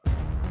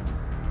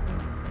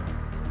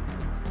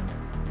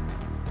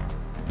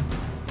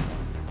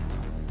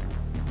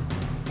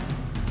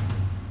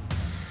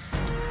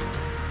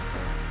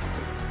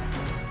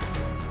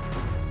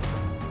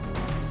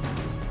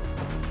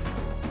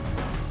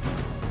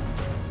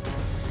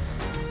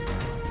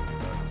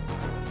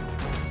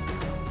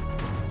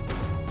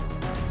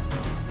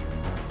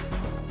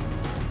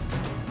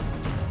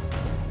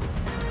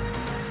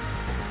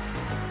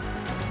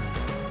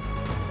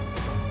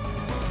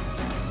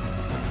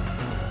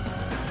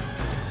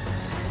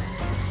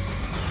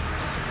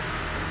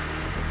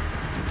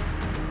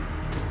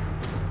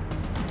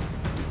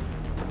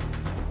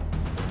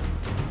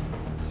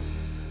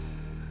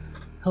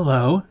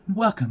Hello, and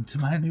welcome to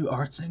my new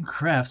arts and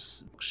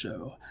crafts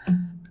show.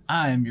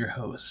 I am your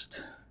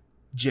host,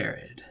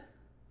 Jared.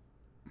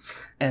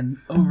 And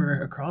over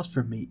across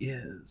from me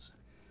is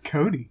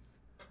Cody.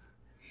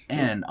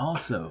 And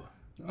also,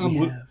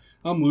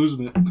 I'm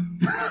losing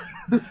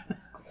it.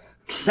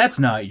 That's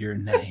not your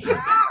name.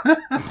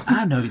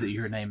 I know that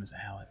your name is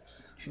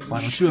Alex.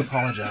 Why don't you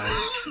apologize?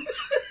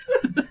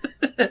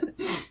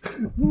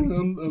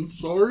 I'm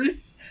sorry.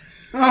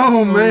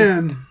 Oh,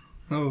 man.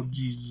 Oh,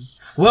 Jesus.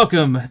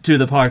 Welcome to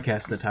the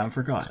podcast that time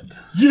forgot.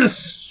 Yes,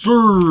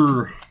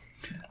 sir.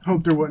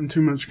 Hope there wasn't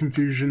too much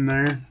confusion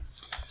there.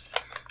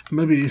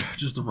 Maybe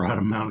just the right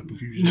amount of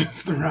confusion.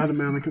 Just the right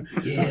amount of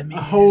confusion. Yeah, man.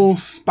 A whole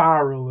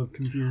spiral of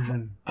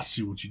confusion. I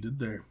see what you did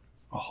there.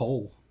 A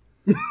hole.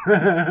 Is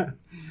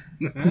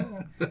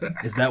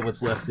that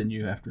what's left in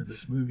you after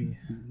this movie?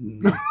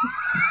 No.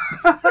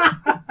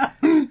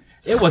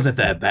 It wasn't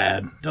that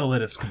bad. Don't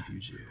let us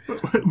confuse you.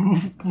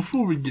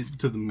 Before we get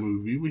to the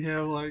movie, we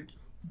have like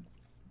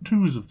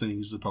twos of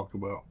things to talk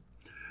about.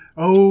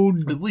 Oh,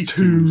 At least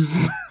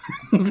twos.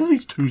 At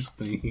least two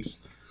things.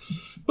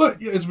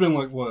 But yeah, it's been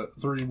like what,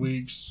 3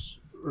 weeks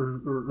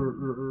or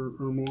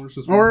more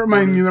since. Or,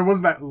 I mean, there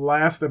was that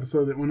last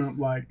episode that went up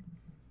like...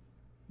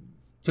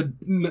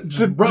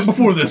 Right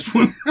before this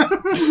one.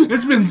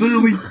 It's been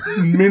literally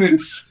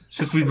minutes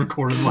since we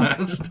recorded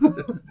last.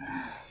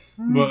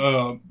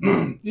 But,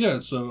 yeah,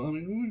 so, I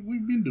mean,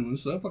 we've been doing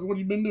stuff. Like, what have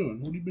you been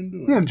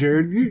doing? Yeah,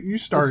 Jared, you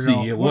started Let's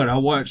see, off. I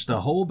watched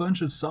a whole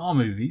bunch of Saw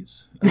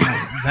movies.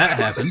 That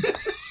happened.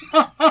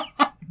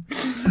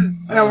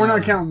 Yeah, we're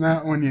not counting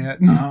that one yet.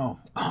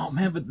 Oh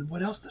man, but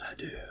what else did I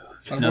do?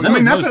 No, I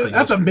mean, that's mostly a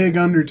history. big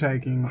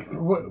undertaking.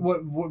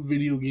 What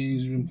video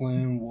games you been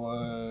playing?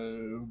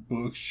 What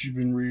books you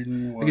been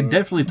reading? I could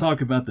definitely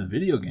talk about the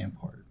video game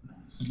part,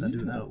 since I do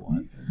that a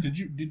lot. Did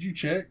you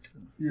check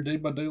your day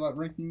by daylight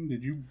ranking?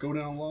 Did you go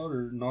down a lot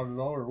or not at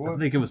all or what? I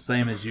think it was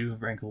same as you,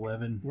 rank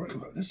 11. What?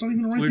 That's not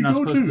even a rank We're you not go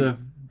supposed to to.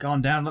 have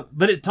gone down,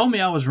 but it told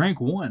me I was rank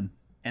 1,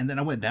 and then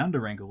I went down to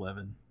rank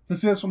 11.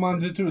 That's what mine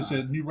did too. It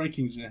said new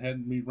rankings and it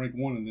had me rank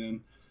 1, and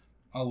then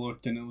I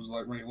looked and it was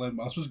like rank 11.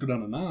 I was supposed to go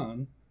down to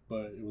 9,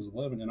 but it was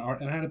 11, and I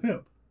had a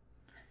pip.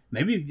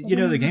 Maybe,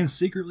 the game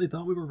secretly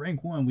thought we were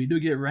rank 1. We do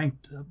get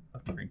ranked up.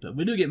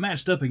 We do get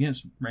matched up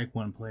against rank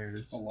 1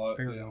 players A lot,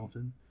 fairly yeah.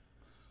 often.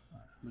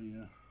 But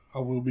yeah, I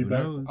will be Who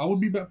back. knows? I will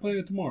be back playing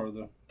it tomorrow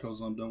though,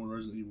 because I'm done with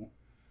Resident Evil.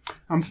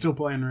 I'm still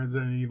playing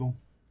Resident Evil.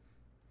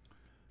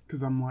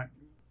 Because I'm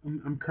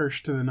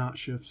cursed to the night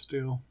shift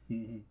still.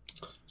 Mm-hmm.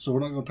 So we're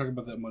not going to talk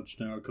about that much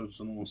now because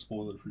I don't want to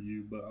spoil it for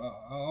you. But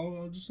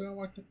I'll just say I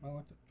liked it.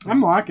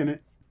 I'm liking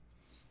it.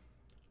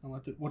 I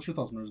liked it. What's your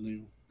thoughts on Resident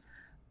Evil?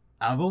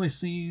 I've only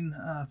seen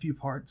a few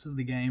parts of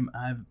the game.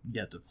 I've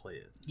yet to play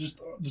it. Just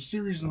the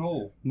series as a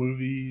whole,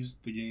 movies,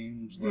 the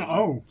games. Like,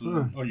 Oh,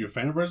 are you a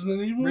fan of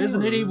Resident Evil?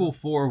 Resident or? Evil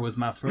 4 was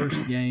my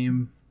first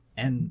game,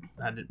 and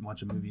I didn't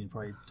watch a movie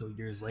until 2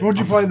 years later. What'd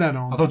you play that I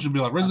on? thought you'd be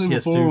like Resident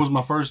Evil 4 PS2. was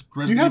my first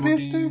Resident have Evil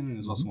PS2? game, and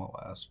it's also my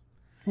last.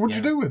 What'd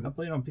you do with I it?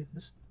 played on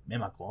this in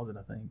my closet,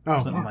 I think.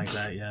 Oh. Something like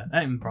that, yeah.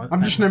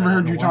 I've just never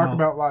heard you talk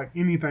about like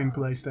anything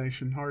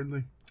PlayStation,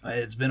 hardly.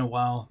 It's been a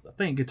while. I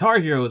think Guitar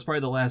Hero was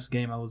probably the last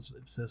game I was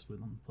obsessed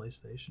with on the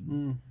PlayStation.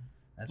 Mm.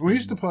 That's We been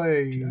used to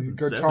play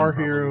 2007 Guitar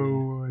probably.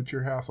 Hero at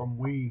your house on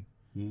Wii.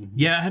 Mm-hmm.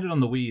 Yeah, I had it on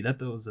the Wii.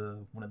 That was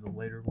one of the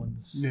later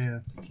ones. Yeah.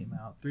 That came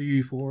out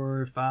 3,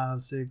 4,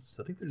 5, 6.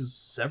 I think there's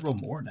several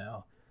more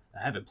now.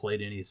 I haven't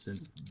played any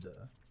since the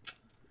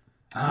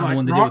Like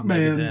one they did Rock with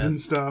Bands Megadeth.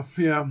 and stuff.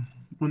 Yeah.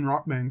 When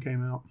Rock Band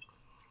came out.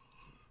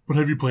 But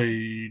have you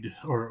played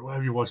or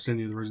have you watched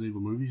any of the Resident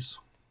Evil movies?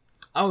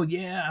 Oh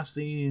yeah, I've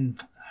seen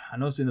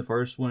the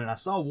first one, and I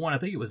saw one. I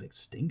think it was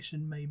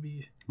Extinction,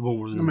 maybe. The one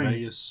where they're in I mean,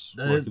 Vegas.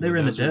 They were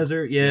in the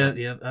desert.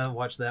 Yeah. I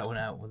watched that one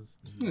out.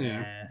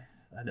 Yeah.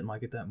 I didn't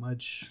like it that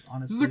much,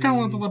 honestly. They're kind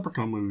of like the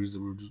Leprechaun movies that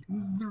were just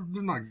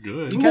they're not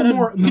good. You A kind little of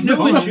more- you know I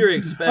what think- you're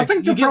expecting. I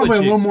think they're You get what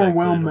probably a you little more expect,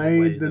 well but in a way,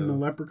 made than the though.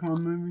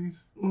 Leprechaun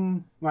movies.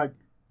 Mm. Like,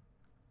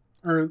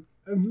 or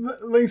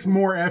at least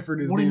more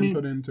effort is What do you being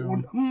mean? put into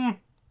them.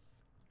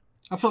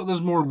 I felt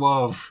there's more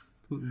love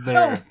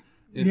there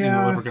in the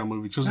yeah. Leprechaun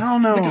movie. 'Cause I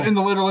don't know. In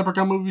the later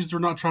Leprechaun movies, they're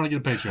not trying to get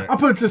a paycheck. I'll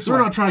put it this They're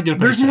way. not trying to get a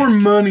There's paycheck. more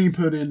money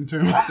put into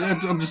it. Yeah,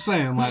 I'm just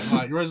saying,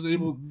 like Resident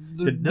Evil,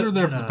 they're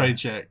there for the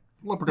paycheck.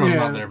 Leprechaun's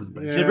not there for the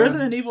paycheck. Yeah. Did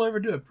Resident Evil ever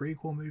do a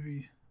prequel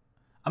movie?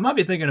 I might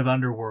be thinking of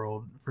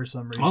Underworld for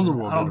some reason.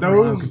 Underworld. I don't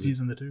Those- know. I'm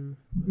confusing the two.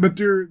 But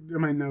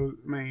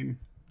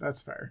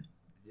that's fair.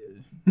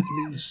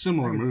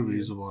 Similar I can see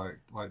movies it. of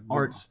like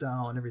Art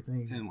style and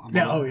everything. And,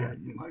 Yeah, oh, yeah.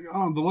 Like,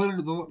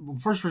 the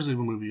first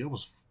Resident Evil movie, it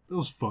was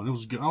fun. It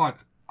was good. I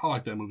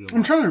like that movie a lot.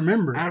 I'm trying to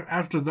remember.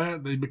 After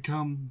that, they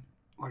become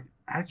like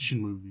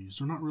action movies.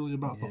 They're not really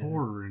about the Yeah.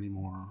 horror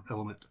anymore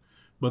element.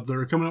 But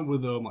they're coming up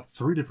with like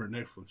 3 different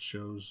Netflix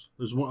shows.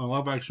 There's one, a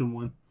live action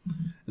one,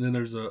 and then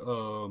there's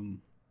an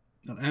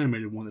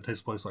animated one that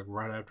takes place like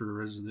right after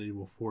Resident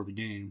Evil 4 the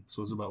game.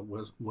 So it's about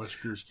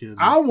Wesker's kids.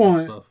 I and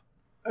want- stuff.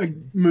 A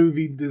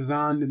movie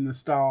designed in the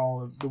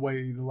style of the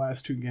way the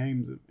last 2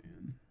 games have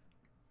been.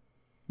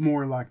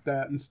 More like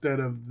that instead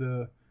of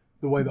the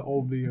the way the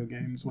old video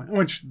games went,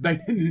 which they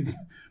didn't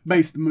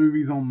base the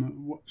movies on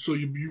the. So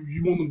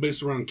you want them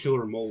based around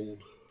killer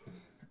mold?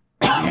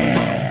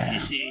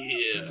 Yeah.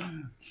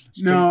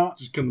 Yeah.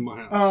 Just come to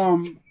my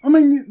house. I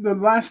mean, the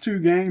last two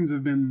games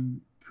have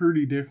been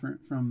pretty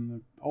different from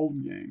the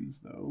old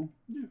games, though.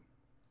 Yeah.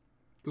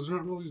 Because they're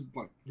not really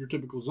like your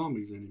typical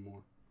zombies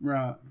anymore.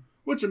 Right.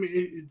 Which, I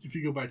mean, if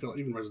you go back to like,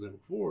 even Resident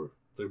Evil 4,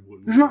 they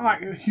wouldn't. There's not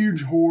like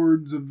huge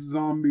hordes of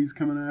zombies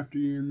coming after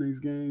you in these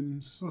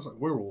games. It's like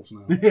werewolves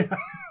now. Yeah.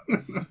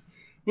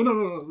 But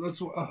no.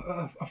 That's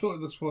I feel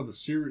like that's why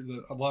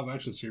the live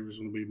action series is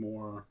going to be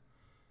more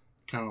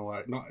kind of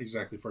like, not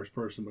exactly first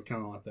person, but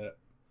kind of like that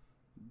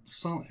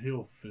Silent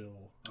Hill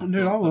feel.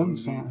 Dude, I love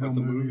Silent Hill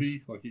the movies.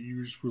 movie. Like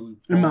you just really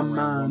In my follow around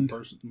mind. one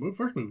person. The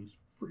first movie was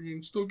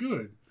freaking still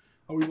good.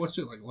 Oh, we watched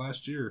it like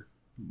last year.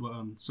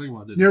 Second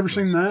one I did. You ever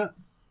seen that?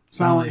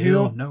 Silent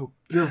Hill? Nope.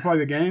 Did you ever play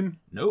the game?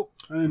 Nope.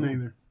 I didn't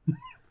either.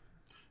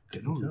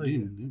 Couldn't tell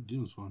you.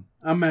 Demon was fun.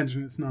 I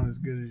imagine it's not as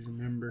good as you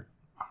remember.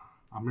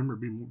 I remember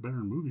it being better in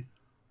the movie.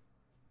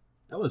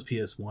 That was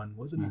PS1,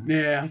 wasn't it?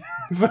 Yeah.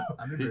 So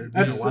I remember it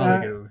being that's a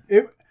while ago.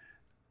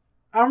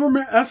 I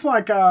remember that's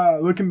like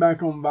looking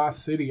back on Vice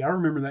City. I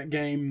remember that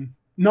game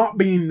not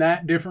being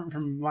that different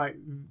from like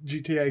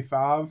GTA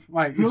 5.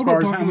 Like as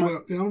far as how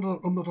much. I'm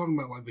not talking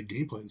about like the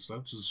gameplay and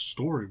stuff. Just the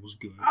story was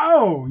good.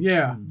 Oh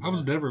yeah. I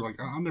was never like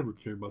I never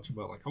cared much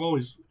about like I've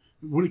always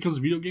when it comes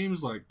to video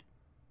games like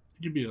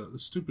it could be a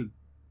stupid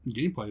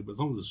gameplay, but as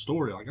long as the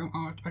story, like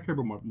I care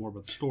more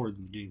about the story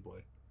than the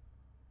gameplay.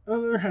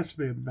 There has to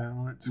be a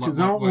balance because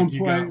Like I don't want to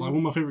play. like one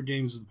of my favorite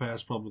games of the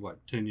past probably like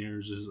 10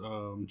 years is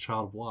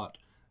Child of Light,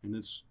 and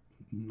it's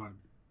not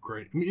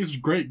great. I mean, it's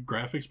great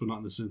graphics, but not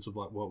in the sense of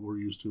like what we're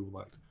used to,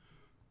 like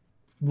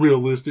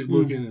realistic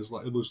looking. It's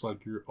like it looks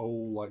like your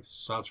old like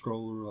side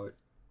scroller like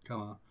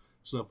kind of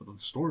stuff. But the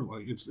story,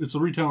 like it's a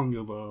retelling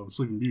of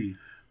Sleeping Beauty.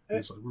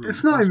 It's like really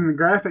it's not awesome. even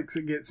the graphics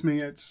that gets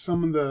me. It's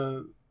some of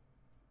the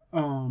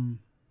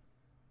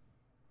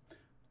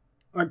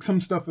like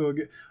some stuff that'll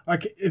get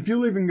like if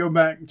you'll even go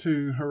back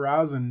to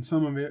Horizon,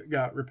 some of it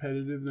got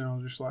repetitive. And I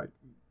was just like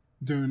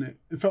doing it.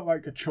 It felt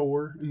like a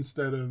chore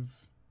instead of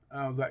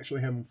I was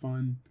actually having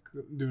fun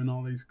doing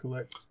all these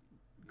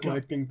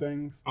collecting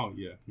things. Oh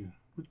yeah.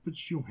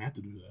 But you don't have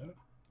to do that.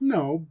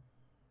 No,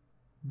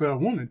 but I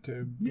wanted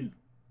to. Yeah.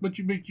 But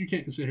you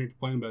can't sit here and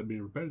complain about it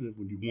being repetitive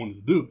when you wanted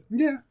to do it.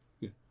 Yeah.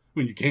 I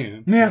mean, you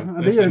can. Yeah, but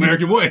I that's did. the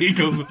American way.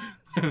 Because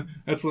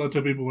that's what I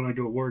tell people when I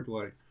go to work.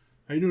 Like,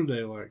 how you doing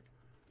today? Like,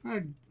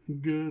 I'm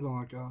good. I'm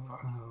like,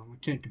 I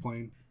can't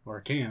complain, or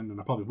I can, and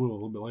I probably will a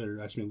little bit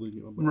later. Ask me to leave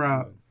you.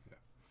 Right.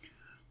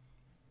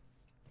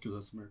 Because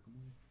that's American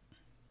way.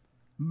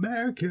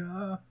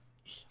 America.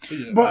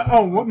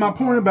 But what my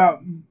point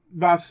about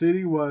Vice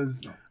City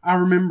was, I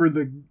remember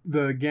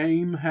the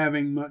game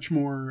having much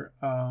more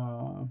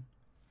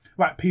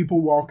like people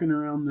walking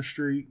around the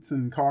streets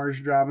and cars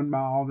driving by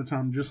all the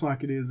time, just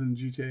like it is in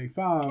GTA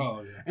 5.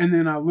 Oh yeah. And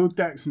then I looked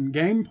at some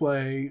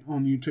gameplay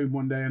on YouTube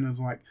one day, and I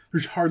was like,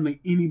 "There's hardly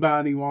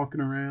anybody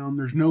walking around.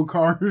 There's no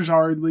cars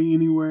hardly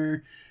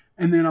anywhere."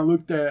 And then I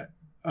looked at,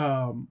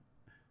 I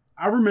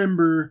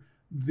remember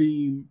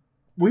we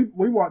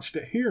watched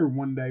it here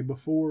one day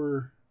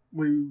before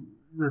we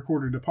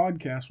recorded a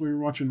podcast. We were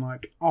watching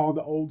like all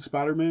the old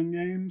Spider-Man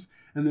games,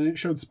 and then it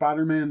showed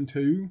Spider-Man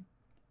 2,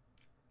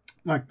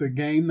 like the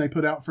game they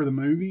put out for the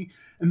movie,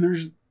 and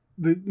there's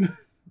the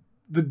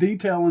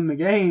detail in the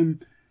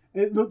game.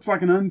 It looks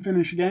like an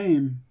unfinished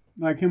game,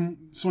 like him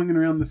swinging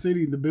around the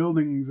city. The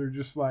buildings are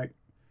just like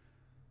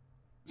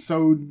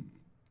so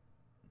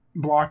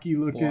blocky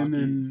looking,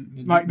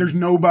 and like there's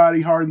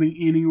nobody hardly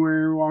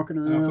anywhere walking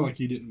around. And I feel like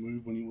he didn't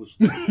move when he was.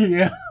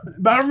 Yeah,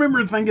 but I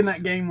remember thinking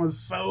that game was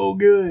so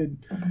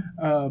good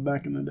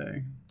back in the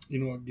day. You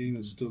know what game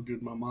is still good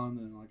in my mind,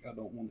 and like I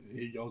don't want to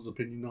hear y'all's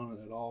opinion on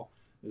it at all.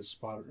 Is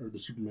the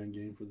Superman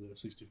game for the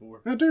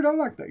 64. Oh, dude, I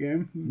like that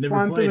game. Never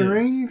Flying through played the it.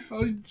 rings.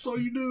 That's all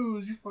you do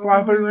is you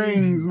Fly through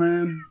rings,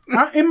 man.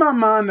 In my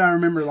mind, I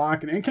remember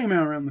liking it. It came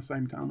out around the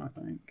same time, I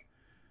think.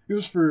 It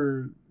was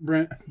for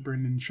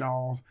Brendan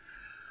Shaw's.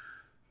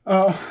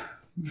 It's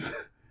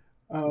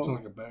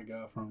like a bad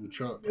guy from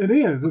Chuck. It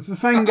is. It's the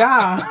same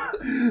guy.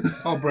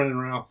 Oh, Brandon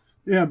Ralph.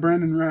 Yeah,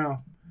 Brandon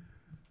Routh.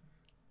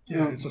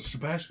 Yeah, it's a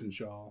Sebastian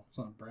Shaw. It's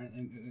not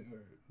Brandon.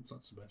 It's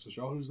not Sebastian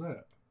Shaw. Who's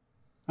that?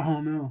 I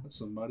don't know. That's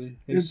somebody.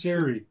 Hey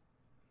Siri.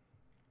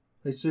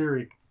 Hey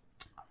Siri.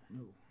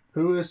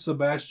 Who is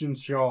Sebastian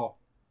Shaw?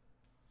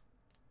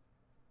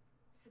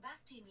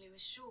 Sebastian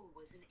Lewis Shaw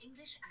was an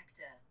English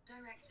actor,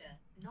 director,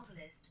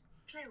 novelist,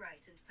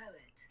 playwright and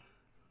poet.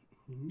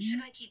 Should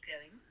I keep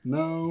going?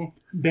 No.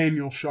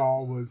 Daniel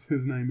Shaw was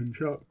his name in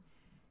Chuck.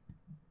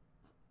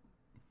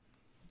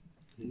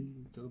 He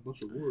got a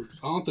bunch of words.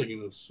 I'm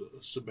thinking of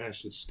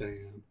Sebastian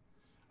Stan.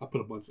 I put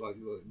a bunch like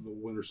the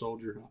Winter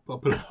Soldier.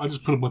 I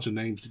just put a bunch of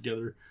names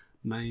together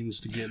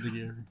to get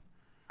together.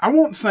 I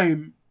won't say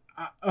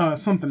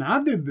something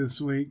I did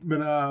this week, but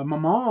my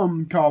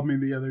mom called me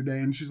the other day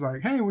and she's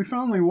like, "Hey, we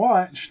finally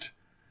watched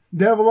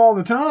Devil All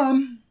the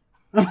Time."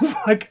 I was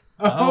like,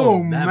 Oh,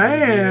 that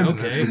man. movie,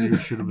 okay. You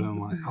should have been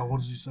like, oh, what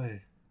does he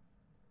say?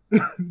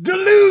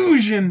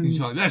 Delusions. He's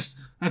like,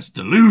 that's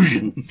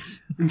delusion.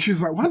 And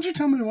she's like, why'd you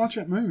tell me to watch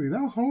that movie?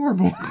 That was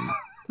horrible.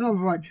 And I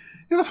was like,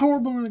 it was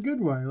horrible in a good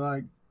way.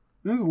 Like,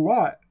 there was a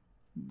lot.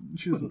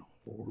 She's like,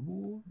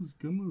 Horrible. It's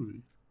a good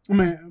movie. I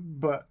mean,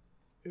 but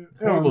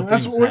Horrible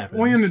that's things what happen.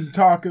 we ended to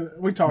talk.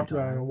 We talked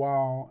about it a Sometimes.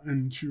 while,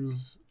 and she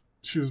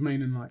was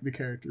meaning like the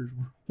characters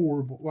were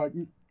horrible. Like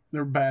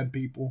they're bad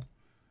people.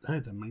 Hey,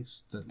 that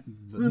makes that.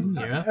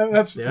 Yeah.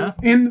 That's Yeah.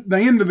 in the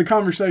end of the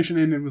conversation,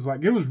 and it was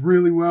like it was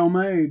really well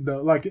made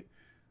though. Like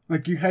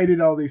you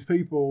hated all these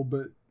people,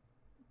 but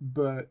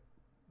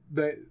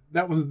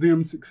that was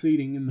them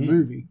succeeding in the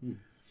movie.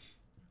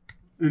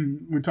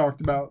 And we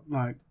talked about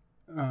like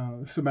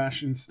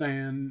Sebastian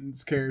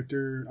Stan's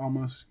character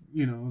almost,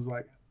 was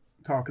like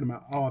talking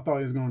about, I thought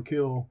he was going to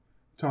kill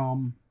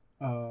Tom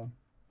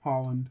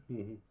Holland.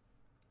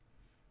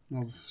 I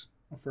was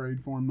afraid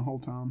for him the whole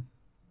time.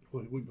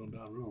 Well, we're going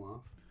down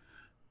real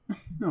life.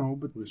 No,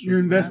 but We you're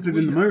invested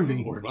in the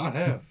movie. Or might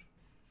have.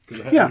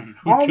 Yeah,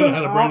 We could have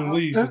had a Brandon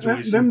Lee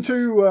situation. them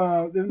two,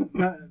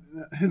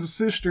 his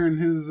sister and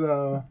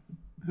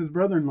his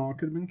brother-in-law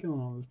could have been killing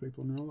all those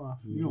people in real life.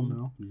 You don't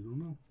know. You don't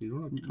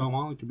know. Tom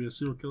Holland could be a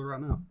serial killer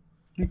right now.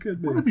 He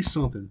could be. Wouldn't it be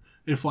something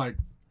if, like,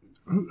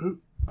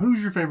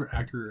 who's your favorite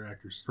actor or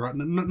actress? Right,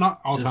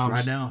 not all Just time.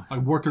 right now.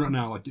 Like working right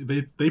now. Like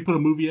they put a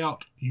movie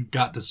out, you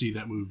got to see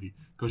that movie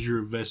because you're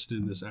invested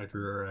in this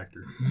actor or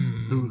actor.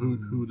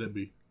 Who would that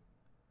be?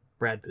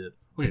 Brad Pitt.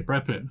 Wait,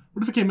 Brad Pitt.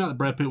 What if it came out that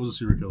Brad Pitt was a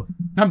serial killer?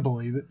 I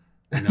believe it.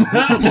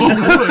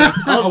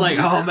 I was like,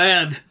 oh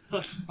man.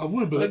 I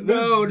would, but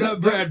No,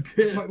 not Brad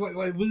Pitt. Like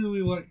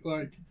literally,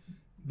 like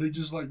they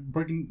just like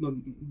breaking.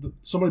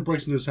 Somebody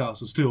breaks into his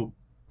house and steal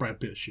Brad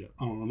Pitt shit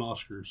on an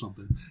Oscar or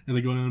something, and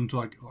they go down to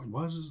like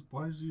why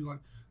is he like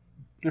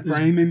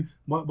Framing.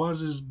 why is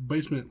his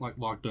basement like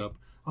locked up?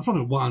 I found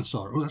a wine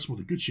cellar. Oh, that's where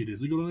the good shit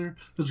is. They go down there.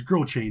 There's a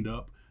girl chained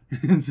up,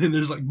 and then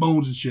there's like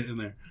bones and shit in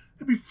there.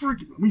 It'd be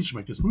freaking. I mean, you should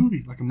make this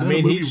movie like a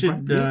meta movie. He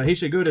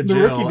should go to The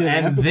jail Rookie did an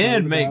and episode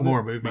then make about more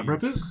it. movies.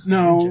 Brad Pitt?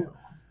 No.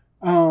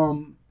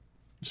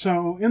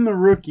 So in The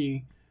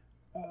Rookie,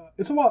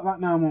 it's a lot like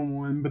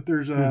 911, but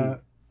there's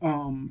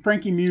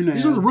Frankie Muniz.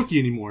 He's not a rookie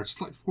anymore. It's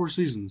like 4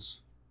 seasons.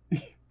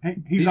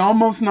 He's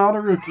almost not a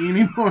rookie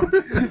anymore.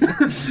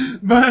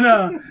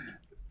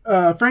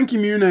 But Frankie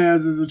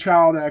Muniz is a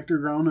child actor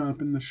grown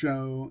up in the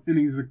show, and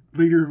he's a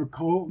leader of a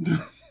cult.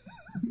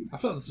 I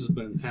felt this has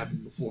been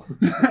happened before.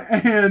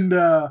 And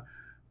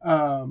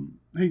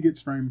he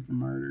gets framed for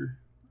murder,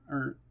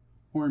 or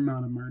he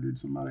might have murdered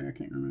somebody. I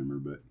can't remember,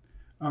 but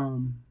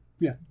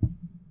yeah,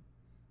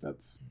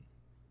 that's.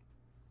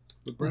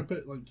 But Brad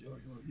Pitt, like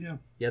yeah.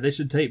 Yeah, they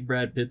should take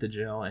Brad Pitt to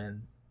jail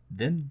and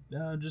then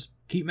just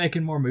keep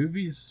making more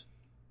movies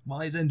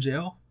while he's in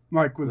jail.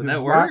 Like with Would his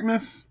that work?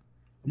 likeness.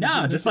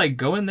 No, just like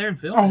go in there and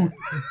film.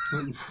 Oh,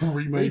 it.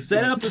 Remake. We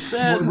set up the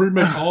set.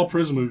 Remake all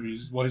prison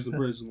movies while he's in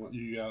prison. Like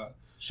you got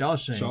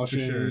Shawshank, for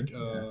Shawshank,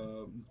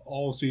 sure.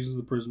 all seasons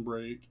of Prison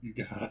Break. You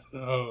got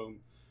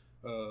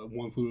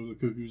One Flew Over the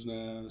Cuckoo's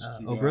Nest.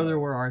 Oh, brother,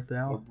 where art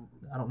thou?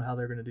 I don't know how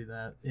they're going to do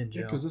that in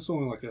Yeah, jail. because it's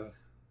only like a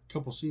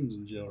couple scenes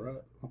in jail, right?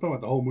 I'm talking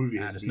about the whole movie.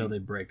 I just know they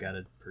break out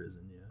of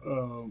prison. Yeah.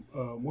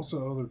 What's the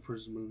other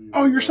prison movie?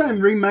 oh, you're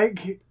saying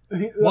remake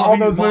Well, all he-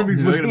 those well,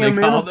 movies We're with gonna him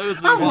make in all them? those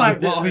I was movies.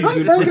 like, Well, he's I'm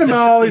in- thinking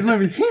about all these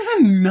movies. He's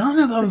in none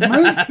of those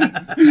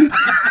movies.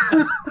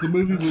 The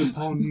movie with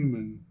Paul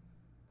Newman,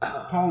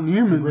 Paul The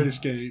Newman. Great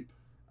Escape.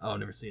 Oh, I've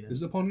never seen it.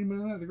 Is it Paul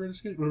Newman in that? The Great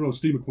Escape? No,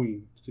 Steve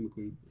McQueen. Steve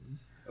McQueen.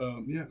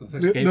 Yeah, I think The,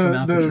 Escape from the,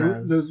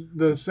 Alcatraz.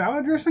 the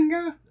salad dressing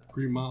guy?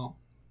 Green Mile.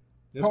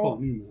 That's Paul- Paul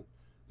Newman.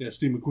 Yeah,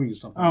 Steve McQueen is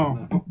talking Oh.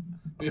 about now.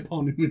 Yeah,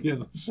 Paul Newman, yeah,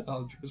 the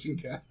salad dressing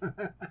guy.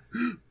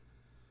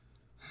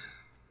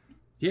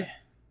 Yeah,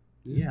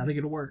 I think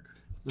it'll work.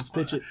 Let's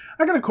pitch it.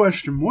 I got a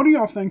question. What do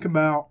y'all think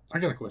about I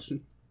got a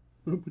question.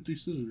 Who put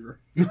these scissors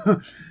right?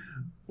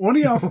 what do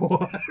y'all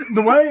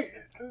the way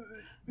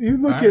you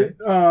look at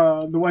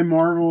the way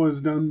Marvel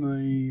has done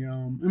the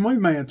and we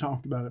may have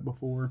talked about it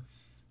before,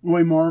 the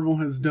way Marvel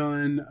has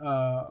done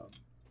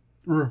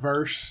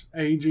reverse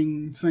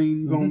aging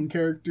scenes on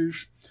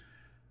characters.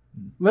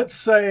 Let's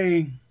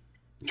say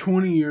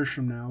 20 years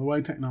from now, the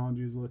way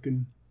technology is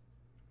looking,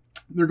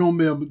 they're going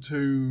to be able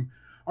to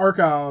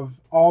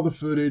archive all the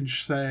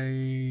footage,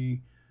 say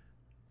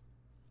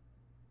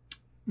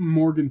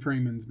Morgan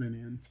Freeman's been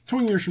in.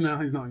 20 years from now,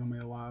 he's not going to be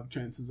alive,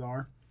 chances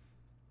are.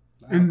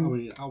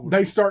 And I would,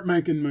 they start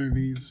making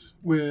movies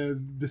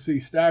with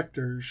deceased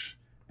actors,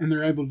 and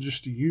they're able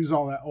just to use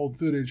all that old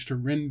footage to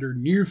render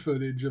new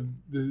footage of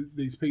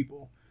these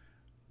people.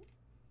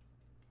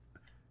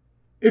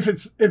 If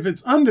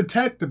it's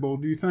undetectable,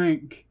 do you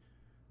think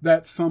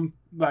that's something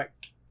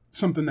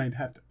they'd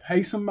have to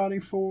pay somebody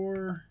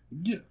for?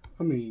 yeah,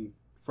 I mean,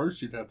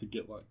 first you'd have to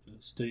get like the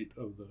state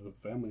of the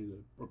family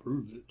to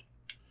approve it.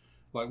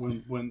 Like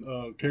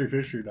when Carrie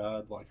Fisher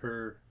died, like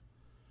Billy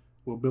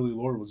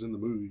Lord was in the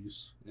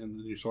movies, in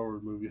the new Star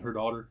Wars movie. Her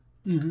daughter,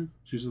 Mm-hmm.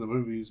 she was in the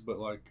movies, but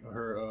like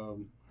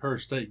her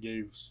estate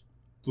gave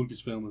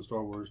Lucasfilm and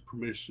Star Wars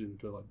permission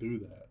to like do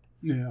that.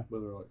 Yeah. But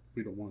they're like,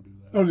 we don't want to do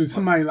that. Oh, did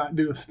somebody like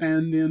do a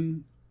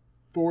stand-in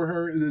for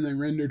her, and then they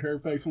rendered her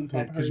face on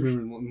top of Because hers?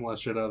 remember in the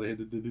Last Jedi, they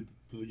had the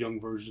young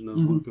version of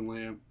Mhm. Luke and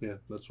Lamb. Yeah,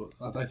 that's what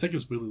I think it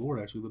was Billy Lord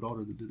actually, the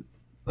daughter that did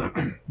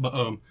it.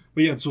 but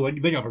yeah, so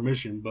like they got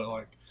permission, but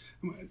like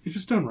if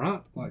it's done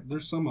right, like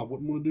there's some I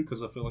wouldn't want to do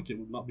because I feel like it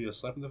would not be a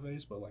slap in the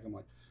face. But like I'm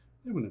like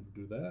they would never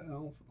do that.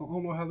 I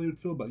don't know how they would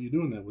feel about you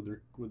doing that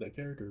with that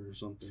character or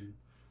something.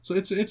 So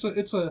it's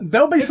a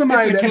There'll be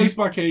somebody it's a that case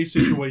by case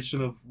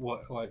situation of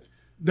what like.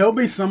 there'll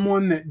be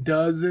someone that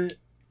does it.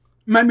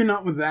 Maybe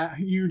not with that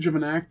huge of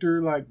an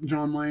actor like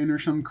John Wayne or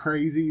some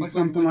crazy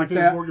something like if it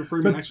was that. Morgan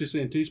Freeman But- actually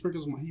saying tea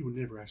sprinkles, I'm like, he would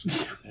never actually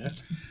do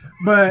that.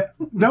 But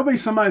there'll be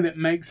somebody that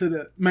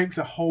makes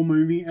a whole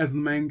movie as the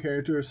main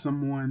character of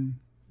someone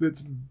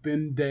that's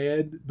been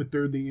dead, but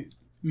they're the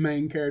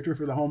main character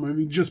for the whole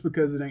movie just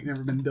because it ain't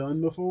never been done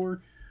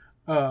before.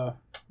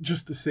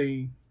 Just to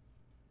see,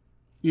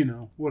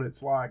 what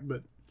it's like.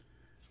 But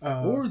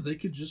Or they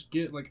could just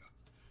get like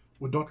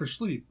with Doctor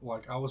Sleep.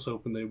 Like I was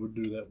hoping they would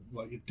do that,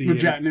 like with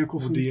Jack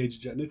Nicholson. with DH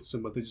Jack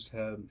Nicholson, but they just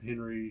had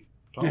Henry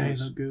Yeah, he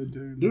Thomas looked good,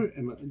 dude. do it,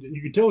 and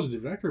you could tell it's a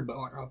different actor. But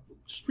like, I'll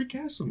just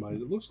recast somebody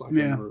that looks like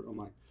Yeah. him. Or, I'm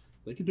like,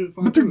 they could do it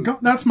fine. But too.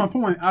 that's my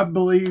point. I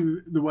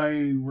believe the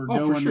way we're Oh,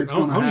 going, for sure. it's I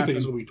going don't to even happen. think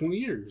it's going to be 20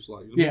 years.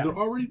 Like, Yeah. they're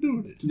already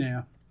doing it.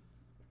 Yeah.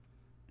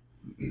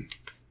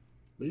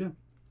 But yeah,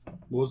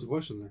 what was the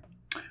question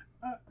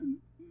there?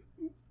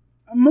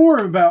 More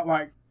about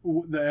like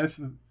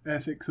the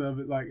ethics of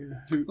it, like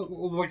who.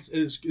 Well, like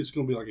it's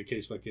going to be like a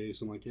case by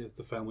case, and like if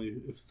the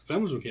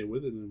family's okay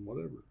with it, then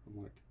whatever.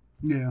 I'm like,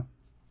 Yeah.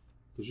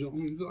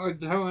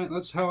 because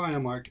that's how I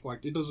am.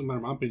 Like it doesn't matter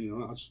my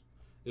opinion.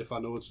 If I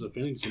know it's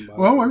offending somebody.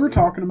 Well, we were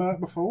talking about it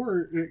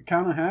before. It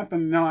kind of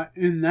happened, not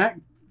in that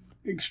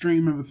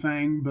extreme of a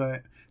thing,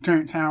 but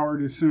Terrence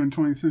Howard is suing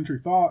 20th Century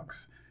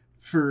Fox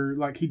for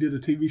like he did a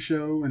TV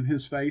show and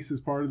his face is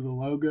part of the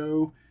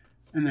logo,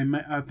 and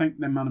I think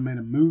they might have made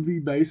a movie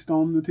based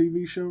on the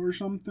TV show or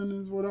something,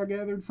 is what I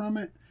gathered from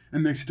it,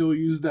 and they still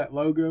used that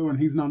logo, and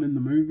he's not in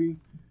the movie.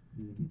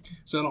 Mhm.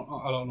 So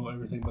I don't know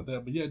everything about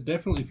that, but yeah,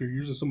 definitely if you're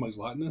using somebody's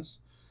likeness,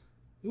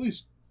 at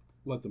least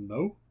let them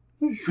know.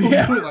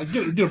 Yeah. Like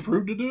get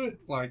approved to do it.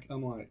 Like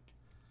I'm like,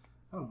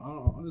 I don't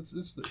know. It's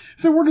the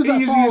So where does that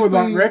fall Easiest with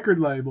like thing- record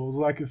labels?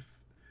 Like if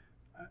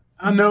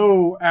I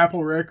know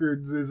Apple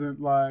Records isn't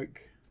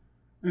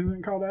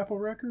it called Apple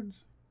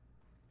Records?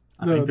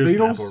 I The think there's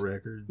Beatles? Apple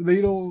Records. The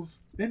Beatles,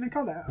 isn't it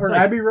called that? It's Or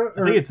like- Abbey Road?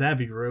 I think it's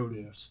Abbey Road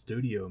Yeah.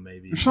 Studio,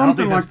 maybe. or I don't something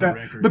think like that's the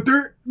that.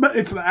 record. But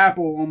it's the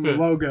Apple on the Yeah.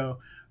 logo.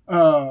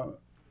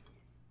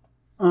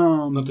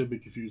 not to be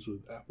confused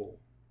with Apple,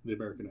 the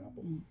American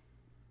Apple.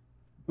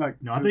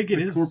 Like No, I think it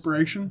the is.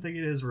 corporation. I think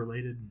it is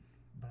related,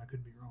 but I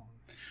could be wrong.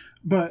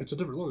 But It's a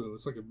different logo.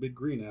 It's like a big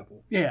green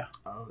apple. yeah,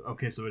 Oh,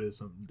 okay, so it is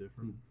something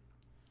different.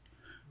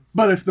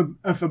 but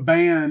if a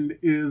band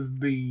is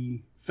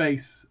the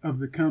face of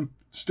the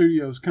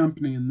studio's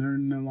company and they're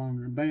no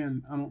longer a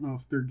band, I don't know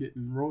if they're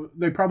getting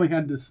They probably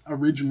had to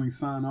originally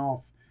sign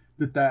off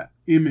that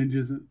image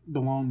isn't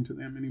belong to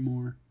them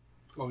anymore.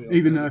 Oh yeah.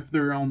 Even okay. if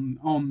they're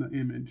on the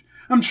image.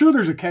 I'm sure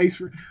there's a case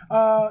for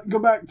go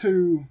back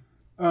to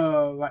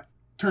like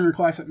Turner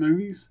Classic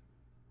Movies.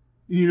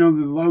 The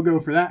logo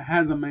for that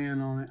has a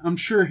man on it. I'm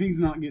sure he's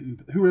not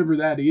getting, whoever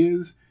that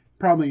is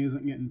probably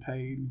isn't getting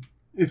paid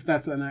if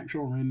that's an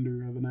actual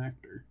render of an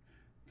actor,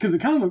 because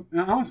it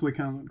honestly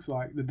kind of looks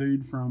like the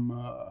dude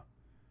from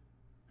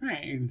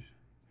hey,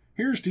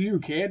 here's to you,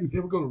 kid.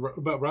 Yeah, we're going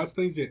about rights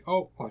things. Yeah.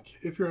 Oh, like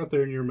if you're out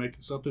there and you're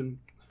making something,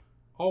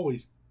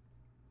 always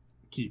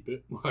keep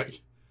it.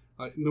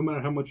 Like no matter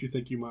how much you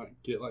think you might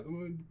get. Like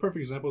perfect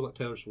example is like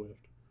Taylor Swift.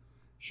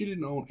 She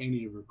didn't own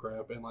any of her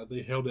crap, and like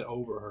they held it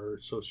over her,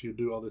 so she would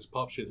do all this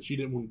pop shit that she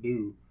didn't want to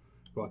do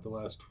for like the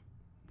last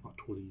not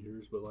 20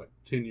 years, but like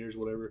 10 years,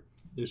 whatever.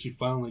 Then she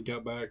finally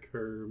got back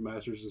her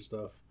masters and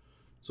stuff.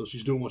 So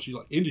she's doing what she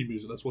like indie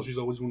music. That's what she's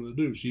always wanted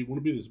to do. She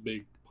wanted to be this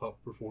big pop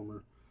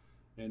performer.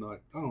 And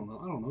like I don't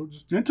know,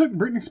 just It took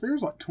Britney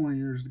Spears like 20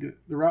 years to get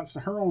the rights to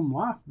her own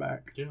life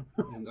back. yeah.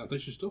 And I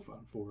think she's still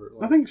fighting for it.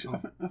 I Like, think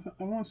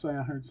I want to say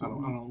I heard I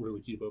something. don't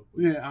really keep up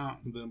with Yeah,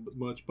 them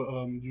much, but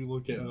you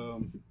look at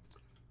the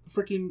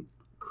freaking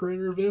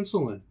creator of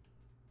insulin.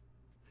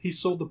 He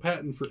sold the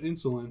patent for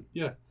insulin.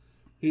 Yeah,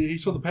 he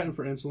sold the patent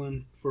for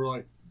insulin for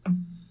like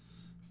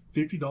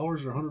 $50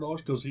 or $100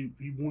 because he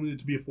wanted it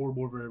to be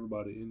affordable for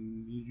everybody.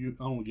 And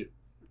I don't get.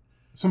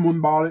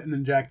 someone bought it and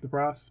then jacked the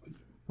price.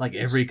 Like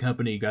every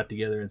company got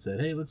together and said,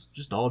 "Hey, let's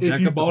just all If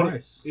jack you up the bought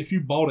price." if you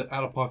bought it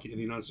out of pocket in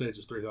the United States,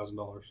 it's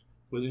 $3,000.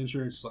 With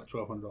insurance, it's like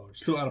 $1,200.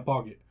 Still out of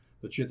pocket,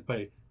 but you have to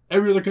pay.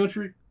 Every other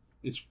country,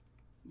 it's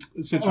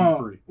essentially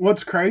free.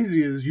 What's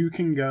crazy is you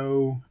can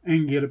go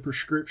and get a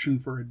prescription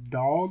for a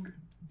dog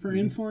for Mhm.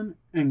 insulin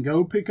and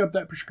go pick up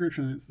that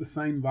prescription. It's the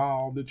same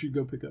vial that you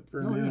go pick up for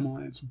an Oh, yeah. animal,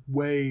 and it's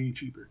way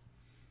cheaper.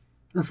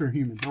 Or for a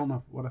human. I don't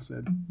know what I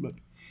said, but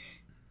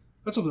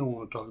That's something I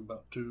want to talk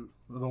about too.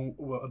 That I don't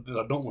want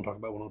to talk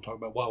about when I talk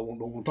about why I don't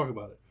want to talk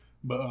about it.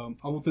 But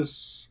I want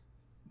this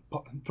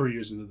 3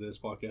 years into this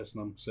podcast,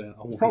 and I'm saying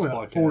I want Probably this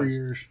like podcast. 4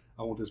 years.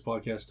 I want this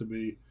podcast to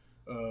be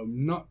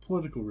not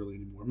political really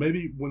anymore.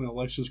 Maybe when the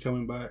election's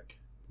coming back,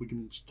 we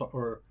can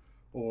start,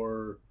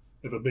 or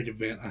if a big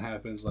event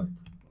happens, like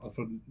if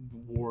a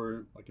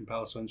war like in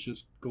Palestine is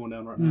just going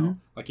down right now,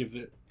 like if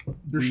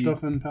There's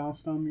stuff in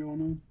Palestine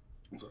going on.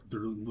 it's like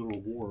their little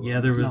war.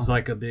 Yeah, there was No.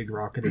 like a big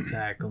rocket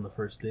attack on the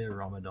first day of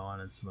Ramadan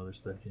and some other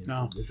stuff.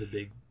 No. It's a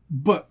big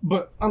But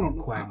I don't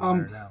know.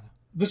 quagmire now.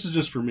 This is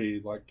just for me.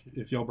 Like,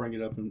 if y'all bring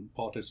it up in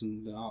politics,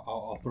 and then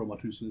I'll throw my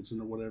 2 cents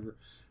in or whatever.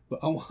 But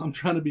I'm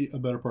trying to be a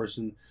better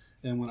person,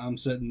 and when I'm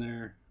sitting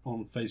there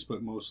on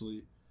Facebook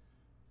mostly,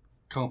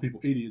 calling people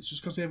idiots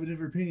just because they have a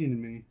different opinion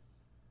than me,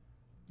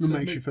 It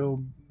makes you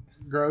feel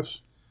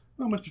gross.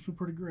 that makes me feel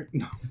pretty great.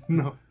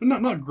 No,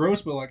 not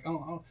gross, but like I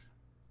don't.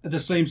 At the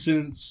same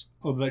sentence,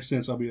 or the next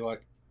sentence, I'll be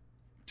like,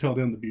 tell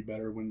them to be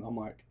better. When I'm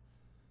like,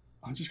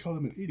 I just call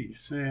them an idiot.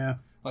 Yeah.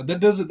 Like, that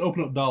doesn't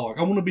open up dialogue.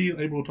 I want to be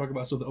able to talk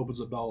about stuff that opens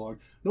up dialogue.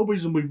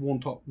 Nobody's gonna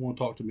want to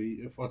talk to me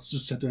if I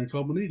just sit there and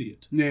call them an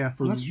idiot. Yeah.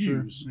 For the that's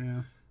true. views.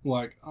 Yeah.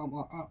 Like,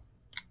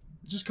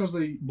 just because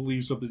they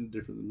believe something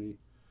different than me,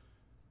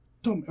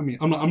 don't. I mean,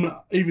 I'm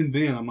not. Even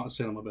then, I'm not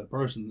saying I'm a bad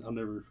person.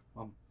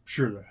 I'm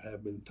sure there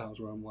have been times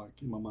where I'm like,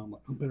 in my mind,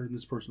 like I'm better than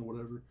this person or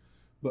whatever.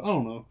 But I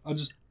don't know.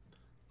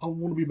 I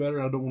want to be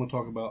better. I don't want to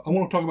talk about. I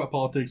want to talk about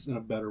politics in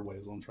a better way.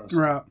 Is what I'm trying to say.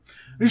 Right.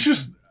 It's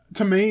just,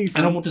 to me,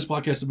 And I want this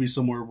podcast to be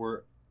somewhere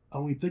where I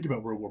don't even think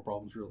about real world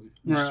problems, really.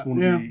 I just Right,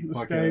 want yeah, to be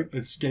like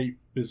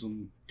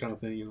escapism kind of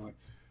thing, and like,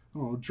 I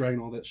don't know, dragging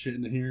all that shit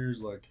into here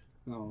is like,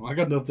 I don't know, I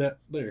got enough of that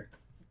there.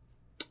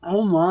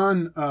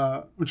 online,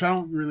 which I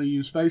don't really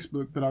use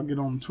Facebook, but I'll get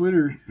on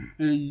Twitter,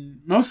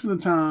 and most of the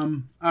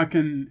time I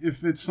can,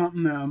 if it's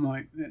something that I'm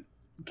like, that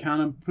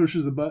kind of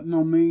pushes a button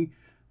on me,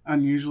 I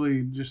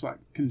usually just like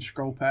can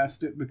scroll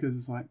past it because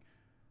it's like,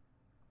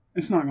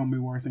 it's not going to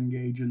be worth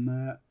engaging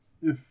that.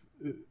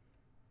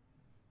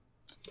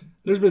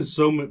 There's been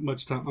so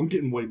much time. I'm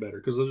getting way better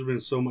because there's been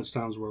so much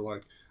times where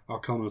like I'll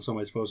comment on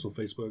somebody's post on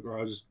Facebook, or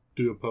I'll just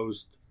do a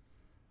post.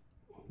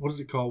 What is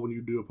it called when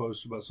you do a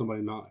post about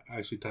somebody not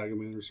actually tag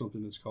them in or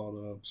something? It's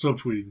called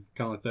subtweeting,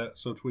 kind of like that,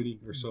 subtweeting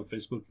or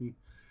sub-Facebooking.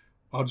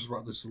 I'll just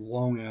write this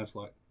long ass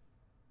like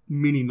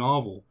mini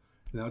novel,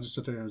 and I'll just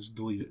sit there and just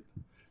delete it.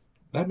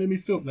 That made me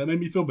feel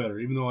better,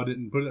 even though I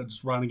didn't put it.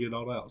 Just writing it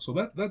all out. So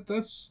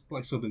that's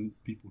like something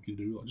people can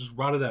do. Like, just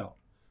write it out,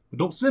 but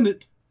don't send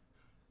it.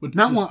 But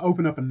Not just, want to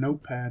open up a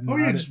notepad. And oh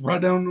yeah, write just it.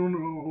 write down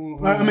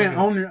on I mean,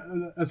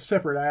 on a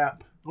separate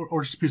app.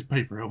 or just a piece of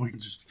paper. We can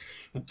just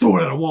throw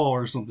it at a wall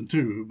or something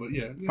too. But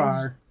yeah,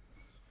 Fire.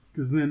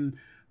 Because then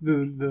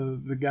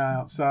the guy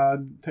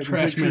outside taking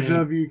Trash pictures man.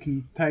 of you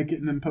can take it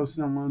and then post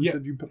it online. Yeah.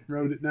 Said you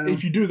wrote it down.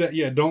 If you do that,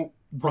 don't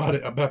write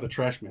it about the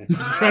trash man,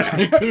 because the trash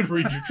man could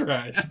read your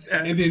trash,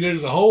 and then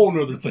there's a whole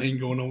other thing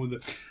going on with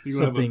it.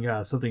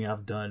 Something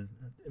I've done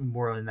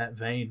more in that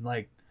vein.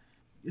 Like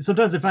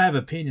sometimes if I have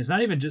opinions,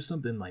 not even just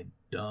something like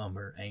dumb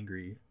or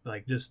angry,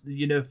 like just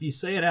if you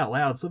say it out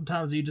loud,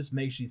 sometimes it just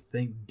makes you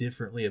think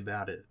differently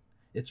about it.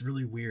 It's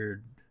really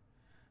weird.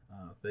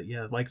 But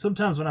yeah, like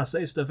sometimes when I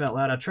say stuff out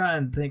loud, I try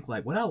and think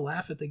like, would I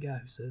laugh at the guy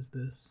who says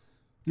this?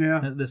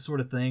 yeah. This sort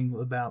of thing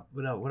about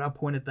would I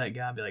point at that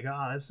guy and be like,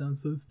 that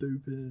sounds so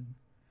stupid.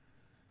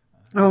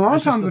 And a lot of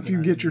It's just times, if you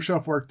something I get do.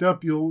 yourself worked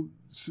up, you'll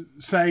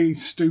say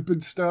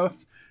stupid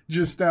stuff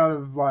just out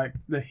of like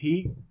the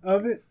heat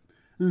of it.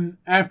 And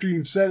after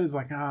you've said it, it's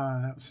like,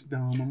 that was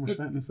dumb. I wish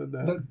I hadn't have said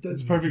that.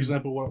 That's a perfect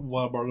example of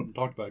why I brought it up and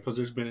talked about it, because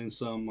there's been in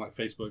some like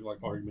Facebook like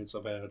arguments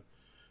I've had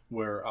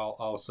where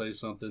I'll say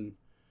something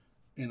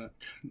in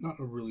not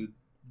a really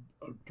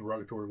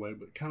derogatory way,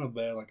 but kind of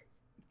bad, like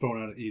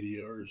throwing out an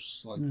idiot or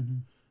just like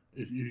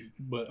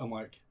but I'm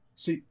like,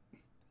 see,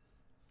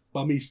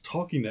 by me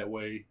talking that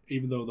way,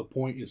 even though the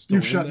point is still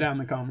You've in shut there, down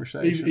the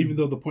conversation. even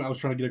though the point I was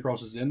trying to get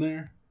across is in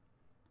there,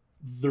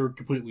 they're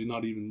completely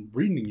not even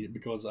reading it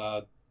because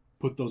I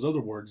put those other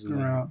words in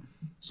there. Right.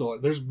 So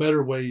like, there's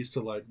better ways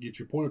to like get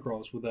your point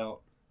across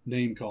without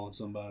name calling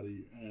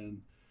somebody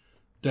and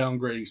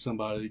downgrading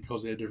somebody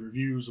because they have different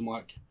views. I'm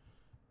like,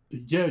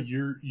 yeah,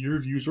 your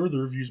views or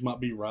their views might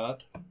be right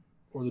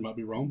or they might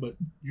be wrong, but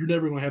you're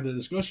never going to have that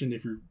discussion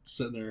if you're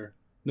sitting there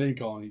name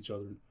calling each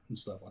other and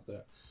stuff like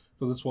that.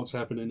 So that's what's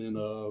happening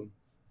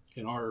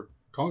in our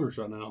Congress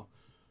right now.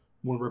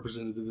 One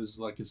representative is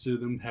like, instead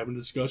of them having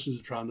discussions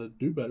and trying to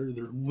do better,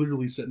 they're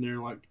literally sitting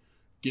there like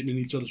getting in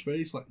each other's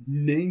face, like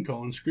name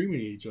calling,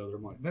 screaming at each other.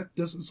 I'm like, that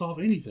doesn't solve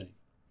anything.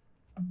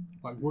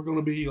 Like, we're going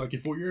to be like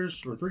in 4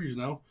 years or 3 years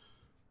now,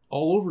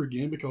 all over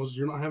again because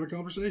you're not having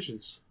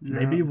conversations.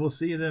 Maybe we'll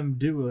see them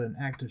do an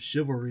act of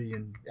chivalry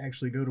and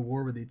actually go to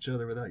war with each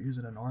other without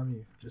using an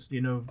army. Just,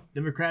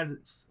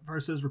 Democrats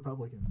versus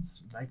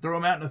Republicans. Like, throw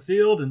them out in a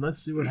field and let's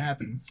see what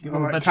happens. Give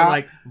them a bunch of,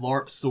 like,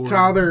 LARP swords.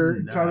 tie their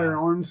and,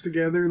 arms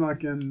together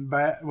like in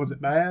Bad. Was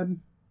it Bad?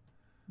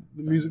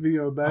 The music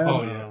video Bad.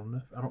 Oh, yeah.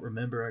 I don't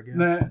remember, I guess.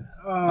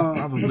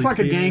 That it's like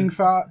a gang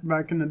fight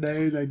back in the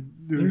day. They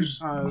do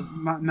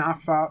not knife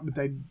fight, but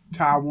they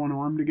tie one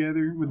arm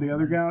together with the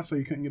other guy so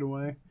you couldn't get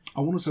away. I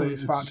want to So say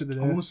it's fought to the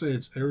I want death. to say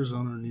it's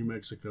Arizona or New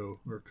Mexico,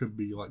 or it could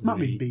be like Might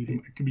be Maine.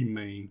 beating. It could be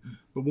Maine.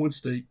 But one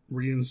state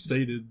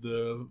reinstated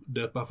the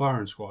death by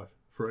firing squad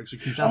for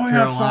execution. South Oh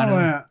yeah, I saw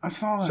Carolina. that. I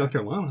saw that. South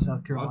Carolina.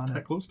 South Carolina. That's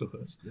that close to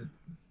us.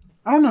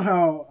 I don't know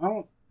how. I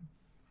don't.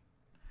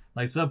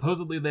 Like,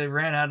 supposedly they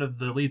ran out of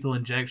the lethal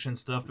injection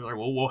stuff. They're like,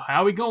 well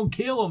how are we gonna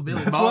kill him,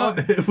 Billy That's Bob?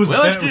 why it was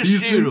Well, let's that just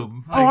reason. shoot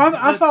him. Oh,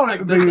 I thought it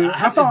would be.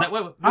 I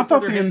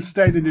thought they they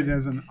instated it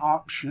as an I don't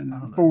option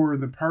know. for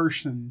the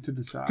person to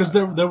decide. Because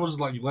there was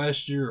like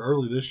last year,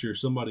 early this year,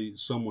 somebody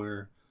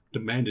somewhere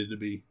demanded to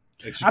be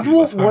I executed.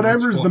 want by firing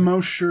whatever's squad. the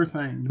most sure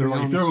thing. to They're be like, if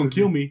honest you're gonna with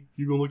kill you. me,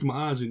 you're gonna look in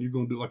my eyes and you're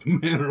gonna do it like a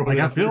man or Like,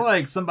 whatever. I feel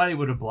like somebody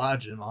would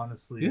oblige him,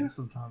 honestly. Yeah.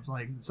 Sometimes,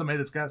 like somebody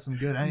that's got some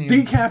good aim.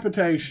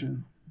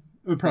 Decapitation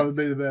would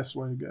probably be the best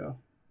way to go.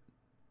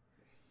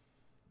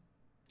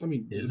 I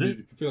mean, Is I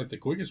feel like the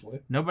quickest way.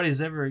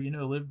 Nobody's ever,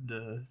 lived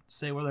to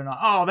say whether or not.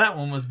 Oh, that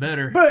one was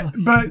better. But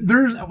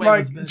there's That way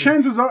was like better.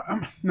 chances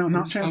are no,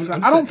 not chances.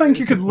 I'm I don't saying think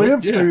you it's could the quick-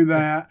 live yeah. through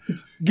that.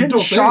 Getting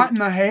don't shot think. in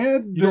the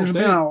head. You don't There's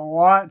been think.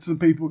 lots of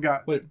people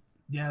got. Wait,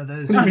 yeah, that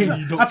is. What do you true.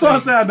 mean? You don't That's why I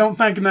think. said I don't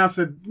think, and I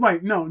said,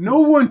 wait, no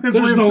one has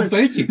there's lived no through.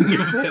 thinking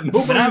of that.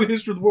 Nobody in the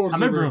history of the world. I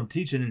has remember ever- him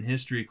teaching in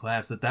history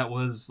class that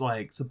was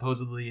like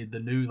supposedly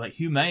the new like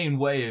humane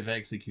way of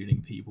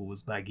executing people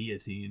was by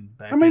guillotine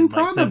back I mean, in like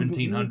probably.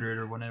 1700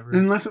 or whatever.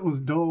 Unless it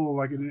was dull,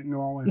 like it didn't go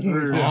all the way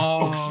through. Yeah.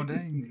 Oh, shit.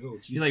 dang. Oh,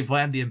 You like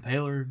Vlad the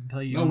Impaler?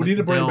 Tell you No, we need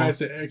to bring back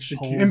the execution.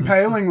 poles.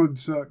 Impaling would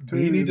suck too.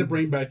 We need to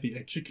bring back the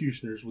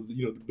executioners with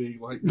the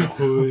big like the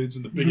hoods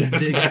and the big ass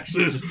Big-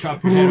 axes. just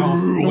chop your head off.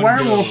 the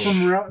werewolf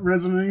from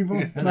Resident Evil.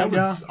 And that that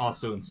guy. was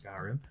also in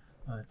Skyrim.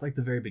 It's like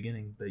the very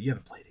beginning, but you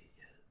haven't played it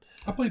yet.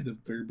 I played the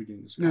very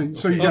beginning. Of Yeah, Skyrim.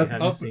 so you got- up,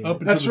 have you up, seen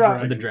up it? That's until right.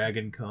 When the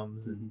dragon. dragon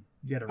comes and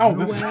you gotta Oh, run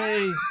that's-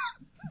 away.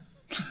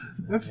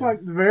 That's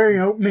like the very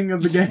opening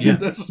of the game. Yeah.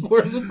 That's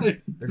where the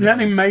thing. They're You hadn't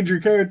gonna- even made your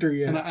character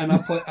yet. And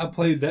I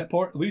played that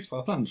part at least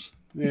 5 times.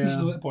 Yeah. Just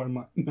to that part, I'm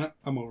like, nah,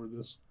 I'm over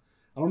this.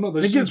 I don't know.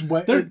 It gets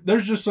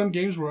There's just some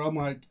games where I'm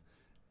like,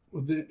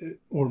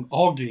 or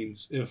all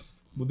games, if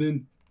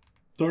within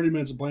 30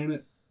 minutes of playing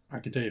it, I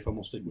can tell you if I'm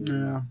gonna stick with it.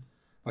 Yeah.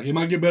 Like it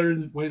might get better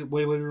way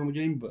later on the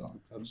game, but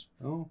I just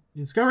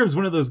Skyrim's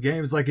one of those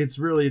games, like, it's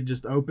really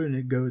just open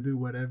and go through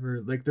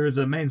whatever. Like, there's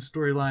a main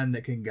storyline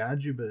that can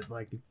guide you, but,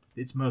 like,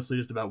 it's mostly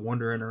just about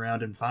wandering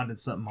around and finding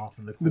something off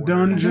in the corner.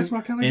 dungeon- that's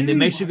my kind of And game. it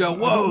makes you go, I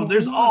whoa, don't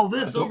there's know all why.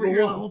 this I don't over know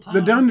here why. the whole time.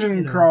 The dungeon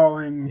You know?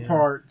 crawling Yeah.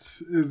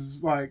 parts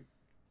is like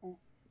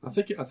I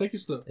think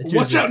it's the It's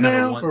watch usually out kind of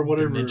now one or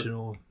whatever.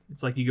 dimensional.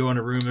 It's like you go in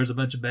a room, there's a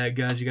bunch of bad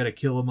guys, you got to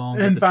kill them all,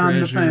 and get the find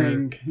the treasure.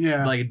 thing.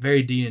 Yeah. Like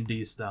very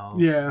D&D style.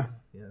 Yeah.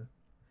 Yeah.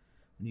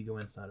 And you go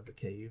inside of a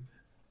cave.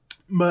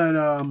 But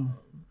I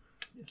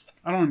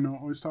don't even know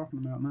what we was talking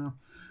about now.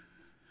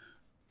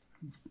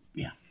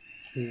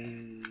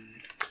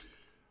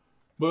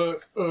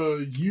 But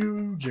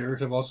you,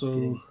 Jared, have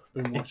also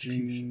been watching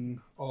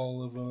Execution.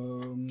 all of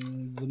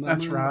the.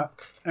 That's Nightmare. right.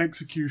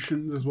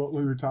 Executions is what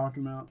we were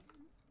talking about.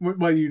 What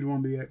way you'd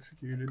want to be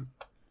executed?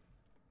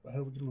 How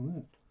do we get on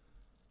that?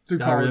 Through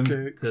Skyrim,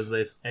 politics. because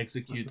they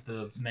execute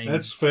the main.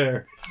 That's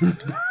fair.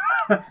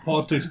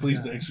 Politics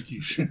leads to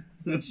execution.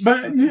 That's,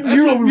 But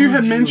that's what we you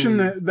had originally- mentioned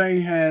that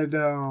they had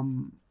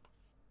Oh,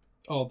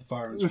 the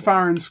fire. the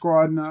firing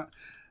squad. Not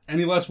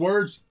Any last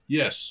words?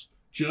 Yes,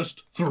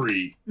 just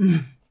 3.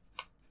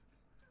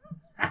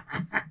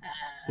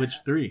 Which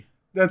 3?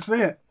 that's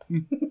it.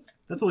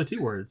 That's only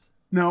 2 words.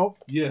 No,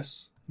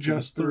 Yes,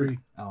 just 3.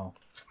 Oh.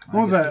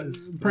 What was I guess that? it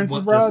is. Princess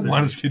What- Bride? Why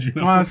does kid you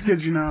know? Well, that's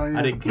good, you know. Yeah.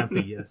 I didn't count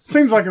the yes.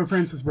 Seems like a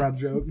Princess Bride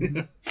joke.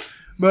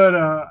 But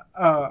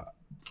I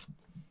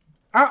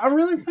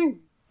really think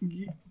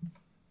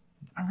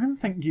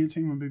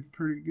guillotine would be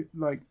pretty good.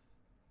 Like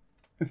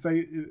if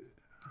they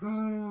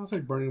I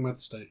think burning them at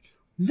the stake.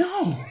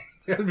 no.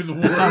 That'd be the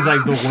That worst. sounds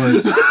like the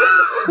worst.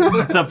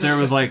 It's up there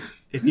with, like,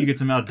 if you get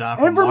some out die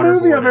from Every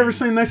movie I've waterboarding. ever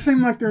seen, they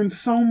seem like they're in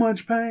so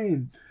much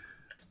pain.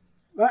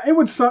 It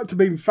would suck to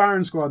be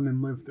firing squad and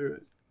then live through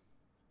it.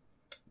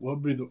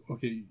 What would be the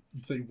okay? You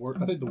think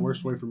I think the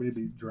worst way for me would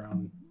be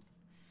drowning.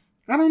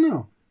 I don't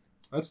know.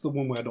 That's the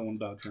one way I don't want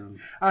to die drowning.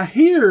 I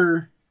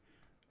hear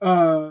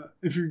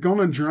if you're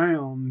gonna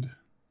drown,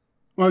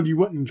 well, you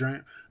wouldn't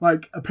drown.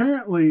 Like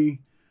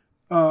apparently,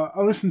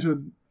 I listened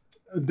to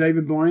a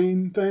David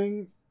Blaine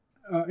thing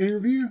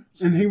interview,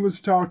 and he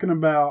was talking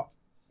about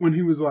when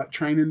he was like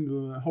training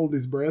to hold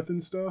his breath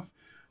and stuff.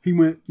 He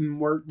went and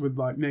worked with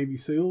like Navy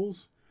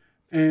SEALs,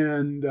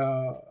 and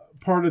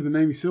part of the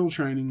Navy SEAL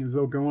training is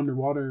they'll go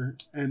underwater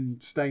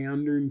and stay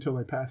under until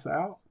they pass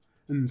out.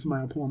 And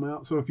somebody will pull them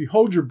out. So if you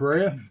hold your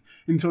breath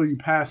until you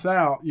pass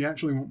out, you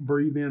actually won't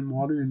breathe in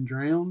water and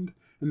drown.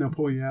 And they'll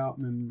pull you out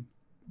and then,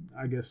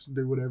 I guess,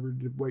 do whatever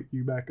to wake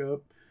you back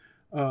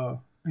up.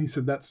 He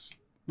said that's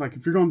like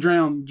if you're gonna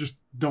drown, just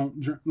don't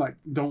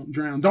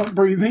drown. Don't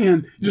breathe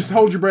in. Just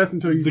hold your breath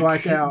until you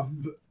black out.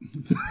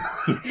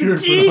 The cure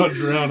for not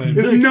drowning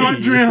It's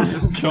not drowning.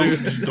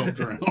 Just don't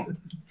drown.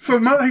 So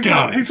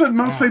Got he it. said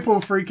most people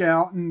freak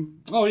out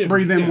and Oh yeah,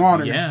 breathe in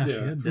water. Yeah, Yeah.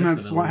 yeah, And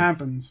that's what definitely.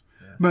 happens.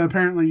 But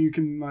apparently you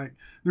can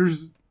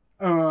there's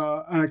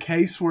a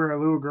case where a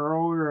little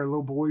girl or a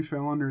little boy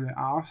fell under the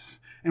ice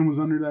and was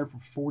under there for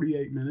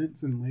 48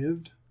 minutes and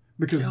lived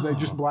because they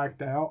just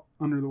blacked out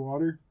under the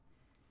water.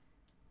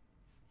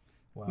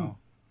 Wow.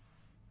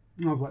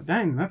 And I was like,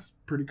 dang, that's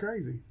pretty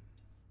crazy.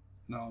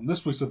 Now, in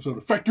this week's episode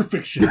of Fact or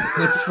Fiction,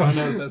 let's find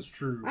out if that's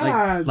true.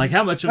 Like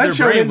how much of that their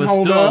show brain didn't was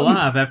hold still up.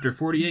 alive after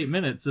 48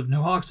 minutes of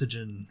no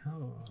oxygen?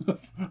 Oh.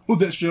 Oh,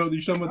 that show,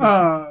 you talking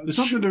about the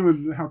something to do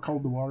with how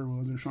cold the water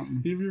was or something.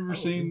 Have you ever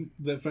seen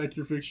that Fact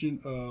or Fiction?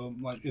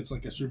 Like it's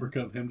like a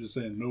supercut of him just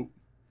saying nope,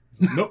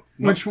 nope.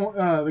 Which one?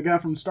 The guy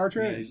from Star Yeah,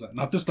 Trek? he's like,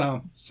 not this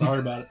time. Sorry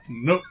about it.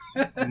 Nope.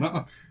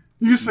 Nuh-uh.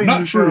 You've seen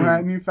Not the show, true.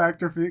 hadn't you?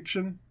 Fact or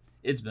Fiction?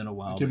 It's been a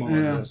while. Came but- on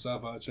Yeah. the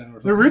Sci-Fi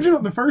Channel. Or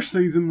The first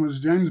season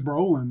was James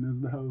Brolin as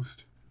the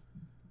host.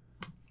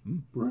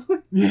 Really?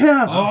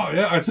 Yeah. Oh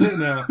yeah, I see it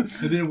now. And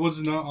then was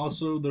it not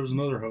also there was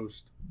another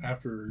host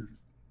after?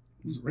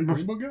 Was it Rainbow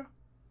Guy?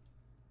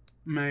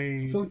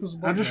 May I feel like it was a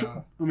black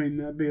guy. I mean,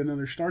 that'd be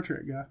another Star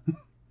Trek guy.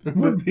 It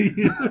would be.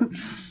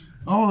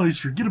 Oh, I just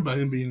forget about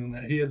him being in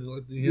that. He had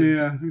like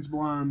Yeah, he's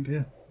blind.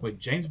 Yeah. Wait,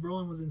 James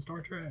Brolin was in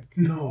Star Trek?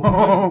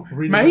 No,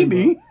 Reading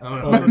maybe.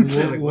 Oh,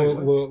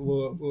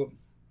 no.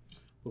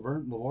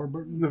 LeVar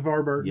Burton.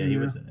 LeVar Burton. Yeah, he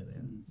was in it.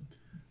 Yeah.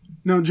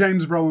 No,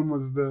 James Brolin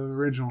was the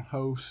original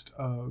host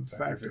of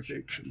Fact or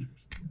Fiction.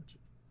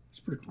 It's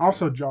pretty cool.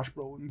 Also, Josh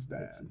Brolin's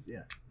dad.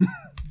 Yeah.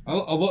 I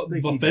love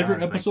think my he favorite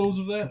died, like, episodes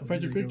of that couple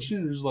Fact or years ago.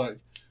 Fiction is like,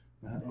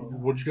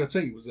 what you got to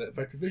say? Was that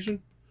Fact or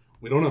Fiction?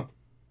 We don't know.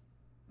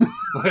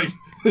 Like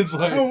it's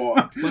like, Oh,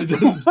 like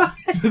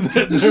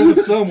there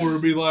was some where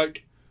it'd be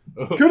like,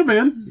 could have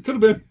been. it could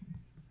have been.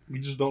 We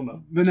just don't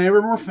know. The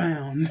never were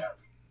found.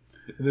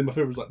 And then my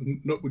favorite was like,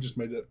 nope, we just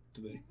made it up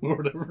today or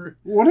whatever.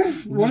 What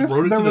if We just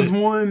wrote it there was today.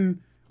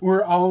 one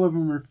where all of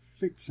them were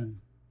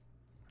fiction?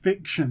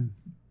 Fiction.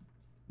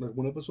 Like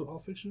one episode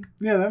all fiction.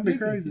 Yeah, that'd be Maybe.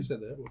 crazy. They said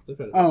that. They've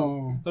had it.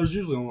 Oh, There's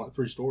usually only like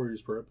 3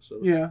 stories per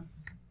episode. yeah.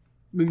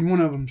 I mean, one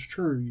of them's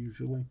true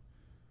usually.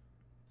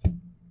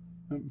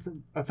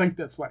 I think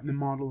that's like the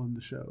model in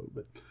the show.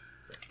 But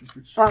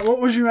all right, what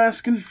was you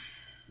asking?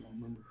 I don't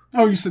remember.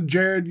 Oh, you said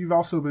Jared. You've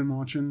also been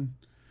watching.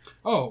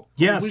 Oh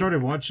Yeah, I we-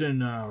 started watching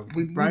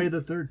we- Friday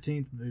the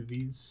 13th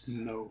movies.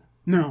 No.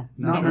 No,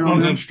 not No,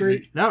 on Elm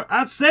Street. No,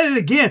 I said it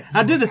again.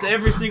 I do this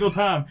every single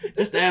time.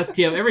 Just ask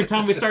him. Every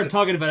time we start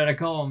talking about it, I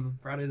call him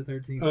Friday the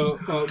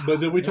 13th. But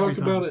did we talk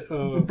Every about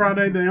it?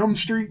 Friday the Elm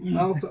Street. I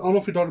don't know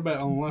if we talked about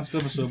it on the last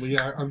episode, but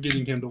yeah, I'm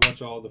getting him to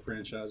watch all the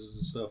franchises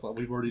and stuff. Like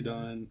we've already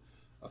done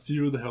a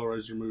few of the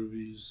Hellraiser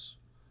movies.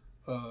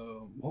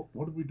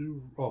 What did we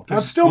do? Oh,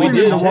 I've still We been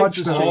did to watch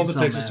Texas that. all the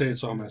Chainsaw Texas Massacre.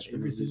 Chainsaw Massacre Every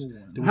movies. single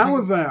one. Did we How talk-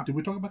 was that? Did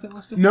we talk about that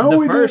last time? No, The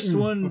we first didn't.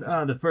 one,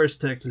 the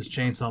first Texas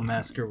Chainsaw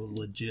Massacre was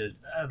legit.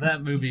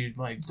 That movie,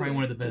 like, probably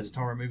one of the best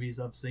horror movies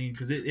I've seen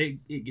because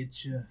it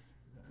gets you.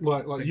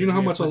 Like It's you know how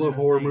a much I good love way to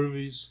horror think.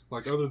 movies.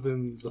 Like other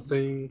than The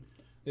Thing,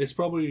 it's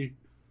probably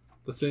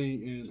The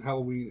Thing and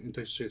Halloween and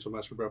Texas Chainsaw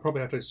Massacre. But I probably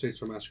have Texas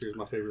Chainsaw Massacre as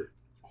my favorite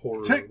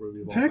horror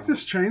movie of all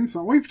Texas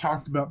Chainsaw. We've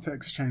talked about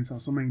Texas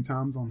Chainsaw so many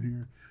times on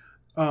here.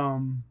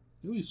 time.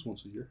 At least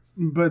once a year.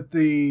 But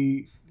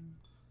the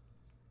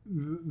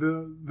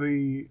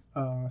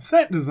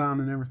set design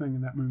and everything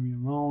in that movie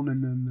alone,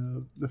 and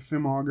then the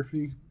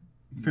cinematography,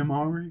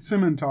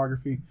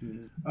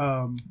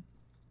 Mhm.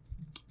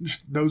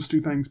 just those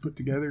two things put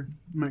together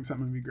makes that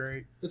movie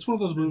great. It's one of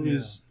those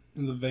movies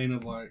in the vein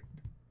of like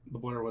the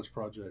Blair Witch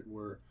Project,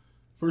 where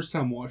first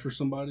time watch for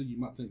somebody, you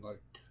might think like,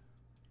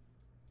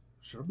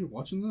 should I be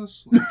watching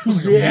this? Like, it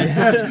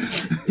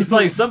feels like It's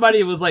like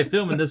somebody was like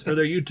filming this for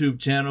their YouTube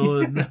channel,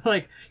 and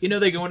like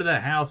they go into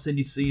that house and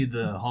you see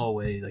the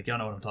hallway, like y'all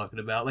know what I'm talking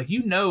about. Like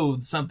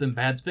something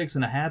bad's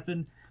fixing to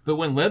happen, but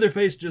when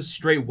Leatherface just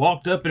straight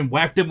walked up and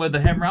whacked him with the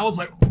hammer, I was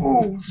like,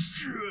 oh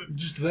shit!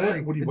 just that.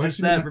 Like, When he just whacks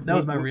him that- in that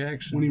was my when-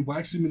 reaction. When he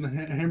whacks him in the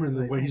hammer and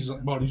the way his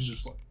body's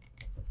just like,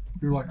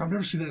 you're like, I've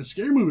never seen that in a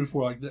scary movie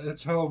before. Like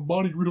that's how a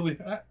body really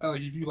like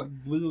if you like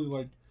literally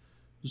like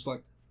just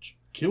like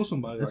kill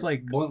somebody. It's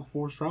like- blunt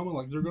force trauma.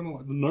 Like they're gonna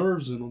like the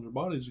nerves in on their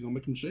bodies are gonna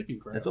make them shake and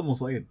crap. That's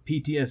almost like a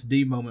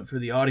PTSD moment for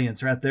the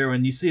audience right there.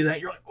 When you see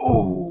that, you're like,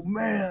 oh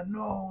man,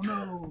 no.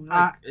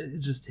 Like, it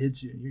just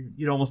hits you.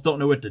 You almost don't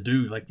know what to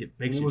do. Like it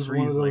makes And you it was one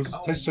freeze. of Like, those.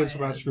 oh, Texas Chainsaw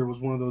man. Massacre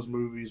was one of those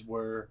movies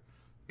where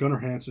Gunnar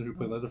Hansen, who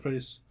played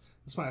Leatherface,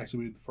 this might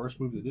actually be the first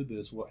movie that did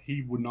this. What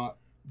he would not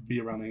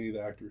be around any of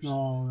the actors.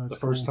 Oh, that's The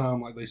first cool.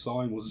 time like they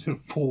saw him was in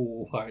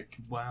full like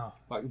Wow.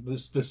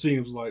 this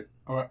scene was like,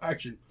 all right,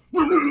 action.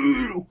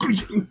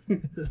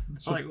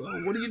 It's like,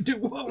 oh, what do you do?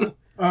 Whoa.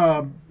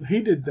 He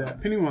did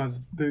that.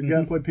 Pennywise, the guy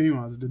who played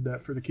Pennywise, did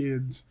that for the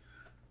kids.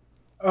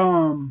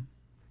 Man,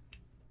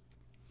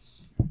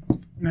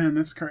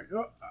 that's crazy.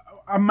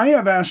 I may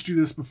have asked you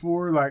this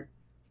before, like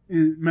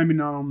maybe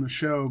not on the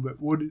show, but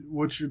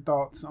what's your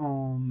thoughts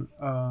on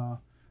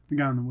the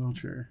guy in the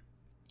wheelchair?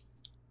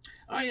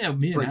 Oh yeah,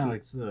 me and Franklin.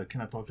 Alex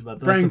kind of talked about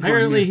this. Franklin,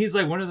 Apparently, yeah. he's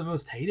like one of the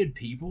most hated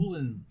people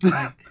in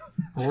like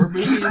horror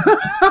movies.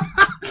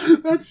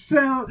 That's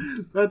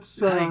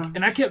Like,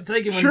 and I kept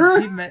thinking when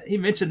Sure. he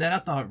mentioned that, I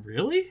thought,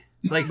 really?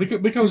 Like,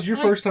 because your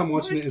Like, first time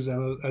watching what? it is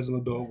as an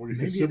adult, where you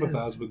can Maybe it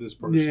sympathize is. with this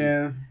person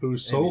Yeah.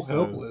 who's so Maybe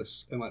so.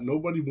 helpless and like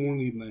nobody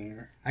wanted him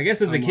there. I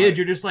guess as a I'm kid, like-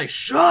 you're just like,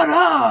 shut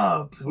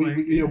up. We Like,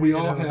 all you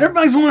have.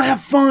 Everybody's want to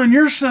have fun.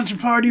 You're such a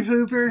party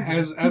pooper.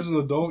 As an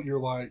adult, you're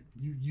like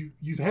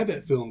you've had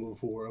that feeling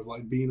before of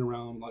like being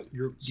around like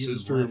your Getting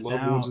sister and left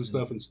loved out ones and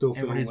stuff, and still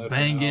feeling Everybody's left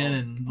banging out.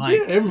 and like,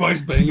 yeah,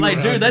 everybody's banging. like,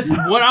 around. dude, that's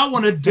what I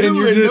want to And do,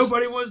 you're and just-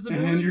 nobody wants to do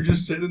and it. you're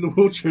just sitting in the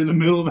wheelchair in the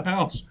middle of the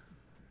house.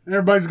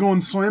 Everybody's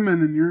going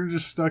swimming, and you're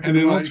just stuck in And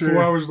the then like wheelchair.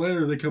 4 hours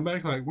later, they come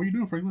back like, "What are you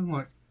doing, Franklin?" I'm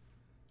like,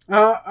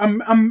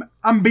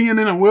 I'm being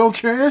in a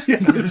wheelchair.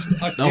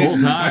 the whole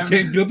time? I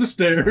can't go up the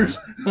stairs.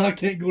 I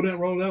can't go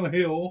roll down a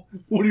hill.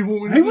 What do you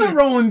want me to He do? went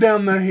rolling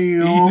down the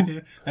hill.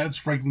 That's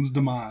Franklin's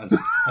demise.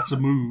 That's a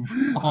move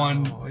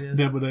on Oh, yeah.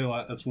 Dead by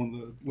Daylight. That's one of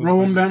the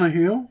Roll him down a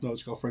hill. No,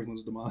 it's called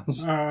Franklin's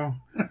demise. Oh,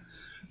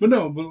 But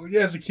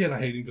yeah, as a kid, I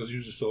hated him because he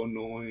was just so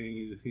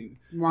annoying.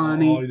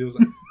 whiny. All he did was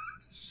like,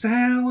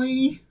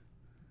 Sally,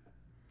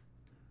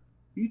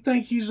 you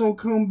think he's gonna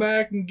come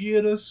back and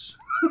get us?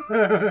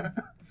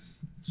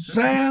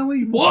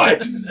 Sally,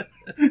 what?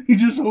 He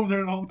just over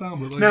there the whole time.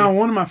 But like, Now,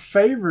 one of my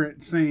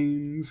favorite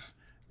scenes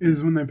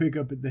is when they pick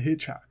up at the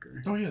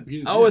hitchhiker. oh yeah,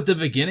 Oh, at the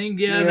beginning,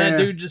 yeah, that Yeah.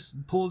 dude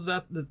just pulls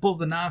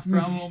the knife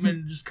from him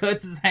and just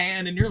cuts his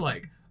hand, and you're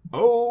like,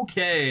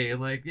 okay,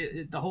 like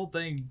the whole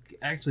thing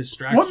actually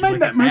strikes What you made like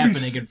that it's movie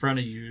happening in front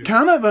of you.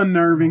 Kind of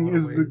unnerving In a lot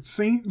is of the ways.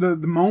 scene, the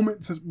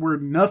moments where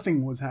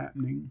nothing was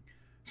happening.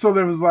 So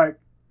there was like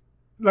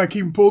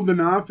he pulled the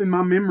knife. In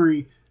my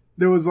memory,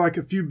 there was like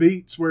a few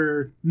beats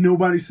where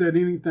nobody said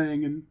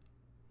anything, and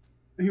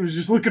he was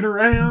just looking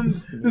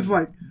around. It's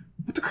like,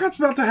 what the crap's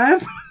about to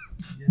happen?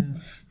 Yeah.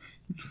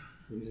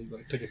 And he'd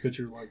like take a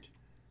picture, like,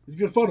 "It's a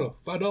good photo,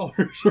 $5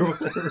 or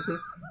whatever."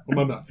 Well,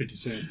 maybe not 50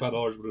 cents.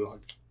 $5 would be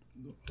like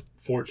a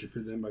fortune for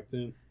them back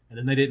then. And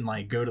then they didn't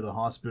like go to the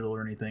hospital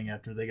or anything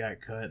after they got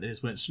cut. They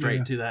just went straight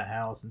Yeah. to that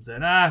house and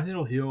said,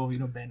 it'll heal.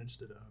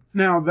 Bandaged it up.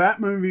 Now that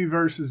movie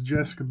versus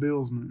Jessica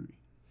Biel's movie.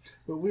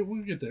 But we'll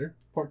get there.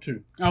 Part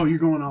 2. Oh, you're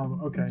going all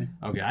okay.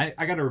 Okay,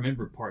 I got to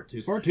remember part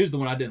 2. Part 2 is the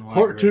one I didn't like.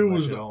 Part very 2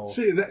 was much at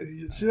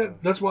all.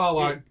 that's why I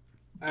like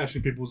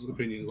asking people's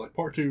opinions. Like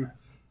Part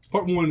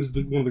 1 is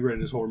one of the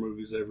greatest horror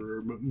movies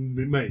ever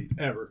made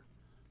ever.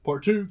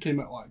 Part 2 came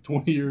out like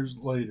 20 years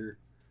later.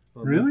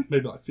 Or Really?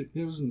 Maybe like 50.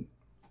 It was in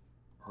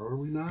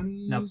early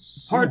 90s. Now,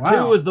 part Oh,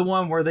 wow. 2 was the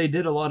one where they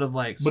did a lot of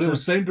like. But it was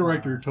the stuff, same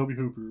director, Toby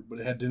Hooper, but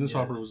it had Dennis Yeah.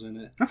 Hopper was in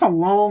it. That's a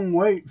long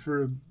wait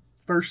for a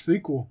first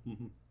sequel.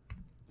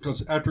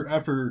 Because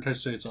after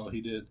Texas Chainsaw, he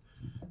did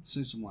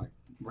see some like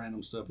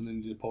random stuff, and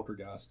then he did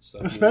Poltergeist and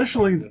stuff.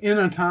 Especially in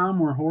a time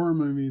where horror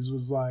movies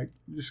was like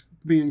just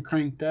being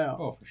cranked out.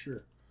 Oh, for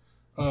sure.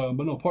 But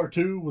no, part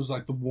 2 was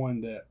like the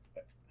one that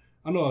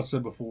I know I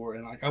said before,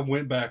 and like I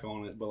went back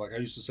on it, but like I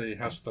used to say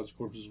House of Thousand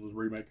Corpses was a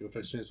remake of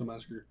Texas Chainsaw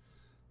Massacre,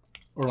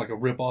 or like a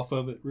rip off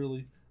of it,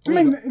 really. I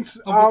mean, it's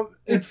a homage.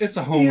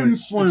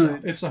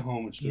 influence. It's a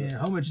homage to it. Yeah,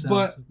 homage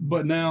sounds.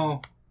 But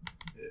now,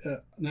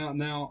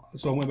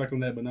 so I went back on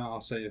that, but now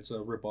I'll say it's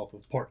a rip off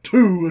of part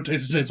 2 of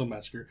Texas Chainsaw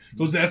Massacre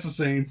because that's the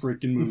same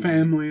freaking the movie.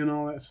 family and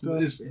all that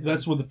stuff.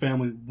 That's where the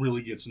family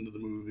really gets into the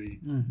movie,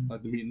 Mhm.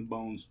 like the meat and the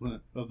bones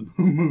of the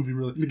movie.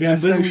 Really, The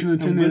gas And station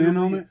literally- attendant and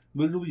in on it?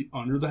 Literally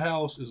under the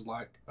house is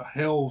like a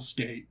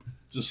hellscape,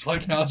 just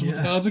like House with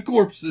Yeah. Thousand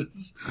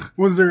Corpses.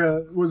 Was there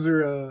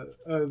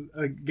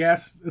a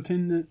gas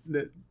attendant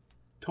that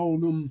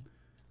told them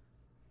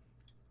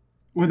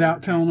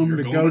without telling them You're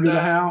to going go to to the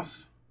die?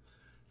 house?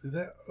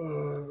 That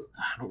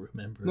I don't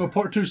remember. no,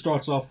 part 2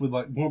 starts off with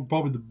like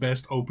probably the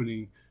best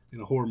opening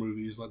in a horror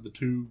movie is like the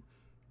two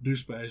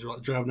douchebags are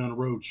like driving down the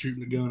road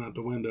shooting a gun out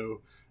the window,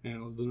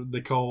 and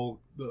they call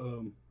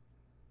the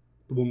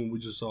woman we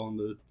just saw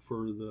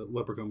for the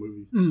Leprechaun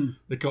movie.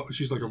 Mm.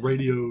 She's like a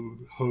radio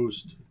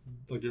host,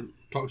 like a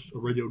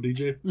radio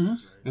DJ, Mhm.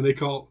 and they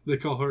call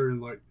her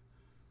and like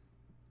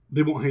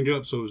they won't hang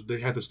up, so they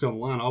have to stay on the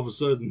line. All of a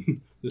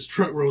sudden, this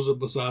truck rolls up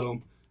beside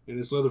them, and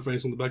it's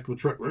Leatherface on the back of a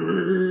truck.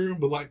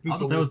 But like I this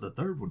thought that was the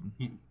third one.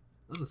 That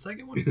was the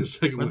second one. the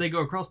second When one. they go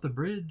across the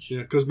bridge.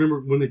 Yeah, because remember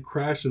when they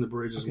crash in the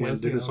bridge is Okay, I when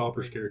was thinking Dennis that was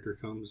Hopper's the character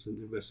comes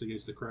and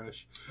investigates the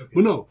crash. Okay.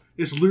 But no,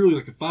 it's literally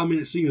like a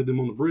 5-minute scene of them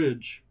on the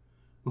bridge,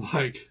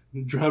 like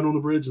driving on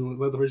the bridge and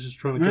Leatherface is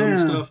trying to kill them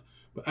Yeah. and stuff.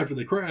 But after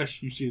they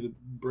crash, you see the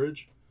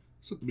bridge.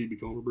 It's like the BB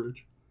Comer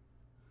Bridge.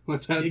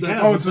 Like that, It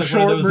that's- kinda Oh, looks it's a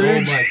like one of short those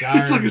bridge? Old, like,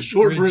 it's like a iron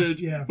short bridge,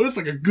 Yeah. but it's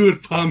like a good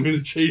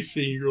 5-minute chase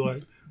scene. You're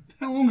like,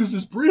 how long is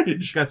this It's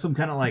bridge? got some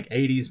kind of like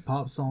 80s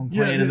pop song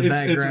playing in the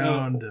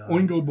background.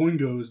 Oingo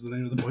Boingo is the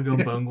name of the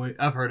Boingo Bungway.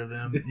 I've heard of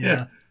them.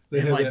 Yeah. They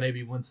And have like that.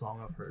 maybe one song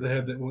I've heard. They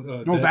have that one.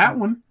 Oh, that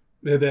one.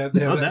 They have that.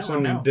 They have Oh, that that song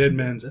one in now. Dead That's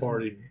Man's definitely-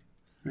 Party.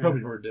 You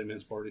probably heard Dead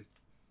Man's Party.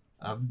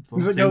 I've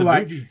Does it seen go the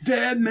like movie.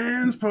 Dead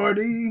Man's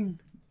Party?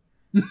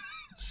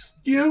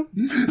 Yeah,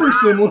 pretty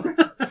similar.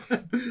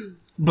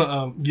 But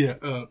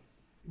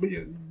But yeah,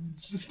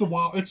 it's the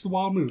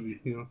wild movie,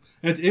 you know.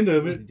 At the end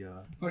of it,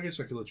 God. I guess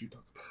I could let you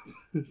talk about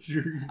it. It's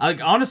your-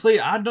 Like, honestly,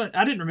 I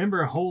didn't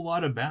remember a whole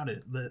lot about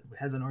it that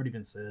hasn't already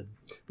been said.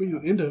 But you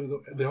know, end of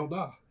it, they all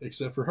die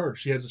except for her.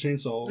 She has a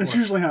chainsaw. That's like-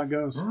 usually how it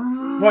goes.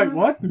 Wait,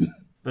 what?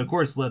 But of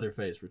course,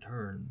 Leatherface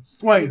returns.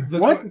 Wait,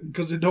 what?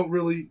 Because it don't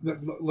really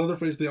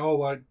Leatherface. They all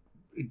like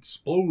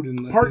explode in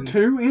the Part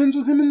 2 ends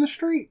with him in the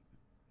street.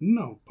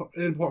 No,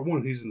 in part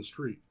 1 he's in the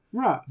street.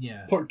 Right.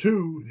 Yeah. Part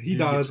 2 he Dude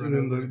dies, gets and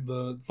run then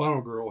the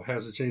final girl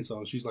has a chainsaw.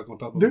 And she's like on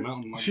top of Dude, a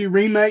mountain. Like, she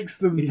remakes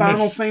the Yeah,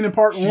 final scene in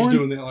part she's 1.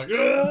 doing that like.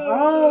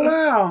 Oh,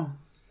 wow.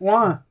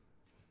 Why?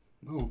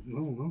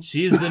 No.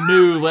 She's the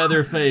new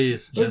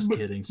Leatherface. Just But-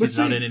 kidding. but She's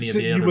not see- in any of see,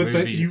 the you other would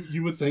movies. Think,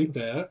 you would think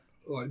that.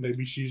 Like,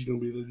 maybe she's going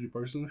to be the new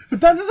person.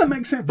 But that doesn't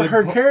make sense for But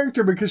her part-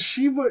 character because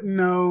she wouldn't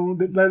know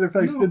that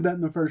Leatherface No. did that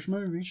in the first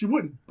movie. She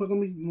wouldn't. But let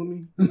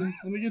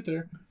me get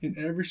there. In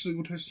every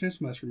single Texas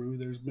Chainsaw Massacre movie,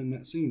 there's been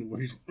that scene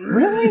where he's...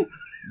 Really?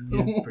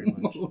 Yeah, pretty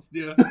much.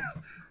 Yeah.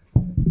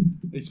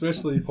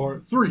 Especially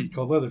part 3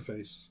 called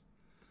Leatherface.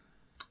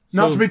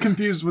 Not to be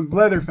confused with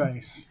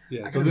Leatherface.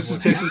 Yeah, I because this is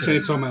can Texas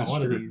remember Chainsaw one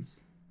of Massacre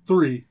these.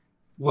 3.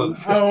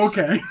 Leatherface. Oh,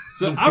 okay.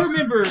 So I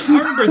remember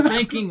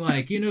thinking,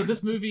 like, you know,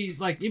 this movie,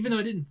 like, even though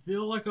it didn't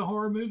feel like a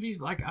horror movie,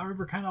 like, I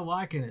remember kind of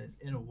liking it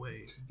in a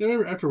way. Yeah, I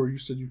remember afterward you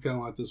said you kind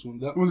of like this one.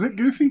 That Was it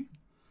goofy?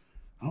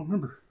 I don't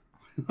remember.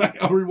 I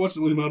rewatched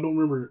it with him. I don't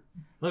remember.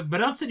 Look,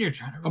 but I'm sitting here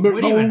trying to I remember-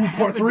 what even no, happened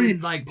part 3, in,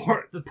 like,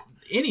 part-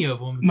 any of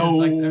them. No, since,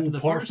 like, after the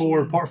part first 4.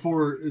 one. Part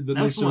 4, the That's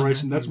next the one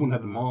generation. I That's when they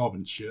had the remember. mob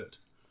and shit.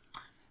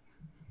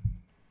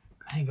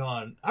 Hang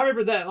on, I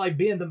remember that like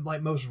being the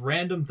like most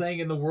random thing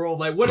in the world.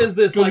 Like, what is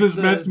this? 'Cause Like it's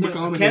the Matthew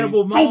McConaughey.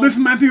 cannibal mob? Oh, this is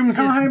Matthew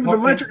McConaughey with the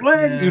electric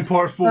leg. Yeah. In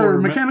part 4,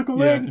 Or mechanical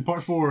leg? in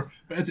part 4,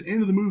 but at the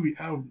end of the movie,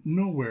 out of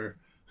nowhere,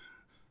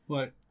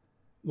 like,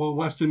 well,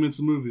 the last 10 minutes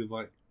of the movie,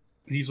 like,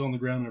 he's on the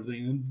ground and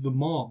everything, and the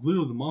mob,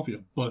 literally the mafia,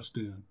 bust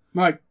in.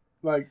 Like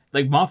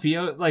like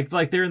mafia, like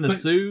they're in the Like,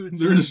 suits.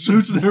 They're in the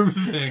suits and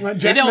everything. like They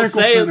Jack don't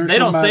say Nicholson or they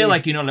don't say somebody.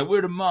 like, you know, like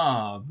we're the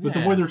mob. But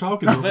Yeah. the way they're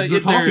talking, But they're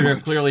yet talking they're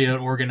like, clearly an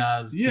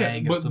organized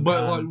gang of some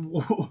kind.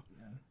 like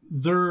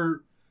they're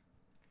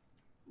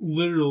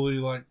literally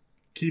like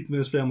keeping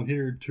this family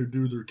here to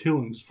do their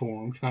killings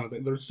for them, kind of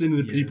thing. They're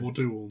sending Yeah. people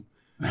to them.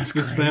 That's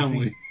His crazy.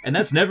 family. And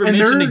that's never And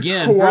mentioned they're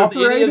again for any of the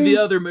cooperating?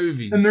 other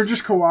movies. And they're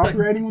just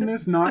cooperating with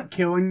this, not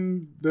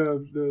killing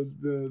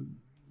the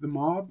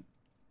mob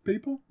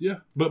people. Yeah,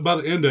 but by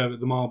the end of it,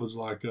 the mob is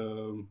like,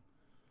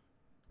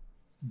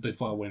 they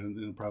fly away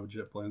in a private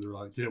jet plane. They're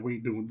like, yeah, we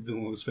ain't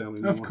dealing with this family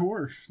anymore. Of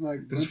course,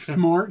 like It's that's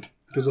smart.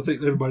 Because I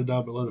think everybody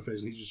died but Leatherface,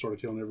 and he's just sort of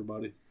killing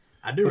everybody.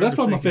 I do. But that's remember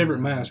probably my thinking, favorite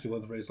mask of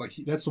Leatherface. Like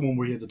that's the one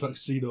where he had the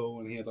tuxedo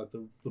and he had like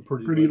the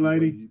Pretty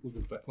lady.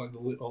 looking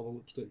like all the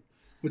lipstick,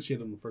 which he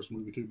had in the first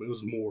movie too. But it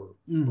was more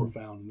Mhm.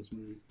 profound in this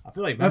movie. I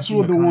feel like That's Matthew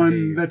what the one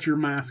McConaughey- that your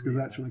mask is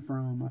actually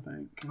from, I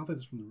think. I think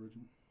it's from the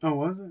original. Oh,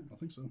 was it? I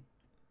think so.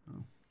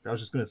 I was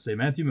just gonna say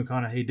Matthew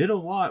McConaughey did a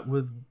lot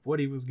with what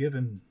he was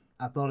given.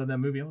 I thought of that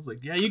movie. I was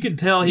like, yeah, you can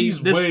tell He's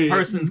this way-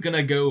 person's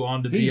gonna go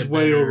on to be He's a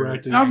way better-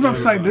 overacting. I was about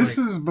to say everybody. this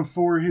is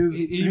before his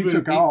he Even-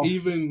 took off.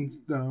 even-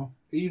 though.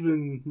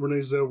 Even Renee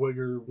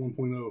Zellweger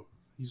 1.0,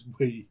 he's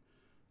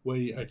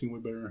way acting way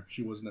better.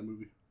 She was in that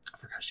movie. I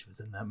forgot she was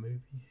in that movie.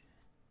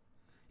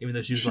 Even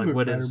though she was She like looked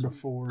what better his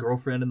before.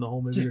 girlfriend in the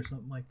whole movie Yeah. or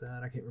something like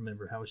that. I can't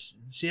remember how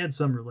she had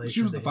some relation.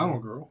 She was the to final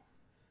him. girl.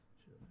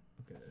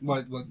 Okay.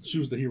 Like she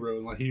was the hero,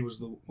 and like he was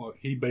the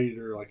he baited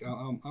her like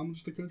I'm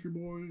just a country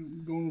boy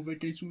going on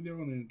vacation with you,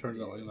 and then it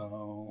turns out like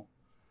no,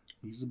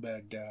 he's a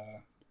bad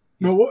guy.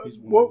 No, He's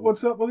one of them.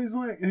 what's up with his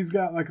leg? He's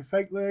got like a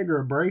fake leg or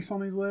a brace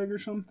on his leg or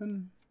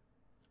something.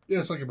 Yeah,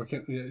 it's like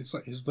it's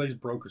like his legs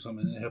broke or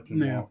something, and it helped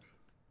him Yeah. walk.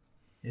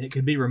 And it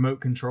could be remote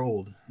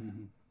controlled.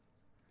 Mhm.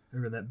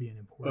 Remember that being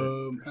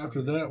important. for some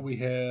After that, reason. we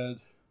had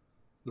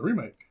the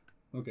remake.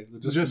 Okay, the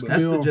Jessica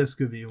That's Biel. the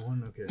Jessica Biel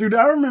one. Okay. Dude,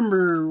 I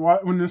remember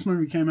when this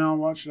movie came out, I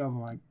watched it. I was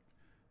like,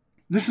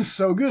 "This is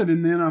so good."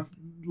 And then I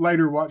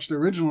later watched the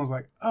original. I was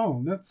like,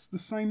 "Oh, that's the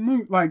same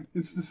movie. Like,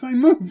 it's the same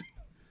movie."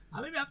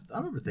 I mean, I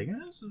remember thinking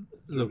this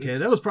was okay.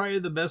 That was probably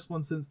the best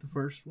one since the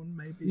first one,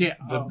 maybe. Yeah.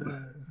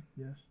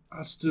 Yeah.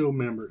 I still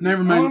remember.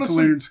 Never made it to Honestly-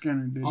 Leonard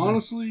Skinner, did they?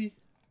 Honestly,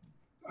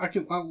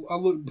 I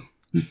look.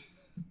 You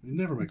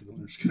never make it to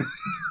Leonard Skinner.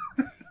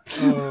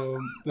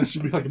 That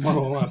should be like a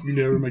motto in life. You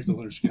never make it to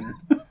Leonard Skinner.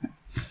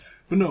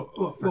 But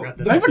no, Forgot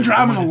that. They were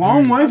driving a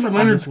long way for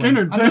Leonard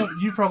Skinner, I know too.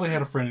 you probably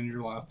had a friend in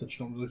your life that you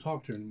don't really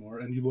talk to anymore,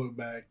 and you look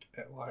back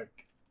at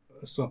like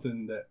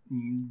something that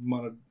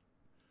might have.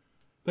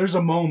 There's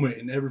a moment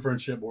in every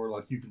friendship where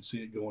like you can see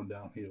it going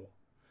downhill.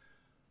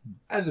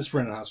 I had this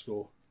friend in high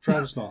school,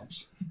 Travis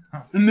Knobs.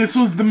 And this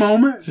was the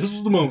moment? This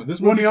was the moment. This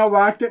One of movie, y'all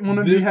liked it, one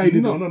of you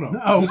hated no, it.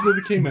 no. Oh. This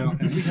movie came out,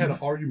 and we had an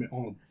argument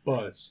on a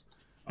bus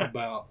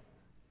about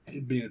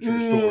it being a true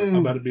story.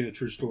 About it being a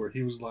true story.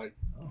 He was like,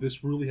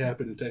 "This really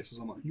happened in Texas."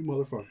 I'm like, "You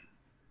motherfucker!"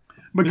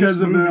 Because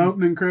This of the movie-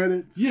 opening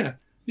credits? Yeah.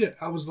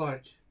 I was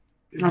like,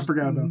 it I was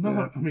forgot about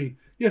not- that. I mean,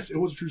 yes, it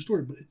was a true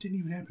story, but it didn't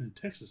even happen in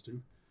Texas, dude.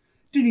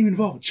 It didn't even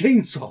involve a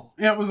chainsaw.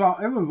 Yeah, it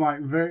was like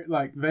very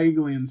like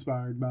vaguely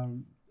inspired by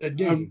Ed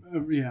Gein.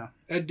 Yeah.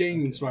 Ed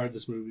Gein inspired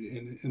this movie,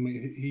 and I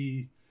mean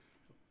he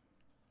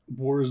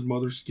wore his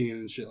mother's skin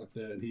and shit like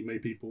that, and he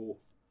made people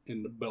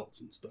into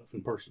belts and stuff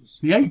and purses.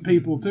 He ate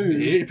people too.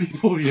 He ate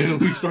people, yeah.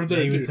 We started that.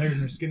 They would too. turn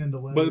their skin into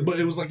leather. But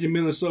it was like in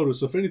Minnesota,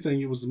 so if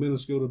anything, it was the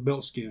Minnesota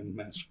belt skin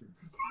massacre.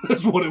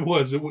 That's what it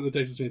was. It wasn't a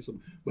Texas Chainsaw.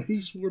 But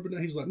he swore, but now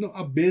he's like, no,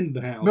 I've been to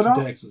the house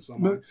in Texas.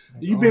 I'm like,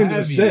 you've been to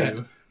the set.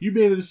 You've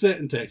been to the set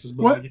in Texas.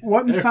 But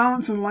Wasn't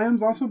Silence of the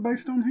Lambs also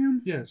based on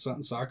him? Yeah,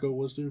 Psycho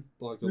was too.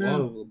 Like a lot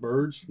of the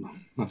birds. No,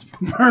 not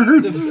the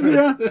Birds.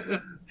 Yeah.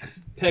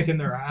 Pecking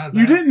their eyes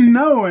You out. didn't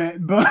know it,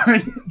 but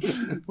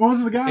what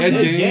was the guy's Ed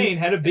name? Ed Gein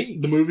had a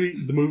beak. The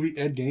movie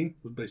Ed Gein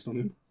was based on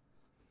him.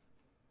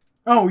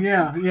 Oh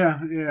yeah.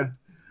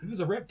 He was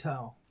a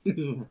reptile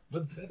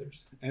with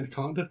feathers.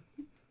 Anaconda.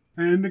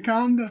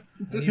 Anaconda.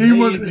 And He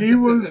was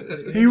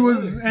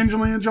made-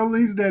 Angelina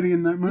Jolie's daddy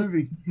in that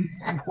movie.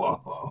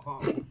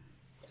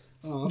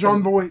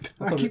 John Voight.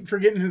 I thought keep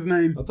forgetting his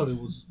name. I thought it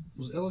was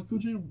LL Cool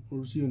J, or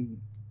was he in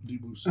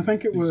Deep Blue Sea? I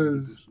think it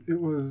was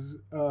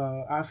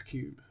Ice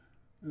Cube.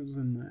 It was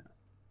in that.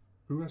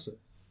 Who was it?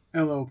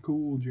 LL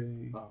Cool J.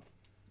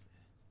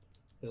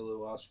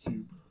 LL Ice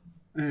Cube.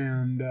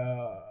 And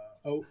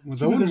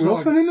was Maybe Owen there's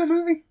Wilson in that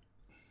movie?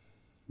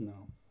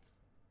 No.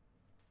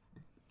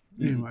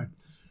 Anyway,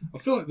 I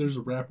feel like there's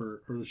a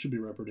rapper, or there should be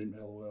a rapper named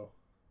LOL.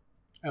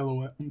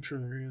 LOL. I'm sure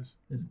there is.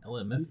 It's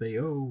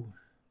LMFAO.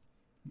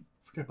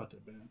 Forget about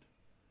that band.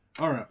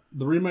 All right,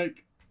 the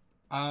remake.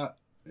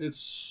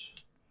 It's.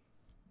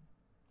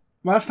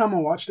 Last time I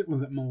watched it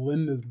was at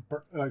Melinda's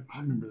I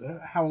remember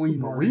that.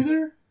 Halloween Were party. you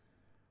there?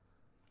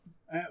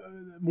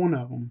 One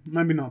of them.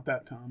 Maybe not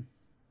that time.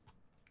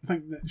 I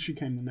think that she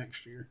came the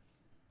next year.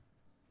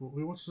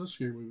 Well, what's this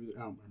scary movie?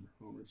 I don't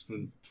remember. It's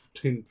been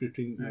 10,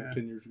 15, Yeah.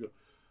 10 years ago.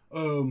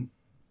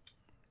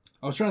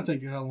 I was trying to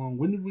think how long.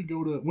 When did we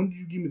go to? When did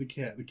you give me the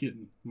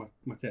kitten, my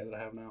cat that I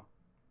have now?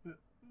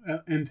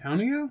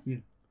 Antonio? Yeah.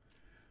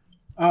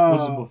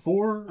 Was it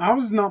before? I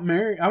was not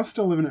married. I was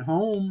still living at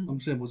home. I'm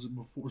saying, was it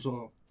before?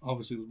 So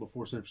obviously, it was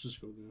before San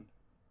Francisco then.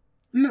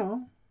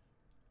 No.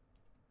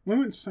 We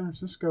went to San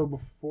Francisco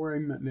before I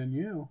met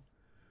Danielle.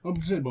 I'm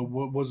saying, but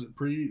what was it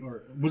pre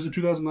or was it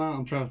 2009?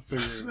 I'm trying to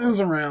figure It it was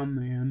out around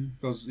then.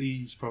 because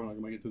he's probably not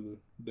gonna make it through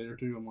the day or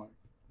two. I'm like,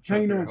 How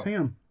you know it's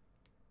him?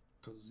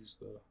 Because he's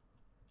the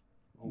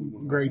only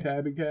one. Gray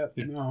tabby cat?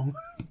 Yeah. No.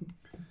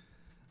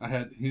 I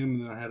had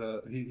him, and then I had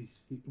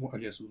well, I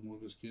guess it was one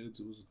of his kids.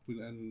 It was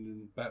we ended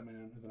in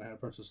Batman, and then I had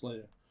Princess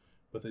Leia,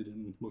 but they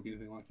didn't look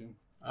anything like him.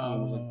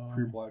 One was like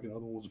pure black, and the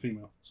other one was a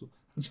female. So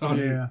that's how I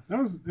knew. Yeah.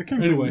 It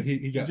came Anyway, from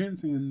he got.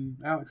 Jency and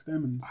Alex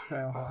Demmons'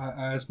 house.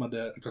 I asked my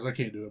dad because I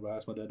can't do it, but I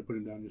asked my dad to put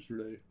him down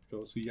yesterday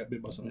because he got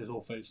bit by something. His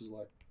whole face is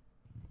like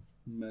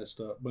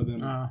messed up. But then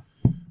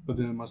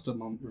my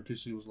stepmom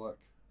Retici was like,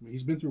 I mean,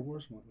 he's been through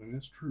worse. I'm like, man,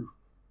 that's true.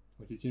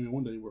 Like he came in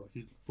one day where like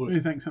his What do foot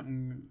you think?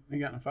 He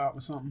got in a fight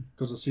with something?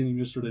 because I seen him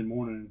yesterday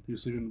morning. He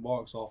was sleeping in the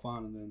box all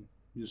fine, and then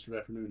yesterday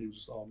afternoon he was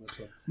just all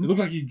messed up. It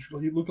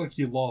looked like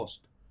he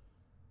lost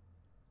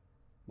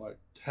like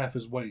half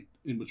his weight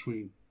in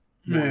between.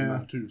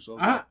 Yeah. Too. So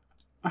I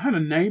had a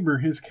neighbor,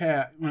 his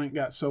cat, when it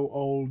got so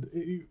old,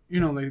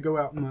 they go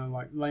out and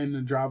like lay in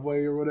the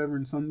driveway or whatever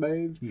and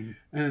sunbathe,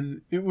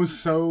 and it was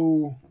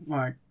so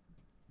like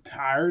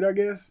tired, I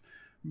guess.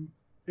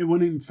 It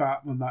wouldn't even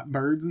fight with like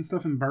birds and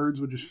stuff, and birds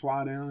would just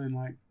fly down and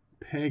like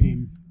peg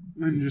him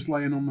and just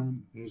laying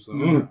on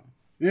the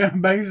yeah,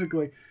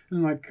 basically.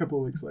 And like a couple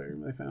of weeks later,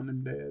 they found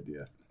him dead.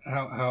 Yeah.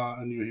 How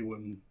I knew he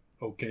wasn't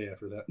okay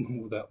after that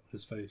without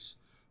his face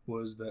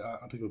was that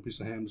I took him a piece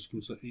of ham just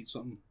to eat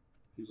something.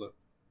 He was like,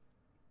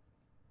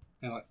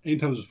 and like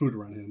anytime there's food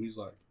around him, he's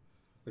like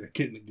a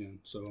kitten again.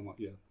 So I'm like,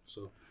 yeah.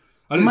 So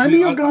Maybe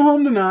he'll go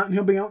home tonight and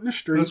he'll be out in the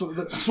street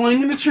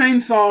swinging a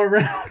chainsaw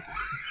around.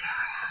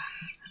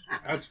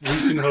 That's we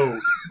can hope.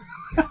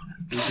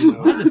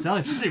 Why does it sound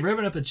like somebody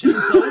revving up a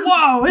chainsaw?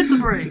 Whoa, hit the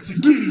brakes!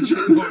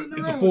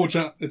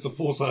 It's a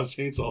full size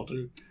chainsaw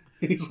too.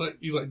 He's like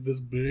this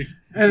big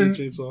And,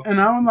 chainsaw. And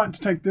I would like to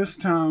take this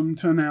time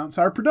to announce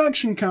our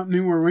production company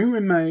where we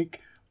would make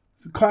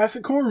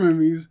classic horror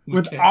movies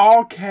with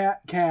all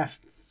cat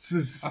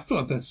casts. I feel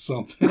like that's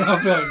something. I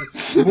feel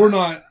like we're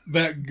not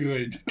that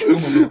good. Come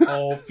on, with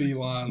all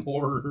feline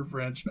horror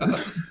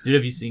franchise. Dude,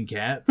 have you seen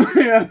Cats?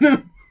 Yeah.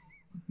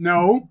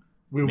 No.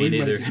 We'll Me remake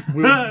neither.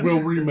 it.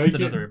 We'll remake That's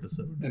it another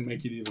episode. and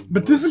make it even.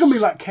 But worse. this is gonna be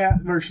like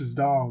Cat versus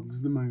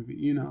Dogs, the movie.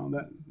 You know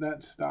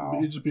that style.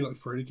 It'd just be like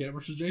Freddy Cat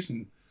versus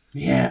Jason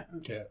Yeah.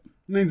 Cat. It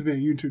needs to be a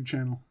YouTube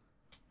channel.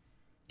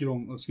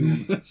 Let's get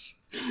on this.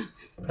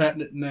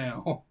 Patent it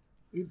now.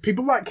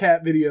 People like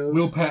cat videos.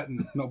 Will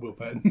Patton. Not Will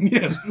Patton.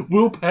 Yes,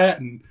 Will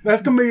Patton.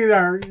 That's gonna be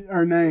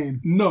our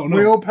name. No.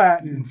 Will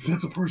Patton.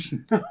 That's a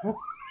person.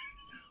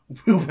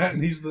 Will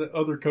Patton. He's the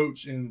other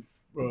coach in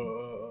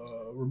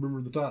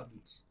Remember the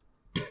Titans.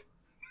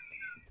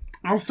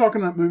 I was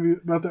talking about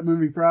that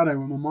movie Friday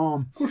with my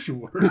mom. Of course you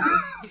were.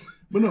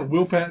 But no,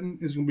 Will Patton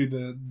is going to be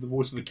the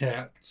voice of the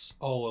cats,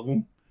 all of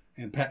them.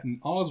 And Patton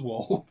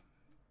Oswalt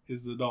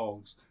is the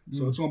dogs.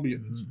 So it's going to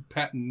be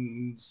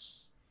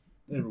Pattons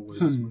everywhere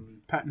in this movie.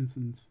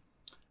 Pattinson's.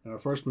 And our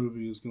first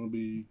movie is going to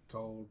be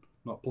called,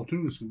 not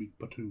Platoon, it's going to be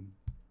Platoon.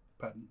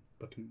 Platoon.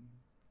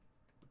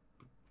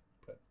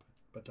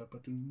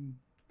 Platoon.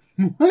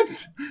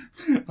 What?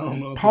 I don't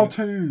know.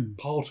 Platoon.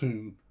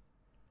 Platoon.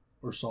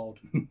 Or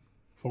Saltoon.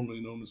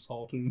 Formerly known as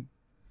Saltoon.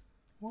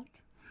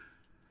 What?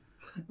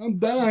 I'm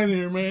dying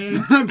here,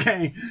 man.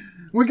 Okay.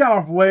 We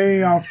got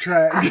way off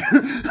track.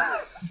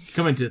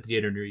 Coming to a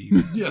theater near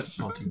you. Yes.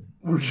 Platoon.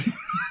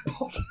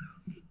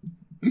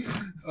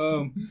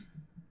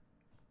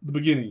 The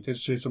beginning.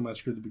 Texas Chainsaw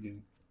Massacre, the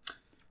beginning.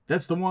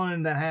 That's the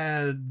one that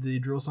had the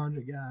drill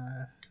sergeant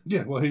guy.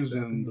 Yeah, well, he was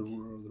in the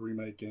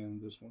remake and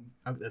this one.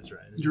 Oh, that's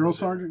right. Drill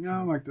sergeant guy,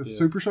 like the Yeah.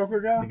 Super Soaker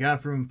guy. The guy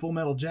from Full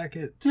Metal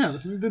Jacket. Yeah,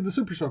 he did the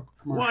Super Soaker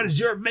commercial. What is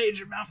your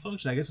major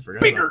malfunction? I guess I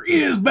forgot. Bigger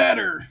is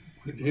better.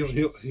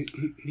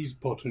 He's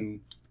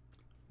Platoon.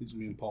 He's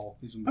me and Paul.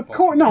 He's in Of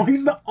course, no.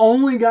 He's the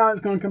only guy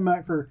that's going to come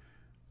back for.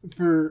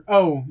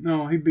 Oh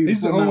no, he'd be. He's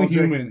the Full only Metal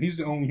Jacket. human. He's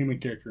the only human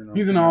character in our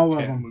He's in all of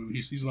cat them.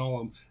 movies. He's in all of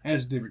them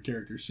as different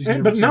characters.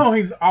 But no,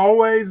 he's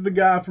always the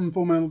guy from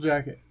Full Metal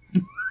Jacket.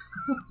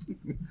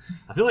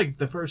 I feel like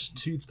the first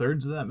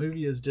 2/3 of that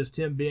movie is just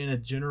him being a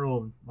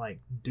general like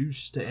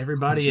douche to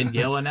everybody and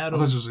yelling at I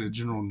them. was just a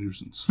general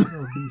nuisance.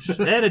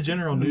 And a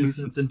general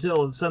nuisance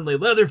until suddenly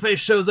Leatherface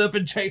shows up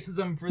and chases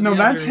him for No, the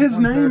that's other his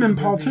name 1/3 in of the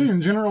movie.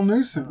 Platoon, General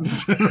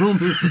Nuisance.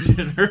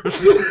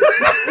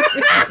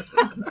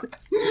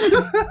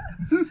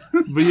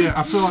 But yeah,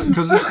 I feel like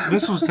because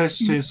this was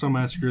Texas Chainsaw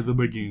Massacre the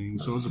beginning,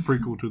 so it's a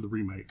prequel to the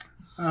remake.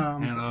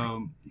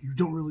 And you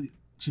don't really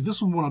see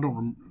this one. I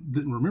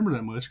didn't remember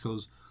that much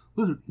because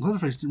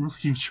Leatherface didn't really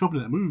even show up in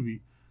that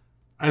movie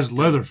as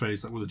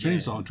Leatherface, like with a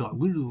chainsaw, until like,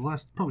 literally the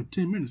last probably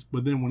 10 minutes.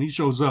 But then when he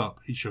shows up,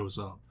 he shows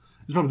up.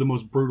 He's probably the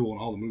most brutal in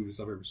all the movies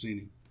I've ever seen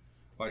him.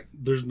 Like,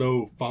 there's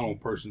no final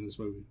person in this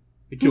movie.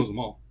 He kills them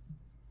all.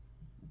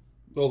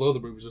 All the other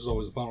movies, there's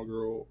always a final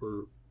girl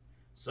or.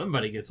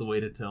 Somebody gets away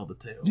to tell the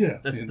tale. Yeah,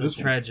 That's and the this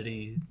one.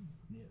 tragedy.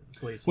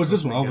 Well,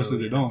 this one obviously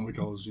they don't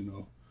because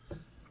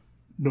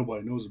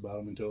nobody knows about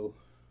him until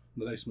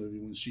the next movie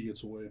when she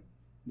gets away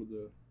with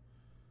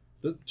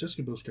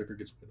Jessica Biel's character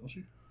gets away, don't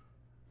she?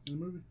 In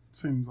the movie.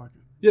 Seems like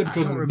it. Yeah,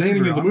 because don't the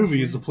beginning remember, of the movie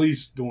honestly. is the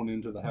police going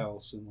into the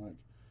house and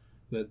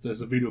like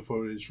there's a video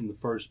footage from the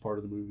first part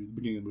of the movie. The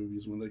beginning of the movie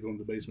is when they go in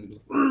the basement.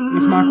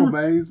 It's Michael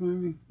Bay's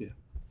movie.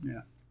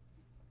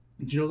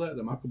 Did you know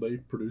that Michael Bay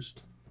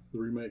produced the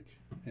remake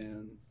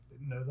and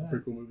Didn't know that.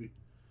 prequel movie?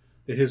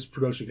 His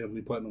production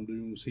company, Platinum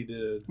Dunes, he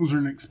did. Was there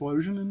an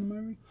explosion in the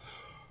movie?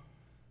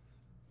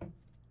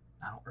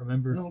 I don't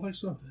remember. I don't think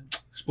so.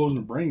 Explosion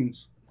of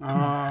Brains.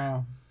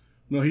 No,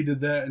 he did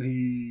that, and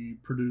he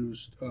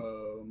produced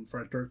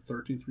Friday the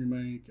 13th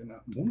remake, and I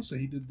want to say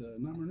he did the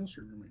Nightmare on Elm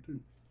Street remake too.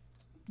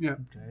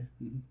 Okay.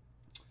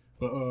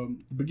 But the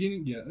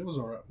beginning, yeah, it was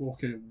all right. Well,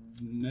 okay,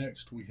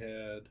 next we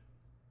had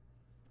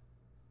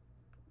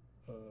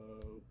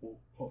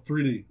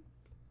 3D.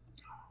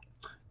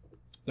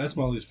 That's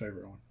my least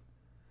favorite one.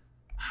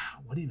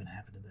 What even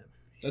happened in that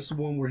movie? That's the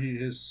one where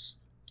it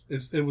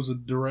was a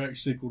direct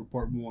sequel to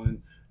part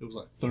one. It was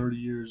like 30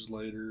 years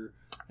later.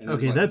 And it was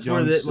Okay, like that's where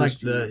young the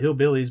sister.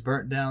 hillbillies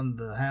burnt down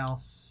the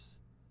house,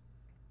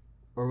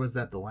 or was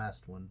that the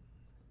last one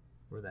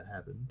where that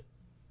happened?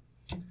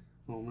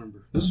 I don't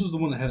remember. This was the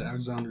one that had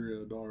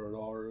Alexandria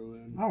Daddario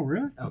in. Oh,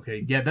 really?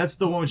 Okay, yeah, that's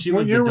the one. She What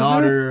was year the was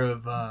daughter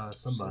of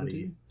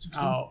somebody. 16?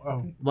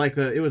 Oh. Like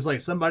it was like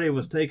somebody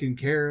was taking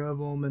care of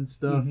them and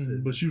stuff.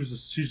 Mhm. But she's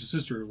the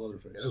sister of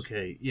Leatherface.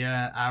 Okay,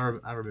 yeah,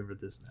 I remember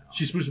this now.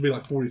 She's supposed to be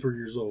like 43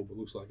 years old, but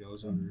looks like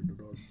Alexandria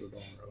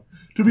Daddario.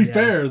 To be Yeah.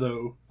 fair,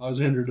 though,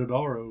 Alexandria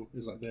Daddario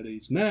is like that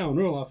age now. In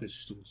real life, she's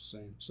still the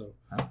same. So,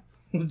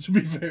 to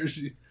be fair,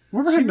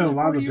 Whatever happened to She was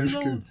Eliza 40 years Dushku?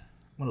 old?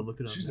 I want to look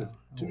it up she's now. a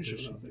I TV won't show,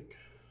 do I it. think.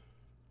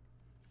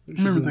 I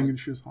remember thinking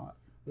she was hot.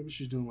 Maybe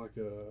she's doing like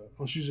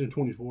she's in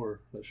 24,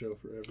 that show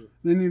forever.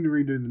 They need to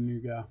redo the new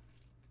guy.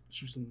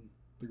 She was in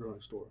The Girl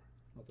Next Door.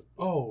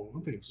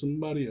 I'm thinking of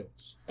somebody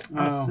else.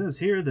 It says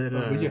here that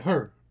But yeah,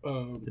 her.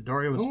 the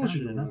Dario was I don't know what she's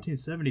founded in doing now.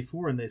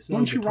 1974, and they sell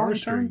Wasn't she guitar Wrong Turn?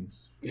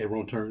 strings. Yeah,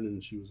 Ron Turn,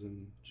 and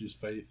she's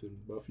Faith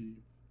and Buffy.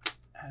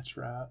 That's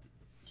right.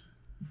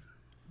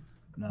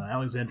 No,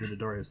 Alexandra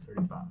Daddario is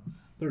 35.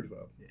 35.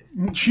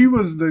 She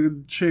was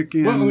the chick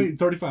in Well, I mean,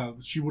 35.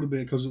 She would have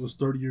been, because it was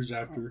 30 years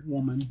after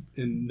Woman.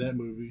 in that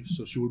movie,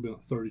 so she would have been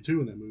like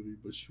 32 in that movie,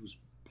 but she was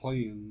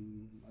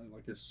playing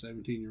like a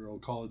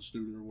 17-year-old college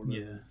student or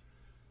whatever. Yeah.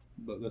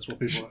 But that's what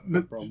people have a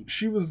But problem.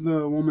 she was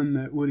the woman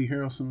that Woody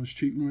Harrelson was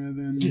cheating with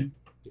in Yeah.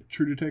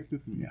 True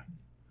Detective. Yeah.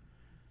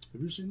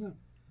 Have you seen that?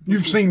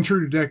 You've seen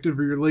True Detective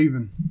or you're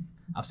leaving.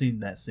 I've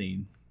seen that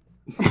scene.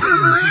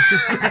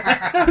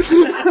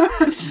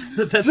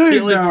 That's the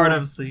only no. part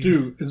I've seen.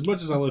 Dude, as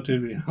much as I love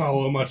TV, I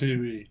love my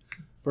TV.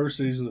 First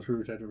season of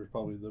True Detective is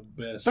probably the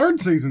best. Third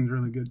season's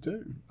really good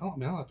too. I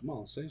like them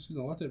all. Second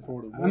season, I like that for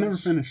what it was. I never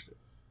finished it.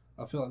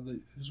 I feel like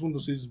it's one of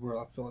those seasons where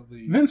I feel like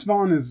Vince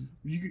Vaughn is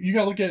you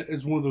gotta look at it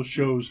as one of those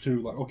shows too.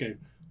 Like, okay,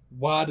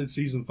 why did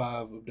season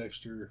 5 of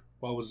Dexter?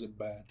 Why was it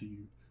bad to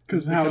you?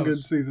 because how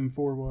good season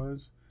 4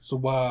 was. So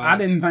why? I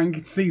didn't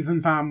think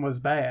season 5 was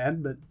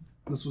bad, but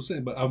That's what I'm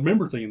saying. But I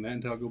remember thinking that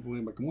until I go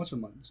back and watch it.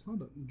 I'm like, it's not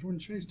a Jordan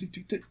Chase. Tick,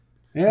 tick, tick.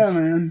 Yeah,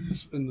 man.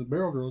 And the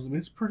Barrel Girls, I mean,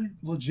 it's a pretty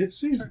legit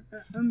season.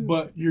 And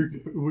But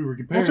we were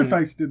comparing What's Her it.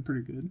 Face did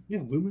pretty good. Yeah,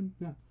 Lumen.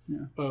 Yeah.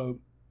 Yeah.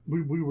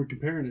 We were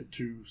comparing it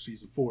to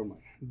season 4. I'm like,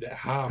 that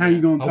high. How you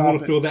man. gonna I top want it?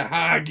 to feel that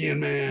high again,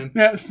 man.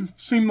 Yeah, it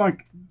seemed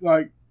like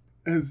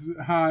as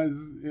high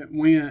as it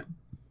went,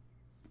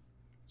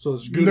 So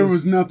as good there as,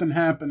 was nothing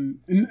happened.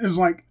 And it was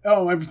like,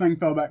 oh, everything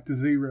fell back to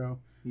zero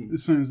Hmm.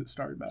 as soon as it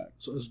started back.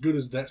 So as good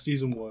as that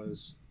season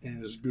was,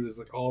 and as good as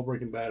like all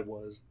Breaking Bad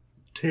was,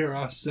 dare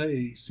I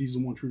say,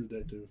 season 1 True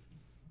Detective,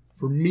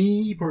 for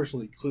me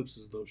personally,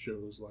 eclipses those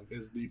shows like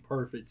as the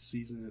perfect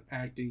season of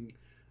acting,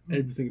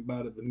 everything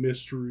about it, the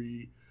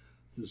mystery,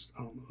 just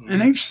I don't know.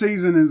 And each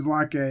season is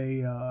like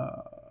it's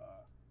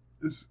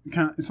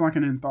like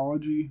an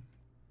anthology.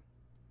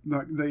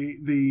 Like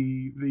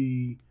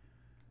the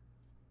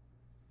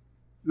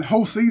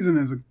whole season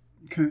is a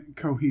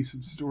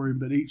cohesive story,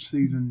 but each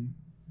season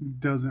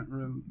doesn't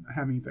really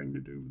have anything to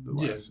do with the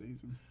last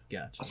season.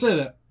 Gotcha. I say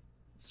that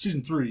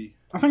season 3.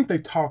 I think they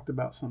talked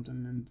about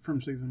something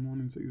from season 1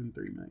 and season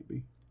 3,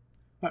 maybe.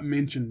 Like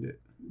mentioned it.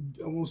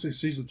 I want to say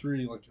season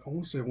 3. Like I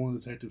want to say one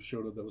of the detectives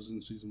showed up that was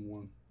in season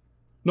 1,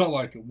 not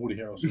like Woody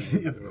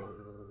Harrelson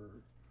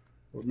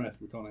or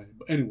Matthew McConaughey.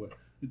 But anyway,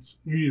 you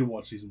need to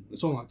watch season 1.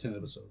 It's only like 10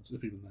 episodes,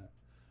 if even that.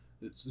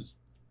 It's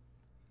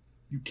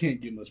you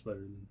can't get much better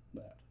than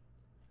that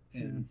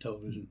in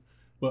television.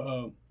 But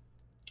what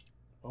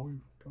were we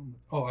talking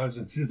about? Oh, I was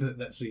in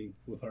that scene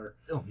with her.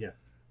 Oh yeah.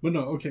 But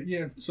no, okay,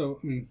 yeah. So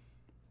I mean,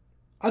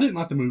 I didn't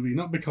like the movie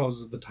not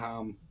because of the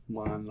timeline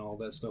and all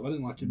that stuff. I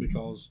didn't like it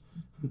because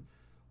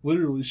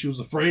literally she was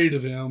afraid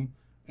of him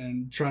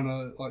and trying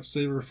to like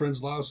save her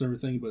friends' lives and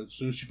everything. But as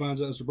soon as she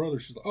finds out it's her brother,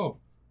 she's like, "Oh,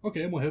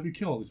 okay, I'm gonna help you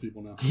kill all these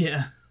people now."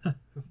 Yeah.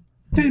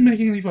 Didn't make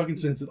any fucking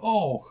sense at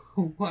all.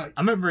 Like,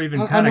 I remember even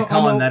I kind know- of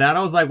calling I know- that out.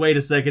 I was like, wait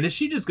a second, is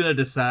she just gonna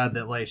decide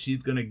that like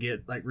she's gonna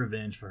get like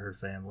revenge for her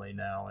family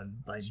now and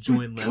like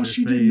join because Leatherface?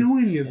 she didn't know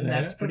any of And that.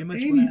 that's pretty or much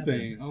what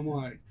anything. I'm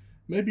like,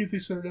 maybe if they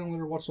sat her down and let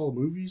her watch all the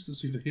movies to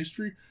see the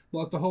history,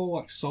 like the whole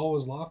like Saw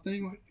his life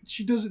thing, like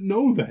she doesn't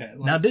know that.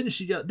 Like, Now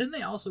didn't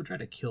they also try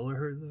to kill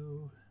her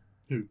though?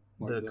 who?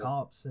 Like The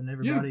cops and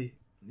everybody.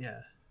 Yeah.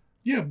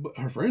 Yeah, but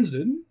her friends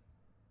didn't.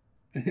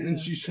 And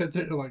she said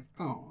that like,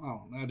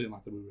 oh, I didn't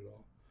like the movie at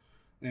all.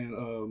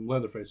 And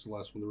Leatherface, the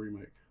last one, the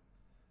remake.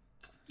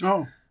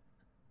 Oh.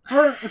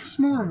 Or it's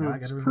more of I a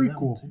gotta remember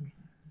that one, prequel. too.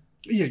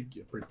 Yeah,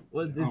 pretty cool.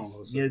 Well, I don't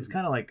know, it's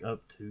kind of like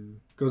up to.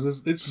 because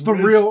it's It's the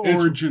real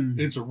origin.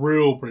 It's a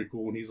real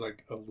prequel when he's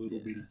like a little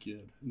bitty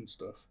kid and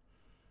stuff.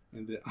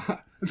 And then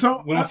And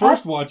so when I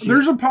first watched it,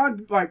 there's a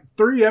pod like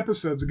 3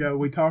 episodes ago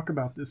we talked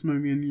about this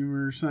movie and you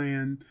were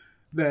saying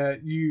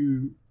that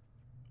you.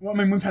 Well, I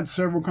mean, we've had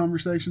several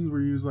conversations where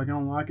you was like, I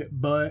don't like it,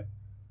 but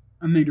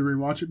I need to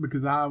rewatch it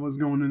because I was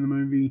going in the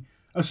movie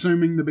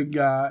assuming the big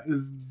guy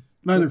is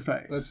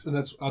Leatherface.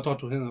 that's I talked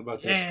to him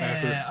about this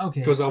after. Yeah. Okay.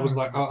 Because I was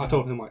like, remember I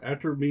told him like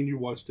after me and you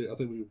watched it, I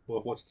think we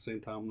both watched at the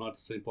same time, not at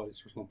the same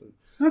place or something.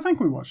 I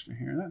think we watched it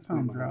here. That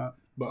sounds Mhm. right.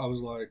 But I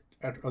was like,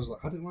 I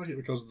didn't like it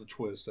because of the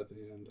twist at the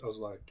end. I was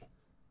like,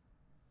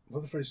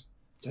 Leatherface,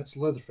 that's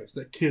Leatherface.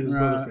 That kid is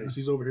Right. Leatherface.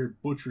 He's over here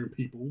butchering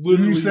people. And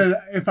Literally. you said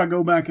if I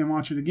go back and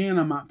watch it again,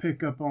 I might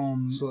pick up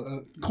on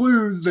So,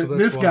 clues so that that's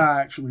this why-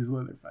 guy actually is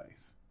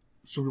Leatherface.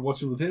 so we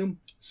watched it with him.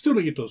 Still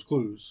didn't get those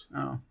clues,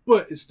 Oh,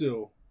 but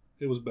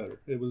it was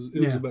better. It was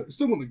Yeah. better. It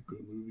still wasn't a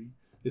good movie.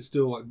 It's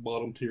still like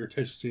bottom tier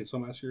Texas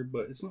Chainsaw Massacre,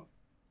 but it's not.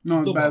 not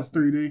as Still bad as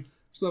 3D.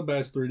 It's not bad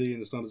as 3D,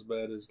 and it's not as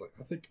bad as like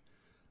I think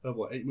of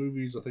like 8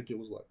 movies. I think it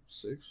was like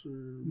 6 or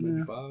maybe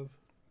Yeah. 5.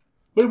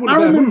 But it wasn't I a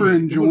bad remember movie.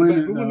 enjoying it.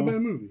 it, It wasn't a though.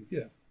 bad movie.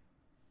 Yeah.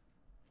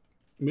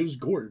 I mean, it was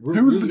gory.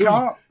 Who was the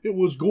cop It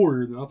was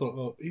gorier than I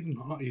thought.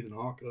 Ethan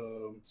Hawke,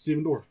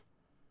 Stephen Dorff.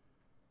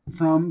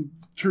 from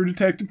True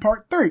Detective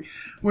Part 3?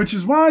 Which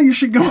is why you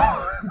should go.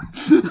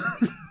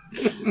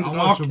 I'll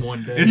watch them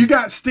one day. You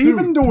got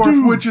Stephen Dude, Dorff,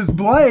 dude. which is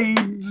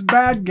Blade's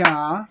bad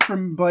guy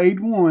from Blade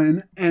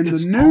 1, and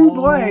It's the new all-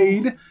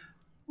 Blade,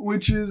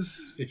 which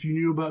is. If you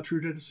knew about True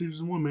Detective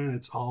Season 1, man,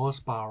 it's all a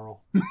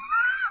spiral.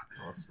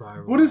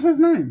 What is his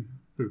name?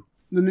 Who?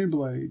 The new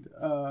Blade.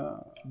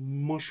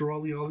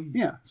 Mahershala Ali.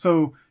 Yeah,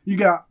 so you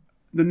got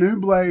the new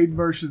Blade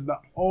versus the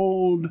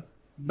old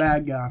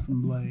bad guy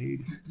from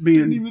Blade.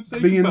 Didn't even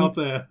think about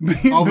that.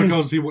 All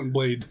because he wasn't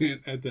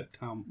Blade at that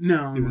time.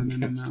 No, He no, wasn't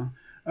no, cast.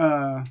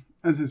 no.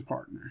 As his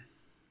partner.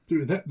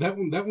 Dude,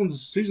 that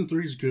one's Season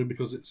 3 is good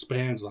because it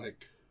spans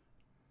like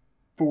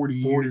 40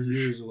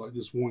 years of like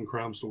this one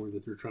crime story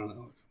that they're trying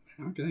to.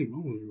 I can't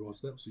even remember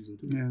watch that Season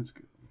 2 Yeah, it's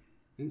good.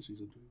 and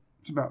Season 2.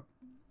 It's about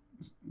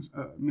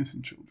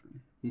missing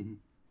children. Mhm.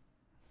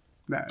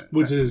 That's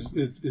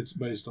It's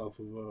based off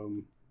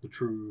of the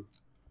true.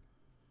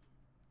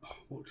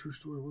 What true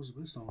story was it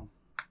based on?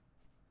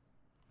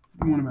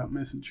 one about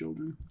missing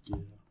children. Yeah.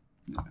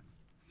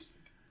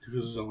 Because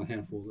there's only a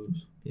handful of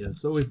those. Yeah.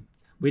 So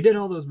we did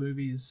all those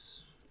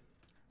movies.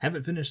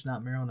 Haven't finished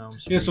Nightmare on Elm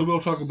Street. Yeah, so we'll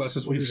talk about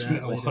since We'll we've do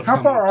spent that a lot later. of How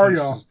time far on are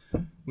cases.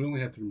 y'all? We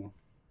only have 3 more.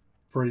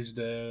 Freddy's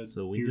Dead.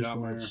 So we New just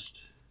Nightmare.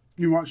 watched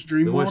You watched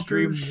We watched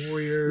Dreamwalkers? Dream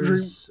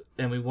Warriors,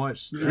 and we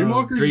watched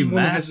Dreamwalkers Dream is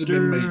one that hasn't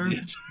been Master.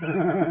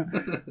 made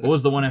yet. What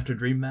was the one after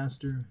Dream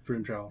Master?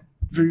 Dream Child.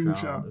 Dream Child.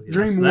 Child. Yeah,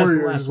 Dream that's the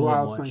Warriors last is what one I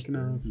I was watched, thinking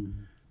of. Mm-hmm.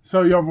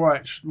 So y'all have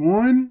watched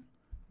 1,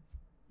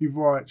 you've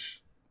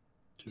watched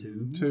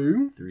 2,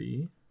 2,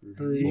 3,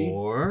 3,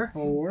 4,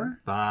 4,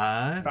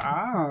 5. 5.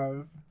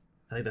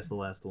 I think that's the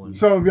last one.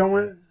 So have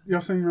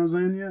y'all seen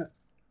Roseanne yet?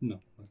 No,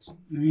 that's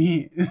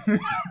Yeah.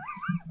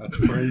 that's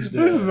phrased.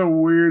 This is a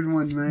weird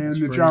one, man, It's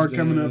that y'all are phrased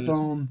coming in. up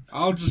on.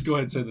 I'll just go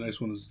ahead and say the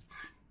next one is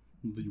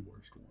the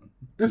worst one.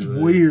 It's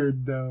Good.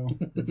 weird, though.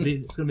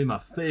 It's gonna be my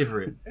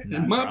favorite. It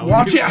might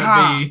Watch it Gonna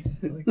high.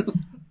 be-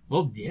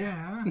 Well,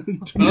 yeah.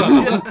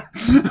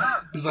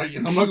 It's like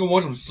I'm not gonna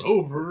watch them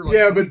sober. Like,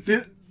 Yeah, but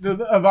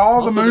of all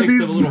the Also movies,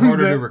 makes it a little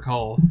harder that- to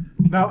recall.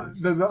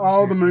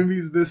 all the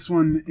movies, this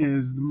one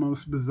is the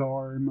most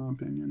bizarre, in my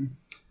opinion.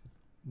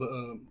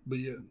 but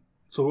yeah.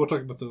 So we'll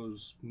talk about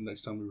those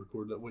next time we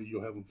record. That way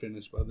you'll have them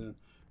finished by then.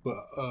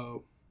 But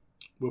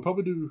we'll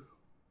probably do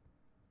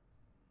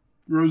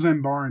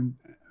Roseanne Barr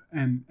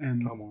and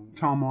Tom Arnold.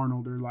 Tom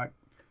Arnold are like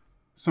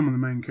some of the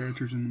main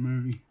characters in the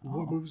movie.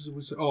 What movies did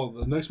we say? Oh,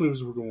 the next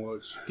movies we're gonna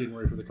watch. Getting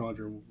ready for The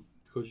Conjuring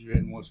because you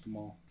hadn't watched them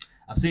all.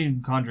 I've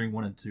seen Conjuring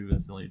 1 and 2.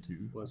 That's the only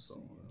 2. That's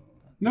all.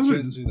 No, You no.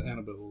 hadn't seen the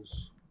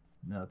Annabelles.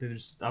 No, I think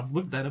I've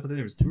looked that up. I think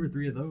there was 2 or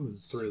 3 of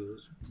those. 3 of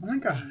those. I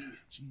think I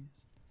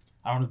Jeez.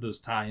 I don't know if those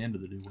tie into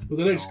the new one. But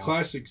the next No.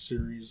 classic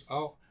series,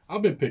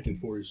 I've been picking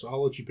for you, so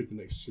I'll let you pick the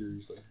next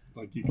series.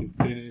 Like you can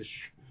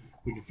finish.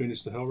 We can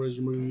finish the Hellraiser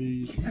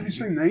movies. have you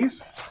seen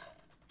these?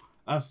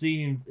 I've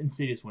seen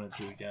Insidious 1 and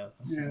 2. Yeah,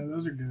 I've seen Yeah,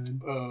 those are good.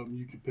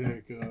 You could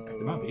pick. There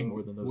might be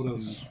more than those What two.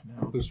 else?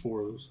 No. There's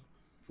 4 of those.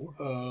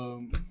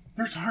 4.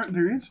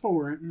 There is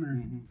 4, isn't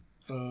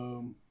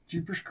there?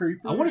 Jeepers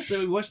Creepers. I want to say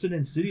we watched an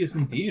Insidious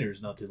in theaters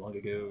not too long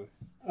ago.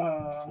 4.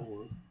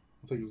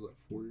 I think it was like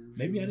 4 years.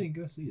 Maybe I ago. didn't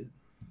go see it.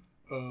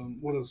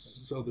 What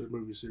else? Other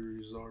movie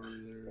series are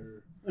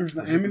there? There's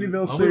the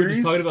Amityville Oh, we were series.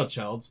 just talking about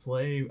Child's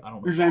Play. I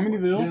don't know. There's if I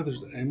Amityville? watched- Yeah,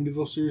 there's the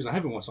Amityville series. I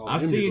haven't watched all.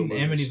 I've the seen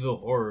movies. Amityville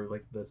Horror,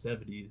 like the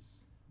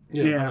 70s.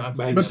 Yeah, I've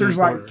Back seen but those there's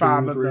like part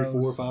 5 2, of 3, those.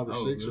 4, 5, or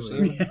Oh, 6 or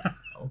really? 7.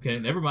 Okay,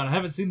 never mind. I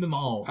haven't seen them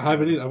all. I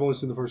haven't either. I've only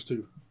seen the first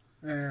 2.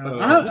 Yeah.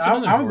 What's I another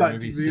would horror like to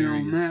movie be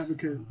on series?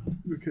 that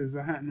because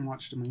I hadn't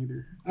watched them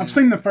either. I've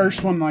seen the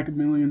first one like a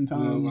million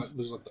times.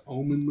 There's like the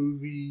Omen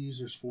movies.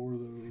 There's 4 of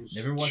those.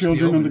 Never watched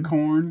Children the of the Omen.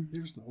 Corn.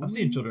 There's the I've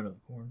seen Children of the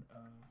Corn.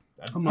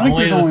 I'm not- Only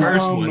there's the only-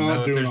 first I'm one, not though,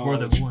 if doing there's more all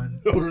than that.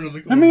 one. Children of the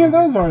How Corn. many of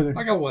those are there?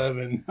 Like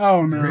 11.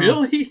 Oh no!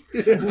 Really?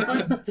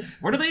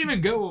 Where do they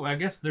even go? I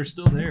guess they're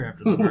still there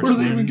after the first Where do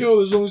they one. even go?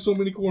 There's only so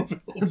many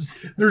cornfields.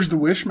 There's the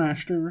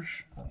Wishmasters.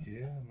 Yeah,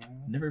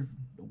 man. Never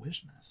the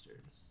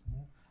Wishmasters.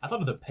 I thought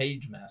of the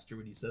Page Master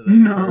when you said that.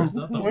 No, first.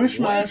 I thought, what?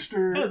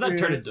 Wishmaster. How does that yeah.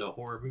 turn into a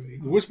horror movie?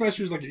 The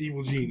Wishmaster is like an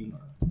evil genie.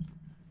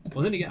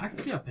 Well, then again, I can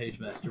see how Page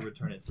Master would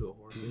turn into a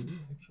horror movie.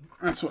 Actually,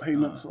 That's what he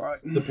looks like.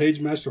 The Page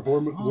Master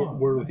horror Oh,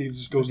 where he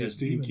just goes like to a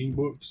Stephen demon. King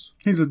books.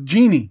 He's a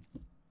genie.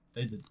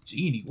 it's a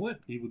genie. What?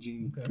 Evil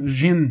genie. Okay.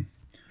 Jinn.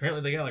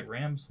 Apparently, they got like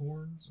ram's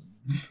horns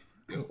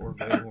or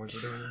goat horns,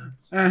 whatever.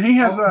 He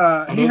has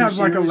another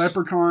like a series?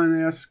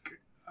 leprechaun-esque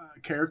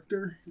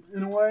character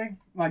in a way.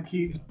 Like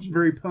he's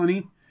very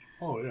punny.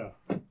 Oh yeah.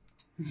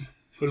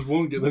 There's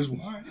one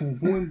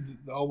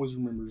that always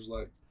remembers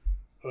like,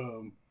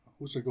 I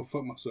wish I go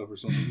fuck myself or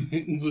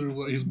something. Literally,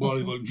 like, his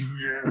body like.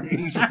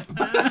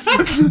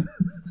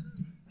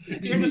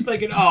 You're just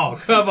thinking, oh,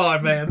 come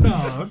on, man,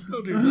 no,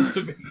 don't do this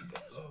to me.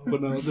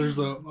 But no, there's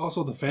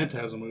also the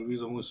Phantasm movies.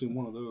 I've only seen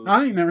one of those.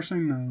 I ain't never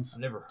seen those. I've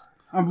never.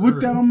 I've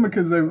looked at them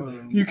because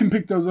Um, you can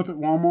pick those up at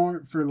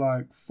Walmart for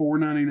like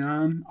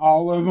 $4.99.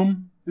 All of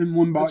them in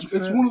one box It's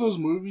set. one of those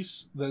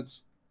movies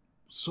that's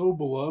so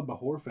beloved by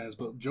horror fans.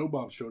 But Joe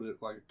Bob showed it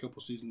like a couple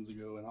seasons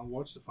ago, and I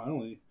watched it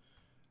finally.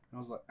 And I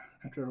was like,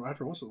 after I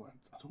watched it, like,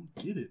 I don't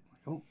get it.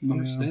 Like, I don't Yeah.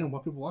 understand why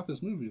people like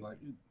this movie. Like,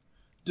 it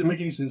didn't make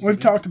any sense. We've to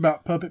me. talked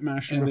about Puppet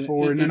Master And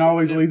before, and it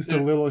always leads to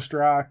Littlest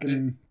Rock,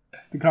 and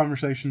the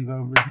conversation's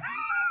over.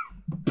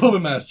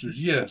 Puppet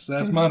Masters. Yes,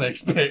 that's my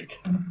next pick.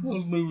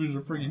 Those movies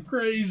are freaking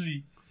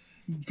crazy.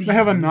 They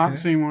have a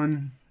Nazi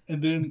one.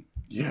 And then,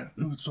 yeah,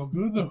 dude, it's so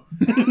good though.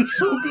 It's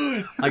so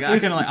good. Like I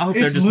kind of like. I hope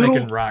they're it's just little-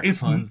 making rock it's-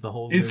 puns the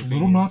whole movie. It's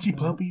little Nazi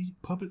puppies.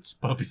 Nazi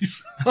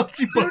puppies.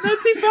 Nazi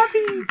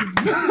puppies.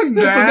 That's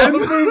another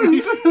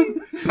movie.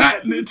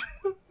 Patent it.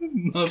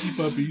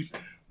 Nazi puppies.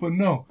 But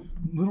no,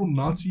 little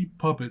Nazi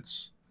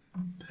puppets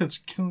that's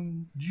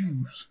killing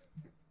Jews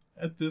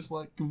at this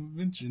like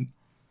convention.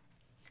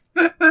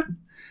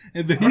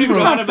 And the I don't even It's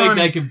know hero, how not to make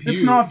funny. that compute.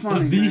 It's not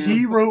funny. the man.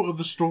 hero of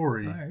the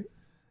story All right.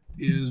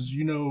 is,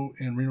 in Reno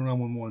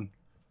 911,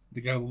 the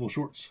guy with the little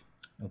shorts.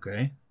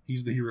 Okay.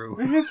 He's the hero.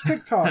 He has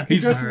TikTok. He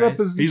He's dresses alright. up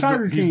as the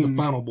Tiger He's King. the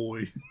final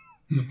boy,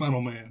 the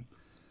final man.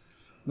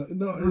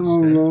 No, Oh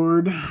it's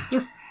Lord!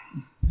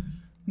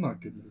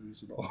 not good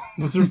movies at all,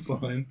 but they're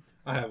fine.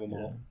 I have them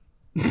all.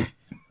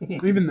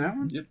 Even that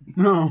one? Yep.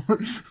 No,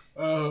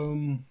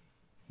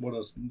 What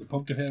else? The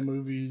Pumpkinhead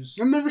movies.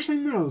 I've never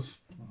seen those.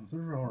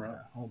 They're all right.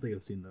 I don't think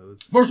I've seen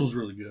those. First one's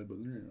really good, but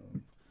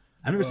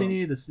I've never seen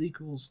any of the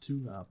sequels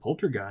to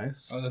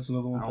Poltergeist. Oh, that's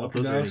another one. I don't know if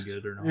those are any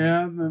Poltergeist. good or not.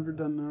 Yeah, I've never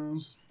done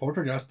those.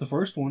 Poltergeist, the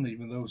first one,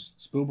 even though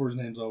Spielberg's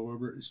name's all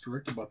over it, it's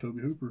directed by Tobe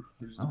Hooper,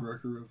 who's the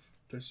director of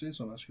Texas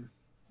Chainsaw Massacre.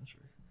 That's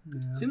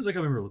right. Yeah. Seems like I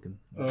remember looking.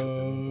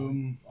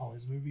 All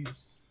his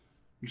movies.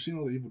 You've seen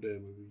all the Evil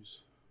Dead movies.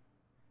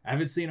 I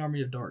haven't seen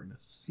Army of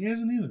Darkness. He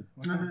hasn't either.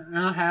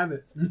 I have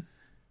it.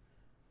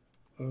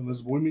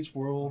 There's Boy Meets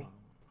World.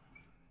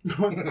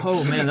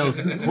 Oh man, that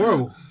was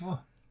horrible. Oh.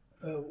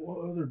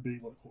 What other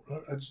big like?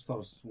 I just thought it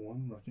was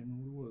one. But I can't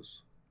remember what it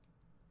was.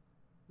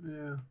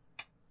 Yeah.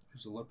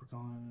 There's the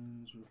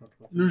Leprechauns. We talked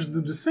about There's that.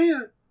 The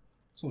Descent.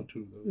 It's only 2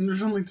 of those. And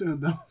there's only 2 of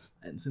those.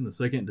 I hadn't seen the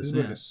second It's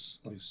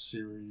Descent. like a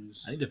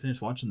series. I need to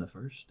finish watching the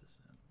first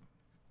Descent.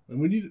 And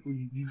we need.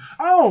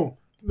 Oh!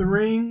 The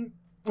Ring.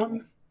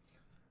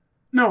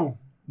 No.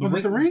 Was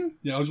it The Ring?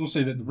 Yeah, I was gonna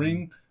say that the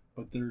Ring,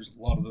 but there's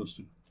a lot of those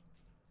too.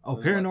 Oh,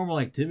 There's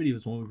Paranormal Activity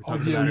was one we were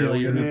talking about yeah,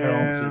 earlier. the Yeah.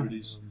 Paranormal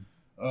Activities.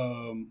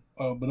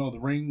 But no, the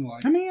Ring,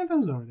 like How many of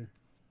those are there?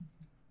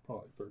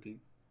 probably 13.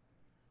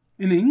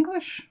 In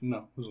English?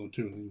 No, there's only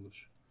 2 in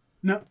English.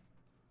 No.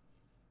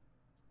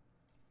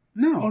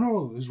 No. Oh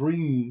no, there's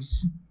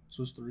Rings.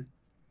 So it's 3.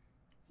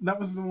 That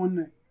was the one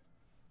that.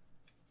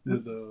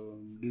 With the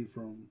dude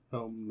from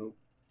Nope.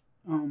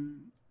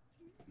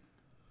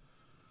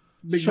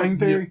 Big Bang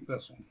Theory? Yeah,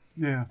 that's one.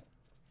 Yeah.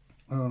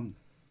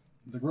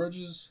 The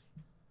Grudges.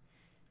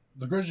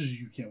 The Grudges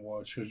you can't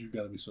watch because you've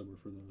got to be sober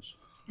for those.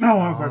 No,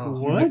 I was like, Oh.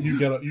 what? You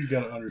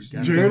gotta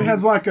understand. Jared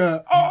has like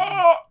a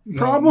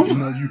problem.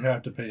 No, you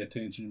have to pay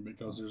attention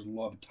because there's a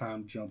lot of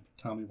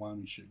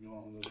timey-wimey shit going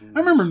on in those movies. I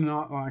remember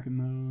not liking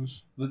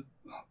those. The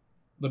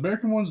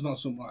American ones, not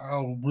so much. I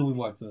really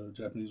like the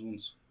Japanese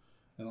ones.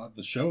 And like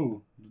the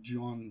show, the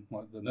Ju-on,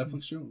 like the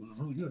Netflix show, was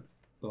really good.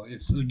 But like,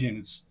 it's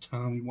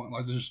timey-wimey.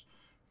 Like there's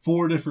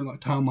 4 different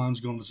like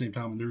timelines going at the same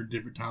time, and they're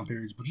different time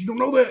periods. But you don't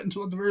know that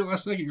until at the very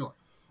last second. You're like,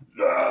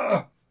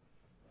 ah!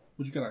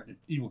 But you got like an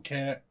evil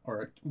cat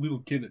or a little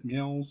kid that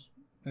meows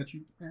at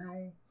you.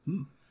 Meow.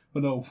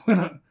 But no,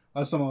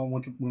 last time I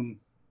went to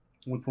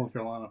North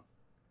Carolina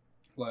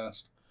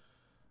last,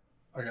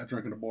 I got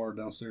drunk at a bar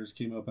downstairs,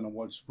 came up, and I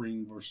watched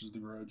Ring versus The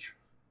Grudge.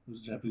 It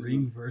was a Japanese movie.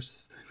 Ring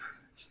versus the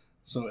Grudge.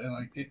 So,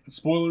 and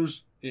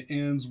spoilers, it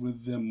ends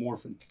with them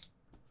morphing.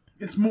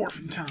 It's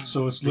morphin' time.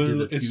 So it's They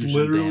do the literally,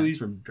 fusion dance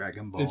from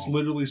Dragon Ball. it's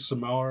literally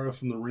Samara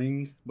from The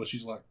Ring, but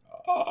she's like,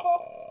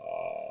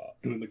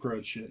 doing the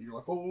Grudge shit. You're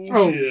like,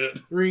 oh shit.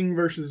 Ring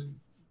versus.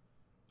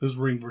 There's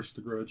Ring versus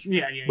The Grudge.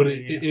 Yeah. But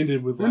it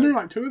ended with Isn't there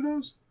like, like 2 of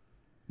those?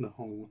 no,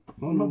 only one.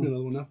 Well, it might be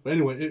another one now. But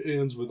anyway, it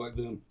ends with like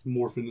them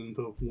morphing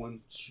into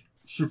one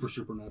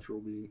supernatural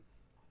being.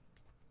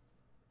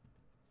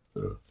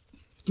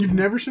 You've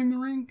never seen The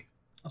Ring?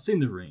 I've seen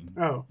The Ring.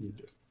 Oh.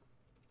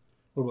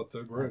 What about The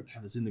I Grudge?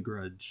 haven't seen The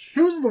Grudge.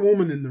 Who's the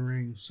woman in The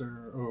Ring?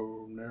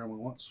 Naomi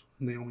Watts.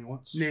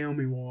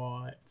 Naomi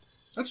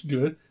Watts. That's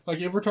good. Like,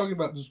 if we're talking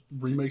about just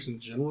remakes in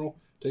general,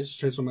 Texas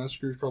Chainsaw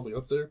Massacre is probably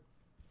up there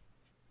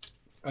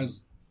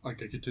as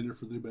like a contender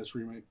for the best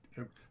remake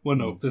ever. Well,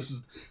 no, this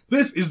is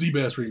the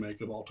best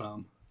remake of all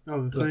time.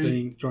 Oh, The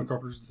Thing, John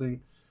Carpenter's The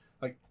Thing.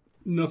 Like,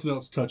 nothing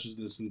else touches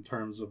this in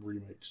terms of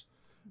remakes.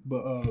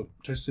 But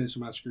Texas Chainsaw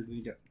Massacre, then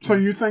you got. So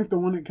you think the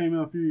one that came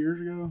out a few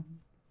years ago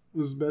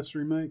was the best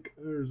remake?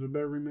 Or is it a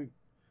better remake?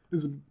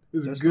 Is it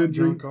That's good? not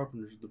John Ring?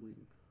 Carpenter's The Ring.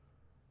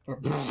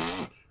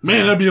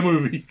 Man, that'd be a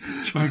movie.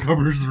 John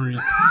Carpenter's The Ring.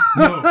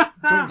 No,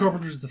 John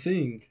Carpenter's The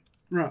Thing.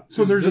 Right.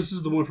 So there's this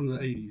is the one from the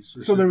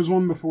 80s. so there was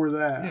one before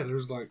that. Yeah, there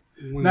was like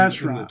one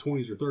That's in right. the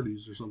 20s or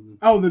 30s or something.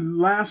 Oh, the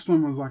last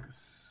one was like a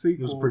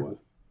sequel. It was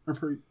a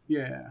prequel.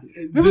 Yeah.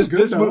 It was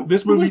good, though.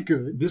 This It was movie,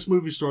 good. This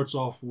movie starts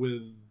off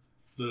with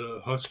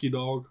the husky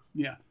dog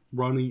Yeah.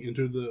 running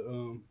into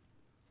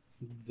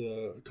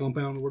the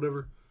compound or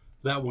whatever.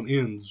 That one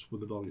ends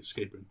with the dog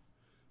escaping.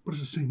 But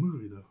it's the same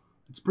movie though.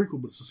 It's a prequel,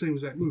 but it's the same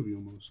exact movie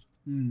almost.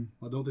 Mm.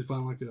 Like, don't they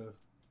find like a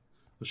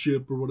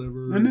ship or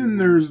whatever? And then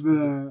there's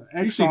the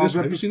Have you seen X-Files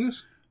this? Have you episode. seen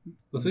this?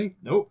 The Thing?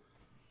 Nope.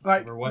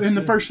 Like Never watched in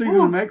the it. first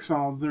season of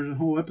X-Files, there's a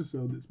whole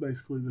episode that's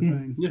basically the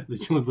thing. Yeah, they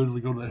can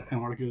literally go to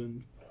Antarctica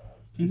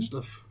and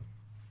stuff.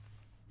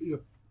 Yeah.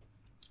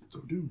 So,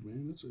 dude,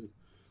 man, that's a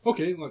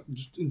okay. Like,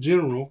 just in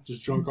general,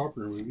 just John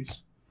Carpenter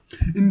movies.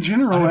 In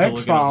general, I have to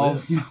look at a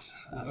X-Files. list.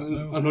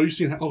 I know you've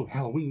seen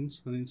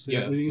Halloween's. I didn't say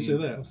Yeah, I didn't say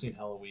that. I've seen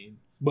Halloween.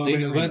 But I Seen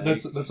mean, the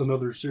remake. that's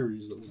another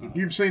series that we do.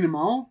 You've seen them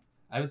all?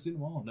 I haven't seen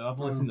them all. No, I've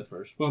only seen the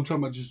first. Well, I'm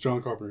talking about just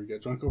John Carpenter. You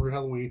got John Carpenter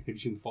Halloween. Have you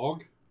seen The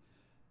Fog?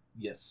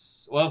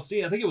 Yes. Well,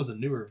 see, I think it was the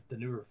newer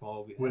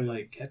Fall. We had With-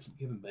 like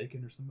Kevin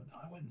Bacon or something. No,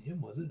 it wasn't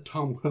him, was it?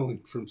 Tom Welling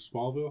from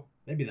Smallville.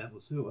 Maybe that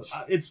was who it was.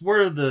 It's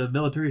where the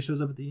military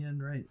shows up at the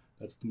end, right?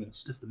 That's The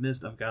Mist. Just the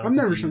mist. I've got. I've them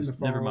never seen confused.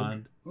 The Never Fog.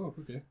 mind. Oh,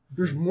 okay.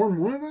 There's more than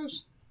one of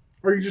those?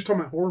 Or are you just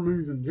talking about horror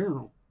movies in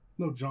general?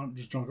 No,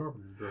 just John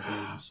Carpenter directed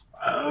movies.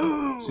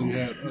 Oh. So you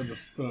had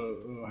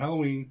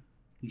Halloween.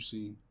 You've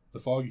seen The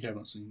Fog. You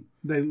haven't seen.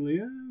 They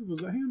Live?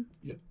 Was that him?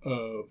 Yeah.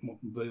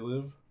 They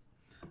Live.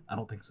 I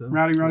don't think so.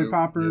 Roddy Yeah,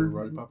 Piper. yeah,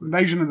 Roddy Piper.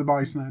 Invasion of the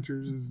Body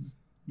Snatchers is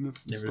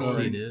That's the Never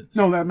story. seen it.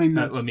 No, that mean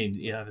that's I mean,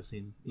 yeah, I haven't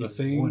seen The either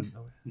Thing. one.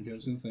 Oh, You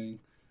guys seen the Thing?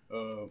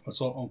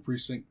 Assault on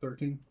Precinct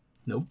 13.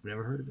 nope,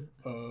 never heard of it.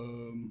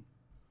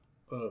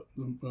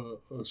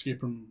 Escape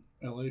from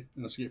L.A.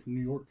 and Escape from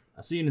New York.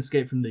 I've seen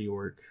Escape from New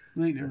York.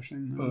 I ain't never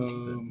seen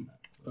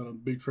that.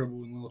 Big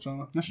Trouble in Little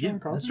China. That's Yeah, John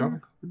Carpenter. that's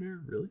John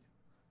Carpenter. Really?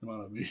 It might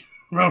not be.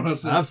 Around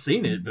us. I've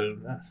seen it,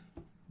 but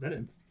that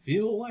didn't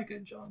feel like a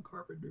John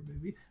Carpenter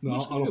movie. No, I'm I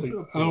just gonna don't think.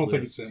 put up I don't a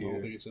think it's list him. I don't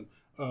here. think it's him.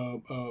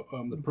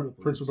 The Put up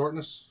a Prince of list.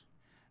 Darkness.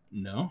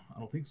 No, I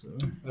don't think so.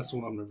 That's the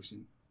one I've never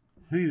seen.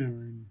 I ain't never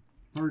even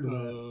heard of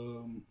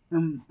that.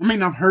 Um, I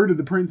mean, I've heard of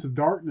the Prince of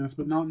Darkness,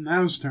 but not in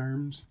those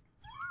terms.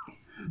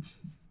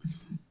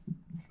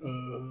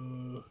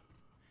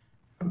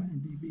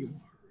 IMDb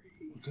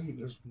dang,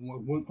 there's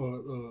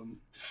one.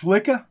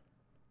 Flicka?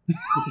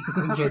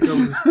 John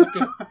Carpenter's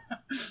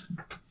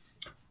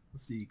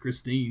Let's see,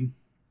 Christine.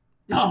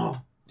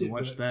 Oh,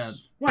 Watch that.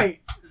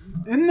 wait,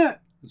 isn't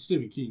that? It's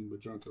Stephen King,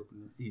 but John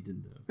Carpenter. He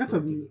didn't know. That's a.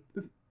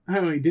 Directed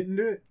How he didn't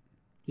do it?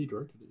 He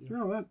directed it. Yeah.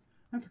 No,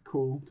 that's a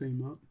cool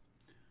team up.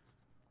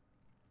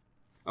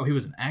 Oh, he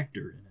was an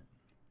actor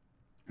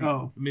in it.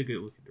 Oh, Let me go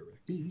look at director.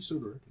 He so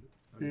directed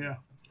it. yeah.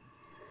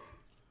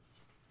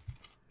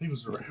 He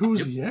was the who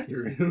was the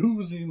actor? Who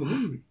was he in the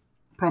movie?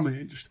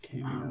 Probably just a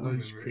No, cameo.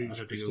 he's created I'd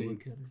have to go Christine.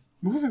 look at it.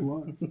 What was it?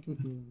 Well,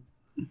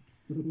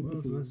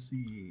 let's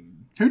see.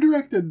 Who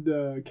directed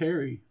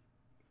Carrie?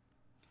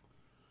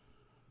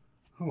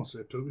 I want to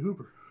say Toby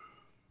Hooper.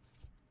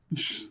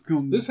 Just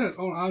going, This has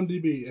on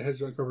IMDb. It has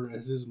John Carpenter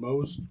as his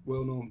most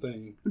well-known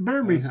thing. it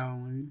better be Yes.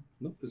 Halloween.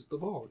 Nope, it's The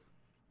Fog.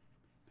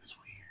 That's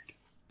weird.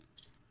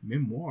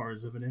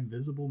 Memoirs of an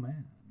Invisible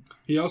Man.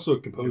 He also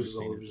composes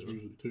Never all of seen his it,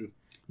 music too.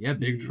 Yeah,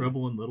 Big Yeah.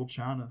 Trouble in Little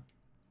China.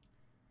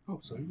 Oh,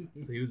 so he did.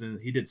 So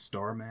he did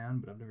Starman,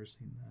 but I've never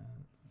seen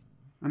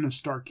that. I know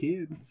Star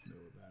Kid. Let's know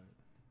about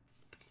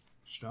it.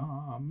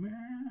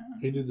 Starman.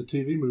 He did the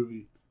TV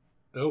movie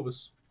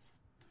Elvis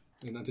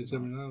in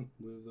 1979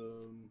 with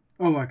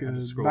Oh, like I a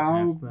just scrolled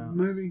bio past that.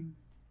 movie?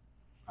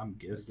 I'm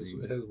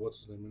guessing. it has what's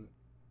his name in it.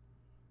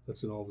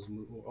 That's in all of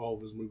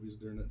his movies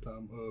during that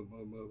time.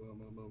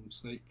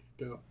 Snake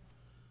guy. Kurt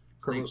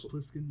Snake Russell.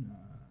 Plissken.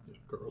 Yeah,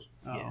 Kurt Russell.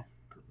 Oh. Yeah,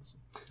 Kurt Russell.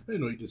 I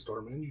didn't know you did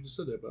Starman. You just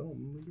said that, but I don't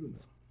remember doing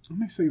that. Let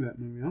me see that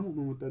movie. I don't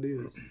know what that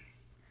is.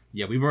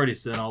 Yeah, we've already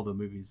said all the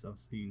movies I've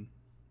seen.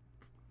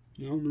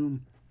 I don't know.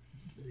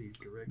 that he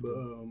directed. But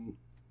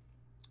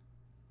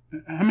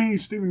How many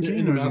Stephen King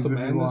In the Mouth movies of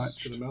have you Madness.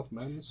 watched? In the Mouth of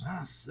Madness.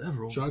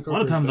 Several. John A lot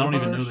of Carpenter's times I don't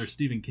even know Vampires. they're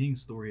Stephen King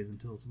stories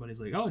until somebody's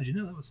like, "Oh, did you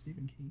know that was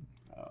Stephen King?"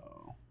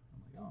 Oh.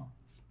 I'm like, "Oh,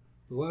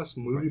 The last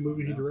Right movie from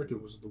he that.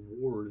 directed was The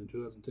Ward in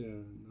 2010.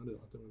 I didn't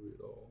like that movie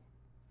at all.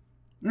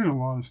 There's a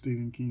lot of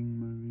Stephen King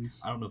movies.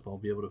 I don't know if I'll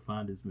be able to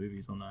find his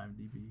movies on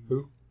IMDb."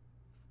 Who?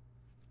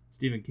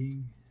 Stephen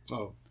King.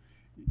 Oh,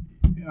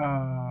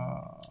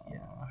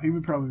 He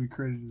would probably be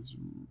credited as.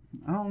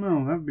 I don't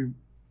know. That'd be. I'm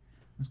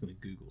just gonna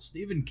Google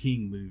Stephen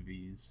King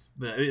movies,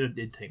 but it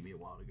did take me a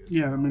while to go.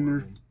 Yeah, through I mean, all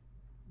of there's-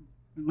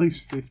 them. At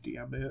least 50,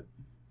 I bet.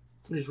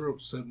 he's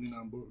wrote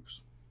 79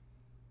 books.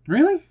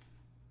 Really?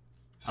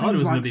 I thought it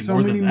was Seems gonna like be so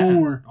more many than that.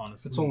 more.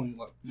 Honestly, It's only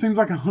like Seems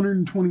like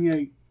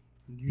 128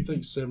 you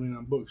think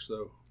 79 books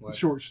though. Like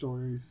short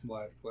stories.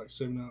 like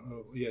 79.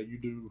 Yeah, you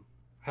do.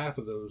 Half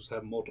of those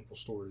have multiple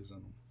stories in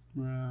them.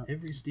 Right.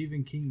 every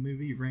Stephen King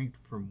movie ranked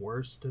from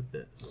worst to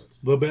best.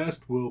 The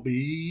best will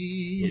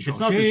be. If it's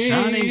not The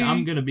Shining,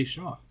 I'm gonna be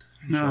shocked.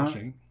 No.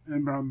 Shawshank.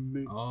 And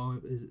probably. Oh,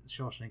 is it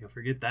Shawshank? I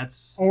forget.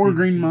 That's Or Stephen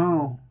Green King.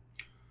 Mile.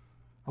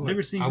 I've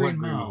never seen I Green like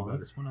Mile. better.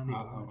 That's one I need to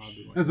I watch.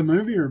 do like As a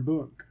movie or a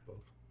book? both.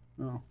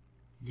 Oh.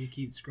 You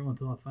keep scrolling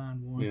until I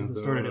find one Yeah, because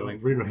it started at like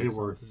Rita 40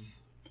 something.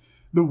 Hayworth.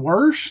 The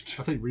worst?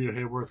 I think Rita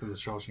Hayworth and the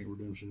Shawshank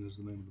Redemption is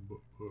the name of the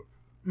book.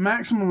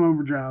 Maximum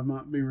Overdrive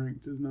might be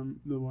ranked as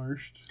the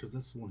worst. Because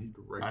that's the one he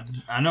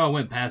directed. I know I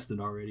went past it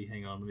already.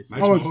 Hang on, let me see.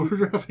 Oh, Maximum it's-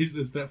 Overdrive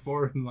is that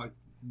far in like.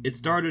 It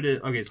started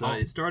at Oh.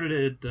 it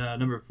started at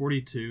number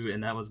 42,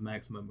 and that was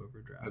Maximum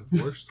Overdrive. That's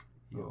the worst.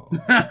 Oh.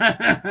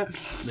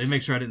 They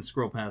make sure I didn't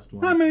scroll past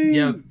one. I mean,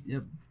 yep.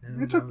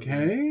 It's That was it.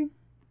 okay.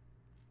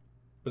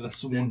 But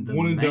that's the Then one, The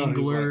one and done.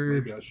 He's like, Mangler.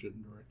 maybe I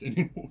shouldn't direct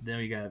anymore. Then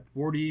we got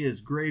 40 is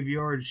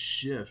Graveyard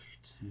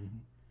Shift.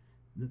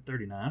 The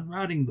 39,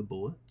 Riding the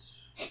Bullet.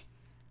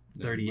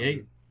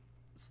 38,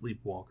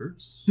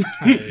 Sleepwalkers.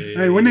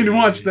 Hey, we need to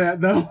watch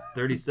that though.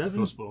 37,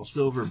 No spoils.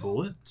 Silver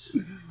Bullet.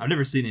 I've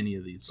never seen any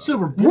of these. by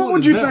Silver the way. Bullet. What would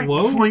is you that think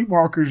low?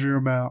 Sleepwalkers are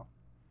about?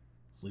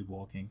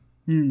 Sleepwalking.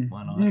 Hmm.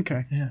 Why not?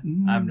 Okay.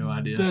 I have no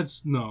idea.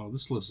 This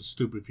list is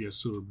stupid if you have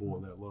Silver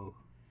Bullet that low.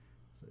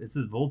 So it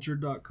says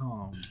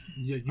vulture.com.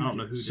 Yeah, I don't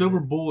know who did Silver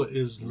it. Bullet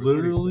is Number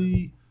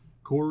literally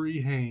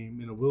Corey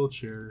Haim in a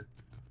wheelchair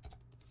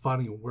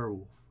fighting a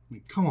werewolf. I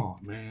mean, come on,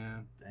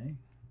 man. Dang.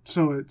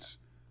 So it's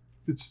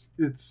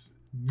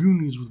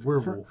Goonies with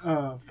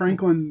werewolf.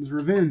 Franklin's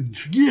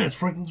Revenge. Yeah, it's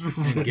Franklin's And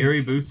Revenge.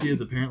 Gary Busey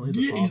is apparently the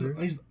Yeah, he's father.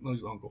 he's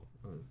the uncle.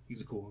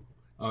 He's a cool uncle.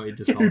 Oh, it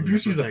just Gary calls him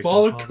Busey's the protective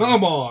father?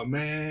 Come on,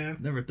 man.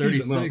 Number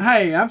He's a 36.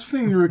 Hey, I've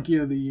seen Rookie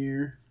of the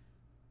Year.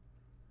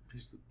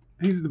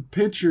 He's the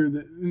pitcher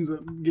that ends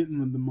up getting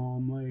with the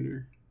mom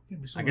later.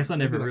 I guess I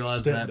never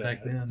realized that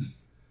back then.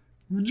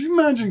 Would you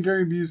imagine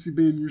Gary Busey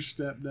being your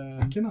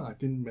stepdad? I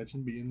can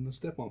imagine being the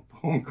step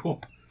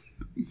uncle.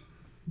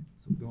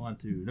 So we go on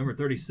to number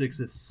 36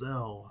 is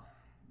Cell.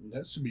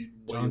 That should be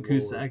way John lower.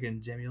 Cusack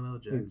and Samuel L.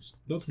 Jackson.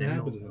 Nothing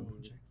happened in that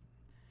movie. Jackson.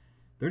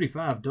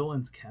 35,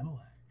 Dolan's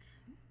Cadillac.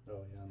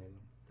 Oh yeah, I know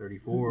that.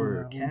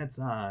 34, Yeah, Cat's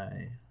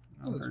Eye.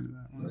 I've heard of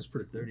that one. That's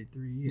pretty cool.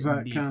 33, Is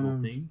that Needful kind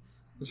of-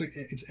 Things. It's like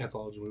it's an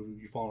anthology movie.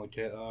 You follow a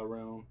cat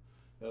around.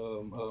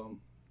 Oh,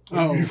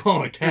 You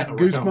follow a cat around.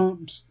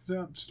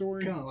 Goosebumps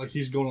story. Kind of like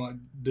he's going like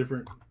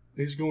different.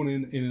 He's going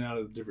in and out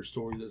of different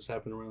stories that's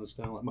happening around this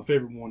town. Like my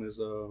favorite one is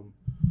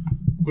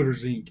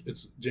Quitters Inc.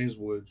 It's James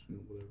Woods,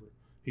 whatever.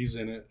 He's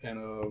in it,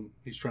 and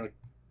he's trying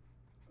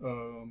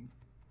to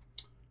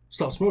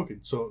stop smoking.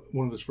 So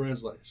one of his friends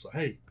is like,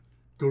 hey,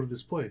 go to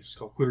this place. It's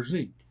called Quitters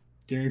Inc.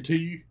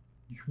 Guarantee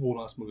you will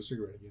not smoke a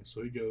cigarette again.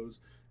 So he goes,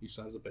 he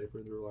signs the paper,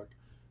 and they're like,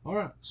 all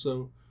right,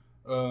 so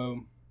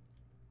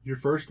your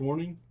first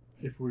warning,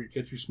 if we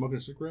catch you smoking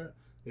a cigarette,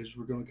 is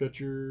we're going to cut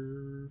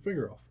your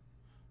finger off.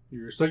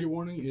 Your second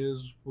warning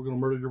is we're going to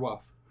murder your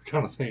wife,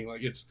 kind of thing.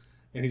 Like it's,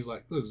 and he's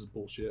like, this is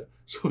bullshit.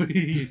 So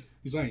he's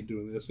like, I ain't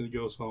doing this, and he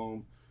goes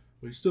home.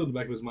 But he's still in the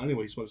back of his mind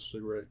anyway. He smokes a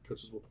cigarette,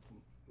 cuts his.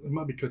 It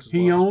might be cuts his.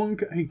 wife.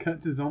 He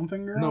cuts his own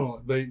finger off?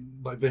 No, they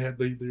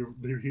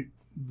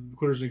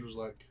Quitters Inc. was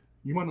like,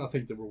 you might not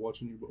think that we're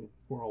watching you, but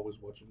we're always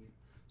watching you.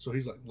 So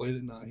he's like, late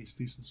at night, he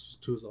sneaks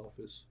to his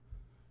office.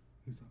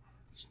 He's like,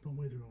 there's no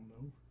way they're gonna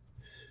know.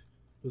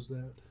 Was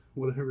that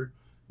whatever?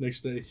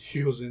 Next day,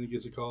 he goes in, he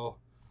gets a call.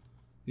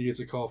 He gets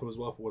a call from his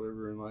wife or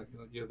whatever, and like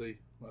yeah, they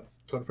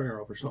cut a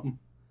finger off or something.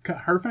 Cut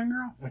her finger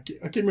off? I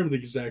can't remember the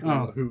exact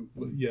who,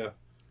 but yeah.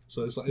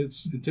 So it's like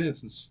it's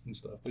intense and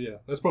stuff. But yeah,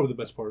 that's probably the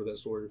best part of that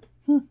story.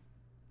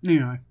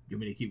 Anyway, You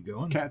want me to keep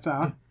going? Cat's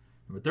Eye.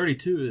 Number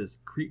 32 is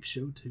Creep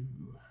Show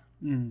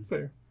 2.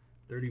 Fair.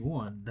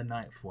 31, The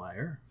Night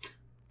Flyer.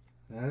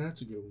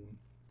 That's a good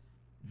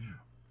one.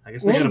 I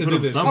guess they gotta put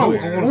them Oh,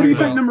 somewhere. What do you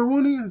about- think number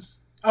one is?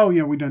 Oh,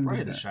 yeah, we done Probably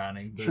did The that.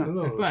 Shining. But Shining.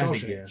 if I had to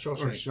Shawshank. guess. Or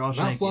Shawshank. Shawshank.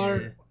 Not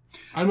Flyer. Yeah.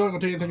 I'm not gonna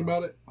tell you anything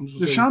about it. I'm just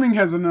The gonna say, Shining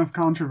has enough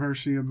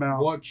controversy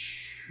about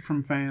Watch.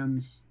 from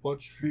fans.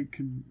 It It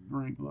could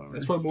rank lower.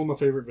 That's probably one of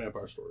my favorite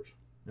vampire stories.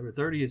 Number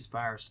 30 is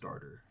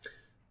Firestarter.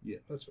 Yeah,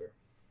 that's fair.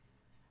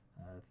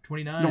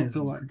 29 Don't is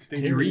feel like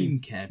Steve. Carrie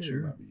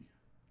Dreamcatcher. might be-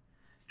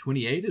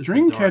 28 is The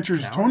Dark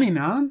Dreamcatcher's Tower.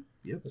 29?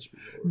 Yep. that should be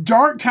lower.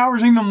 Dark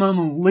Tower's even on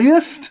the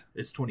list?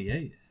 It's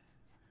 28.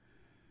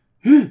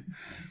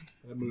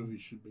 That movie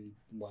should be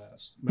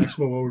last.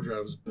 Maximum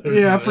Overdrive is better.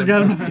 Yeah, I than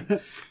forgot that.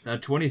 about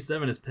that.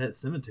 27 is Pet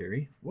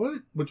Cemetery.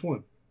 What? Which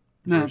one?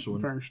 No, First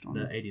one. first one.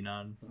 The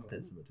 89 Oh.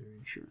 Pet Cemetery.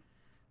 Sure.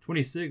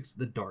 26,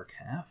 The Dark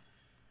Half.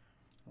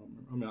 I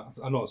don't remember.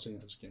 I know I've seen it.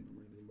 I just can't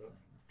remember anything about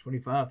it.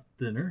 25,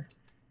 Thinner.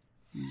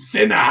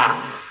 Thinner!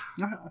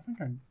 I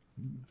think I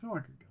feel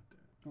like I got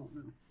that. Don't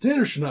know.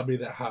 Thinner should not be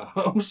that high.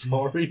 I'm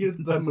sorry.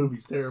 That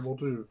movie's terrible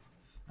too.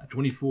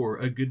 24,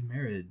 A Good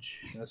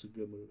Marriage. That's a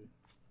good movie.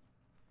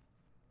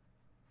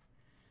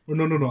 Oh,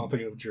 no. I'm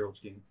thinking of Gerald's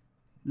Game.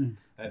 Mm.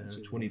 I haven't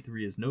seen it.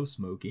 23 is No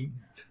Smoking.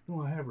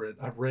 No, I have read.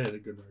 I've read A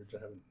Good Marriage.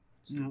 I haven't.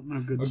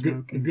 No good A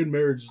smoking. Good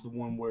Marriage is the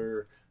one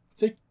where I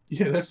think.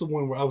 Yeah, that's the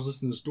one where I was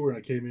listening to the story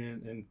and I came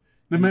in and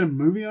They made a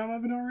movie out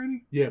of it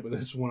already? yeah, but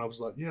that's when I was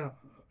like, yeah,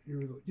 you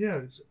were like, yeah,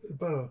 it's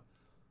about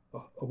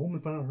a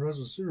woman found out her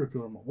husband's a serial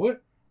killer. I'm like,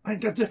 what? I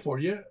ain't got that far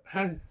yet.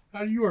 How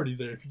are you already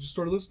there if you just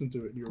started listening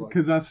to it? And you're like,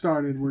 Because I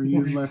started where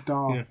you left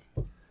off.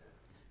 Yeah.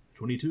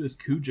 22 is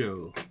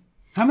Cujo.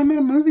 How they made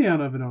a movie out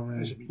of it That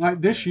already? should be-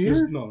 Like this It was-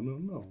 year? No.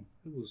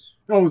 It was.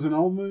 Oh, it was an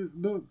old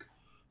book.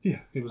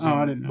 Yeah, it was. Oh,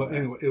 I didn't know But that.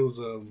 anyway, it was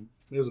a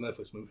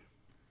Netflix movie.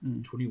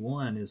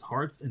 21 is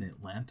Hearts in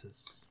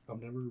Atlantis.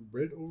 I've never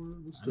read or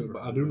listened to I've it, but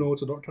never I do read know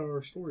it's a Dark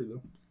Tower story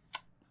though.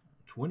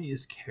 20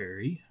 is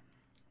Carrie.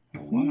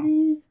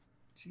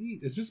 Gee,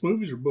 is this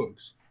movies or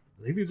books?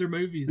 I think these are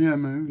movies. Yeah,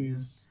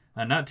 movies.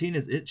 19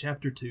 is It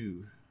Chapter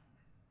 2.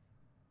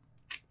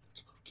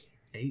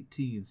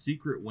 18,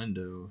 Secret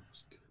Window.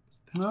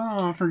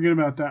 Oh, I forget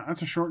about that.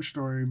 That's a short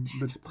story,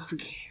 but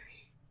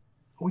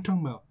Are we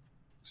talking about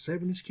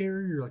 70s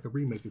Carrie or like a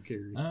remake of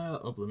Carrie?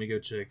 Let me go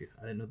check.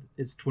 I didn't know.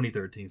 It's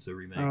 2013, so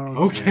remake.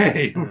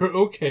 Okay,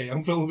 okay,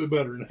 I'm feeling a bit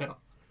better now.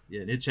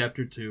 Yeah, and It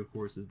Chapter 2, of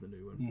course, is the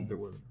new one because there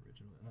wasn't an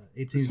original.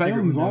 18,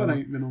 Salem's Secret Lot Window.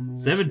 ain't been on the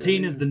list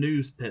 17 yet. is the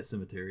new Pet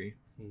Cemetery.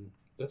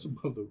 That's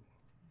above the.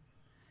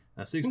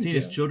 16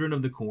 is Okay. Children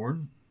of the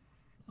Corn.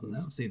 Oh,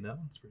 I've seen that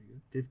one. It's pretty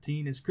good.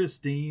 15 is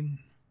Christine.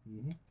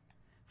 Mhm.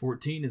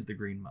 14 is The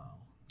Green Mile.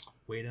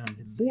 Way down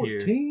here.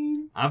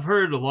 14? I've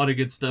heard a lot of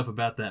good stuff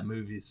about that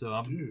movie,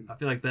 so Dude. I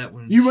feel like that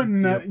one. You should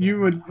wouldn't be know, up you there.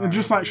 would, Higher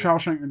just like up there.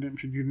 Shawshank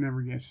Redemption, you'd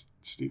never guess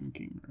Stephen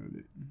King wrote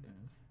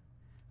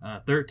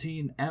it.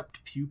 13,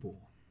 Apt Pupil.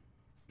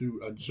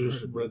 Dude, I heard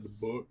just of read this.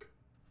 the book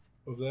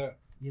of that.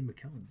 Ian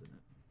McKellen's in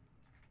it.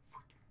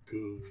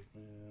 Good,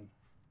 man.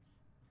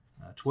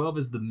 12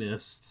 is The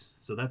Mist,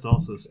 so that's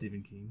also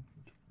Stephen King.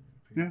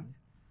 Yeah.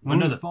 Well,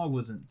 no, The Fog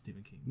wasn't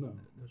Stephen King. No. That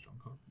was John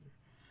Carpenter.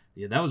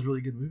 Yeah, that was a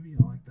really good movie.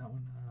 I like that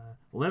one.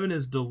 11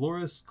 is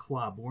Dolores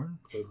Claiborne.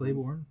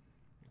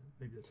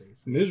 Maybe that's how you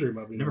say it. Misery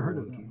might be. Never number heard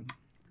of one, that too.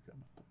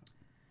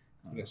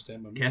 one. I gotta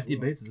stand by me Kathy as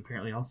well. Bates is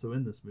apparently also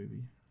in this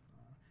movie.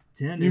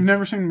 10 You've is...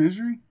 never seen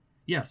Misery?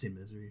 Yeah, I've seen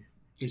Misery.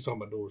 He's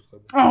talking about Doors.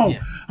 Oh,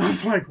 Yeah. I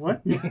was like,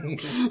 what?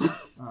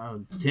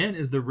 10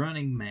 is The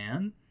Running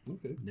Man.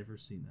 Okay. Never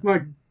seen that.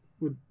 Like,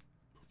 one.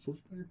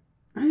 Schwarzenegger?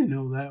 I didn't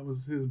know that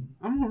was his.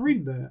 I'm gonna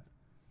read that.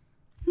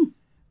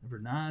 Number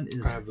 9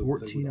 is I have the thing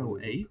with all the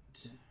 1408.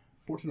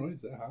 1408,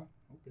 is that high?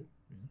 Okay.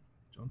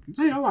 John Cusack's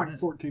Hey, I in like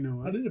it.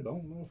 1408. I did, but I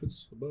don't know if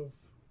it's above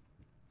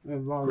A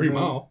lot of Green that.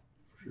 Mile.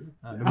 For sure.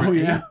 Number Oh, 8.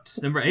 yeah.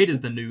 Number 8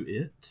 is The New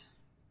It.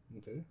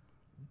 Okay.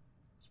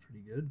 It's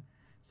pretty good.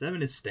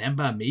 7 is Stand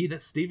By Me.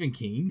 That's Stephen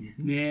King.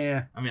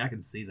 Yeah. I mean, I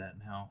can see that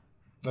now.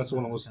 That's the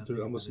one I'm listening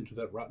to. I'm listening to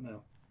that right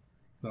now.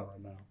 Not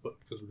right now, but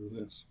because we're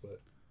doing this.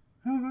 But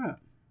How's that?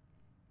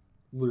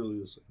 literally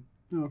the same.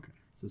 Oh, okay.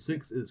 So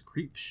 6 is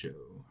Creep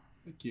Show.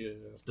 Heck yeah.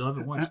 Still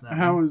haven't watched that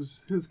How one.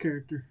 is his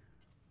character?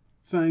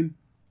 Same?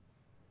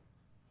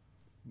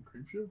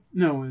 Creep Show?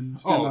 No, in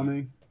Stand Oh. By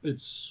Me.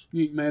 It's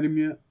You ain't met him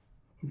yet?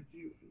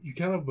 you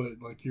kind of,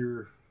 but like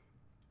you're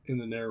in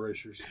the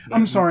narrations.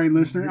 I'm sorry,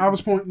 listener. I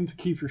was pointing to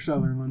Kiefer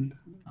Sutherland.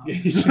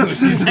 he's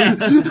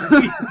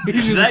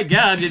That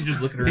guy did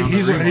just looking around the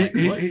room like,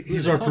 what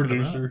he's are our they talking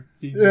producer.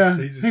 Yeah,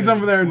 he's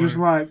over there just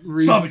like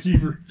Stop reading.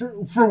 it,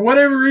 Kiefer. For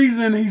whatever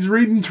reason, he's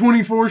reading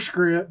 24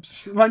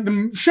 scripts. Like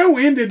the show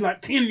ended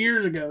like 10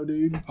 years ago,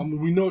 dude. I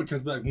mean, we know it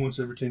comes back once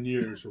every 10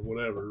 years for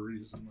whatever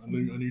reason. I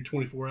knew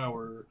 24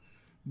 hour,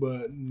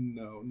 but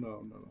no.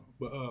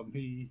 But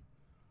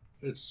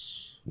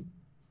it's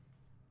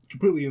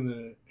completely in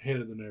the head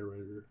of the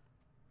narrator.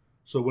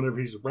 So whenever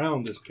he's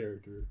around this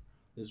character,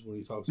 is when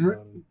he talks about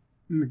him.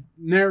 And the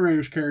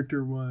narrator's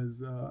character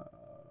was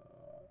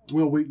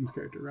Will Wheaton's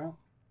character, right?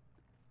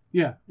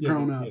 Yeah,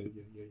 grown up. Yeah.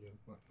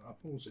 I thought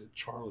it was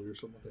Charlie or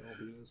something like that. I don't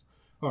think it is.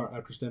 All right,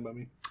 after Stand By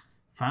Me.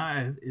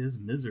 5 is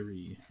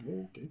Misery.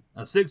 Oh, okay.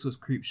 6 was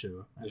Creep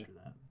Show after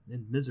that.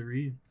 Then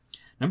Misery.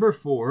 Number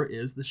 4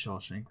 is The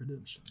Shawshank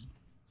Redemption.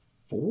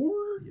 4?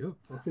 Yep.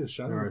 Okay,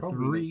 Shining. There are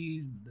probably.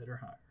 3 that are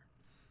higher.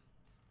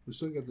 We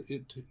still got the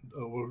It.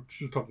 We're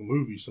just talking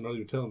movies, so not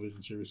even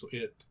television series. So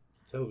It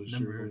television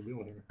series. We're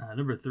doing here.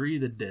 Number 3,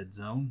 The Dead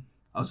Zone.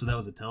 Oh, so that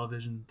was a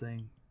television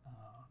thing?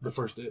 The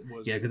first It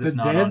was. Yeah, because The it's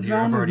not Dead on here. Zone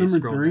I've is already number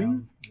scrolled 3?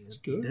 down. It's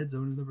good. Dead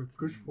Zone is number 3.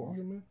 Christopher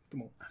Walken, man.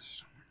 Come on.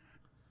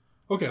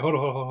 Okay, hold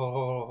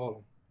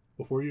on.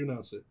 Before you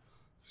announce it,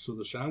 so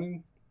The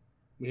Shining,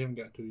 we haven't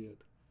got to yet,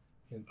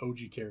 and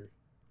O.G. Carey.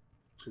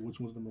 So which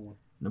one's number 1?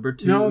 Number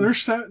 2. No,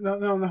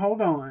 no,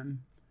 hold on.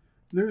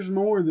 There's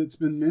more that's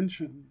been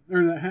mentioned,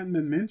 or that hadn't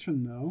been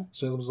mentioned, though.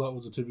 Salem's Lot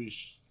was a TV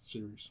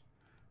series.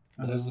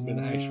 That hasn't been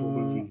an actual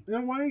movie.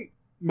 No, wait.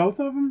 Both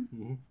of them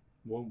Mm-hmm.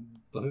 Well,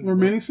 were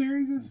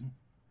miniseries? Mm-hmm.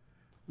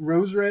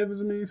 Rose Red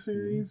was a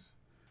miniseries.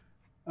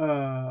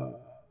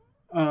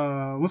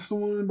 What's the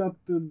one about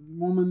the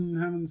woman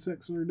having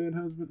sex with her dead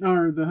husband?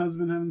 Or the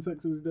husband having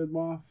sex with his dead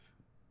wife?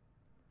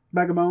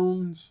 Bag of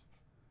Bones.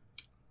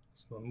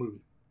 It's not a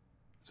movie.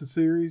 It's a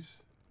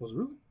series. Was it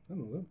really? I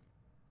don't know that.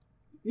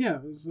 Yeah,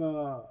 it was.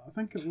 I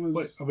think it was.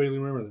 Wait, I vaguely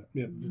remember that.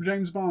 Yeah.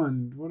 James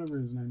Bond, whatever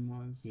his name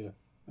was. Yeah.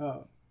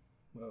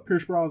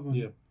 Pierce Brosnan.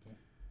 Yeah.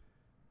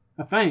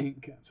 I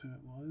think that's who it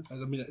was. I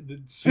mean,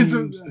 it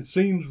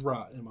seems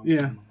right in my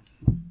Yeah. mind.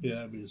 Yeah,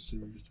 that'd be a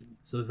series too.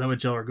 So is that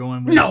what y'all are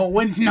going with? No.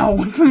 Yeah,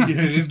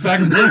 it's back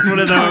and It's one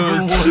of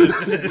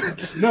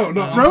those. No.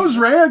 Rose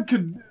Red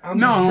could. I'm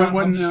no,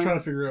 just trying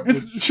to figure out.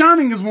 It's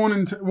Shining is one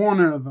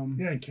of them.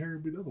 Yeah, and Carrie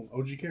would be the other one.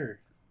 O.G. Carey.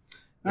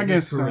 I That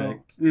guess is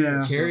correct. so.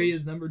 Yeah. Carrie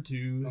is number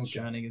 2. Okay.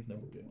 Shining is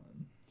number 1.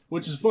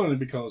 Which is funny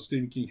because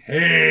Stephen King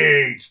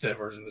hates that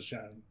version of The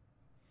Shining.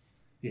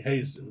 He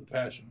hates it with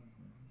passion.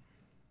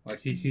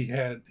 Like he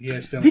had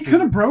Stanley. He could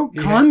have broke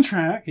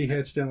contract. He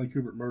had Stanley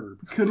Kubrick murdered.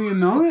 Could he have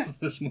not?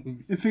 This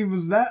movie. If he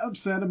was that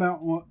upset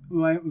about what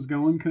way it was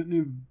going, couldn't he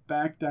have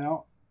backed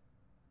out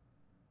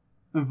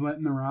of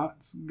letting the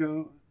rights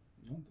go?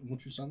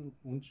 Once you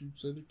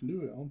said you can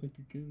do it, I don't think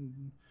you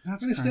can.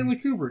 That's I mean, crazy.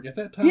 Stanley Kubrick at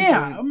that time.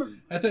 Yeah,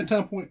 At that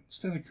time point,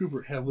 Stanley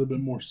Kubrick had a little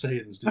bit more say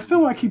than I Stephen feel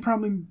King. like he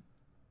probably,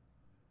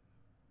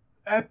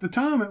 at the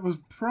time, it was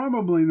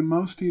probably the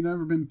most he'd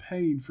ever been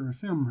paid for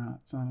film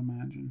rights, I'd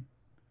imagine.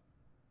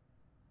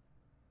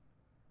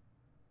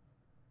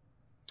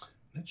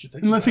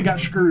 Unless he got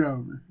screwed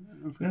over.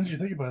 Now that you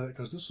think about it,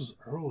 because this was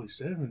early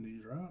 70s,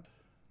 right?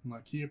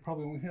 Like, he had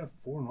probably only had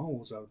 4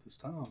 novels out at this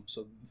time.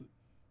 So the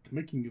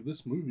making of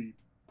this movie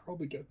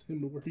probably got him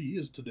to where he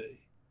is today.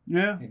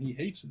 Yeah. And he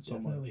hates it so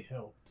much.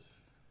 helped.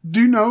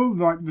 Do you know,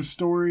 like, the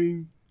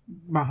story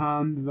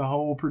behind the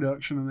whole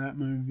production of that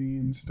movie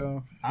and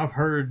stuff? I've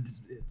heard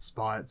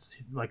spots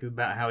like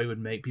about how he would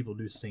make people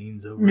do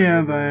scenes over. Yeah,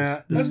 and over,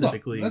 that.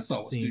 specifically That's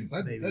not what scenes.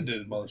 that maybe.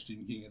 didn't bother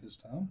Stephen King at this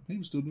time. He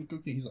was still doing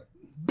cocaine. He's like,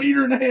 beat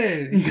her in the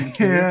head. He didn't Yeah,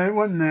 care. it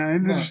wasn't that.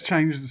 It No. just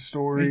changed the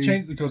story. He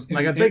changed because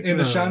Like, I think in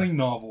the the- Shining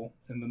novel,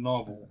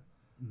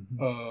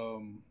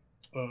 Mhm.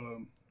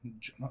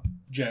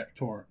 Jack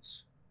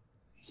Torrance,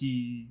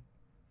 he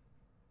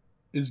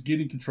is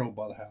getting controlled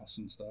by the house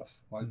and stuff,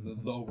 like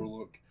the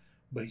Overlook,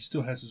 but he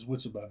still has his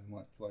wits about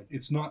him. Like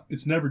it's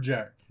never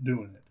Jack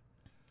doing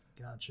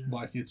it. Gotcha.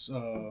 Like it's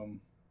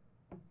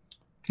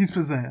He's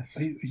possessed.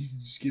 he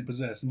just get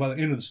possessed, and by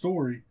the end of the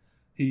story,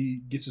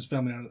 he gets his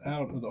family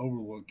out of the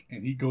Overlook,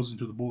 and he goes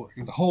into the boiler.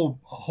 The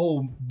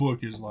whole book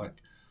is like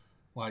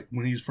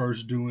when he's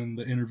first doing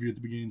the interview at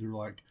the beginning, they're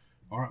like,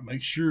 "All right,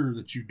 make sure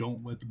that you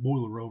don't let the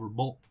boiler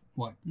overheat.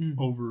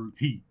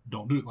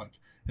 Don't do it." Like,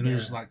 and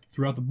there's like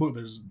throughout the book,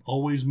 there's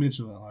always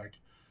mention of that, like,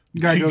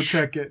 You gotta go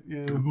check it.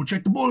 Yeah. Go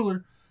check the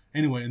boiler.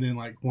 Anyway, and then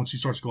like once he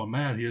starts going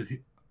mad, he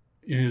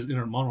in his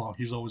inner monologue,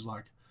 he's always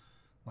like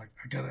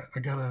I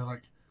gotta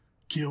like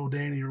kill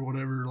Danny or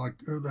whatever. Like,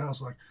 or the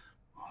house, like,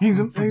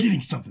 I'm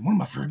forgetting something. What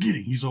am I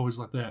forgetting? He's always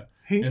like that.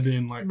 And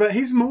then like, but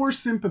he's more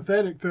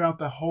sympathetic throughout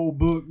the whole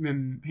book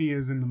than he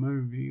is in the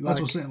movie. Like,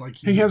 that's what I'm saying. Like,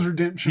 he has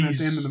redemption at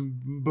the end of the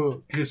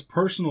book. His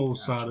personal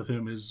side of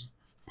him is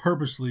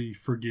purposely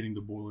forgetting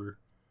the boiler,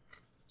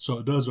 so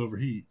it does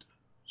overheat.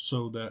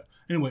 So that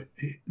anyway,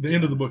 the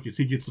end of the book is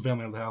he gets the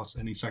family out of the house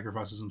and he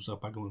sacrifices himself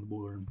by going to the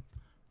boiler and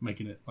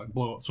making it like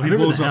blow up. So I he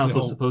remember blows the up house the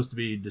was whole, supposed to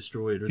be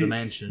destroyed, or the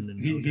mansion, and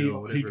he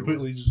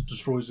completely it was. just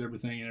destroys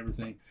everything. And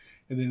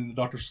then in the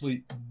Dr.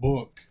 Sleep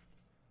book,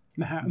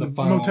 The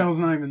final motel's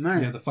not even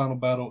there. yeah, the final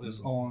battle is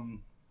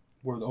on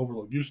where the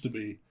Overlook used to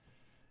be,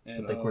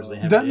 and But of course they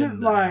have doesn't it it in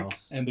the like-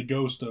 house. and the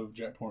ghost of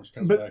Jack Torrance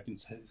comes But- back and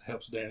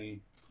helps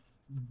Danny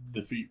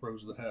defeat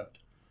Rose the Hat.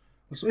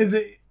 So- Is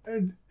it?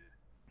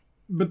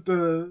 But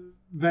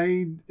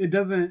it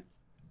doesn't.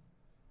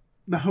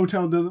 The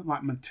hotel doesn't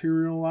like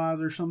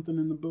materialize or something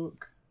in the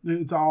book.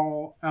 It's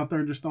all out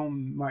there just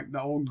on like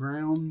the old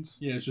grounds.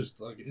 Yeah,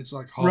 it's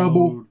like hollowed.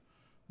 Rubble.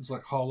 It's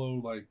like hollow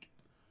like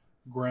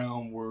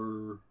ground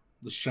where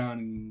the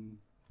shining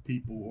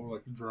people are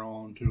like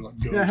drawn to, like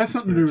ghosts. Yeah, it has and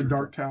something to do with spirits are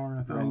Dark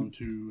Tower, I drawn think.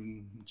 to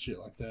and shit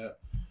like that.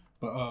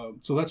 But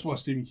so that's why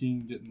Stephen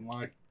King didn't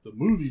like the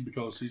movie,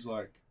 because he's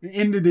like It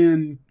ended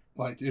in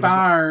it was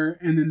fire,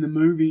 and then the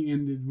movie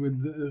ended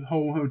with the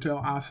whole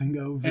hotel icing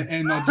over.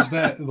 and not just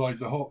that, like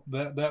the whole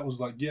that was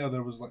like, yeah,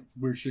 there was like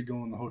weird shit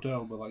going in the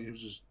hotel, but like it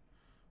was just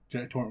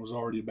Jack Torrance was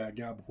already a bad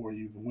guy before he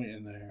even went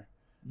in there,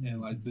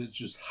 and like this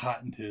just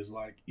heightened his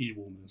like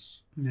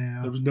evilness.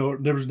 Yeah.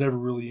 There was never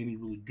really any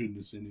really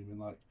goodness in him, and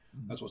like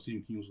that's what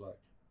Stephen King was like.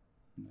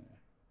 Nah.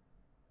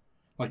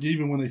 Like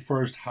even when they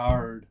first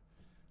hired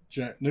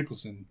Jack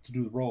Nicholson to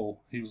do the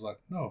role, he was like,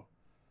 "No,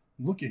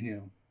 look at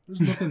him. There's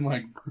nothing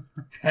like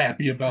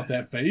happy about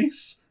that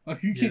face.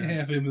 Like you can't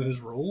have him in this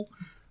role."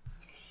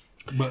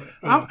 But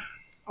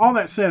All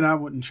that said, I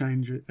wouldn't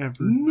change it ever.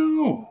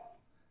 no,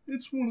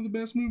 it's one of the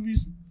best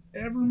movies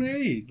ever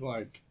made.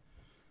 Like,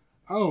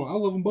 I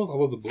love them both. I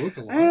love the book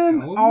a lot.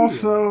 And I love the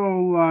also,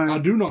 movie. I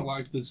like, do not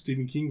like the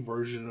Stephen King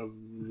version of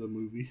the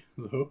movie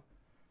though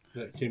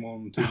that came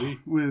on TV.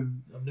 with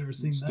I've never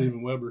seen that.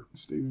 Steven Weber.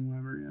 Steven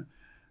Weber, yeah.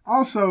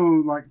 Also,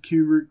 like,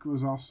 Kubrick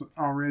was also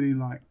already,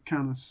 like,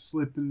 kind of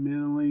slipping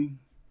mentally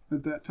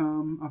at that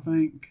time, I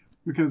think,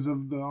 because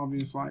of the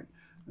obvious, like,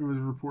 there was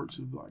reports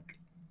of, like,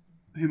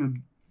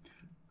 him,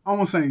 I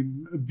almost say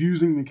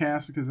abusing the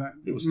cast, because that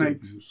It was still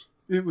makes, abuse.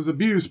 it was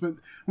abuse, but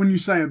when you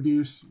say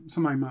abuse,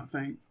 somebody might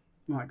think,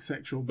 like,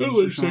 sexual abuse It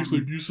or was something. sexual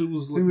abuse. It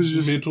was like It was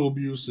just- mental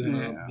abuse and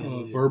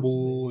Yeah.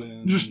 verbal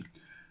and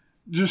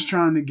Just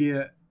trying to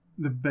get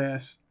the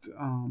best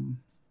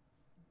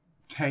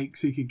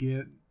takes he could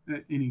get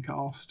at any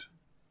cost.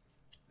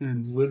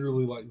 And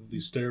literally like the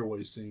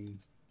stairway scene.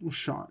 was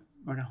shot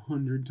like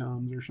 100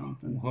 times or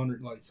something.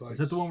 100 like Is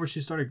that the one where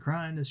she started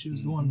crying as she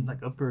was going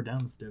like up or down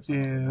the steps?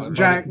 Yeah, Like,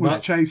 Jack by- was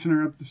chasing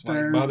her up the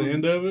stairs. by the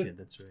end of Yeah, it,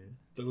 that's right.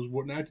 those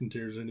weren't acting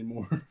tears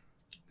anymore.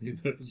 She I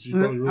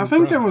probably really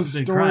think there cried. was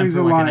Been crying stories for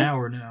of like an like,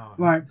 hour now.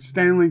 like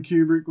Stanley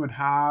Kubrick would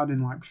hide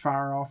and like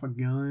fire off a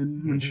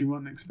gun when Mhm. she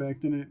wasn't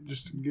expecting it,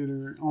 just to get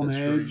her on That's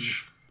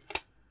edge.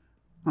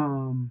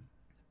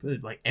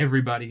 Put like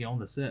everybody on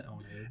the set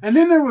on it. And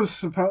then there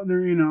was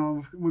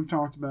we've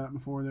talked about it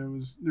before.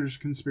 There's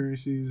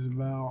conspiracies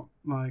about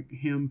like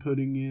him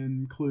putting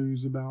in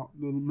clues about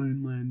the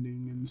moon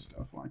landing and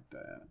stuff like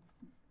that.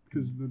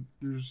 Because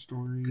there's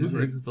stories of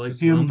Kubrick, like,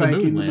 him on the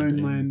faking the landing.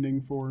 moon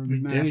landing for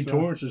Big Danny NASA.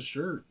 Torrance's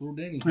shirt, little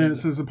Danny. And it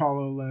says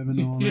Apollo 11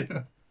 on it.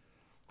 yeah.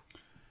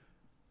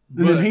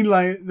 And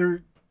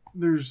then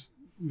there's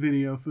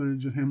video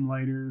footage of him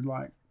later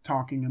like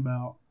talking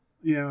about,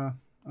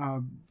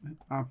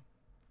 I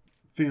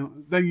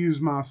filmed, they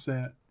used my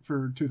set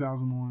for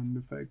 2001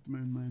 to fake the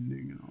moon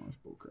landing and all this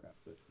bullcrap.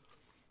 But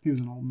he was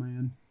an old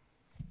man.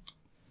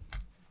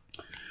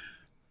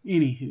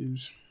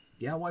 Anywho's.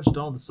 Yeah, I watched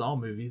all the Saw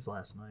movies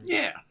last night.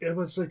 Yeah. Yeah,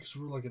 but say because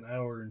we're like an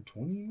hour and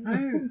 20 Hey,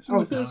 minutes.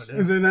 oh, no,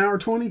 is it an hour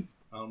 20?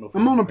 I don't know. If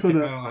I'm gonna put I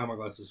up- don't have my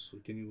glasses. So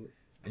can you look?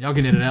 And y'all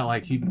can edit out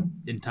like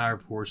entire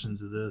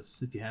portions of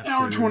this if you have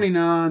Hour to.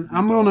 29.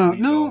 I'm We gonna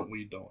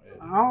don't edit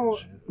I'll,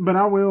 shit. but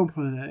I will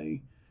put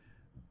a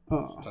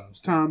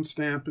Timestamp.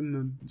 timestamp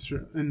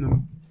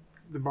in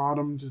the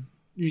bottom to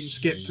you can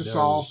skip to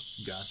Saul.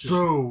 Gotcha.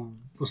 So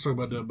let's talk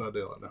about Dead by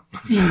Daylight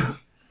now.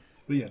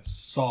 But yeah,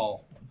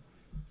 Saul.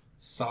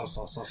 Sauce.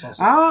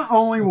 I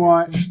only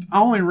rewatched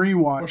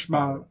Watch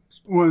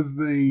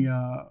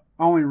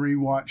only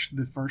rewatched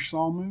the first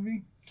Saw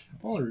movie.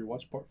 I only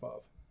rewatched part 5.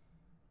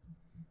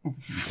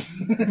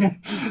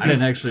 I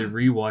didn't actually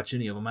rewatch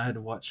any of them. I had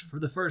to watch for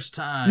the first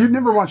time. You've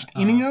never watched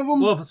any of them?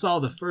 Well, I saw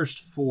the first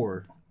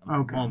 4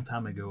 Okay. a long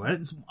time ago. I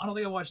don't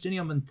think I watched any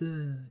of them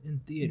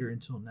in theater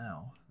until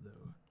now, though.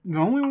 The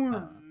only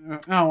one.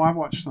 I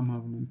watched some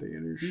of them in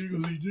theaters.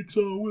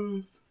 Jigsaw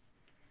with.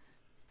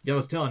 Yeah, I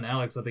was telling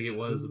Alex, I think it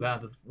was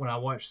about when I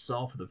watched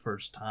Saw for the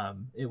first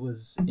time. It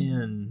was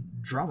in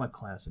drama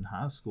class in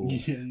high school.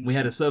 Yeah, We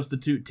had a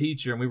substitute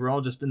teacher, and we were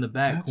all just in the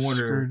back That's corner.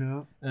 screwed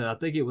up. I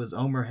think it was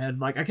Omer had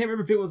I can't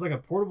remember if it was like a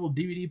portable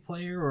DVD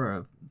player or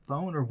a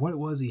phone or what it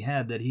was he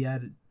had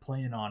it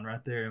playing on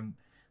right there, and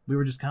we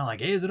were just kind of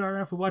like, "Hey, is it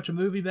alright if we watch a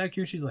movie back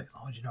here?" She's like, "As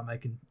long as you're not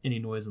making any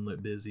noise and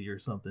look busy or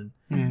something."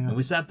 Yeah. And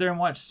we sat there and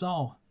watched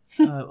Saw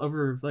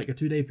over like a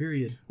 2-day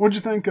period. What'd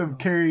you think of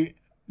Carrie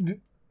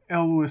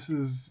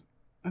Elwes's?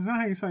 Is that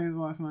how you say his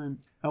last name?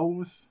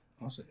 Elwes?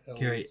 I'll say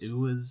Carrie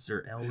Elwes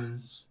or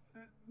Elwes.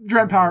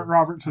 Dread Pirate Elwes.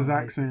 Roberts' I like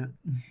accent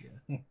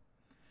it.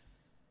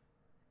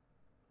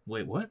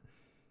 Wait, what?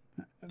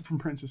 from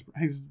Princess.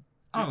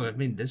 Oh, I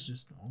mean, that's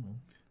just I don't know.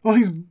 Well,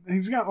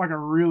 he's got like a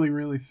really,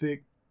 really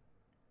thick,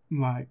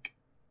 like,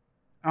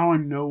 I don't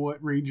even know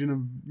what region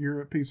of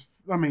Europe he's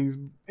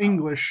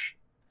English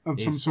of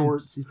some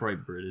sort. He's probably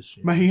British.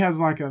 Yeah. But he has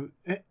like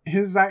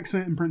his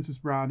accent in Princess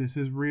Bride is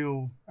his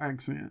real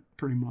accent,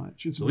 pretty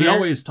much. It's So he very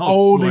always talks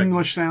old like,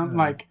 English sound,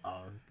 like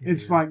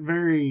it's yeah. like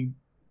very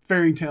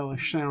fairy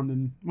tale-ish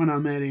sounding. When I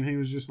met him, he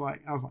was just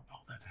like, I was like, oh,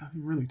 that's how he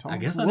really talks. I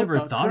guess I What never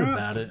the thought crap?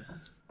 about it.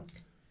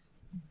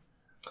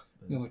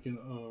 Yeah, like in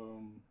I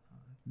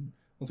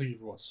don't think you've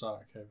ever watched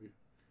Psych, have you?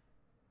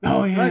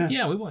 Oh It's yeah, like,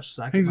 yeah, we watched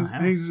Psych at my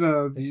house. he's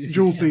He-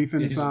 jewel yeah, thief he's a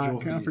inside.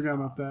 jewel I thief. forgot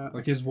about that.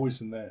 Like his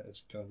voice in that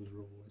is kind of his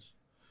real voice.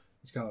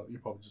 It's kind of, you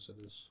probably just said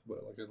this,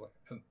 but like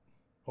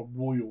a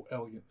royal,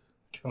 elegant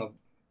kind of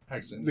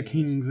accent. The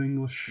King's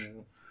English.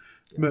 Yeah.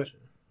 But Gotcha.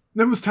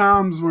 there was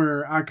times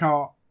where I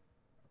caught,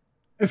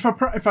 if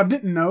I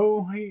didn't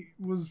know he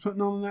was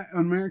putting on an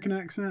American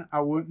accent,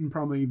 I wouldn't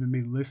probably even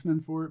be listening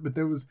for it. But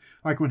there was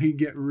like when he'd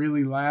get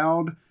really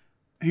loud,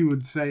 he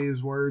would say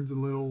his words a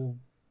little,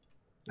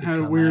 It'd had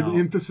a come weird out.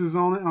 emphasis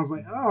on it. I was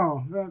like,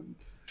 oh,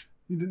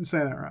 you didn't say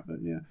that right, but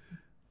yeah.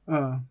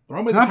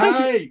 Throw me I the think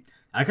kite!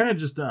 I kind of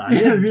just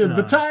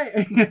the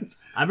tie.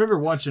 I remember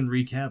watching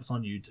recaps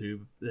on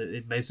YouTube.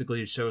 It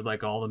basically showed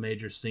like all the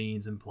major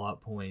scenes and plot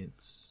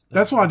points.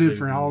 That's of what I the did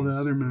for all the movies.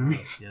 other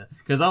movies. Yeah,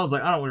 because I was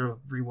like, I don't want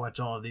to rewatch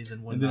all of these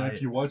in one And then night.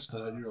 after you watch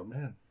that, you're like,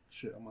 man,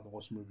 shit, I'm going to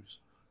watch movies.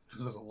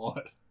 Because there's a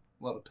lot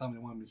of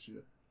timey-wimey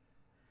shit.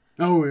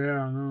 Oh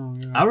yeah, no,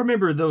 yeah. I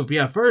remember though,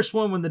 first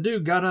one when the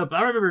dude got up,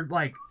 I remember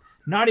like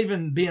not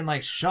even being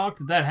like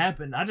shocked that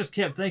happened. I just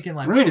kept thinking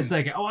like, wait Really? a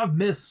second, I've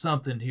missed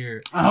something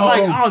here. Oh.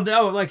 Like, oh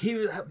no, like he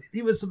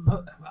was.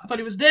 I thought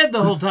he was dead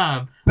the whole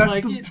time. That's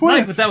like, the like,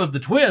 twist. but that was the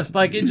twist.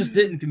 Like it just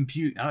didn't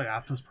compute.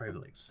 I was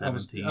probably like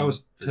 17. I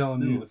was but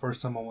telling you still. the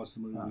first time I watched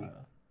the movie.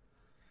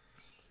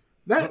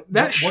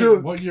 that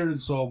should What year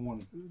did Saw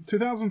 1?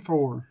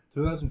 2004.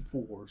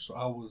 2004. So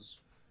I was...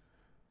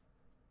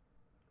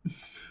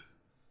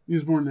 He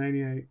was born in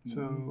 88,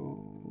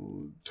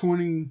 so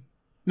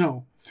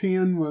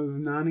 10 was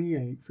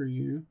 98 for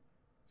you,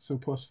 so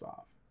plus 5.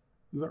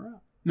 Is that right?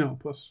 No,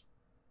 plus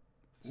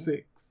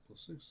 6.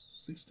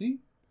 16?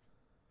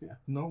 Yeah.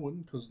 No, it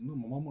wasn't, because my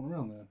mom wasn't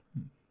around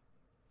then.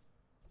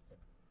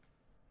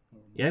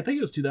 Yeah, I think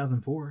it was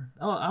 2004.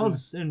 I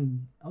was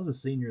a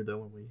senior though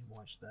when we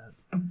watched that.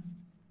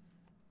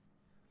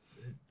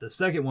 The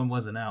second one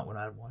wasn't out when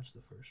I watched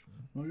the first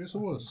one. Well, I guess it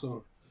was.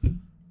 So,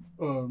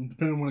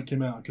 depending on when it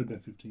came out, it could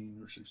have been 15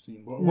 or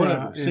 16. But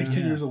whatever. Yeah, 16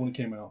 yeah. years old when it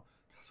came out.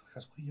 I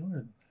was way younger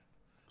than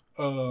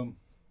that.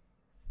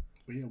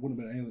 But yeah, it wouldn't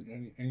have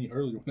been any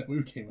earlier when that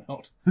movie came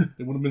out.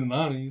 It would have been the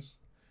 90s.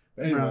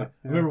 But anyway, Right,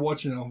 I remember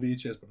watching it on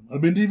VHS, but it might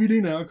have been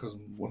DVD now because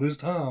what is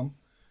time?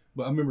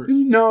 But I remember...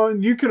 No,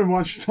 you could have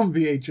watched it on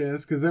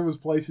VHS because there was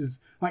places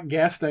like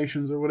gas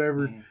stations or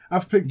whatever. Mhm.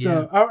 I've picked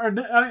Yeah. up. I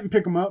didn't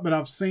pick them up, but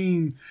I've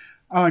seen.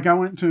 Like I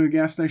went to a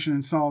gas station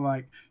and saw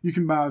like you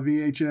can buy a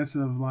VHS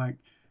of like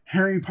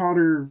Harry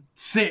Potter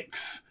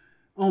 6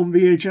 on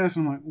VHS.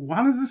 And I'm like,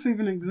 why does this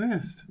even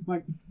exist?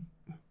 Like,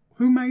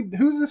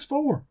 who's this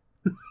for?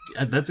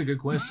 Yeah, that's a good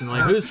question.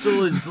 Like, who's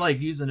still like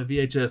using a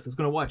VHS that's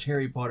going to watch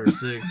Harry Potter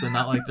 6 and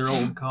not like their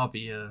old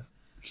copy? I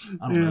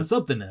don't know,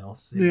 something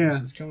else.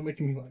 Yeah. It's kind of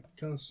making me like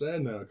kind of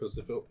sad now because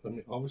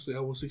obviously I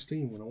was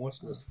 16 when I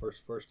watched this the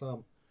first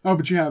time. Oh,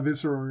 but you have a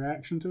visceral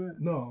reaction to it?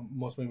 No,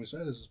 what's made me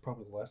sad is it's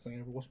probably the last thing I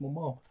ever watched my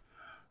mom.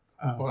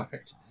 Oh. Like,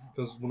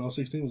 because when I was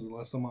 16 was the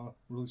last time I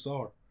really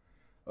saw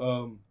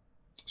her.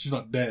 She's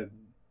not dead.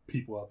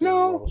 People out there in the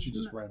No, world. She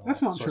just ran off.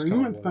 that's not So true. it's You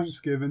kinda went to worse.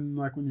 Thanksgiving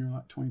like when you were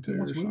like 22 You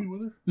or watch a movie something.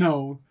 with her?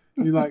 No,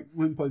 you like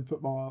went and played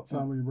football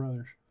outside with your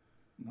brothers.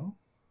 No.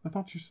 I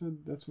thought you said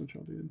that's what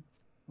y'all did.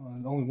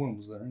 Only one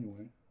was there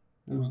anyway.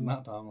 It was Mhm.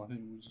 nighttime. I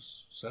think we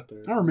just sat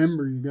there. I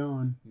remember you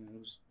going. Yeah, it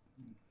was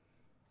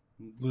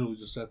literally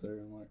just sat there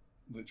and like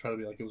they try to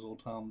be like it was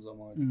old times. I'm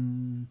like,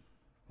 Mm.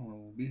 I don't know,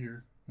 we'll be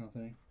here, kind of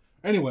thing.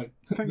 Anyway,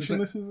 I think she ain't-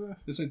 listens to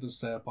this. This ain't the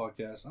sad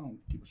podcast. I don't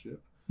give a shit.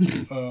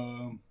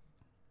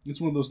 It's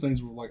one of those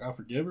things where like I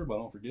forgive her, but I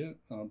don't forget.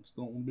 I just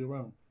don't want to be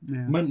around.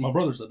 Yeah. My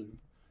brothers I do,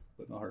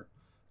 but not her.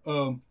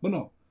 But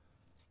no,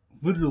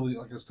 literally,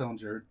 like I was telling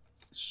Jared,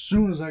 as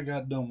soon as I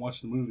got done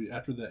watching the movie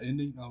after that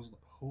ending, I was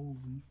like,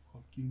 holy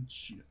fucking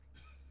shit.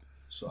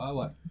 So I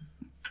like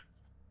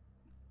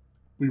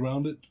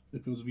rewound it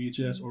if it was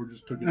VHS or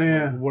just took it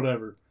Yeah. or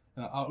whatever.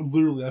 And I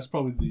literally, there's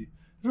probably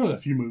a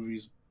few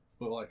movies,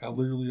 but like I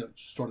literally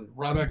started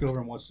right back over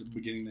and watched the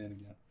beginning and end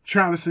again.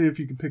 Trying to see if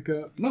you could pick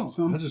up. No,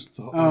 some. I just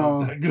thought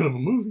Oh. that good of a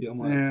movie. I'm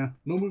like, Yeah.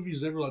 no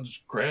movie's ever like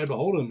just grabbed a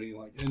hold of me.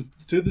 Like, and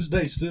to this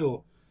day,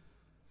 still,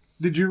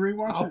 Did you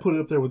rewatch I'll it? put it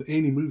up there with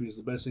any movie as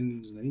the best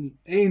endings in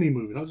any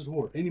movie, not just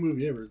horror. Any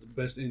movie ever is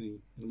the best ending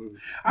in the movie.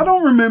 I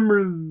don't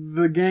remember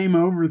the game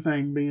over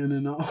thing being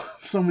in all,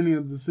 so many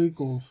of the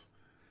sequels.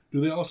 Do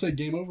they all say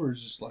game over? Or is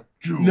it just like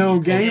No,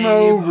 game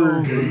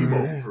over. Game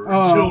over.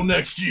 Uh, Until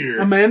next year.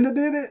 Amanda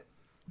did it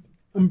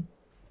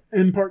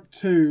in part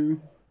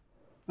 2,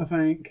 I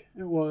think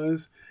it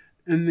was,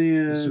 and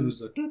then as soon as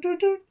the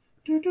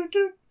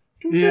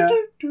Yeah.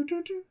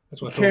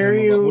 that's what I told him.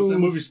 Carrie's Once that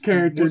movie,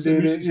 character once the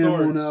did music it in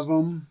starts, one of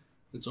them.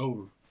 It's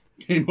over.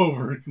 Game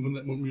over when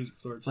that music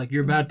starts. It's like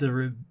you're about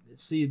to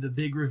see the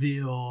big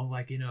reveal,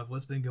 like, you know, of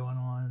what's been going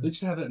on. They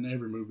just have that in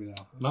every movie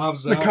now.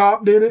 Knives The Out.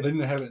 cop did They it. didn't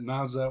have it in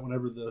Knives Out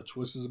whenever the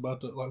twist is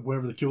about to, like,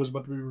 whenever the killer's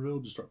about to be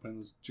revealed, just start playing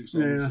those jigsaw.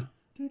 Yeah.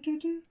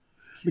 music.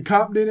 The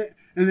cop did it,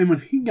 and then when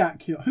he got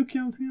killed, who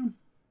killed him?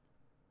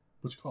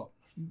 What's it called?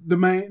 The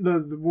man,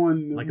 the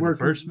one Like in the working,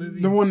 first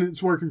movie? the one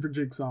that's working for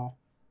Jigsaw. Are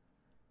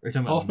you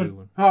talking about Hoffman? the new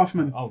one?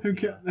 Hoffman. Oh, who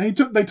yeah. they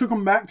took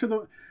him back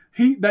to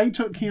they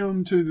took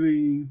him to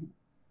the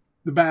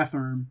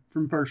bathroom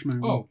from first movie.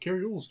 Oh,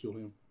 Carrie Owens killed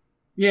him.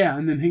 Yeah,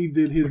 and then he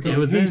did his Okay, game. it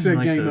was He in, said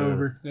like, game the-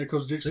 over. Yeah,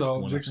 because Sixth Jigsaw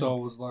one, I Jigsaw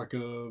think. was like,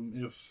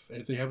 if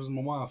anything happens to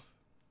my wife,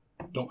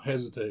 don't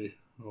hesitate.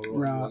 Or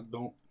Right. like,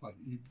 don't, like,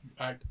 you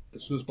act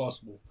as soon as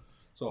possible.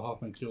 So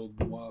Hoffman killed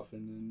the wife,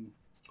 and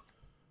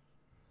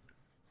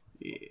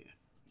then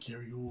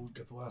Carrie Owens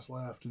got the last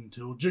laugh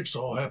until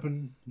Jigsaw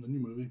happened in the new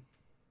movie.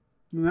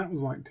 And that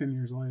was like 10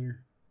 years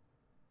later.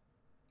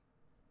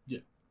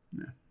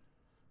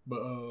 But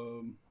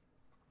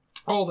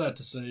all that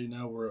to say,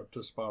 now we're up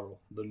to Spiral,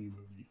 the new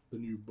movie, the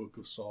new Book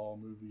of Saw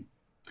movie.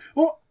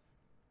 Well,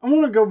 I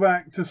want to go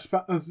back to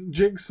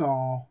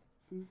Jigsaw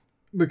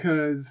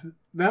because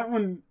that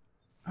one,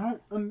 I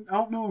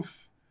don't know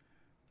if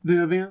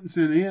the events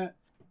in it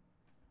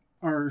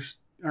are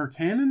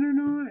canon or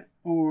not,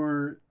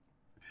 or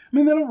I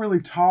mean, they don't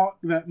really talk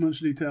that much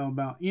detail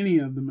about any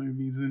of the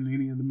movies in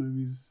any of the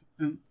movies.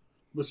 And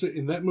But see,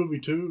 in that movie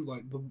too,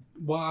 like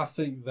why I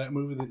think that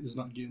movie that is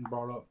not getting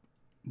brought up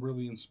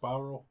really in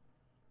Spiral,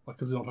 like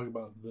because they don't talk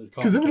about the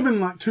because it would have copycat. been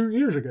like 2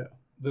 years ago.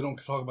 They don't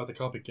talk about the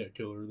copycat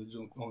killer. They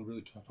don't only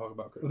really talk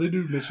about. They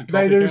do mention copycats.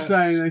 They do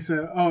say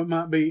oh, it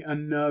might be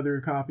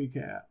another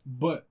copycat.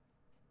 but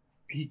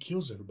he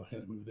kills everybody in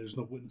that movie. There's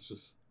no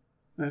witnesses,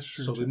 That's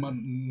true. so too.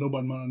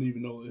 nobody might not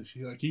even know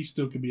that he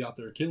still could be out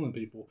there killing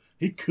people.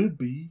 He could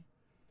be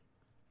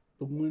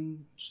the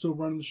one still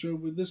running the show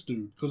with this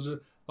dude because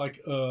I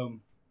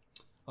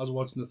was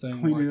watching the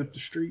thing Cleaning like, up the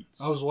streets.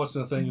 I was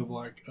watching a thing of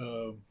like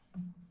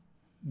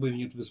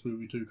leading into this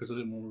movie too because I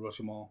didn't want to watch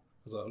them all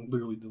because I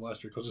literally did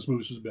last year because this movie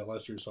was supposed to be out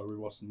last year, so I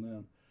rewatched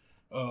them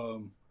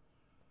then.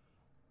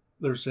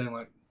 They were saying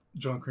like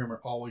John Kramer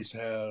always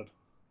had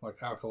like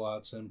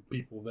acolytes and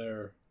people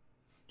there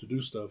to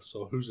do stuff.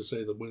 So who's to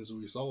say the ones that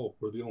we saw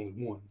were the only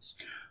ones?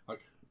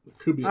 Like it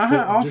could be.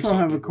 also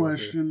have a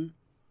question.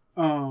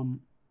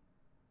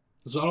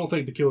 So I don't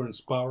think the killer in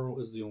Spiral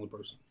is the only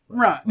person.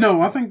 Right.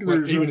 No, I think Like,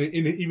 there's even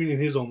in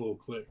his own little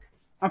clique.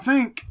 I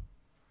think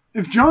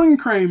if John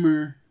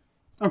Kramer,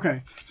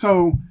 okay,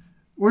 so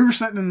we were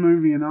sitting in the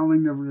movie and I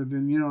leaned over to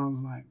Danielle. I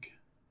was like,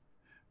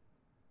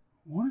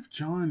 "What if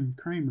John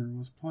Kramer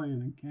was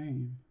playing a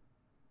game?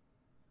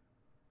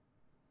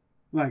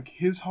 Like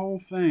his whole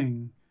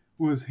thing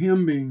was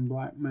him being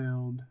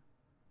blackmailed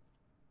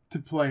to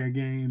play a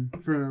game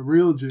for a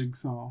real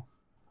Jigsaw."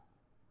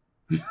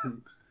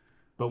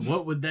 But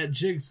what would that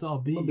jigsaw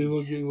be? I'd be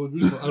getting a little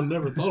goosebumps. I've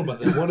never thought about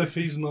that. What if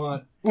he's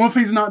not? Well, if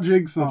he's not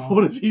Jigsaw,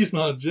 What if he's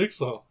not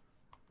Jigsaw?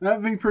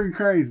 that'd be pretty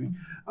crazy.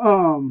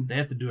 They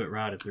have to do it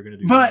right if they're going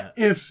to do But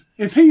that.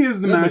 if he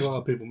is the That makes master, a lot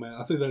of people mad.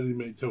 I think that even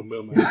made Tobin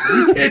Bell mad.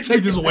 You can't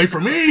take this away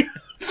from me.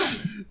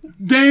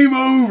 game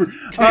over.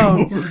 Game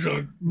over,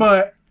 John.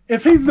 But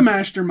if he's the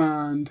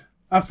mastermind,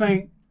 I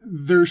think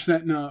they're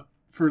setting up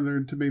for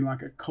there to be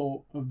like a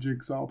cult of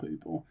Jigsaw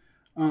people.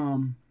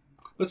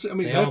 Let's. I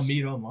mean, They all that's.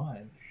 meet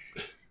online.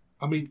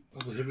 I mean,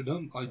 have it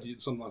done like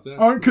something like that?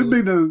 Or it could be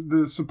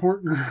the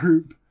support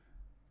group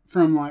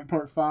from like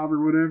part 5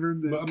 or whatever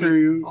that But, I mean,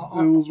 Carrie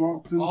Owens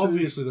walks into.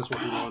 Obviously, that's what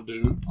they're going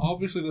to do.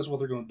 Obviously, that's what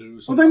they're going to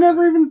do. Well, they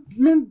never even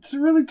meant to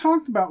really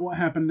talked about what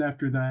happened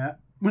after that.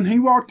 When he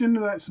walked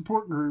into that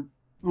support group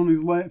on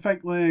his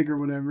fake leg or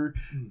whatever,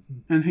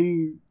 and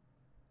he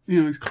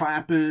he's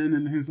clapping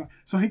and he's like,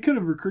 so he could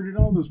have recruited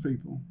all those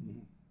people.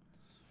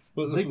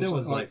 But I think that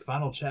was like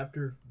Final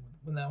Chapter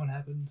when that one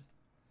happened.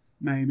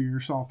 Maybe, or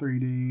Saw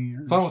 3D.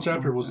 Or Final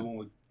Chapter was the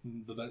one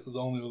the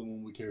only other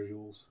one with Carrie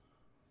Hills.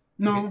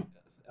 No.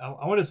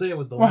 I want to say it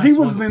was the Well, last he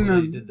was one in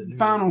before they did the new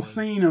final one.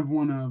 scene of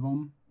one of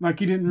them. Like,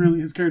 he didn't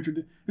really, his character,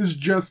 it was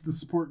just the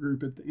support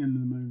group at the end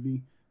of the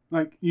movie.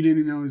 Like, you didn't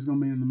even know he was going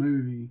to be in the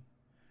movie.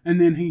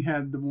 And then he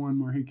had the one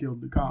where he killed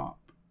the cop.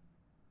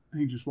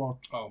 He just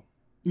walked at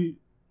the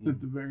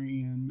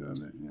very end of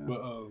it.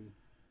 Yeah.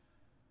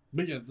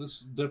 But yeah, this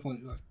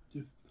definitely, like,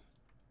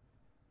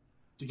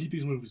 to keep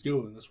these movies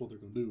going, that's what they're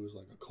going to do, is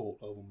like a cult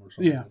of them or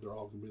something. Yeah. They're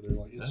all going to be there.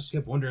 Like, I just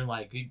kept wondering,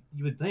 like, you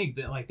would think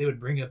that, like, they would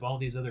bring up all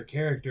these other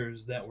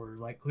characters that were,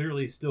 like,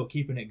 clearly still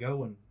keeping it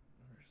going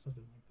or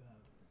something like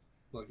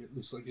that.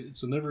 Like,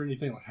 it's a never-ending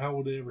thing. Like, how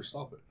would they ever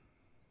stop it?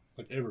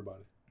 Like,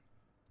 everybody.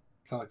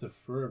 Kind of like the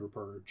Forever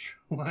Purge.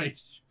 Like,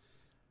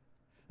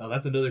 Oh,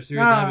 that's another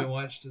series I haven't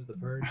watched, is The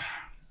Purge.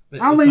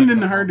 But I it's leaned not into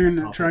gonna her fall during on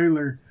that topic.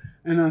 trailer,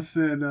 and I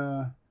said,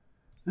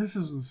 this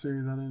is a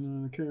series I didn't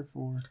really care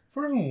for.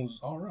 first one was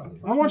alright.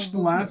 I watched the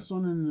last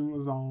one, and it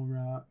was all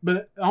right.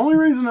 But the only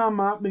reason I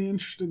might be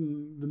interested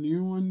in the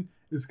new one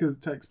is because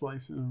it takes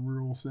place in a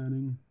rural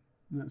setting.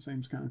 And that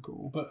seems kind of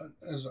cool. But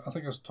as I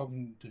think I was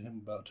talking to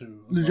him about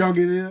too. Did y'all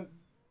get it?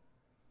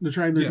 The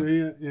trailer Yeah.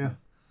 to it? Yeah.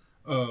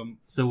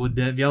 So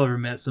have y'all ever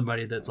met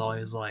somebody that's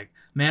always like,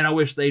 man, I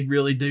wish they'd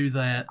really do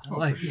that. Oh,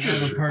 Like, for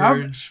have a sure.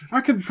 purge. I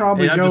could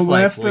probably And I'm go just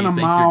like, less well, than you a think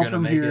you're mile gonna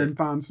from make here it? and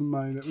find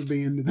somebody that would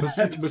be into But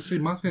that. see,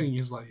 my thing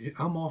is like,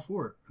 I'm all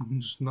for it.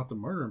 Just not the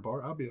murdering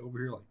part. I'll be over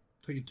here like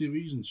taking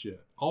TVs and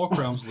shit. All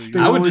crimes legal.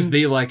 Still- I would just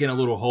be like in a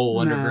little hole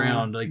Nah.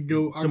 underground, like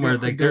Go- I somewhere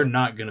go- I that go- they're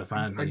not gonna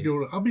find me.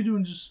 I'll be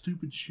doing just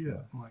stupid shit.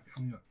 Like,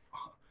 I'm like,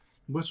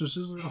 Western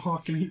Sizzler,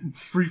 I can eat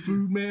free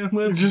food, man.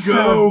 Let's Just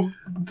go.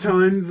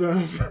 Tons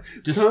of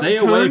Just stay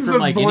away tons from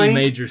of like any blank-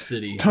 major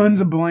city. Tons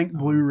of blank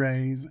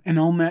Blu-rays, and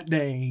on that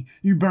day,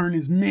 you burn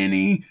as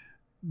many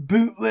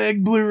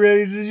bootleg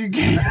Blu-rays as you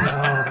can.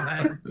 Oh,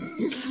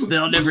 man.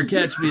 They'll never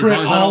catch me as long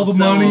Print as I all don't the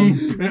sell money.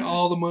 them. Print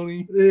all the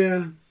money.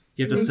 Yeah.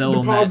 You have to sell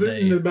them that Deposit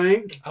in the day.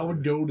 bank. I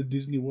would go to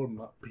Disney World and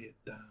not pay it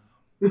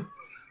down.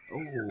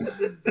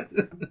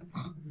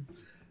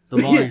 The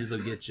lawyers will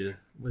get you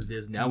with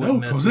Disney. I No, wouldn't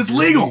mess because with it's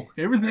Disney. legal.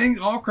 Everything,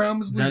 all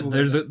crime is legal.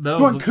 There's a no.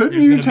 What, couldn't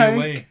there's you gonna be a take-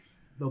 way.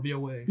 There'll be a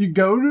way.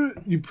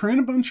 You print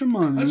a bunch of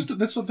money.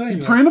 That's the thing.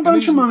 You print a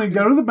bunch of money,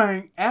 go to the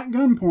bank at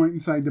gunpoint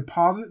and say,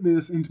 deposit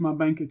this into my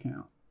bank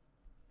account.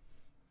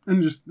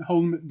 And just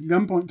hold them at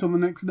gunpoint till the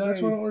next day.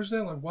 That's what I don't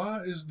understand. Like,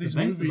 why is The these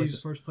banks movies? is like the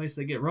first place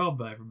they get robbed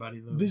by everybody,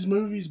 though. These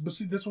movies, but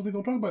see, that's what they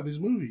don't talk about. These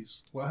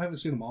movies. Well, I haven't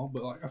seen them all,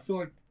 but like, I feel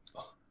like,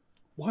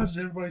 why is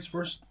everybody's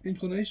first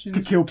inclination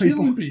To kill people.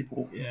 killing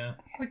people? Yeah,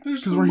 Like,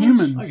 there's 'Cause so we're much-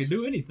 humans. I could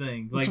do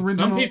anything. It's Like some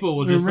original- people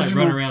will the just like run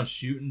original- around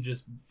shooting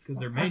just because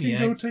they're I can go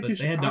maniacs, take but a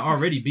they had to shot.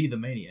 already be the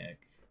maniac.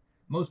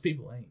 Most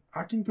people ain't.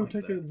 I can go like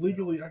take that.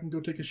 legally. I can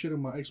go take a shit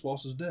on my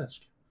ex-boss's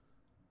desk.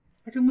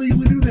 I can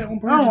legally do that on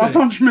Purge Oh, I Day.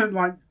 thought you meant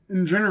like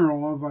in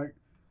general. I was like,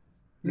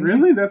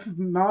 really? That's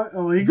not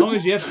illegal?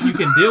 As long as you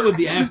can deal with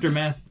the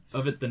aftermath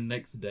of it the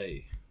next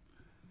day.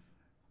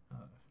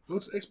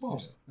 What's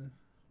ex-boss?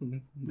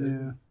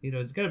 Yeah. You know,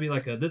 it's got to be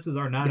like this is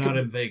our night out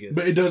in Vegas.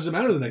 But it doesn't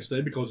matter the next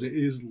day because it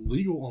is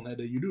legal on that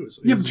day you do it.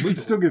 So Yeah, it's but you could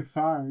legal. still get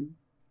fired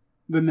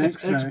the next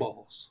It's day.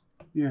 ex-boss.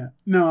 Yeah.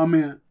 No, I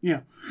meant, yeah.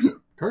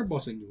 Curb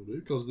boss ain't gonna do it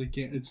because they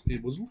can't.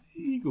 It was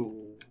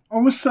legal. I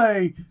would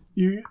say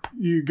you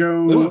They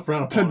go don't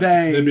frown upon it.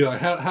 today. They'd be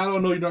like, "How do I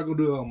know you're not gonna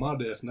do it on my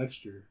desk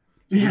next year?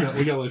 Yeah.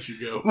 We gotta let you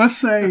go." Let's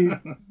say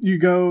you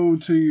go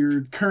to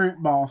your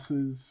current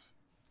boss's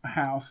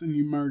house and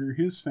you murder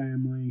his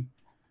family.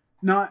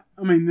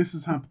 This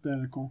is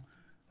hypothetical.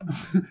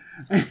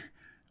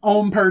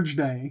 On Purge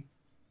Day.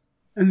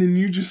 And then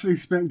you just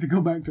expect to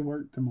go back to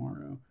work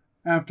tomorrow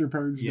after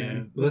Purge Yeah.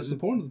 Day. But that's the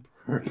point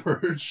of the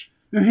purge.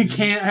 He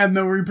can't have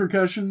no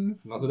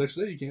repercussions. Not the next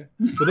day you can't.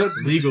 But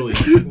that, legally.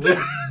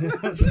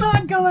 It's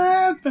not gonna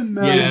happen.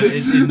 No. Yeah,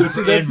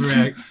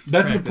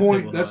 that's the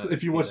point. That's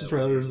if you watch the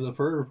trailer of the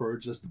Forever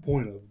Purge. That's the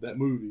point of that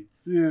movie.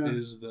 Yeah.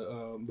 Is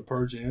the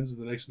purge ends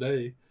and the next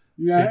day.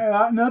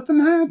 Yeah, nothing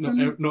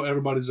happened. No,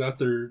 everybody's out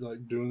there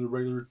like doing their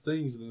regular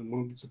things, and then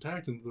one gets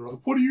attacked, and they're like,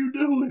 "What are you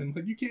doing?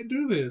 Like, you can't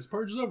do this.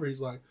 Purge is over." He's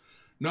like,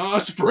 "No,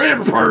 it's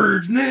Forever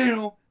Purge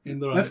now."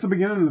 And they're like, That's the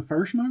beginning of the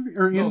first movie,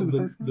 or end of the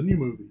first the movie. new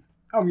movie.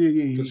 Oh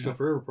yeah. Just got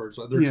Forever Purge.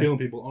 Like they're Yeah. killing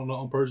people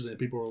on Purge Day.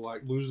 People are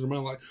like losing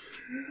their mind. Like,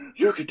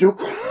 you can do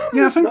crime.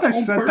 Yeah, I think they on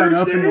set Purge that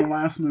up in Day." the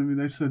last movie.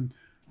 They said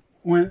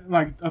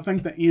I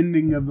think the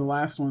ending of the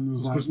last one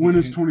was It's like, supposed to when be-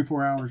 is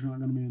 24 hours not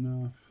going to be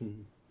enough?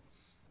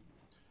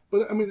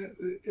 But I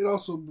mean, it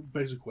also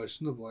begs a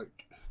question of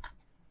like,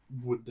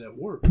 would that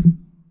work?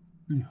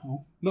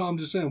 No, No, I'm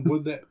just saying,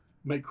 would that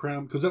make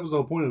crime? Because that was the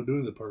whole point of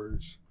doing the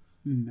Purge.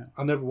 no.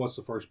 I never watched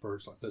the first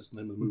Purge. Like that's the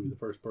name of the movie. The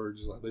first Purge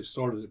is like they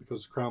started it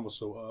because the crime was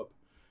so up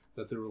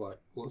that they were like,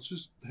 well, let's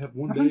just have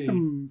one I day.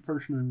 think the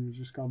first movie was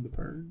just called The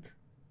Purge.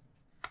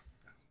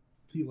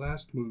 The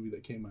last movie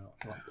that came out,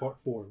 like part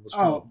 4, was Oh.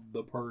 called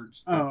The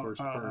Purge. The Oh,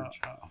 First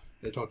Purge.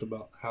 They talked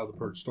about how the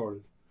purge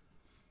started.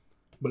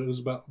 But it was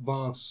about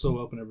violence so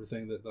up and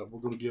everything that we're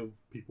going to give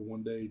people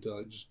one day to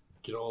like, just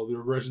get all the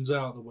aggressions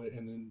out of the way.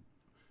 And then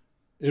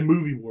in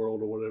movie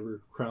world or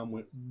whatever, crime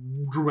went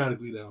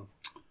dramatically down.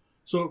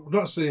 So we're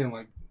not saying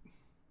like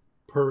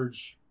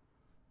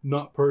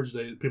not purge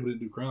day, people didn't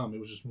do crime. It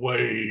was just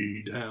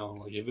way down.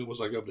 Like if it was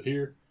like up to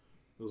here,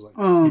 it was like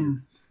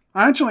here.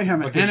 I actually have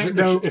an Like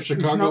anecdote. if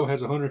Chicago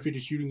has 150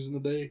 shootings in a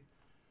day,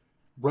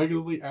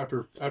 regularly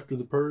after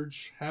the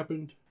purge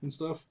happened and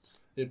stuff,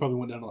 it probably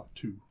went down to like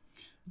 2.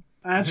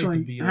 I actually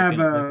hate to be have like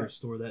in a a liquor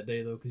store that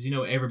day though, because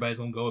everybody's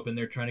gonna go up in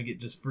there trying to get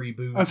just free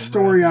booze. a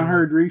story I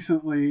heard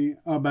recently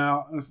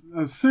about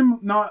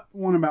not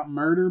one about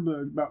murder, but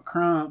about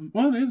crime.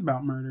 Well, it is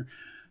about murder.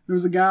 There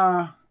was a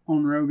guy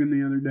on Rogan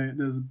the other day that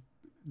does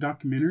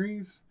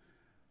documentaries.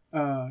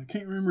 I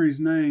can't remember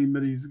his name,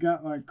 but he's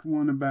got like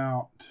one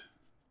about.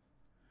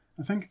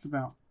 I think it's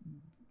about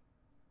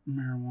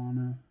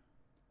marijuana.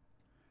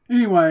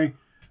 Anyway,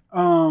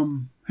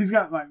 he's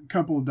got like a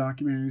couple of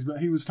documentaries, but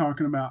he was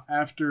talking about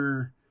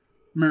after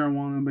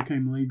marijuana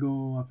became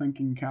legal, I think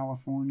in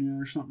California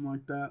or something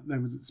like that, they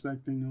was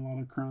expecting a lot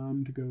of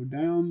crime to go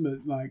down,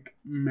 but like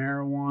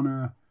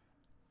marijuana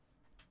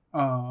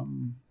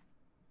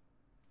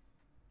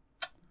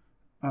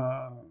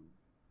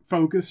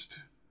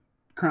focused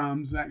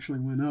crimes actually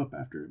went up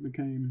after it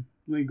became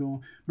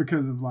legal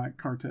because of like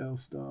cartel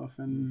stuff.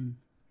 And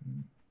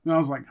I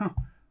was like,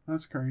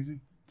 that's crazy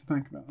to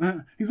think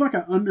about. He's like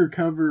an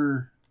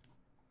undercover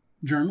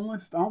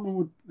journalist. I don't know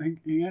what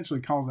he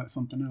actually calls that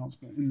something else,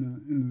 but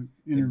in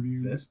the interview,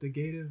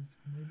 investigative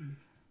maybe.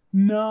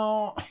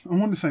 No, I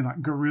wanted to say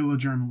like guerrilla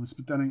journalist,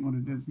 but that ain't what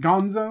it is.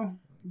 Gonzo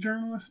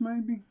journalist,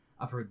 maybe.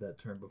 I've heard that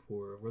term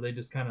before, where they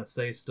just kind of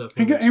say stuff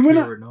He whether went it's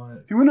up- true or not.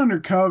 He went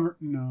undercover.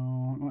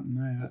 No, it wasn't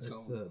that.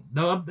 That's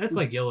no, that's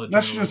like yellow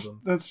That's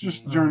journalism.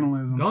 just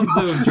journalism.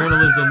 Gonzo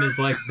journalism is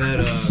like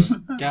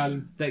that. Got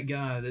him. That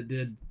guy that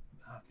did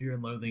Fear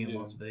and Loathing in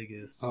Las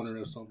Vegas.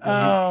 Hunter or something.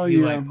 Oh, he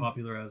yeah. like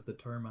popularized the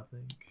term, I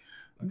think.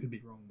 I could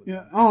be wrong, but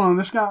Yeah, I don't know.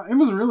 This guy, it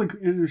was a really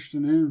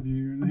interesting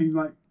interview, and he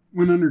like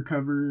went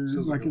undercover,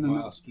 Sounds like a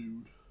in vice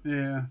dude.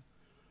 yeah.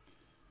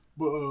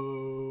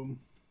 But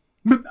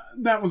But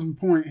that was the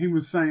point. He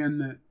was saying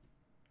that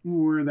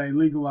where they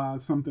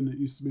legalized something that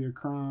used to be a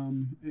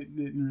crime, it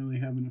didn't really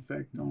have an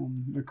effect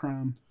on the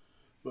crime.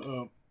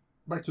 But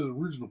back to the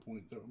original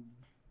point, though,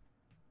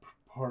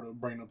 part of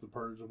bringing up the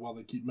Purge, of why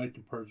they keep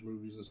making Purge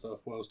movies and stuff,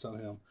 what I was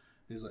telling him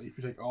is like if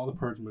you take all the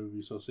Purge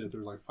movies, so say if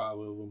there's like 5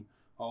 of them,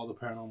 all the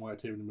Paranormal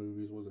Activity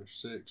movies, was there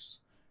 6,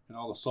 and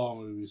all the Saw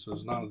movies, so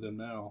there's 9 of them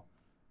now,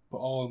 but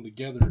all of them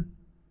together,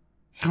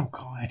 Oh,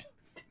 God.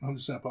 I'm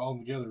just saying, put all of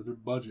them together, their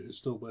budget is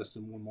still less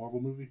than one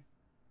Marvel movie.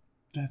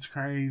 That's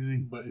crazy.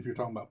 But if you're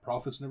talking about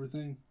profits and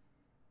everything,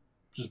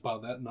 just by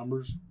that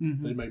numbers,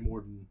 Mhm. they made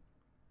more than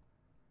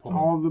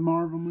All of the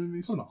Marvel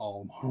movies? Well, not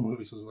all Marvel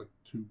movies. It's like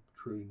 $2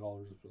 trillion. I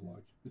feel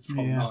like it's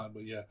probably Yeah. not,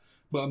 but yeah.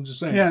 But I'm just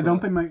saying. Yeah,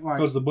 don't they make like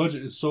Because the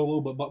budget is so low,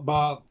 but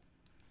by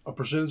a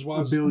percentage $1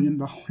 wise,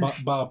 billion?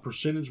 by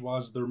percentage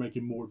wise, they're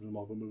making more than the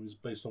Marvel movies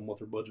based on what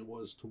their budget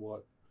was to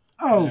what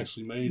Oh, they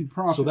actually made.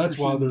 profit So that's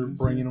why they're percentages,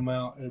 bringing yeah. them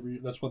out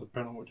That's why the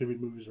Paranormal Activity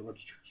movies are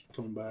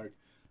coming back.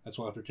 That's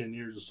why after 10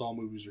 years, the Saw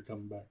movies are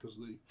coming back because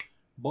the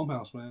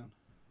Blumhouse, man,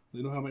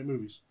 they know how to make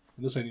movies.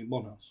 And this ain't even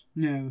Blumhouse,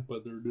 yeah.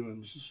 but they're doing.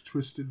 It's just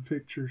twisted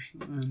pictures.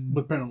 And,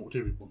 But Paranormal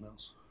Activity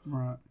Blumhouse.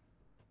 right.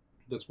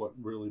 That's what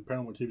really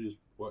Paranormal Activity is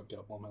what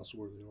got Blumhouse to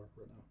where they are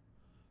right now.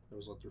 That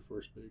was like their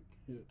first big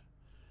hit.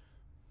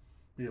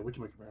 But yeah, we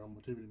can make a Paranormal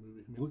Activity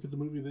movie. I mean, look at the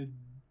movie they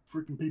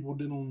freaking people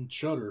did on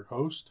Shudder,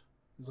 Host.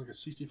 It's like a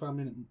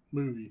 65-minute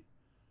movie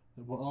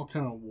that won all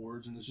kind of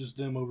awards, and it's just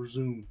them over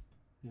Zoom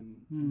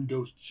and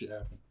ghost shit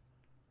happen.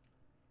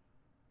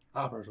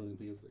 I personally didn't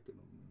think it was that good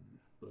of a movie,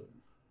 but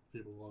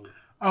people love it.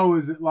 Oh,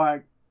 is it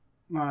like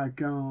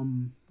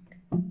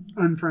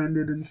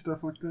Unfriended and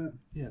stuff like that?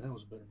 Yeah, that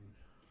was a better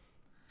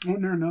movie.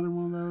 Wasn't there another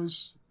one of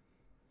those?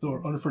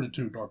 Or Unfriended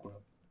 2, Dark Web.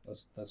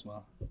 That's my.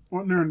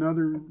 Wasn't there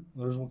another?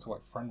 There's one called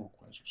like Friend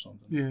Request or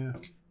something. Yeah.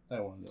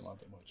 That one didn't like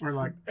that much. Or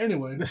like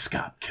Anyway. the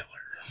Scott Killer.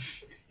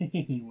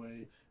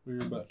 Anyway, we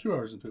were about 2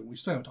 hours into it. We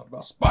still haven't talked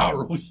about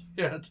Spiral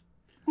yet.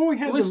 Well, we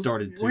had We to,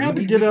 started to. We had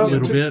to We- get we- up a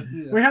little to, bit.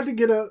 Yeah. We had to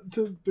get up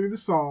to through the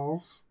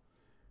Saws.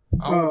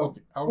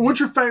 What's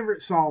your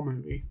favorite Saw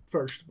movie?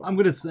 First of all, I'm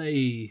gonna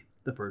say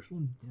the first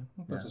one. Yeah.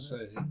 about to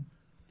say?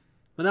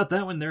 Without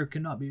that one, there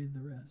could not be the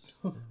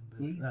rest.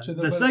 You But, said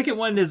that the about- second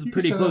one is a You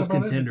pretty can say close that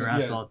about contender,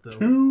 everything. I Yeah, thought, though.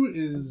 2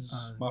 is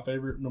Uh, my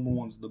favorite. Number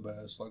 1's the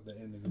best. Like the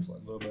ending is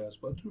like the best.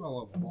 But 2 I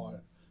love a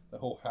lot. The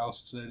whole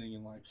house setting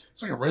and like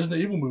it's like a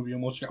Resident Evil movie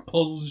almost. You got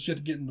puzzles and shit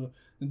to get into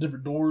in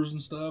different doors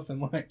and stuff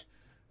and like.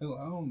 I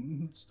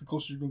don't. It's the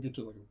closest you're gonna get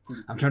to like a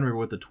pretty. I'm trying to remember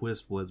what the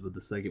twist was with the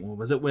second one.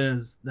 Was it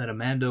that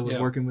Amanda was Yeah.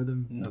 working with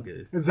him? Mhm.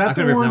 Okay. is I that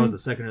couldn't the remember one? if that was the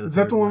second or the Is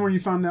third that the one one. where you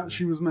found out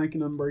she was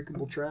making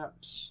unbreakable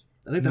traps?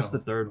 I think that's No.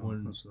 the third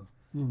one. That's the-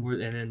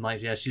 And then,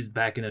 like, yeah, she's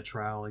back in a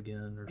trial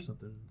again or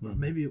something. Or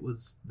maybe it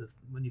was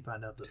when you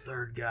find out the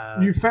third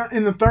guy. You found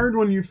in the third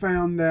one. You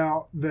found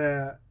out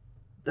that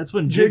That's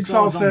when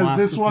Jigsaw Jigsaw's on says life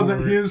this wasn't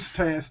support. his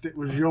test; it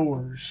was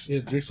yours. Yeah,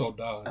 Jigsaw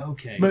died.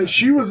 Okay, But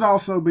she was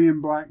also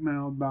being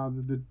blackmailed by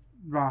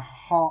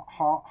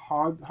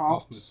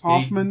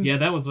Hoffman. Yeah,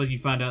 that was what you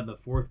find out in the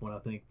fourth one, I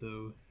think.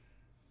 Though,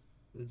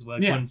 it's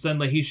like Yeah. when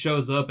suddenly he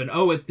shows up and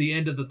it's the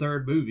end of the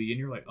third movie, and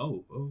you're like,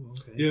 oh,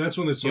 okay. Yeah, that's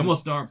when it's You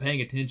almost aren't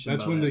paying attention.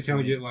 That's by when that they kind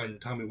of point, get like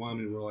but- Tommy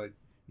Wiseau, where like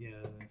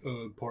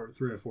Yeah. part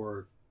 3 and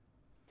 4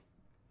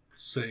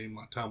 same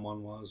like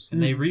timeline wise.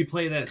 And they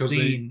replay that 'Cause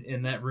scene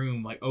in that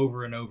room like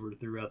over and over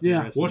throughout the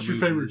Yeah. rest What's of your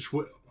the favorite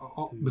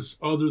movies.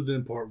 other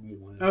than part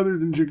 1? Other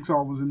than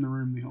Jigsaw was in the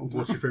room the whole time.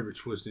 What's your favorite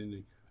twist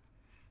ending?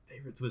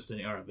 Favorite twist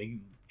ending? All right, we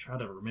can try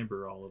to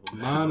remember all of them.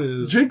 Mine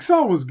is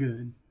Jigsaw was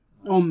good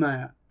on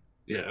that.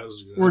 yeah, that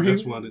was good. Where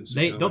That's he- why I didn't see.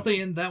 They coming. don't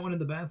they end that one in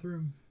the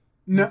bathroom?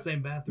 No, The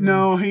same bathroom?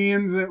 no, he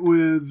ends it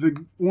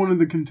with one of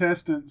the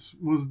contestants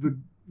was the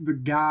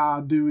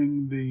guy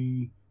doing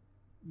the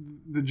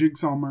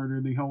Jigsaw murder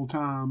the whole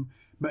time,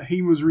 but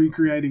he was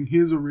recreating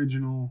his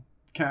original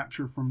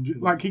capture from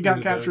like he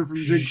got captured from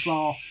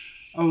Jigsaw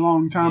a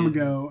long time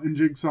ago, and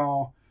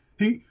Jigsaw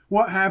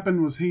what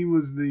happened was he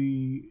was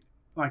the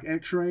like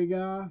X-ray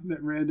guy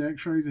that read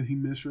X-rays and he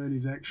misread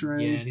his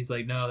X-ray. Yeah, and he's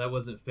like, no, that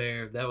wasn't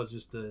fair. That was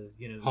just a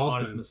honest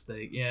Hoffman.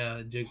 mistake. Yeah,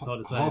 and Jigsaw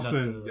decided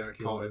Hoffman not to got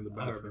kill caught him. in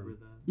the I bathroom. remember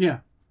that. Yeah.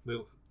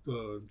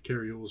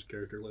 Carrie Yule's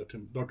character left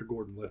him. Dr.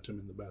 Gordon left him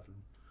in the bathroom.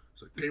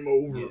 It's like game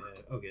over Yeah,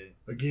 okay.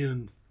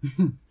 again.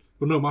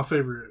 But no, my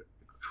favorite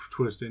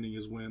twist ending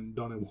is when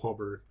Donnie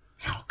Wahlberg.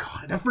 Oh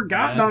God, I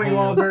forgot Yeah. Donnie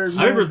Wahlberg.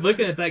 I remember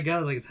looking at that guy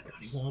like, is that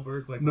Donnie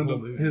Wahlberg? Like, the whole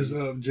movie his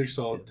is-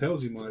 Jigsaw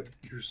tells him like,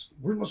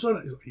 "Where's my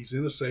son?" He's like, he's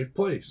in a safe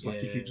place. Like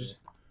if you Yeah. just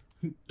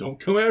don't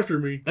come after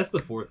me. That's the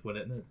fourth one,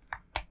 isn't it?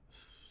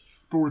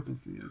 Fourth or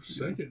fifth.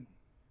 Second,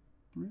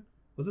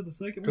 Was it the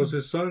second one? because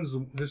his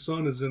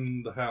son is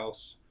in the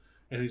house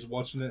and he's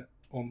watching it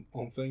on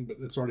thing, but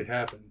it's already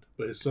happened.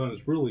 But his son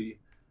is really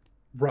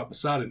right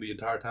beside him the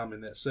entire time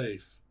in that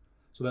safe.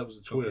 So that was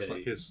a twist.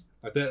 Okay.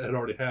 Like that had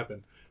already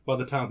happened by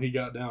the time he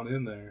got down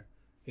in there,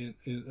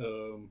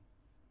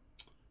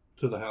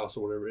 to the house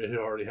or whatever. It had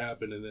already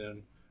happened, and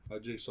then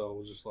like Jigsaw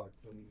was just like,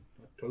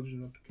 I told you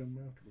not to come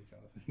after me,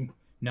 kind of thing.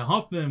 Now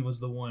Hoffman was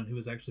the one who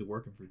was actually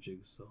working for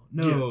Jigsaw.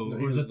 No, Yeah, no, or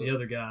he was was it the the-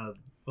 other guy?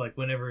 Like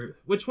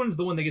which one's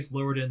the one that gets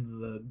lowered into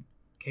the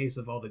case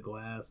of all the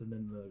glass and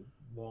then the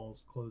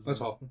walls close? That's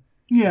Hoffman.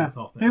 Yeah, That's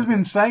Hoffman. he's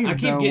been saved. I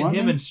keep though, getting wasn't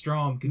him he? and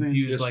Strom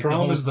confused Yeah, like the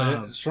whole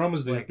time. Strom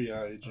is the Like,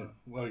 FBI agent.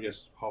 Well, I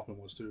guess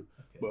Hoffman was too.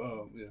 Okay.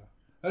 But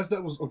yeah,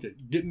 that was okay.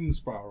 Getting in the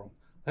spiral.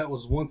 That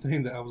was one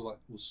thing that I was like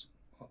was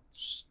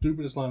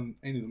stupidest line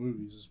in any of the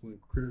movies is when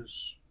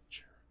Chris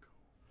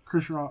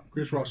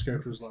Rock's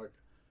character was like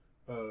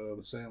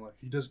was saying like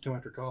he doesn't come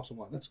after cops. I'm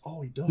like that's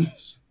all he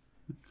does.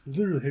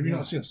 Literally, have you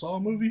not seen a Saw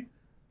movie?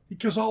 He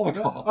kills all the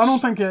cops. I don't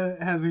think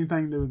it has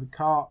anything to do with the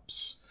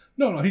cops.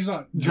 No, he's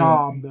not.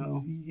 Job,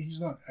 though. He's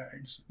not.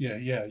 Yeah.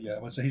 I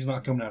would say he's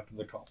not coming after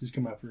the cops. He's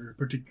coming after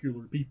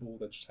particular people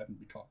that just happen to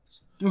be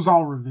cops. It was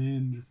all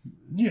revenge.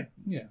 Yeah.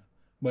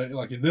 But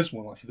like in this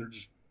one, like they're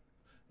just.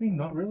 I mean,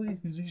 not really.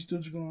 He's still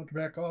just going after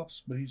bad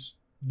cops, but he's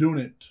doing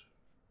it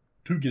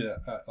to get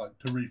like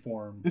to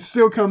reform. It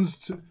still comes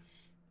to.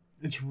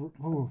 It's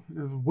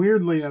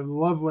weirdly a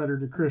love letter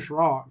to Chris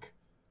Rock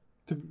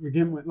to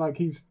begin with. Like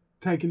he's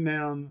taken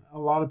down a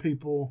lot of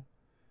people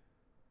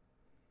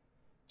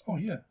Oh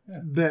yeah.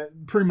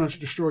 that pretty much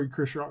destroyed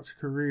Chris Rock's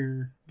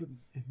career, but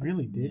it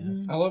really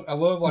didn't. I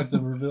love like the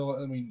reveal.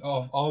 I mean,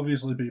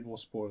 obviously, people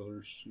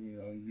spoilers. You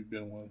know, you've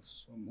been with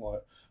a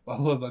lot. But I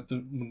love like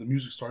when the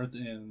music started at the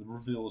end and the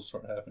reveals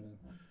start happening.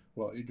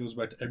 Well, it goes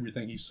back to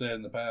everything he said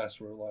in the past,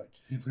 where like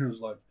he was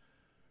like,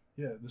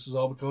 "Yeah, this is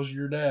all because of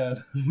your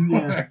dad."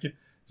 Yeah.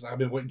 He's like, I've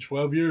been waiting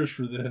 12 years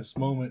for this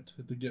moment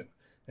to get,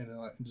 and then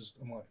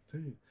I'm like,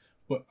 dude.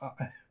 But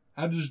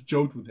I just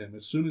joked with him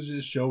as soon as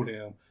it showed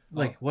him.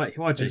 Like what?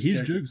 Watch it. his He's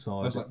character-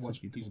 Jigsaw. I was like, That's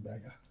watch, what he's a you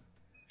bad told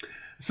guy.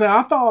 So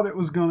I thought it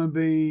was going to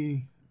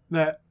be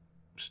that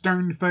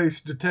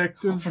stern-faced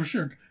detective. Oh, for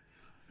sure.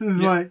 It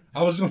was Yeah. like,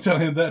 I was going to tell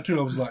him that too.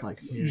 I was like, Like,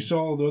 you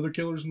saw the other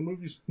killers in the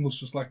movies? He looks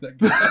just like that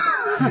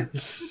guy.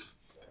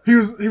 he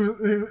was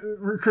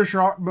Chris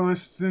Rock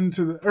busts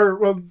into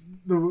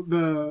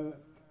the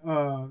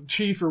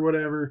chief or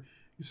whatever.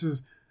 He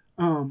says,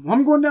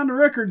 I'm going down to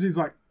records. He's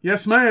like,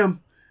 yes,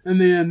 ma'am. And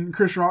then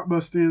Chris Rock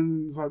busts in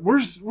and is like,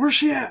 where's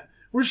she at?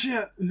 Where's she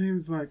at? And he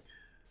was like,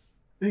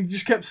 he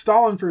just kept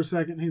stalling for a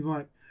second. He's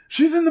like,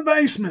 she's in the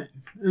basement.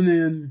 And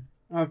then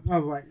I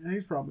was like,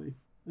 he's probably.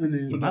 And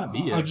then, He might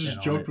be. I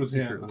just joked with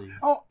him.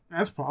 oh,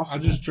 that's possible.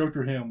 I just joked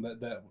with him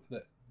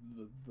that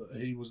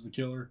he was the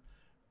killer.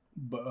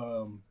 But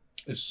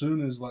as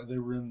soon as like they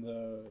were in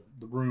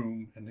the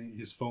room and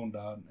his phone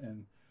died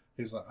and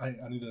he was like, I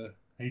need to.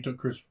 He took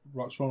Chris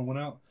Rock's phone and went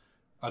out.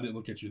 I didn't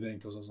look at you then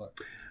because I was like,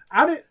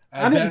 I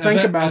didn't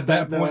think about at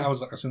that point. though. I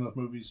was like, I've seen enough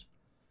movies.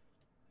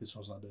 His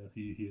phone's not dead.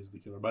 He is the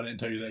killer. But I didn't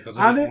tell you that because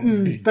I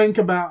didn't think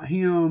about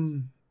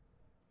him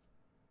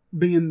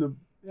being the.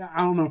 I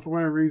don't know, for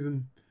whatever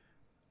reason.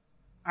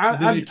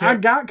 I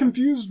got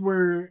confused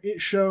where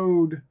it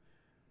showed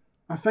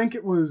I think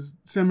it was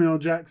Samuel L.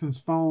 Jackson's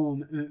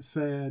phone, and it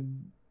said,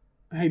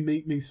 "Hey,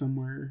 meet me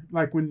somewhere."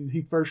 Like when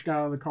he first got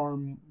out of the car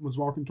and was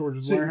walking towards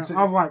his warehouse.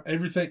 I was like,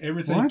 everything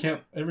what?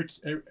 kept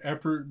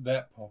after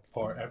that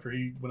part. After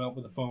he went out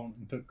with the phone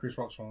and took Chris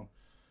Rock's phone,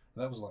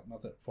 that was like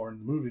not that far in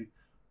the movie.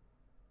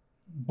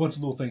 A bunch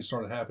of little things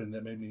started happening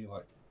that made me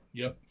like,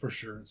 "Yep, for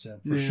sure it's him.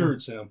 For sure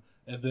it's him."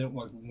 And then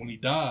like when he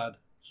died,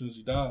 as soon as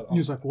he died, he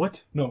was like,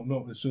 "What?"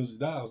 No. As soon as he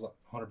died, I was like,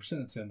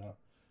 100% it's him now.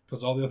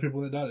 Because all the other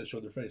people that died, it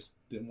showed their face.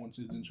 It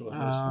didn't show his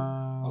face.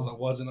 I was like,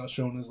 why is it not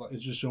showing his, like,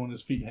 it's just showing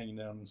his feet hanging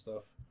down and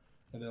stuff.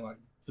 And then, like,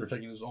 they're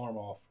taking his arm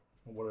off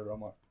or whatever.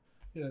 I'm like,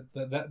 yeah,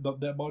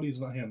 that body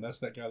is not him. That's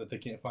that guy that they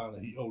can't find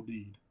that he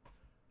OD'd.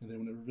 And then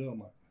when it revealed, I'm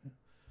like,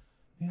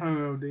 yeah.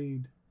 Oh,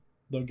 OD'd.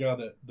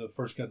 The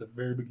first guy at the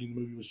very beginning of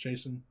the movie was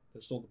chasing,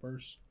 that stole the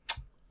purse.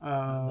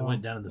 They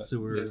went down to the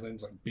sewer. Yeah, his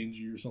name's like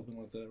Benji or something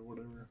like that or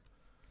whatever.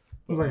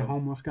 It was like a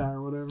homeless guy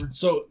or whatever.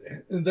 So,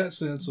 in that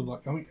sense of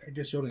like, I mean, I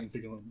guess y'all didn't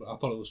pick it up, but I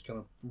thought it was kind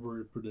of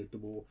very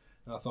predictable.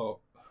 And I thought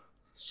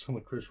some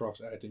of Chris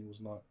Rock's acting was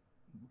not.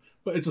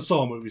 But it's a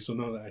Saw movie, so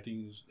none of the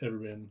acting has ever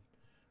been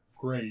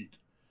great.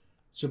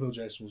 Samuel L.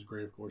 Jackson was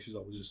great, of course. He's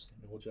always just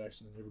Samuel L.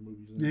 Jackson in every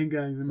movie he's in. He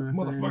guys in my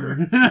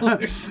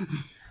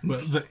Motherfucker.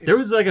 but there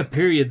was like a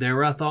period there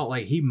where I thought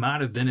like he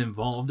might have been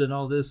involved in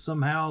all this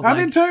somehow. I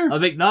like, did too.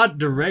 Like not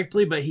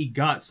directly, but he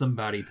got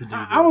somebody to do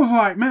this. I was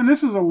like, man,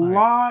 this is a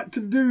lot to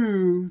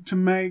do to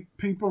make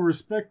people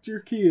respect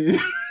your kid.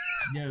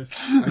 Yeah.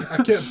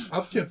 I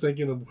kept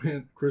thinking of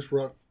when Chris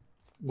Rock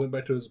went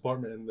back to his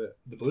apartment and the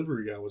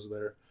delivery guy was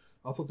there.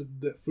 I thought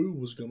that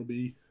food was going to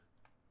be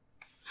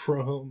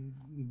from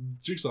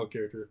Jigsaw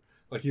character.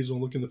 Like he was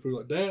going to look in the food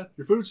like, Dad,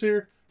 your food's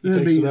here. He It'd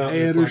takes be it out.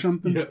 head It's or like,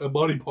 something. Yeah, a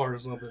body part or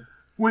something.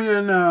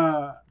 When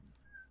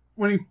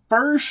he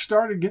first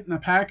started getting the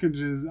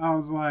packages, I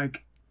was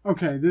like,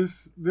 okay,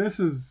 this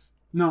is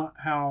not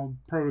how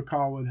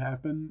protocol would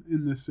happen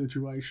in this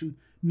situation.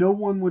 No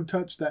one would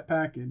touch that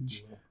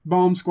package. Yeah.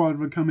 Bomb Squad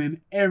would come in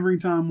every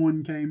time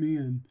one came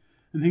in.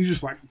 And he's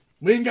just like,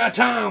 We ain't got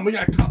time. We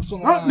got cops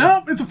on the oh, line.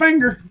 no, it's a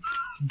finger.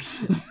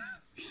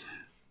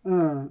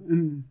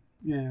 And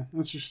yeah,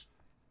 that's just.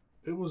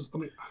 It was, I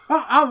mean.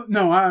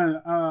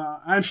 I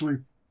actually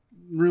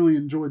really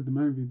enjoyed the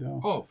movie though.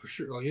 Oh, for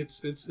sure. Like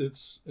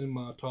it's in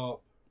my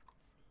top,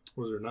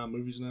 what is there, 9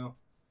 movies now?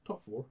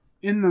 Top 4.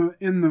 In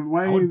the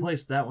way. I would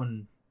place that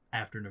one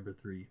after number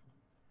 3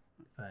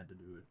 if I had to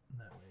do it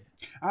that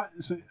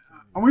way.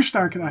 I wished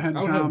I could have had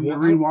time to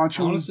rewatch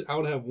them. Honestly, I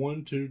would have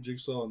 1, 2,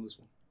 Jigsaw, and this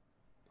one.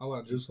 I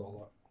like Jigsaw a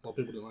lot. A lot of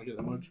people didn't like it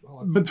that much. I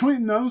like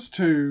Between those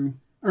two,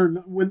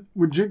 or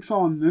with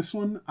Jigsaw and this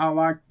one, I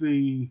like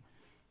the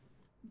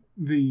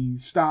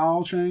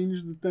style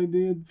change that they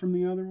did from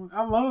the other one.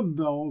 I love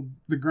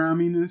the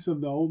griminess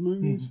of the old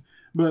movies,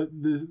 but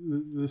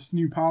this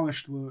new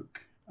polished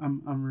look,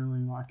 I'm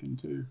really liking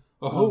too.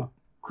 I hope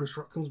Chris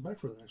Rock comes back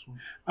for the next one.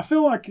 I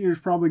feel like there's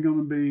probably going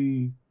to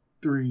be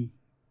 3.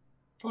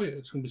 Oh yeah,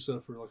 it's going to be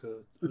set for like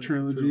A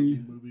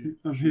trilogy movie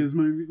of his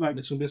movie. Like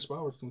it's going to be a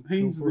Spiral.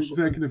 he's the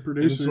executive And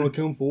producer. it's going to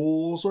come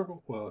full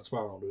circle. Well,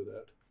 Spiral don't do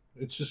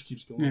that. It just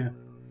keeps going. Yeah.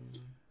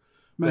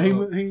 But he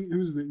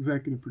was the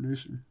executive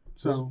producer.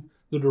 So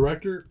the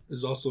director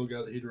is also a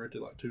guy that he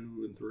directed like 2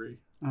 and 3.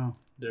 oh,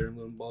 Darren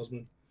Lynn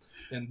Bosman.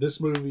 And this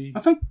movie,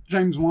 I think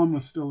James Wan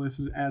was still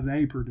listed as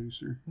a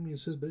producer. I mean,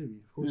 it's his baby.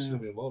 Of course, he's going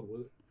to be involved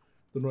with it.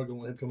 They're not going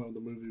to let him come out with a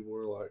movie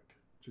where like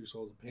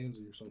Jigsaw's a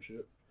pansy or some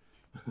shit.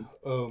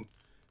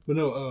 But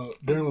no,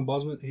 Darren Lynn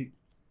Bosman,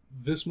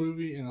 this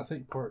movie, and I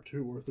think part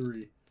 2 or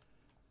 3,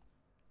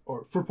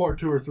 or for part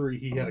 2 or 3,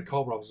 he had a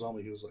call Rob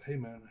Zombie. He was like, "Hey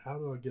man, how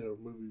do I get a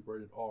movie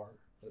rated R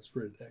that's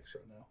rated X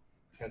right now?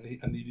 I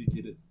need to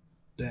get it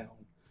down."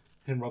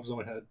 And Rob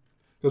Zombie had,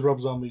 because Rob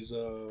Zombie's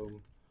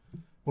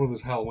one of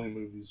his Halloween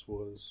movies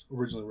was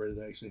originally rated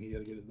X, and he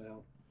had to get it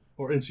down,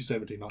 or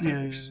NC-17, not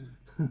X.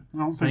 I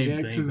don't Same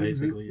think X thing, is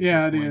basically, at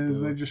yeah, it this point,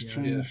 is. though. They just Yeah.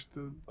 changed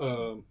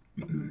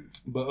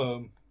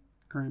the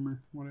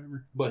Kramer,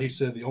 whatever. But he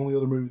said the only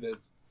other movie that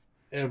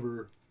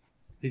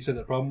he said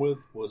that problem with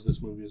was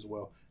this movie as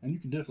well, and you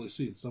can definitely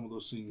see it. Some of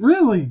those scenes.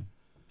 Really?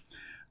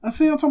 I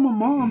told my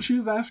mom, she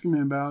was asking me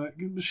about it,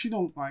 but she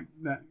don't like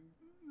that.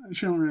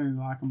 She don't really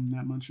like them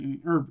that much,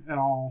 or at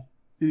all,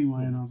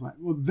 anyway. And I was like,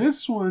 well,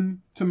 this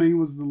one to me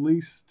was the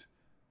least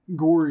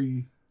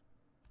gory.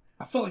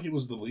 I felt like it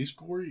was the least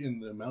gory in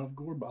the amount of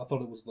gore, but I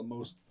thought it was the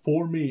most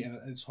for me. And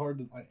it's hard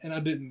to like. And I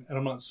didn't. And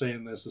I'm not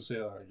saying this to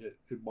say like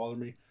it bothered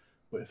me,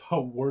 but if I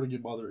were to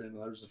get bothered, and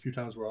there was a few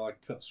times where I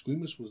like felt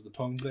squeamish, was the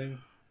tongue thing.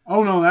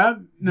 Oh no,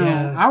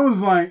 Yeah. I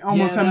was like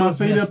almost Yeah, had that my was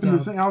feet up messed in the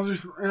up. sand. I was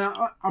just, and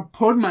I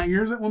plugged my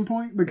ears at one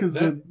point because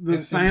the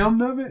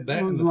sound of it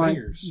That was and the like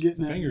fingers. getting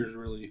The at me. fingers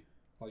really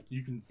like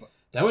you can. Like,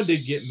 That one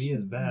did get me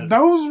as bad.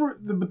 Those were,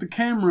 but the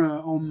camera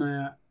on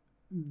that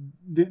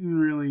didn't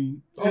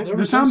really. there the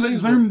were some times it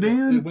scenes zoomed where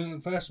in, it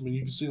went fast. I mean,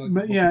 you can see like.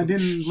 but yeah, it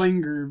didn't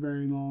linger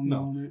very long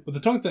No, on it. but the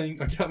tongue thing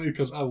got me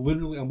because I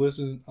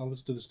listen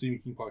to the Stephen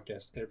King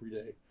podcast every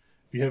day.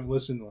 If you haven't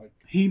listened, like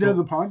He does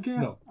a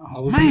podcast. no, I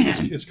Oh listen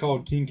man, it's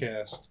called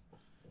Kingcast.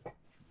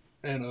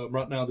 And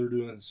right now they're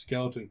doing a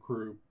Skeleton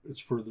Crew. It's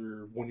for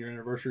their 1-year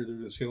anniversary. They're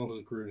doing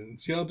Skeleton Crew. And in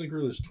Skeleton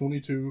Crew, there's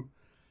 22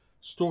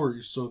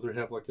 stories. So they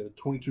have like a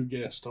 22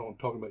 guest on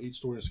talking about each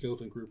story in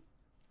Skeleton Crew.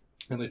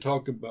 And they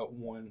talk about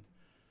one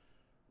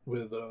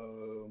with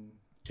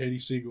Katie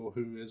Siegel,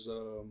 who is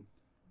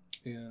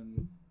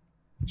in...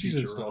 She's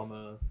in stuff.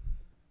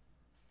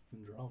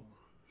 In drama.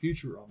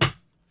 Futurama.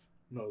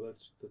 No,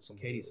 that's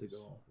something Katie else.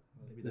 Siegel.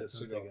 Maybe That's that's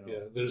Siegel. something. Yeah,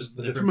 there's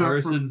the different From-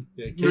 person.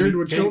 Yeah, Married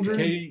with Children?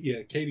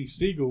 Katie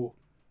Siegel,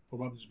 or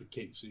might just be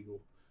Kate Siegel.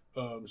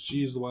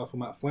 She is the wife of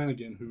Matt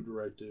Flanagan, who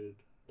directed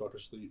Dr.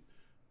 Sleep,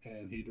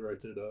 and he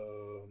directed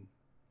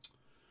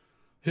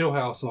Hill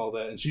House and all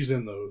that. And she's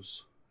in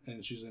those,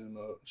 and she's in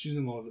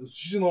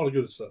a lot of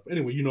good stuff.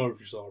 Anyway, you know her if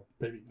you saw her,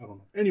 maybe I don't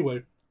know.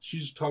 Anyway,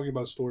 she's talking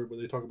about a story where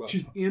they talk about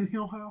She's in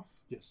Hill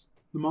House? yes,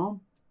 The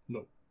mom?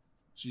 no,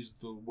 she's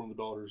one of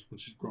the daughters when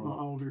she's grown up.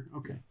 Older.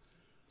 Okay.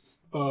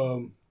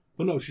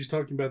 But no, she's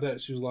talking about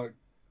that. She was like,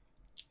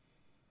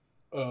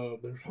 they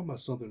were talking about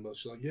something about.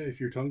 She's like, yeah, if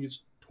your tongue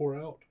gets tore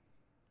out,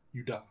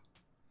 you die.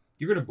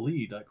 You're gonna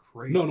bleed like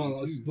crazy. No,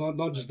 too.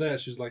 not just that.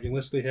 She's like,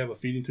 unless they have a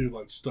feeding tube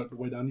like stuck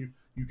way down you,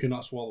 you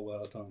cannot swallow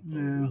without a tongue, Oh,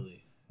 Yeah.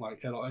 really?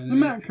 like at all. The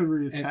Matt could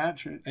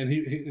reattach it.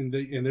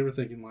 And they were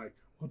thinking like,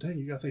 well, dang,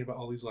 you got to think about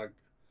all these like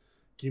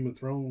Game of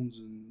Thrones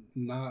and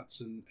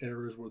Knights and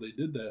eras where they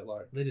did that.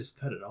 Like, They just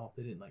cut it off.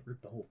 They didn't like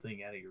rip the whole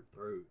thing out of your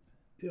throat.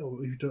 yeah,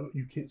 well,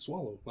 you can't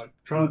swallow. Like,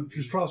 try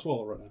to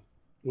swallow right now.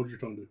 What does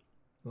your tongue do?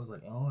 I was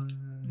like, oh.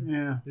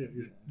 Yeah. Yeah,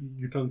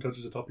 your tongue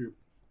touches the top of your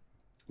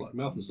like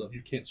mouth and stuff.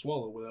 You can't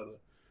swallow without it,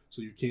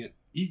 so you can't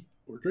eat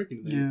or drink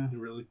anything. Yeah.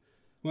 Really.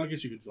 Well, I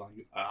guess you could like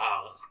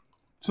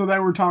So they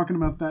were talking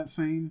about that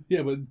scene.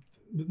 yeah, but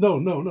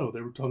no.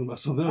 They were talking about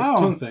something else,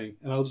 tongue thing,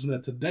 and I was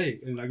listening to that today,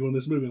 and I go in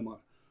this movie, I'm like,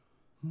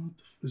 what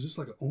is this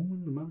like an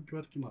omen? Am I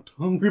about to get my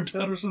tongue ripped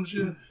out or some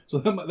shit? So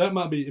that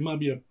might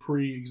be a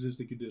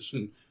pre-existing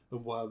condition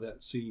of why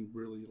that scene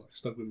really like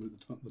stuck with me,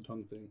 the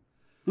tongue thing.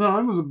 No,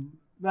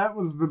 that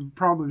was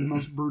probably the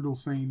most brutal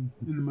scene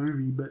in the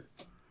movie,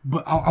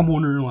 But I'm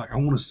wondering, like, I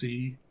want to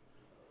see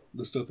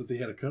the stuff that they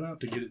had to cut out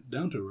to get it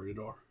down to a rated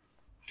R.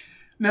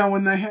 now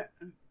when they had,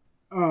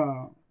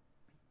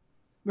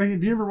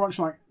 have you ever watched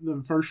like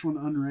the first one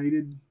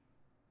unrated?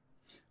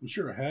 I'm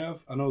sure I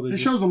have. I know they It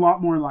shows a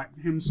lot more like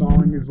him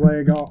sawing his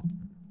leg off.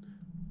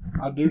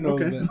 I do know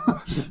Okay.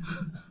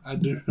 that. I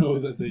do know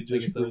that they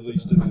guess just that was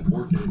released it in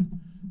 4K,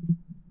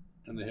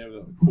 and they have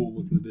a cool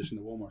looking edition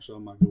at Walmart. So I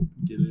might go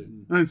get it.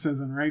 And It says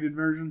unrated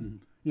version. Mhm.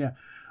 Yeah.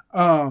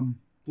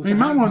 which You I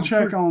might have- want I'm to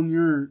check pretty- on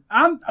your.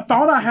 I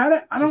thought I had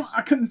it.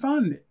 I couldn't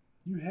find it.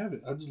 You have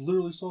it. I just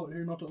literally saw it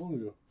here not that long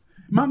ago.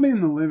 It might be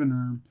in the living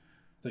room.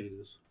 I think it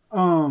is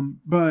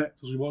But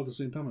because we bought it at the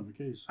same time in the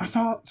case. I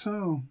thought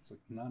so. it's like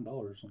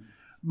 $9 or something.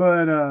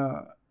 But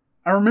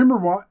I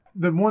remember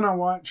the one I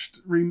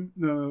watched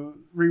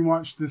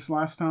rewatched this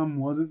last time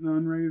wasn't the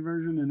unrated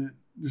version, and it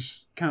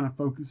just kind of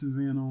focuses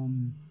in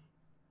on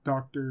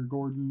Dr.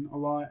 Gordon a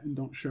lot and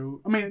don't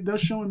show. I mean, it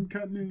does show him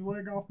cutting his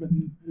leg off, but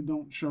it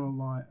don't show a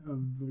lot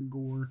of the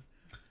gore.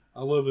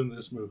 I love in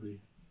this movie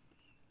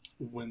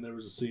when there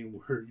was a scene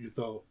where you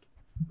thought,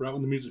 right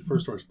when the music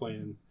first starts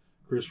playing,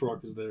 Chris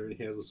Rock is there and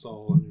he has a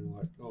saw, and you're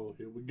like, oh,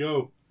 here we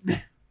go.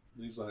 And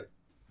he's like,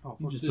 oh,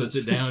 He fuck just this. puts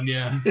it down,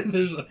 yeah.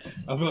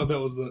 I felt that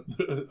was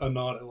a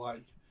nod at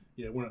like,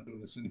 yeah, we're not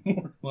doing this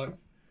anymore. Like,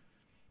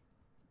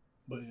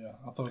 but yeah,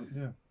 I thought,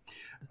 yeah.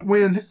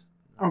 When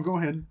go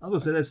ahead. I was gonna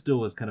say that still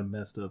was kind of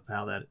messed up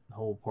how that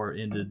whole part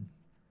ended.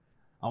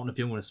 I don't know if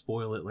you want to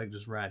spoil it, like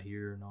just right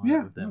here or not,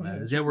 Yeah. if that No,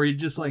 matters. Yeah, where he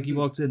just like he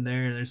walks in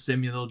there and there's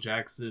Samuel L.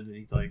 Jackson and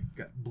he's like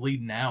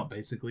bleeding out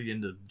basically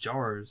into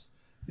jars.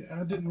 Yeah,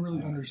 I didn't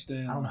really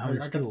understand. I don't know how I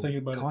he's got still thinking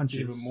about conscious.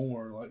 it even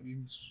more, like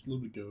even just a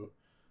little bit ago,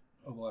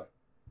 of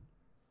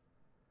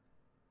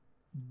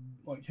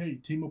like, hey,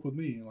 team up with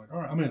me. And like, all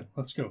right, I'm in.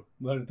 Let's go.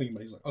 I didn't think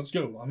about it. He's like, let's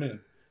go. I'm in.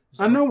 He's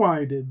I like, know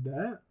why he did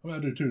that. I mean, I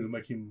do too, to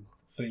make him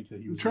think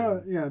that he was Try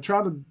in.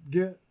 to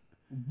get.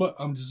 But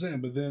I'm just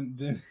saying. But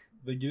then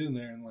they get in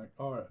there and like,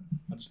 all right,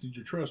 I just need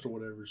your trust or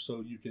whatever,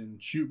 so you can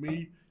shoot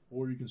me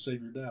or you can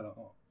save your dad.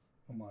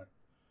 I'm like,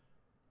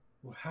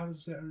 well, how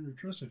does that earn your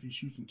trust if he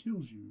shoots and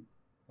kills you?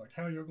 Like,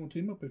 how are y'all gonna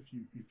team up if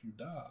you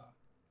die?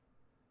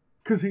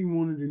 Because he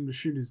wanted him to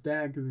shoot his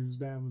dad because his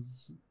dad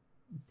was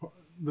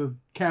the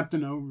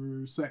captain over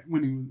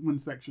when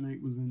Section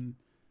 8 was in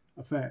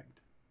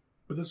effect.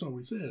 But that's not what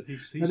he said.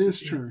 That is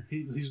true.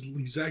 His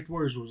exact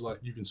words was like,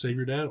 you can save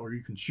your dad or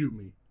you can shoot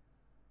me.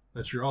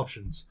 That's your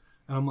options.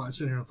 And I'm like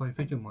sitting here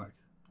thinking like,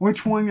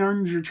 Which one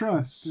earns your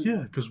trust?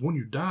 yeah, because when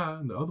you die,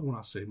 and the other one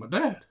I saved my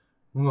dad.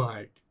 I'm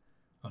like,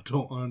 I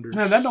don't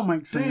understand. No, that don't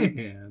make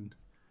sense.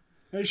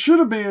 It should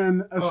have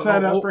been a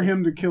setup for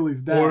him to kill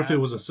his dad. Or if it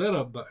was a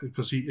setup,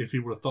 because if he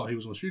would have thought he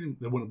was going to shoot him,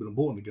 there wouldn't have been a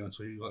bullet in the gun.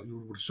 So he would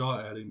have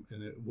shot at him,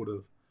 and it would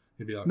have.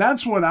 He'd be like,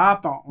 That's what I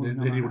thought was then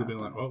going to he happen. would have been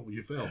like, oh,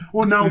 you fell.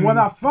 Well, no, what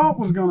I thought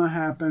was going to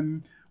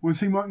happen was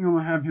he wasn't going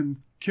to have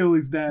him kill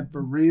his dad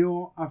for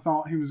real. I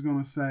thought he was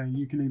going to say,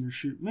 you can either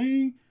shoot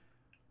me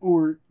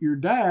or your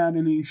dad,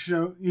 and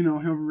he'll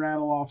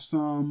rattle off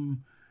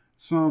some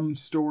some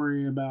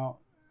story about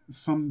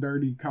some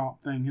dirty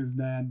cop thing his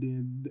dad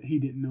did that he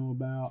didn't know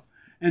about.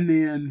 And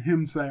then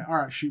him say, all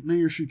right, shoot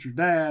me or shoot your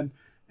dad.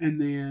 And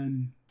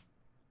then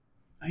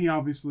he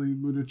obviously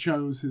would have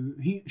chose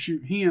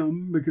shoot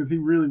him because he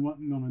really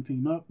wasn't going to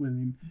team up with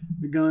him.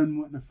 The gun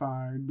wouldn't have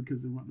fired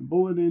because there wasn't a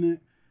bullet in it.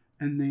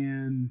 And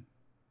then...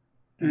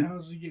 And how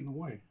is he getting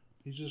away?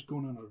 He's just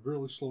going on a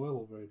really slow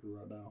elevator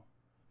right now.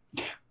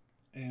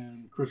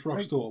 And Chris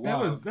Rock's still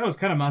alive. That was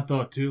kind of my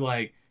thought too.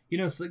 Like, you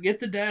know, so get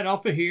the dad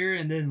off of here,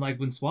 and then like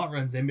when SWAT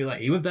runs in, be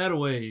like, he went that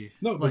away.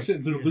 No, like, they're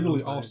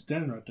literally all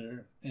standing right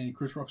there, and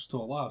Chris Rock's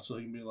still alive, so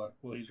he can be like,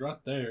 well, he's right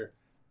there,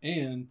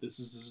 and this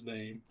is his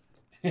name,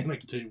 and I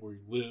can tell you where he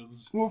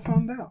lives. We'll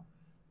find out,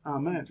 I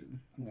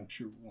imagine. I'm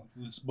sure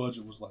this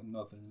budget was like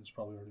nothing. It's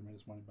probably already made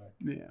his money back.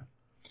 Yeah.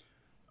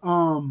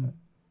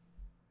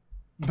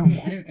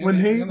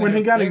 When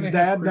he got his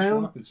dad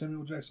down, Rock and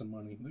Samuel Jackson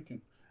money, they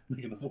can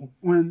make another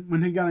one.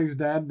 When he got his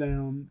dad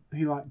down,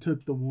 he like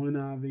took the one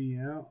IV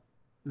out,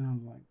 and I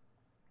was like,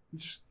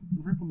 just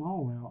rip them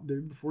all out,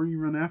 dude, before you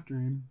run after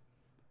him.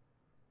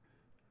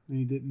 And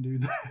he didn't do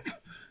that.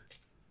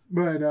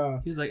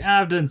 But he's like,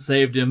 I've done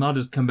saved him. I'll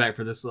just come back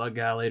for this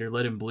guy later.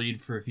 Let him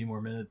bleed for a few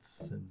more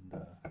minutes, and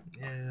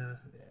yeah.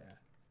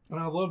 And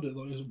I loved it.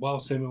 Like, while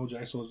Samuel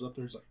Jackson was up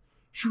there, he's like,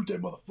 shoot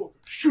that motherfucker,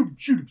 shoot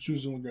him,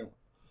 shoots him on the ground.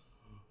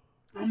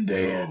 I'm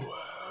dead. Go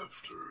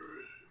after him.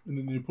 And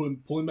then they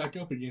pull him back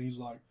up again. He's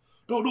like,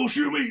 don't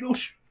shoot me, don't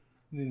shoot.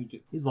 And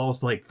then he's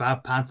lost like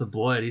 5 pints of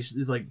blood.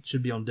 He's like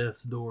should be on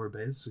death's door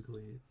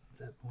basically at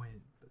that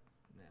point. But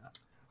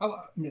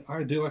yeah,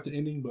 I did like the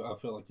ending, but I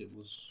felt like it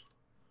was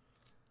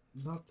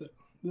not that.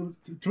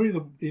 To me,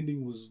 the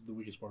ending was the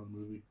weakest part of the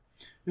movie.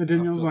 And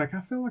Daniel was like, I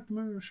felt like the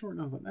movie was short,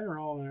 and I was like, they were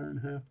all an hour and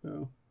a half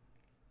though.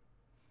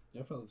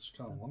 Yeah, I felt it was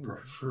kind of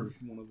longer for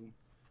one of them.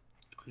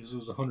 Because it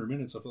was 100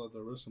 minutes. I feel like the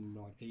rest of them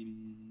were like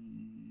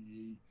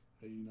 88,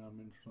 89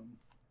 minutes or something.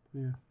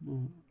 Yeah.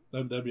 Well,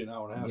 that'd be an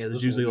hour and a half. Yeah, there's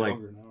This usually one like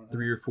would be longer,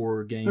 3 or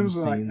 4 game it was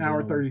scenes. like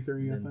hour in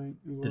 33, I them,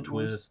 think. The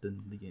twist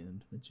and the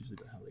end. That's usually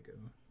about how they go.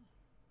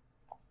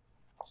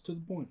 It's to the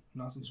point.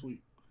 Nice and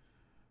sweet.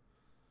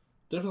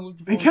 Definitely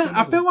looking He forward to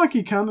I feel like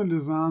he kind of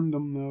designed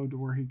them though to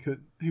where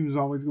he was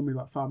always going to be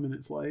like 5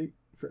 minutes late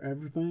for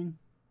everything.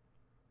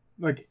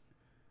 Like,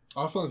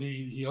 I feel like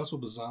he also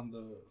designed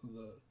the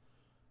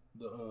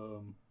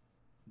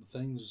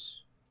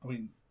things. I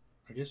mean,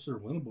 I guess they're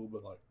winnable,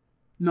 but like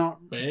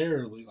not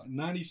barely. Like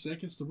 90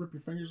 seconds to rip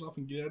your fingers off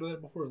and get out of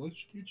that before it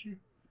electrocutes you.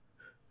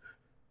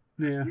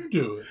 Yeah. You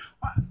do it.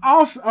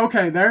 Also,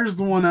 okay, there's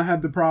the one I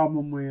had the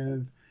problem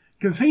with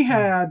because he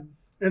had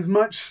as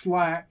much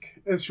slack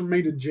as from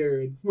me to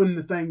Jared when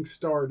the thing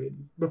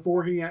started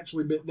before he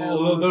actually bit down.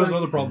 Oh, there's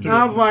another problem too. And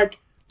I was like,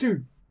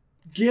 dude,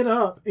 get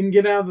up and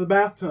get out of the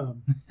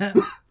bathtub.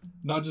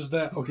 Not just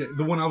that. Okay,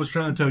 the one I was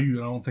trying to tell you,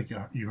 and I don't think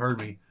you heard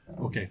me.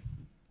 Okay,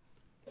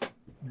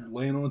 you're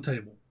laying on a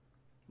table,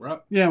 right?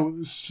 Yeah,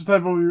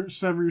 sever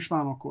your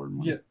spinal cord.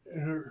 Yeah,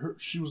 and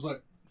she was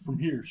like, from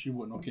here, she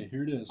wouldn't. Okay,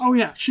 here it is. Oh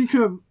yeah, she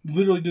could have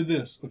Literally did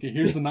this. Okay,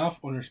 here's the knife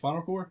on her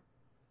spinal cord.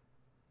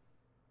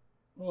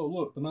 Oh,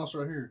 look, the knife's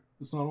right here.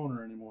 It's not on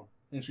her anymore.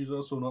 And she's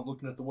also not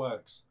looking at the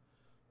wax.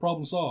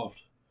 Problem solved.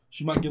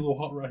 She might get a little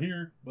hot right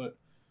here, but...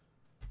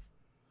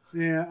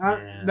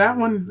 Yeah, that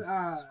one...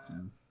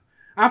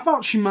 I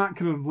thought she might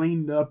could have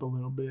leaned up a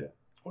little bit.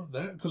 Or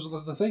that, because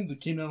the thing that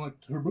came down like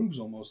her boobs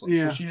almost. Like,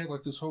 yeah. So she had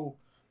like this whole...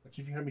 Like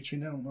if you had me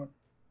chained down, I'm like,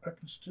 I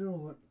can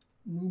still like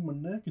move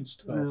my neck and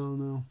stuff. I don't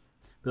know.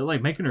 But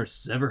like making her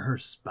sever her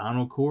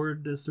spinal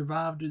cord to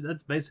survive, dude,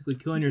 that's basically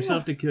killing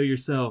yourself to kill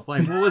yourself.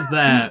 Like, what was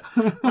that?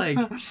 Like,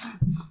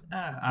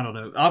 I don't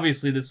know.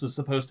 Obviously, this was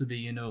supposed to be,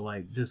 you know,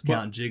 like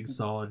discount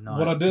Jigsaw. And not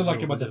what I did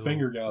like about the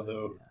finger guy,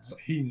 though, is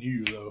like, he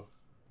knew, though.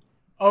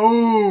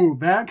 Oh,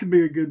 that could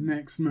be a good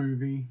next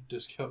movie.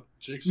 Discount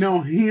Jigsaw.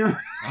 No, him.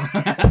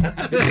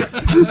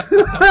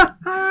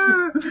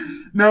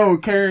 No,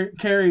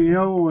 Carrie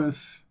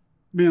Ellis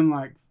being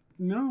like,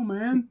 no,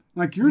 man,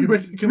 like you're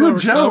a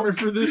joke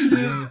for this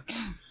shit.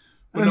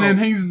 And then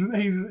he's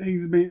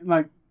being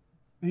like,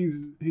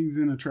 he's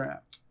in a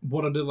trap.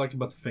 What I did like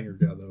about the finger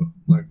guy though,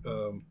 like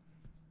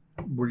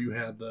where you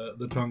had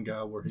the tongue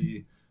guy, where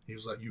he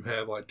was like, you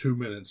have like 2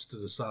 minutes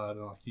to decide,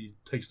 and like he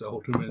takes the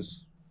whole 2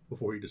 minutes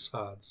before he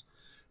decides.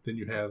 Then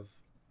you have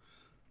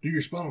do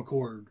your spinal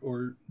cord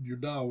or your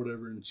die or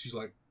whatever, and she's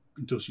like,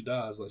 until she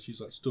dies, like she's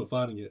like still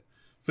fighting it.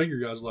 Finger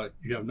guy's like,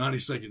 you have 90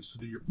 seconds to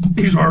do your.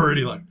 He's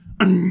already like,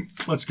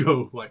 let's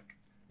go, like,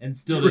 and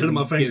still get rid of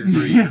my finger.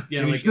 Yeah,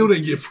 and he still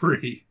didn't get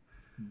free.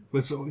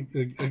 But so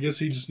I guess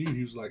he just knew.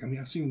 He was like, I mean,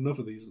 I've seen enough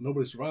of these.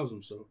 Nobody survives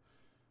them, so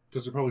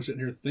because they're probably sitting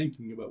here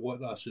thinking about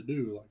what I should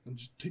do. Like, I'm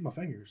just take my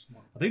fingers.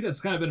 I think that's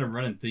kind of been a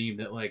running theme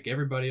that like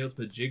everybody else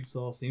but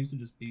Jigsaw seems to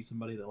just be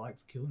somebody that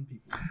likes killing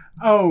people.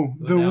 Oh,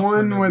 the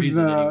one no with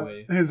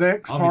anyway. his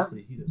ex part.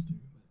 Obviously, he does too.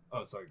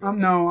 Oh, sorry.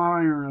 No, I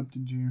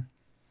interrupted you.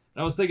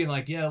 I was thinking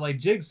like, yeah, like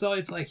Jigsaw.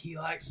 It's like he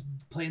likes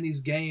playing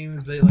these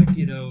games, but like,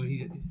 you know,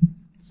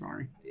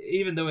 Sorry.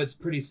 even though it's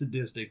pretty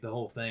sadistic, the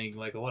whole thing,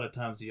 like a lot of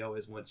times he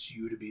always wants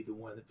you to be the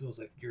one that feels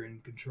like you're in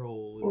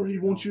control. Or he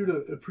wants you to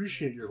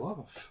appreciate your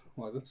life.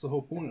 Like that's the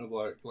whole point of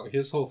like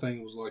his whole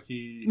thing was like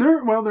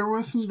there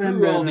was some screw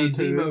all vendetta these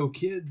to it, emo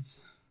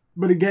kids.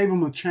 but he gave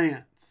him a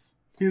chance.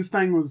 His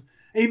thing was,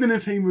 even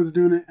if he was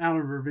doing it out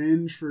of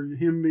revenge for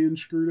him being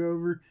screwed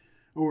over,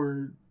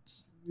 or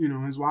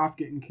his wife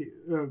getting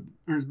killed,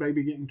 or his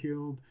baby getting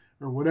killed,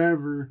 or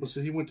whatever. Well,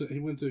 see, he went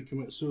to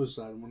commit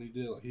suicide, and when he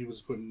did, like he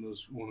was put in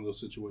one of those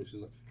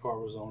situations, like the car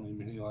was on him,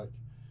 and he like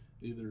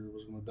either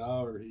was going to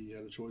die or he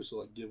had a choice to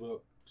like give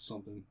up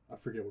something. I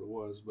forget what it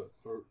was, but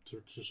or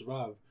to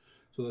survive.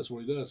 So that's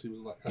what he does. He was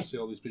like, I see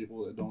all these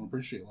people that don't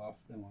appreciate life,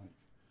 and like.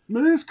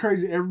 But it is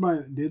crazy. Everybody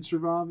that did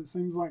survive, it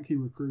seems like he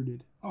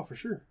recruited. Oh, for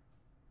sure.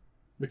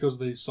 Because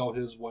they saw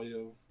his way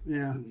of.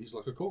 Yeah. He's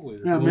like a cult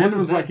leader. Yeah, Well, man wasn't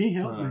was that, like, he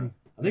helped me.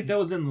 I think that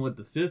was in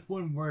the fifth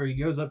one where he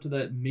goes up to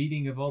that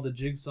meeting of all the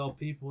Jigsaw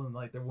people, and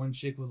like their one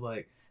chick was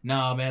like,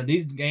 "Nah, man,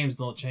 these games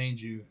don't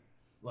change you.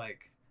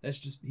 Like he's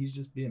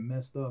just being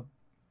messed up,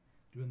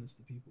 doing this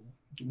to people."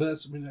 But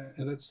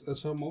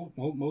that's how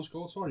most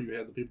cults are. You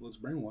have the people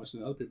that's brainwashed,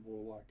 and the other people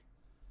are like,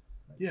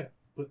 yeah,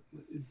 but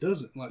it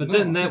doesn't. Like, But no.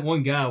 then that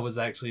one guy was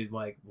actually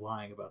like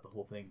lying about the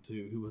whole thing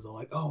too. Who was all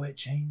like, "Oh, it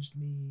changed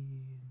me."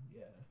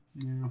 Yeah.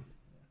 Yeah.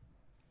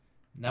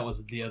 And that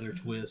was the other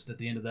twist at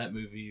the end of that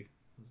movie.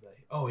 Was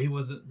like, oh, he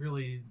wasn't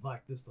really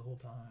like this the whole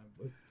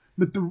time.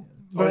 But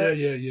Yeah.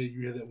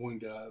 You had that one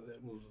guy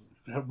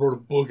that wrote a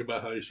book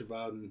about how he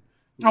survived. And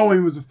he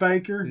was a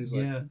faker. he's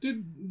like, Yeah.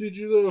 Did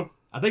you though?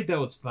 I think that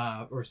was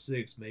 5 or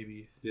 6,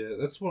 maybe. Yeah,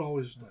 that's what I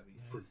always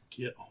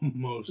forget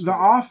almost. The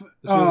author.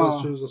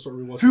 As soon as I start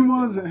rewatching. Who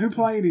was it? Who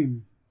played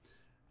him?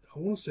 I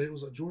want to say it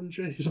was like Jordan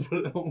Chase,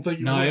 but I don't think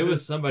It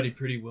was somebody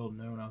pretty well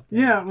known. I think.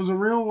 Yeah, it was a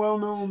real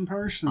well-known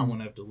person. I'm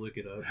gonna have to look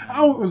it up.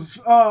 Oh, it was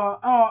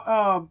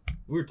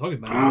We were talking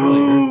about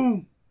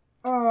it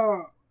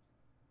earlier.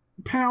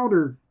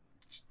 Powder.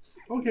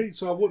 Okay,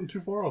 so I wasn't too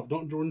far off.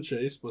 Not Jordan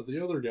Chase, but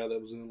the other guy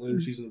that was in the later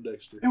season of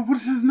Dexter. And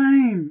what's his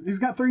name? He's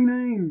got 3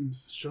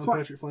 names. Sean It's like-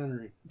 Patrick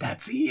Flannery.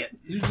 That's it.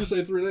 You just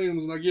say 3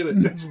 names and I get it.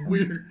 That's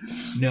weird.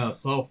 No,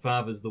 Saw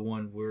 5 is the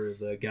one where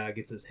the guy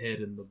gets his head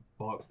in the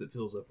box that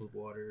fills up with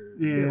water.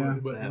 Yeah.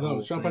 But That no,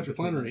 whole Sean thing Patrick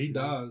between Flannery, the he two.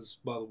 dies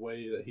by the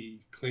way that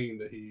he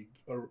claimed that he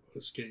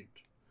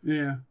escaped.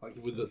 Yeah. Like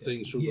with the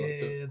things. With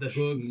Yeah, the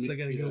hooks they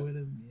gotta go in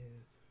him. Yeah,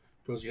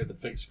 Because he had the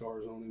fake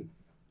scars on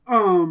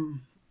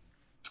him.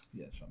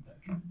 yeah, Sean Patrick.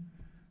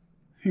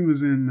 He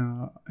was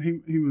in.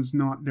 He was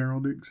not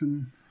Daryl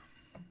Dixon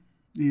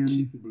in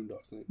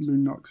Boondock Saints.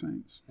 Boondock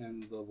Saints.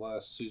 And the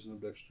last season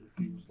of Dexter,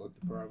 he was like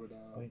the private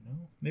eye. Wait,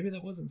 no, maybe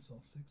that wasn't Saw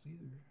 6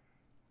 either.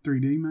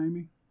 3D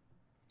maybe.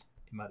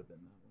 It might have been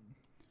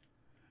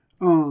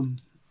that one.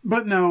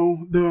 But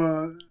no,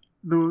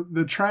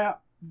 the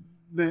trap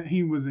that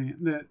he was in,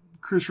 that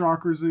Chris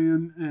Rocker's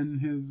in,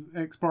 and his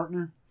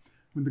ex-partner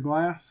with the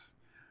glass,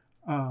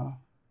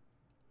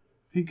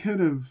 he could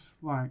have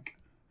like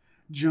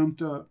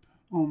jumped up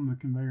on the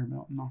conveyor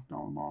belt and knocked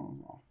all the bottles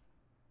off.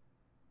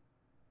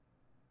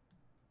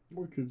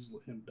 Or could just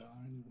let him die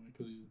anyway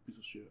because he's a piece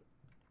of shit.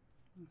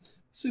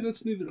 See,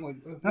 that's neither like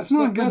That's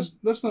not good.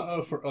 That's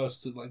not for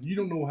us to like. You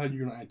don't know how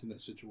you're gonna act in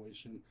that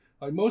situation.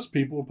 Like most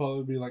people would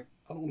probably be like,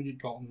 I don't want to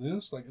get caught in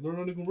this. Like they're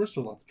not even gonna risk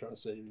their life to try to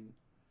save him.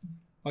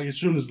 Like as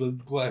soon as the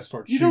glass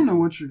starts, You shooting. don't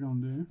know what you're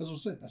gonna do. That's what I'm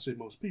saying. I say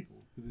most people.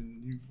 And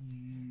then you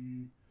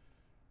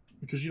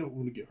because you don't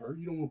want to get hurt.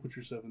 You don't want to put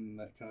yourself in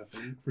that kind of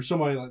thing. For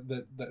somebody like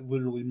that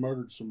literally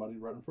murdered somebody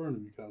right in front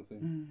of you, kind of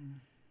thing.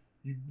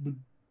 You would.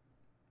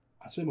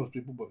 I say most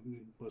people, but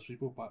most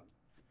people might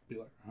be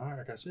like, all right,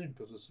 like I said,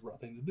 because it's the right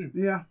thing to do.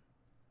 Yeah.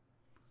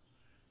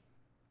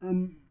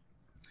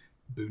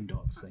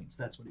 Boondock Saints.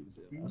 That's what he was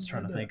in. I was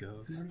trying to think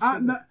of.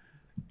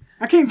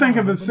 I can't think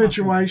of a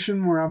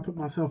situation where I put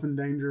myself in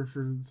danger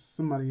for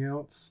somebody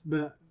else,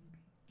 but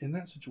In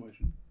that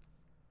situation,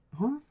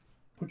 huh?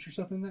 put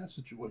yourself in that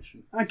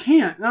situation. I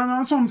can't. No,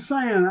 that's what I'm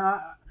saying.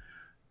 I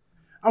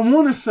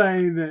want to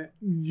say that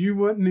you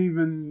wouldn't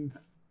even.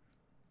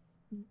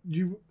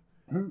 Here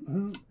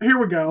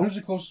we go. Who's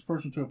the closest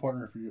person to a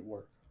partner for you at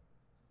work?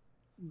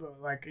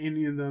 Like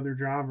any of the other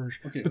drivers.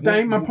 Okay, But that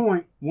ain't my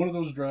point. One of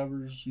those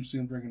drivers, you see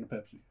him drinking a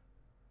Pepsi.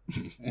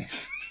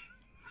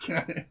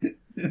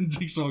 And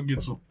Jigsaw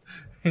gets them.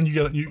 And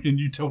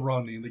you tell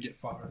Rodney and they get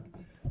fired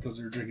because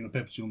they're drinking a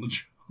Pepsi on the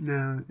job.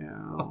 No, yeah,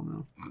 I don't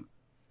know.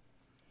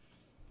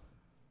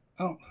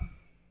 I don't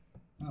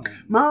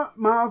know.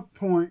 My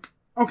point.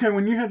 Okay,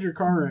 when you had your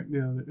car wreck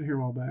here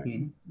a while back,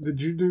 Mhm.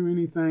 did you do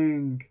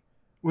anything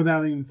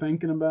without even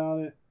thinking about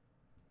it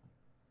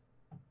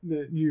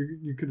that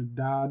you could have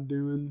died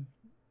doing,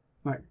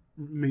 like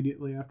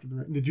immediately after the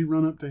wreck? Did you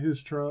run up to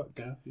his truck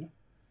Yeah.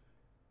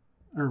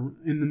 or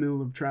in the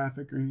middle of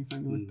traffic or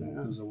anything like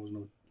Because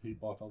that? he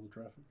blocked all the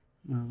traffic.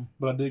 No.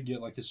 But I did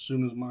get, like, as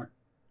soon as my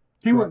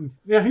He Truck. wasn't.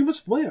 Yeah, he was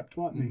flipped,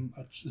 wasn't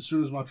he? as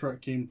soon as my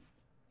truck came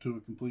to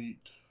a complete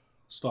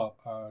stop,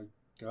 I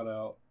got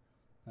out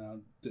and I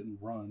didn't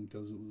run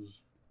because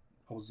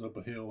I was up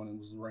a hill and it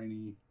was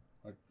rainy,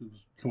 like it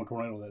was coming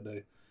tornado that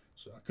day.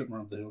 So I couldn't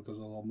run up the hill because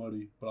it was all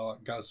muddy. But I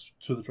got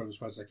to the truck as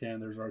fast as I can.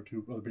 There's already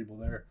 2 other people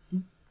there.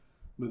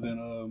 But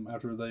then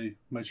after they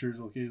made sure he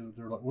was okay,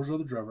 they were like, "Where's the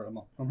other driver?" I'm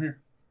like, "I'm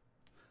here."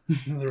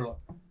 And they were like,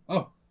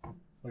 "Oh,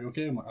 are you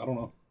okay?" I'm like, "I don't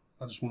know.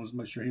 I just wanted to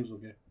make sure he was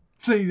okay."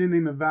 So you didn't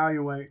even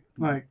evaluate,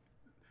 like,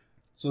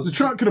 So the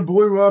truck could have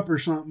blew up or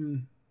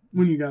something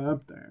when you got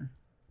up there.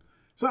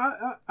 So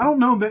I don't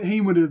know that he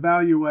would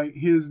evaluate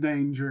his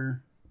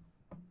danger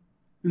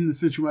in the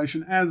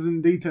situation as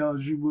in detail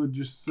as you would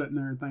just sitting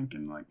there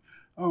thinking, like,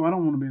 oh, I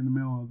don't want to be in the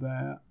middle of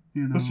that,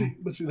 you know.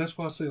 But see, that's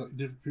why I say, like,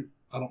 different people,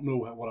 I don't know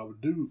what I would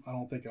do. I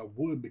don't think I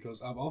would,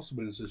 because I've also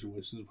been in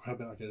situations where I've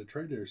been like at a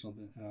trade day or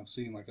something, and I've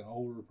seen like an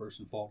older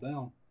person fall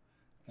down,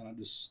 and I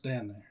just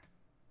stand there,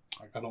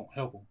 like I don't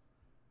help them.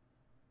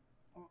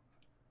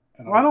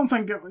 Well, I don't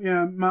think it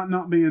might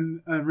not be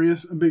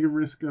a bigger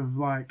risk of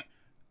like,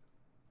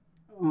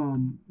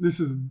 this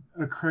is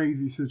a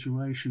crazy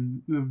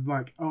situation of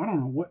like, oh, I don't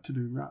know what to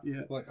do right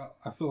yet. Like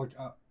I feel like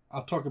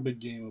I talk a big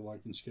game of like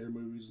in scary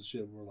movies and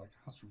shit where like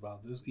I'll survive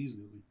this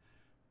easily,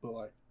 but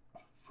like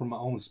from my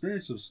own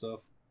experience of stuff,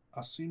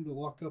 I seem to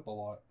lock up a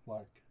lot,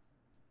 like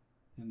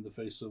in the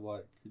face of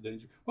like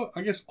danger. Well,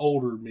 I guess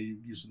older me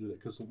used to do that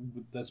because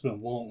that's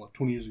been long, like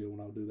 20 years ago when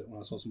I would do that, when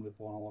I saw somebody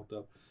fall and I locked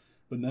up.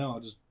 But now I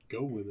just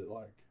go with it.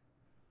 Like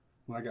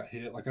when I got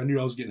hit, like I knew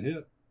I was getting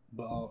hit,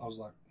 but I was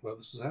like, well,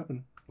 this is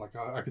happening. Like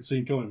I could see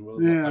him coming.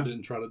 Well, yeah. like, I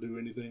didn't try to do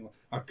anything. Like,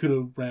 I could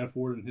have ran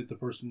forward and hit the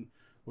person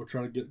or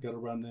try to get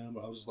around them,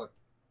 but I was just like,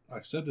 I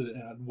accepted it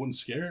and I wasn't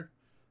scared.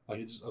 Like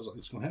I was like,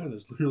 it's gonna happen.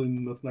 There's literally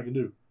nothing I can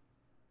do.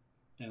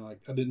 And like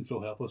I didn't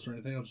feel helpless or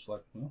anything. I was just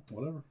like, well,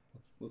 whatever,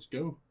 let's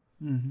go.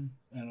 Mm-hmm.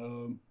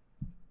 And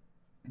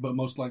but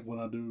most like when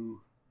I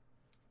do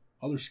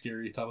other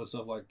scary type of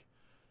stuff like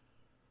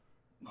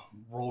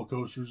roller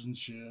coasters and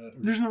shit,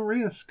 there's no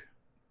risk.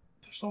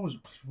 There's always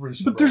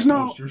risk. But there's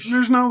no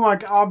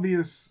like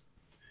obvious.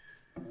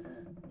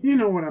 You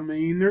know what I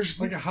mean? There's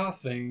like a high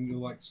thing,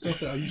 like stuff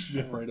that I used to be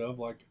afraid of.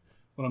 Like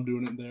when I'm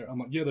doing it there, I'm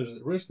like, yeah, there's a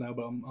risk now,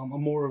 but I'm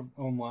more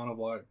online of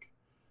like,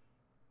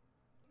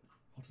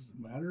 what does it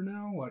matter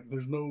now? Like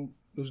there's no.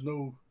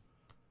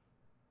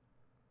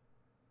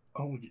 I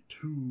don't want to get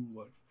too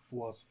like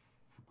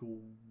philosophical.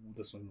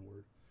 That's not the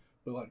word,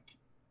 but like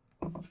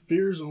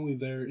fear is only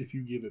there if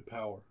you give it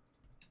power,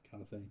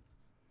 kind of thing.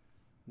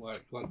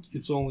 Like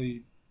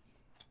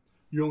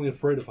you're only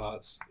afraid of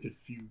heights if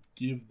you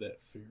give that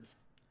fear.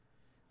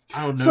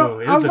 I don't know.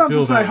 So I was about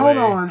to say,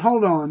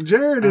 hold on.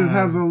 Jared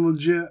has a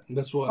legit.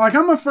 That's what. Like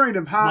I'm afraid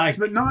of heights, Like-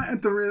 but not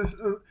at the risk.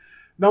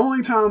 The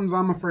only times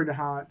I'm afraid of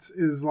heights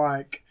is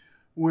like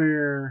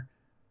where,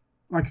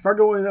 like if I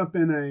go up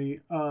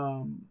in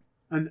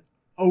an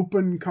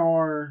open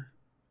car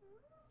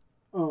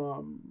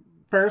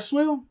Ferris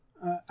wheel,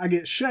 I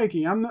get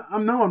shaky. I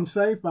know I'm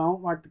safe, but I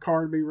don't like the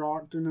car to be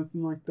rocked or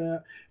nothing like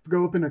that. If I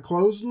go up in a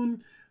closed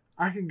one,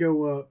 I could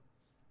go up,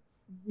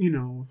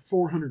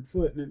 400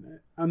 foot, and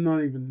I'm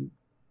not even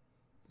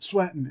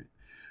sweating it.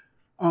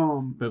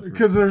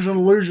 Because there's an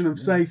illusion of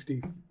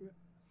safety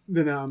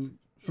that I'm.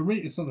 For me,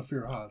 it's not a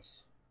fear of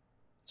heights.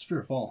 It's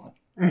fear of falling.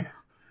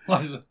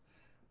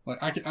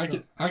 Like I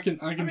can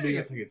I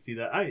guess I could see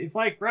that. If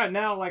like right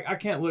now, like I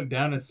can't look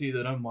down and see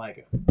that I'm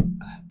like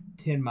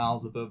 10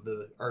 miles above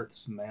the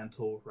Earth's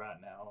mantle right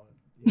now.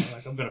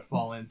 Like I'm gonna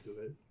fall into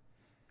it.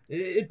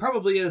 It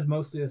probably is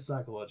mostly a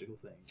psychological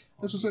thing.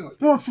 That's what I'm saying.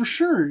 Oh, for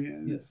sure,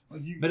 yes.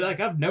 Like But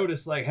like I've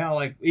noticed like how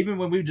like even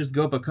when we just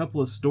go up a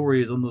couple of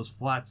stories on those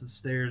flights of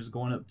stairs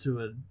going up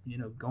to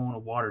go on a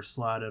water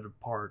slide at a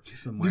park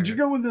somewhere. Did you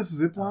go with this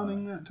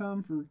ziplining that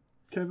time for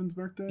Kevin's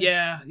birthday?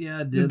 Yeah,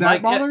 I did. Did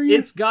that bother you?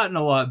 It's gotten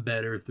a lot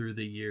better through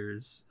the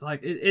years. Like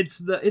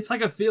it's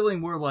like a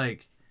feeling where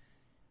like,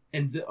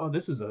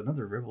 this is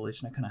another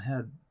revelation I kind of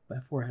had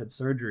before I had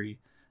surgery.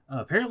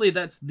 Apparently,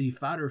 that's the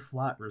fight or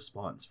flight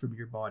response from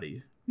your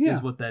body. Yeah.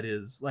 Is what that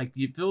is. Like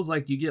it feels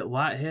like you get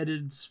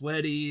lightheaded,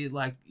 sweaty,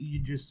 like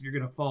you're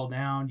gonna fall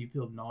down. You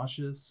feel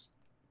nauseous.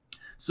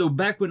 So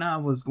back when I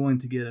was going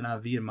to get an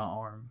IV in my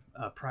arm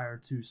prior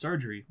to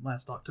surgery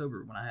last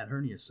October when I had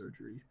hernia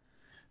surgery,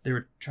 they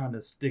were trying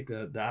to stick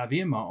the IV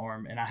in my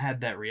arm, and I had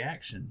that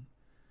reaction.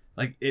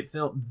 Like it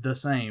felt the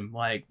same.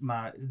 Like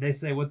they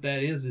say what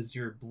that is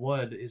your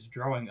blood is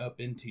drawing up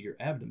into your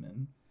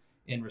abdomen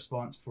in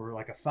response for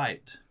like a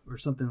fight or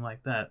something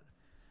like that.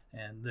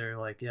 And they're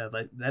like, yeah,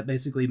 like that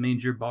basically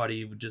means your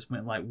body just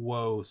went like,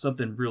 whoa,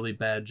 something really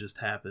bad just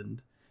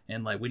happened.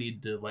 And like, we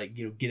need to like,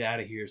 get out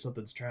of here.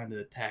 Something's trying to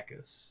attack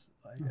us.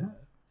 Like,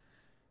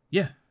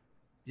 yeah,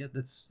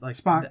 that's like,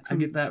 Spikes I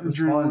get that and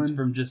response adrenaline.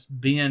 from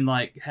just being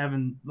like,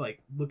 having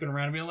like looking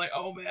around and being like,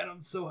 oh man,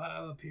 I'm so high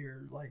up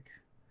here. Like,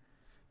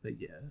 but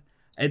yeah,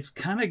 it's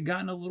kind of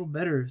gotten a little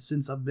better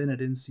since I've been at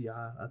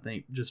NCI, I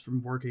think, just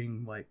from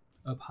working like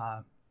up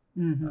high.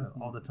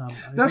 All the time.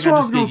 That's what I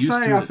was going to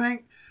say. I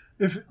think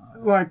if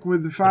like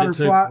with the fight or it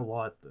took flight, a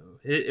lot though.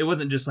 It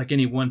wasn't just like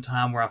any one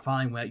time where I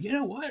finally went, you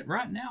know what?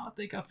 Right now, I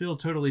think I feel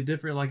totally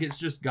different. Like it's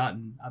just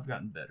I've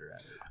gotten better at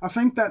it. I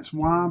think that's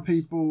why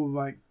people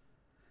like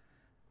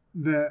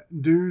that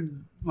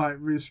do like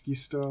risky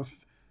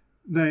stuff.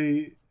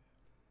 They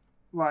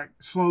like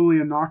slowly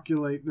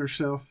inoculate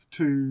themselves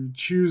to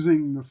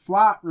choosing the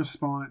flight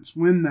response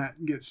when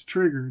that gets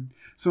triggered.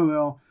 So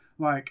they'll,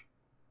 like,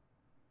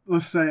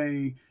 let's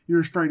say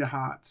you're afraid of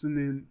heights, and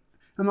then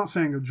I'm not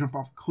saying go jump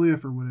off a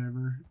cliff or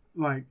whatever,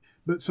 like,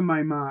 but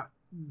somebody might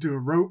do a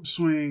rope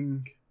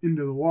swing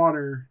into the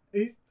water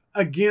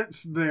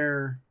against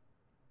their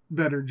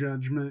better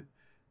judgment,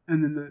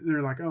 and then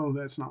they're like, oh,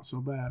 that's not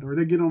so bad. Or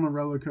they get on a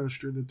roller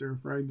coaster that they're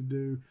afraid to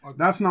do.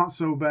 That's not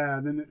so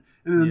bad. And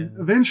then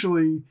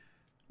eventually,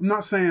 I'm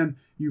not saying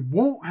you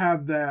won't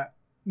have that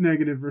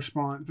negative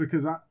response,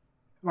 because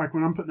like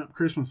when I'm putting up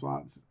Christmas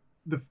lights,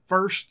 the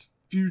first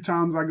few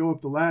times I go up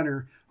the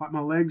ladder, like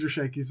my legs are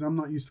shaky, so I'm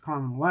not used to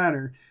climbing a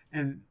ladder.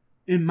 And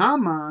in my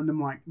mind,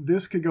 I'm like,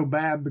 this could go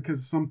bad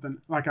because something,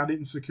 like I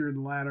didn't secure the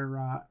ladder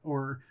right,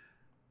 or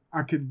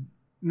I could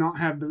not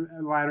have the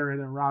ladder at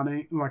a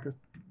right, like a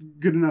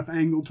good enough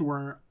angle to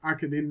where I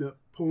could end up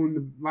pulling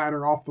the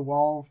ladder off the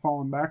wall,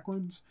 falling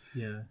backwards.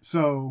 Yeah.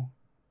 So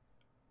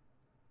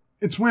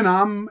it's when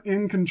I'm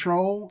in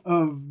control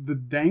of the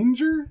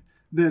danger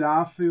that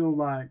I feel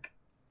like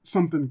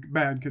something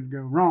bad could go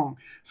wrong.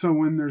 So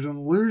when there's an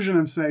illusion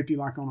of safety,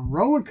 like on a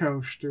roller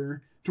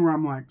coaster, to where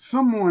I'm like,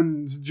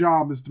 someone's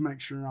job is to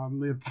make sure I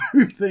live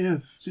through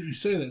this. So you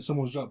say that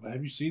someone's job, but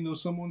have you seen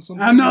those someone?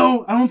 I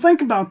know. I don't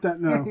think about that,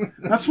 though.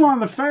 That's why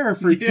the fair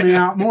freaks me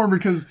out more,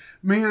 because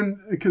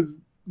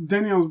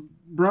Danielle's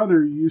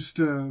brother used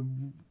to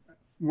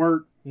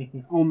work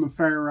on the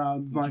fair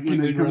rides, like when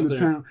they come to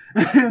town.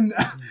 And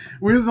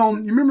we was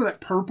on, you remember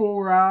that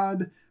purple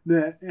ride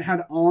that it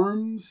had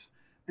arms?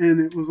 And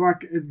it was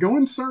like, it'd go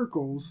in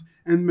circles,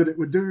 but it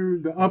would do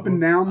the up and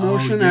down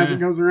motion as it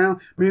goes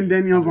around. Me and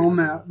Danielle's on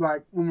that,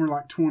 like, when we're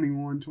like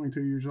 21,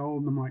 22 years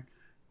old. And I'm like,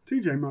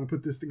 TJ might have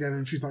put this together.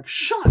 And she's like,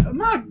 shut up,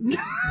 Mike.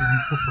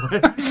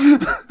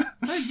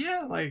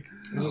 Yeah, like,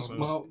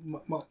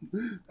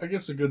 I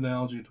guess a good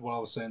analogy to what I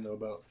was saying, though,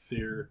 about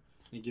fear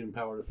and giving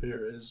power to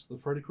fear is the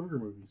Freddy Krueger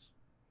movies.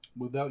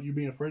 Without you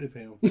being afraid of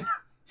him,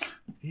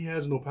 he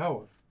has no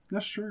power.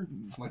 That's true.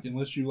 Like,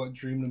 unless you like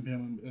dreaming of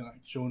him and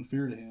like showing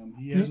fear to him,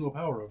 he has no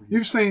power over you.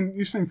 You've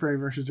seen Freddy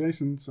vs.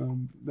 Jason, so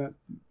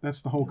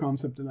that's the whole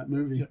concept of that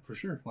movie. Yeah, for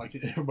sure. Like,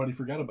 everybody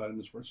forgot about him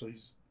as first, so he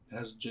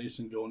has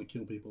Jason going to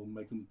kill people and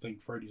make them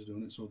think Freddy's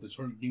doing it, so they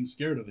start getting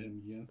scared of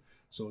him again.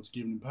 So it's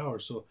giving him power.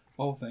 So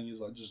the whole thing is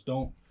like, just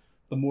don't.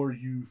 The more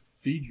you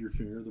feed your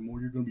fear, the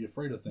more you're going to be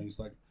afraid of things.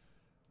 Like,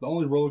 the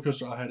only roller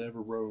coaster I had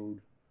ever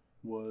rode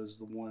was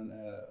the one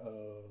at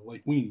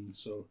Lake Weenie.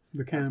 So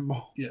the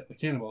Cannonball. Yeah, the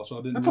Cannonball. So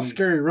I didn't. That's a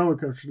scary roller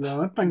coaster,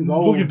 though. That thing's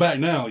old. Looking back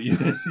now, yeah,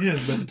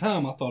 but at the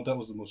time I thought that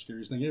was the most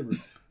scariest thing ever.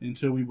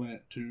 Until we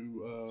went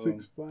to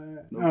Six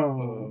Flags,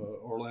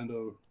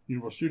 Orlando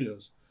Universal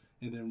Studios,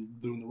 and then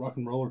doing the rock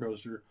and roller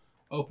coaster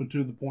up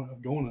until the point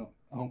of going up.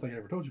 I don't think I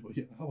ever told you, but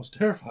yeah, I was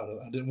terrified of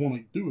it. I didn't want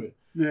to do it.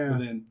 Yeah. But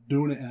then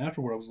doing it, and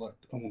afterward, I was like,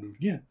 I want to do it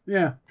again.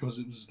 Yeah. Because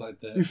it was like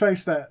that. You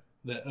faced that.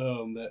 That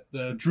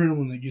the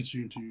adrenaline that gets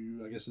you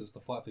into, I guess it's the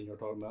flight thing you're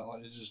talking about.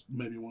 Like, it just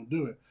made me want to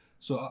do it.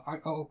 So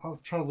I'll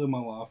try to live my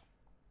life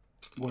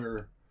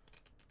where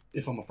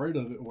if I'm afraid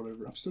of it or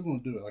whatever, I'm still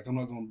going to do it. Like, I'm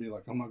not going to be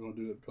like, I'm not going to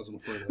do it because I'm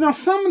afraid of it. Now,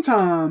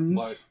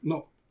 sometimes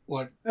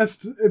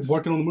it's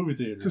working on the movie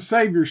theater to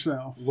save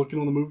yourself. Working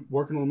on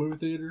the movie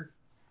theater.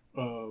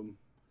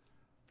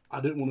 I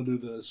didn't want to do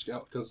the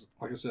scout because,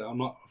 like I said, I'm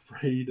not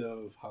afraid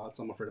of heights.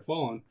 I'm afraid of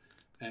falling,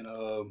 and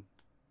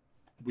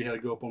we had to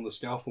go up on the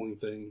scaffolding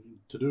thing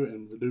to do it,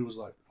 and the dude was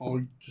like, "Oh,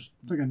 you just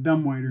it's like a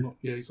dumbwaiter."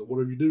 Yeah, he said,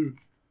 "Whatever you do,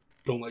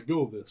 don't let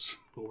go of this,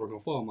 or we're gonna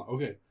fall." I'm like,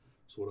 "Okay."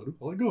 So what I do?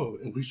 I let go of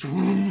it, and we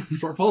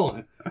start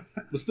falling.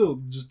 But still,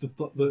 just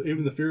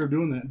even the fear of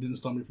doing that didn't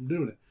stop me from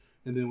doing it.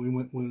 And then we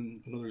went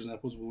another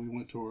example was when we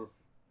went to our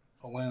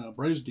Atlanta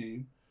Braves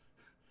game,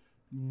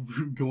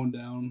 going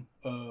down.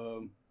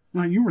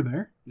 No, you were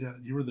there. Yeah,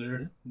 you were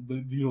there.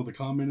 The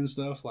comment and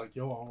stuff, like,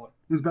 yo, I'm like,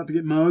 I was about to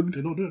get mugged.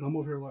 They don't do it. I'm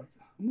over here like,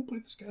 I'm gonna play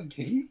this guy's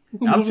game.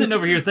 I'm sitting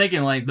over here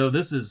thinking like, though,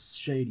 this is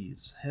shady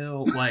as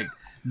hell. Like,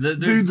 there's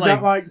dude's like,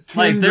 got like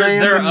 10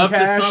 they're grand up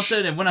cash. to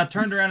something. And when I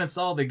turned around and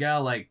saw the guy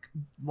like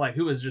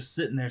who was just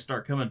sitting there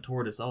start coming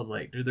toward us, I was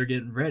like, dude, they're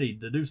getting ready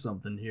to do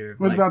something here.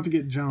 Was like, about to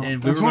get jumped.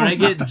 and we were going to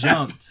get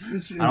jumped.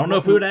 I don't know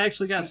if we would have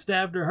actually got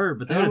stabbed or hurt,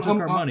 but they would have took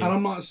our money.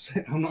 I'm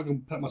not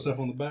going to pat myself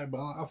on the back, but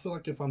I feel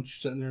like if I'm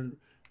sitting there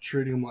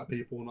treating them like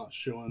people and not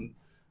showing.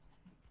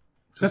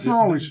 That's not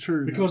always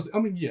true. Because, I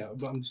mean, yeah,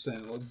 but I'm just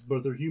saying, like,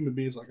 but they're human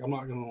beings. Like, I'm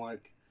not going to,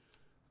 like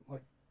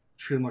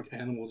treat them like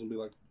animals and be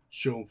like,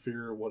 show them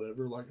fear or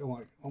whatever. Like,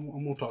 I'm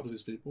going to talk to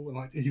these people. And,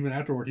 like, even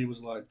afterward, he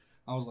was like,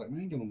 I was like,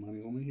 man, ain't got no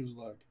money on me. He was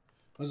like,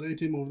 there's an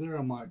ATM over there.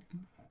 I'm like,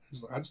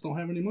 he's like, I just don't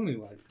have any money,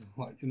 like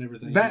and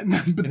everything.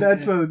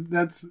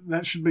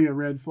 That should be a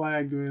red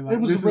flag to me. Like, it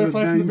was a red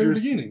flag from the very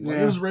beginning. Yeah.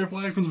 Like, it was a red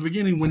flag from the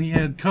beginning when he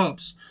had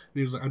cups. And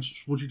he was like, I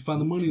just want you to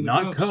find the money in the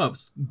Not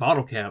cups,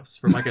 bottle caps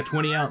from like a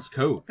 20-ounce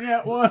Coke.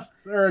 Yeah, it was.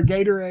 Or a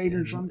Gatorade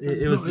or something.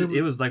 It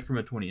was like from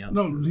a 20-ounce.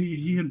 No,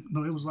 he had,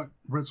 it was like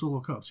red Solo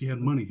cups. He had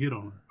money hid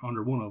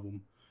under one of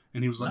them.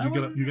 And he was like, I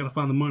you gotta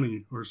find the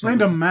money or It something.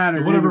 doesn't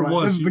matter. Or whatever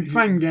anyway. it was. It's the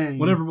same game.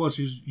 Whatever it was,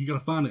 you gotta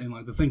find it. And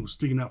like the thing was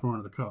sticking out from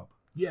under the cup.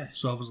 Yes.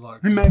 So I was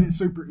like, He made it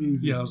super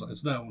easy. yeah, I was like,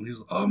 it's that one. He was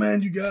like, oh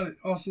man, you got it.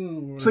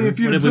 Awesome. See, if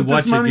you What if we put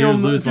watch this it, money you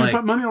on, lose if you like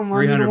put money on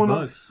one, you don't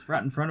want $300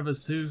 right in front of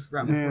us too,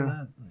 right before Yeah.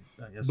 that.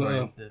 I guess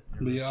But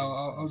yeah,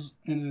 I was,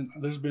 and then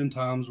there's been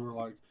times where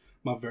like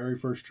my very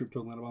first trip to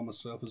Atlanta by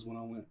myself is when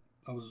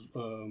I was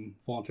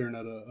volunteering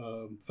at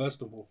a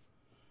festival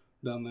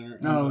down there.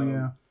 And, Oh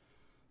yeah,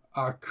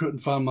 I couldn't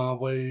find my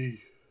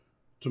way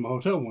to my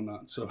hotel one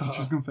night, so I was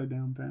just gonna say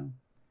downtown.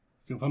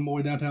 couldn't find my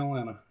way downtown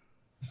Atlanta.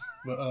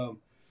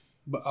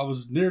 But I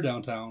was near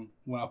downtown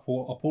when I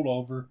pulled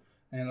over,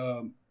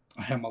 and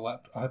I had my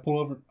laptop. I pulled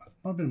over. I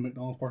might have been in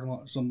McDonald's parking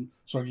lot, so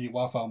I could get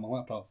Wi-Fi on my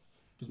laptop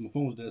because my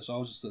phone was dead. So I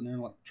was just sitting there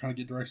like trying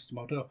to get directions to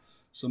my hotel.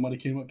 Somebody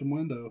came up to my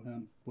window,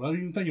 and without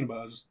even thinking about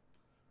it, I just,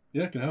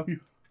 yeah, can I help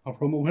you? I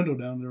rolled my window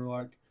down. They were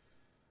like,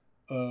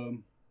 I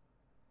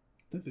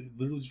think they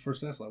literally just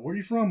first asked like, "Where are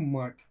you from?" I'm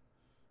like,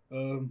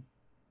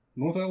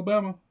 North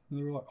Alabama. And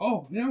they were like,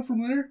 "Oh, yeah, I'm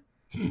from there."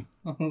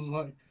 I was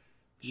like,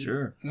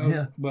 sure. and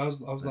I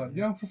was like,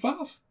 "Yeah, I'm from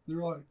 5." They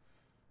were like,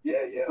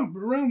 "Yeah,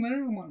 around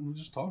there." I'm like, "We'll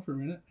just talk for a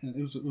minute." And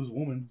it was a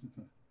woman,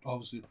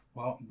 obviously,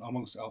 well,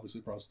 amongst obviously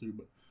a prostitute,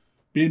 but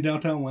being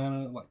downtown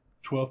Atlanta at like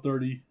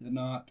 12:30 at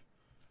night,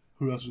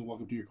 who else is gonna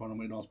walk up to your car and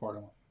McDonald's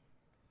parking lot?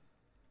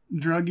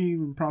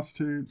 Druggie,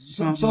 prostitute,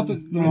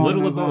 Something along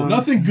little those of both. lines.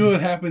 Nothing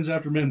good happens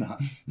after midnight.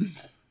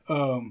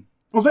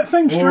 Well, that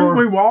same street Or-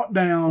 we walked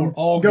down, or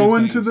all good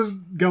going to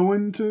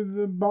things.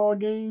 the ball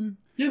game.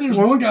 Yeah, there's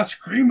Well- one guy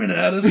screaming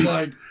at us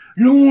like,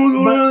 "You don't want to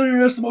go down there.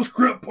 That's the most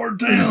corrupt part of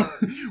town."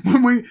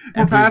 When we were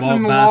After we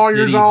passing the walked past lawyer's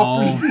City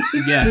office.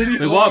 Hall. Yeah, City we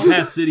Hall. walked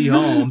past City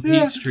Hall.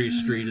 Yeah. Peachtree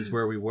Street is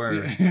where we were.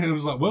 And it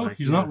was like, well, Like,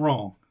 he's yeah. not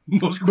wrong.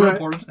 Most corrupt But-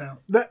 part of town.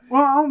 Well,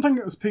 I don't think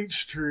it was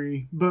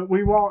Peachtree, but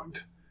we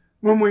walked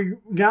when we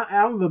got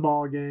out of the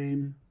ball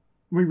game.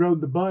 We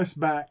rode the bus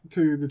back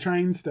to the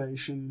train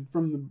station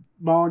from the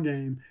ball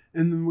game,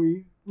 and then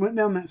we went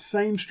down that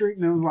same street,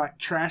 and there was like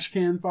trash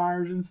can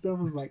fires and stuff.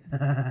 I was like,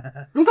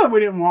 I'm glad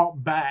we didn't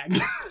walk back.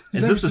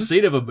 Is this the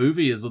scene of a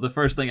movie? Is the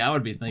first thing I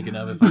would be thinking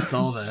of if I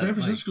saw that. San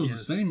Francisco's Like, the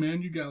same,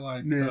 man. You got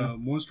like Yeah.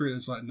 one street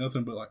that's like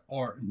nothing but like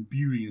art and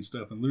beauty and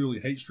stuff, and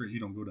literally Hate Street. You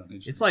don't go down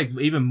Hate Street. it's like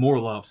even more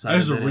lopsided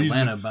There's a than reason.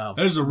 Atlanta about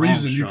There's a long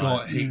reason you shot. call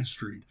it Hate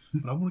Street.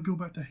 But I want to go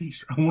back to Hate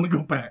Street. I want to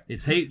go back.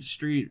 It's Hate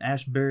Street,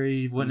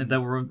 Ashbury, wasn't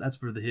it? That's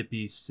where the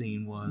hippie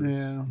scene was.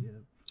 Yeah.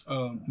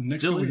 Next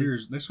Still couple is.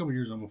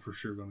 years, I'm for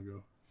sure gonna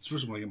go.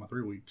 Especially when I get my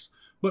 3 weeks.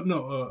 But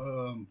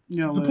no,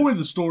 You know, the point of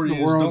the story the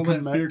is world don't let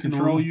come back fear to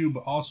control normal. you, but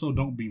also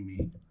don't be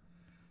mean.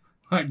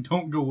 Like,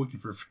 don't go looking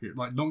for fear.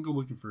 Like, don't go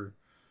looking for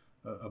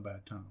a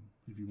bad time.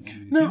 If you want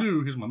me. If No, you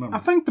do, here's my number. I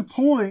think the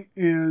point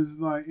is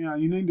like,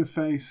 you need to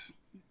face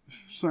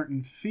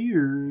certain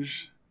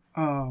fears,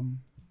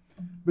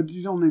 but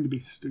you don't need to be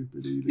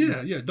stupid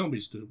either. Yeah, don't be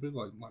stupid.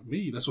 Like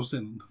me. That's what I'm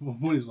saying. The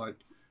point is like,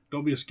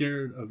 don't be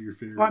scared of your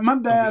fear. Like my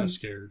Don't be dad,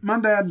 scared. my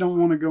dad don't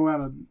want to go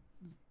out of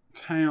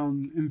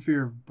town in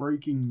fear of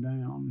breaking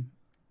down.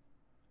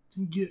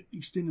 You can get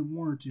extended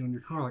warranty on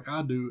your car like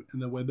I do,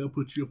 and that way they'll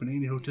put you up in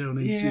any hotel in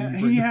any Yeah,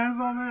 city. he has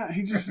all that.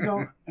 He just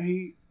don't.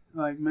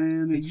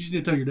 Man, You it's just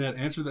need to tell your dad,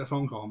 answer that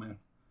phone call, man,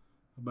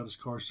 about his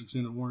car's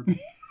extended warranty.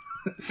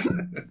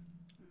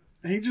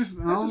 he just.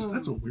 I don't know.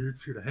 That's a weird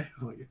fear to have.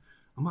 Like,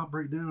 I might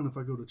break down if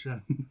I go to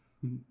chat.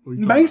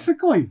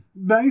 Basically,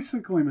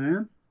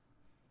 man.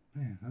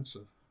 Man, that's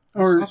a.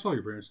 Or I saw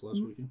your parents last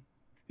weekend.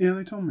 yeah,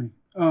 they told me.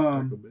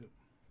 Taco Bell.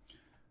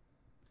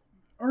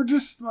 Or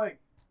just like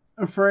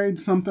afraid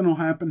something will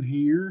happen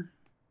here,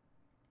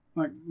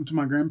 like to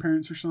my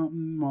grandparents or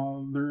something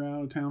while they're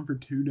out of town for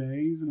 2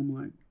 days, and I'm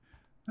like,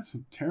 that's a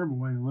terrible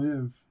way to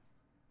live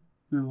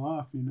in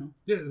life, you know.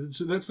 Yeah,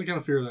 so that's the kind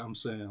of fear that I'm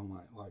saying. I'm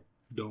like,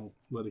 don't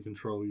let it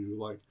control you.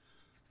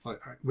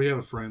 We have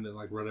a friend that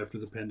like right after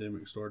the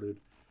pandemic started,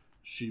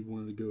 she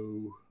wanted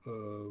to go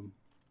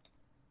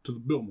to the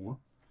Biltmore,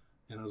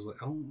 and I was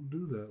like, I don't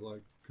do that.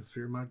 Like, 'cause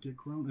fear might get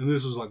corona. And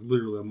this was like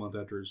literally a month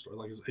after it started.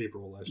 Like it's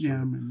April last Yeah, I year.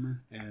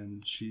 remember.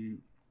 And she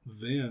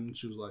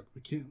was like,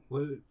 we can't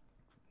let it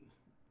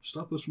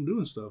stop us from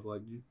doing stuff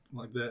like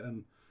that.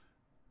 And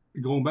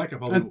going back, I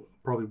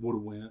probably would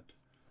have went,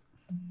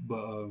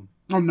 but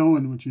I'm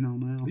knowing what you know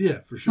now. yeah,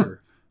 for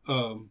sure.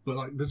 But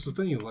like that's the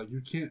thing is like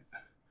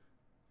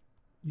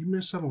you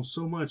miss out on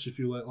so much if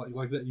you let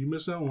like that. You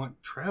miss out on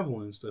like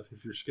traveling and stuff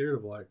if you're scared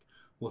of like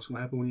what's going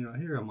to happen when you're not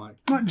here. I'm like,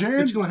 Like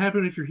Jared, it's going to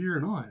happen if you're here or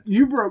not.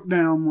 you broke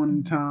down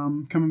one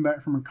time coming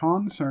back from a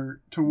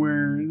concert to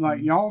where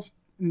like y'all's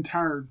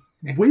entire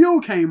wheel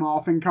came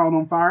off and caught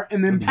on fire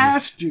and then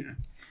passed you.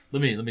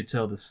 Let me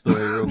tell this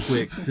story real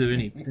quick to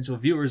any potential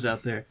viewers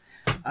out there.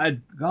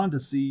 I'd gone to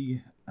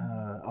see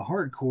a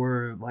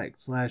hardcore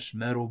 /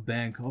 metal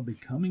band called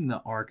Becoming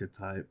the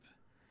Archetype,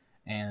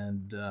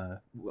 and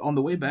on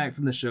the way back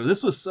from the show,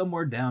 this was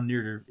somewhere down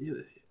near.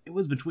 It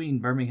was between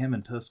Birmingham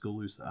and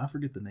Tuscaloosa. I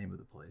forget the name of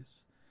the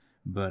place,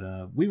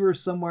 but we were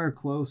somewhere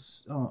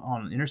close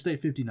on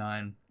Interstate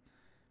 59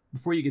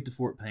 before you get to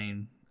Fort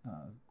Payne,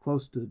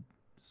 close to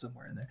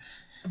somewhere in there.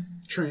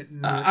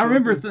 Trenton. I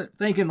remember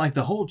thinking like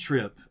the whole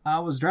trip, I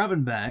was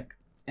driving back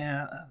and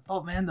I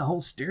thought, man, the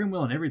whole steering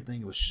wheel and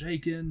everything was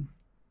shaking.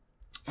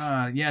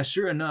 Yeah,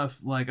 sure enough,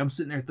 like I'm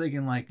sitting there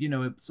thinking like, you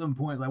know, at some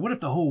point, like what if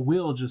the whole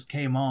wheel just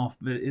came off,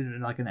 but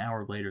like an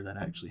hour later that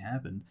actually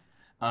happened.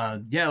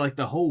 Yeah, like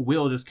the whole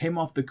wheel just came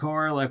off the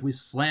car, like we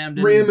slammed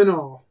it. Rim and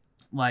all.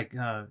 Like,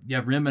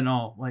 yeah, rim and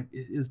all. Like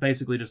it's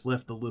basically just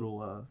left the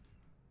little,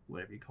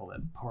 whatever you call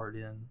that part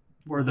in,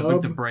 where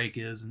the brake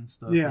is and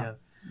stuff. Yeah.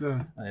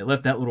 It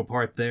left that little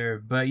part there.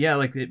 But yeah,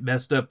 like it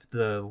messed up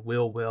the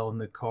wheel well in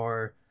the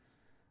car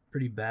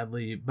pretty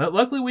badly. But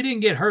luckily we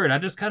didn't get hurt. I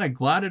just kind of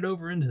glided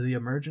over into the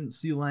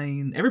emergency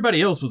lane.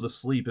 Everybody else was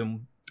asleep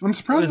and I'm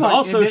surprised was like,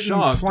 also it didn't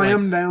shocked,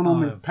 slam like, down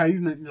on the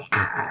pavement.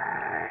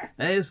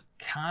 that is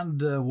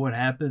kind of what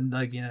happened.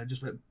 Like, you know,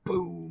 just went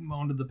boom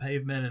onto the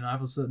pavement, and all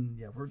of a sudden,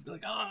 yeah, we're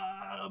like,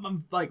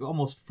 I'm like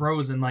almost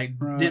frozen. Like,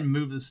 didn't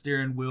move the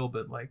steering wheel,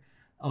 but like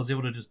I was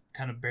able to just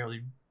kind of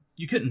barely.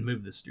 You couldn't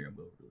move the steering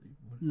wheel really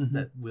when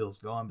that wheel's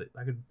gone, but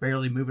I could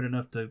barely move it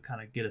enough to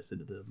kind of get us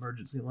into the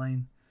emergency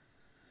lane.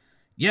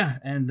 Yeah,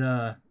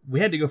 and we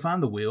had to go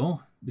find the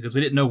wheel because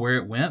we didn't know where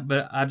it went,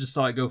 but I just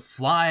saw it go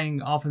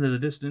flying off into the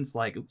distance,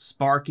 like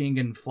sparking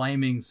and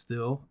flaming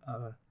still.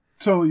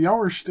 So y'all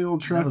were still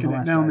trucking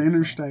it down the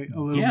interstate a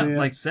little bit. Yeah,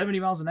 like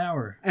 70 miles an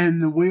hour.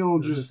 And the wheel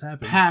just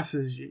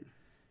passes you.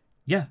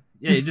 Yeah,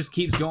 it just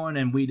keeps going,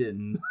 and we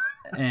didn't.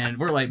 And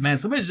we're like, man,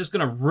 somebody's just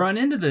going to run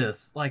into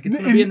this. Like, it's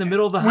going to be in the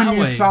middle of the highway. When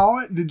you saw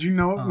it, did you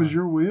know it was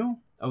your wheel?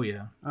 Oh,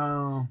 yeah.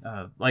 Oh.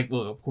 Like,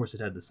 well, of course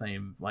it had the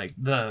same, like,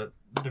 the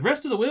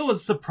rest of the wheel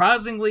was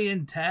surprisingly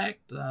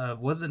intact.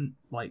 Wasn't,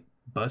 like,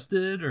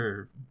 busted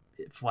or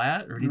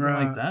flat or anything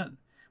like that.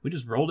 We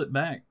just rolled it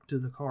back to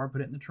the car, put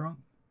it in the trunk,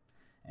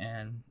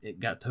 and it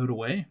got towed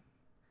away.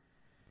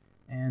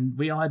 And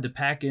we all had to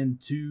pack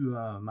into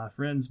my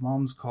friend's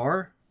mom's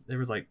car. There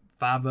was, like,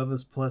 5 of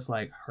us plus,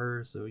 like,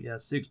 her. So, yeah,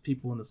 6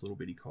 people in this little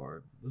bitty car.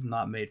 It was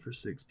not made for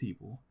 6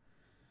 people.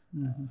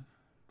 Mm-hmm.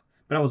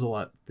 But I was a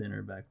lot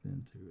thinner back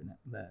then too, and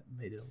that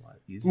made it a lot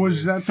easier.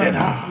 Was that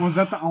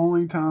the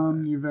only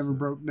time you've ever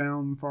broke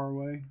down far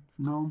away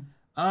from home?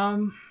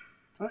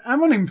 I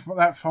wasn't even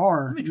that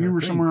far. You were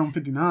somewhere on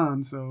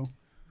 59, so.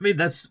 I mean,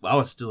 I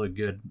was still a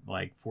good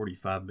like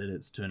 45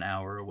 minutes to an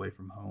hour away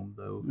from home,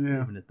 though.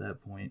 Yeah. Even at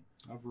that point,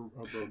 I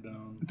broke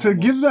down. To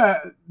give that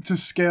to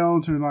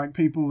scale to like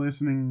people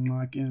listening,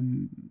 like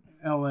in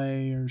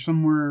LA or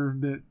somewhere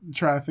that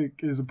traffic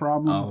is a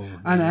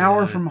problem. An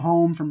hour from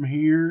home from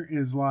here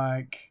is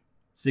like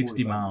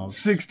 60 miles.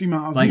 60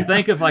 miles. Like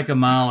think of like a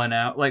mile an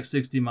hour, like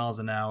 60 miles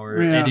an hour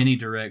in any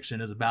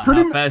direction is about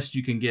how fast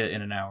you can get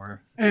in an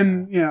hour.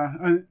 And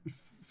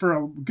for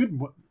a good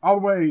all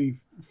the way,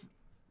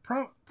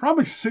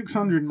 probably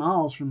 600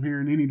 miles from here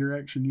in any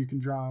direction, you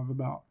can drive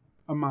about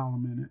a mile a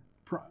minute.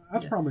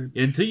 That's probably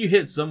until you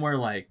hit somewhere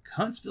like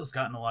Huntsville's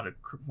gotten a lot of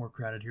more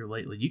crowded here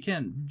lately. You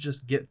can't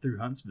just get through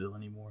Huntsville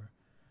anymore.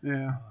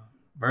 Yeah,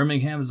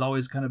 Birmingham has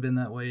always kind of been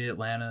that way.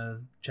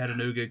 Atlanta,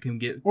 Chattanooga can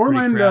get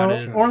pretty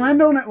crowded.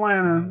 Orlando and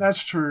Atlanta.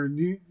 That's true.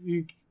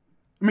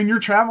 I mean, you're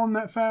traveling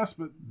that fast,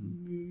 but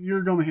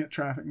you're going to hit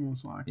traffic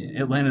most likely.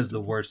 Yeah, Atlanta's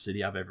the worst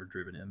city I've ever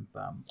driven in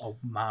by a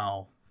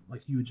mile,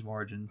 like huge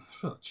margin.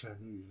 I feel like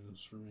Chattanooga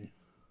is for me.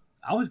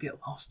 I always get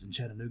lost in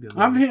Chattanooga.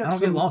 I don't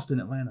get lost in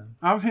Atlanta.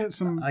 I've hit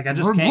some. Like I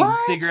just can't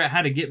figure out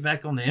how to get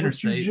back on the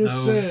interstate. You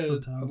just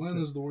said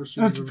Atlanta's the worst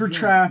city for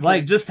traffic.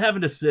 Like just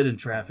having to sit in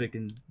traffic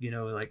and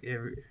like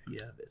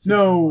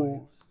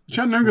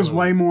Chattanooga's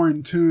way more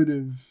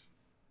intuitive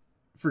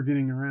for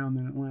getting around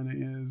than Atlanta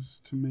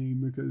is to me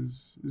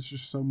because it's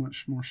just so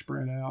much more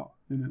spread out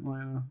in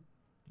Atlanta.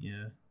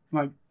 Yeah,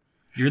 like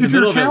you're in the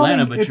middle of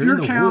Atlanta, but you're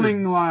in the counting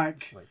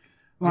woods.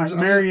 like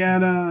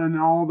Marietta and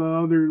all the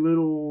other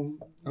little.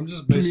 I'm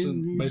just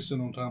basing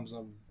on times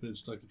I've been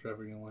stuck in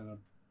traffic in Atlanta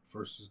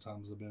versus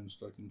times I've been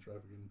stuck in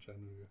traffic in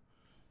Chattanooga,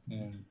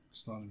 and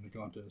it's not in the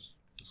contest.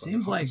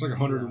 It's like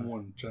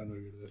 101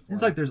 Chattanooga.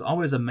 Seems like there's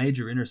always a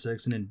major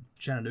intersection in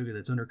Chattanooga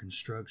that's under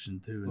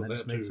construction too, and that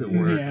just makes it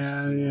worse.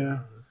 Yeah.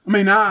 I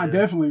mean, I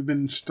definitely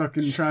been stuck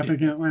in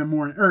traffic in Atlanta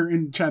more, or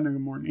in Chattanooga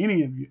more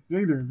than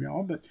either of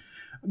y'all. But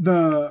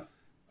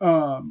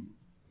I'm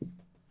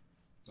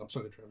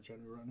stuck in traffic in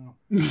Chattanooga right now.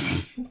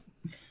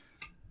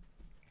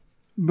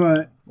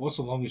 But what's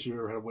the longest you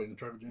ever had to wait in the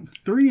traffic jam?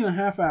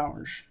 3.5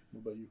 hours.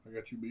 What about you? I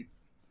got you beat.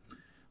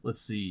 Let's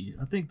see.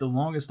 I think the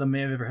longest I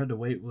may have ever had to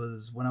wait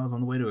was when I was on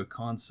the way to a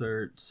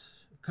concert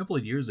a couple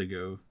of years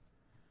ago.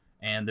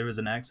 And there was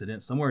an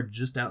accident somewhere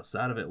just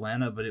outside of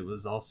Atlanta, but it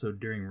was also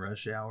during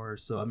rush hour.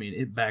 So, I mean,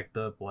 it backed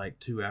up like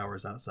 2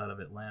 hours outside of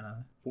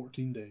Atlanta.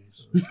 14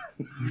 days.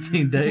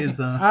 14 days,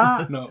 No,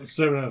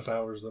 7.5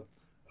 hours,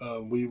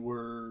 though. We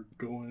were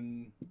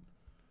going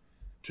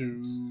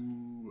to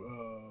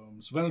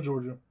Savannah,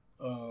 Georgia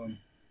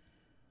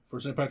for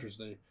St. Patrick's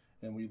Day,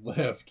 and we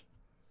left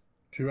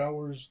 2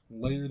 hours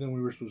later than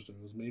we were supposed to.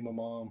 It was me, my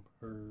mom,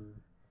 her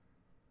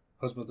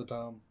husband at the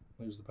time,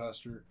 he was the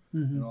pastor,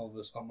 and all of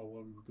this. I don't know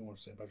why we were going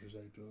to St. Patrick's Day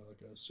to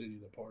like a city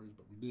that parties,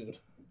 but we did.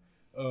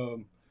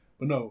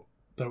 But no,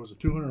 There was a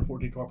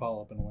 214 car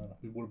pileup in Atlanta.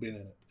 We would have been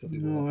in it if we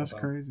would No, have. that's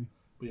crazy.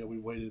 But yeah, we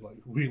waited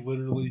we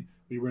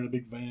rented a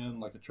big van,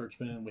 like a church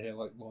van. We had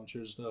like lawn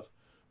chairs and stuff.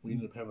 We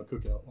ended up having a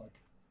cookout like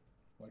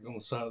on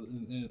the side of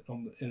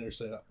on the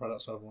interstate right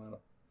outside of Atlanta.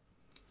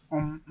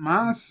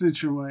 My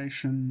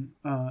situation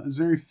is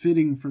very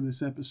fitting for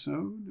this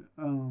episode.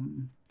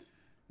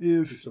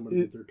 Did somebody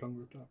get their tongue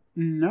ripped out?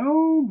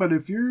 No, but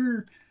if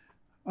you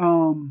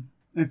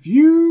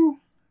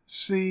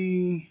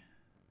see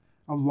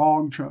a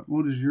log truck,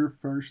 what is your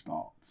first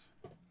thoughts?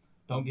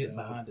 Don't get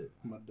behind it.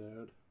 My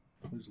dad.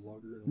 He's a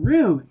logger.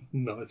 Really?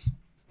 No, it's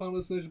Final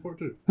Destination Part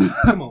 2.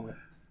 Come on, man.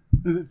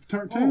 Is it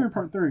part 2 or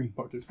part 3?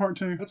 Part 2. It's part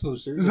 2. That's another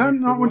series. Is that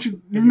not what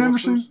you've never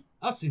seen?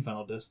 I've seen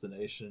Final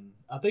Destination.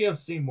 I think I've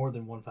seen more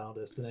than one Final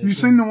Destination. You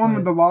seen the one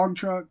with the log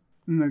truck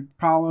and the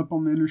pile up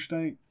on the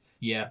interstate?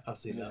 Yeah, I've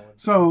seen that one.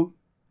 So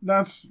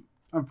that's,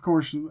 of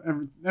course,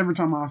 every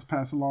time I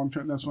pass a log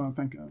truck, that's what I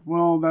think of.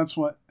 Well, that's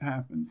what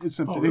happened,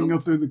 except it didn't go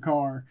through the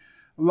car.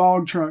 A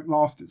log truck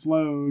lost its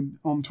load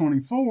on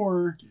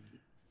 24,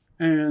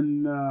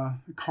 and a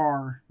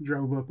car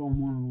drove up on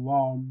one of the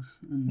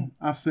logs, and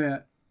I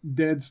sat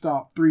dead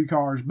stop 3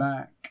 cars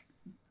back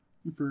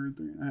for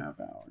 3.5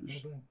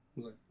 hours.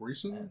 Was it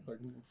recent? Like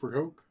for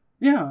Coke?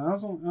 Yeah, I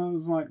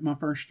was like my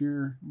first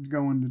year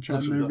going to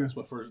Chattanooga. That's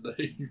my first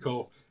day.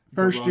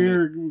 First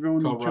year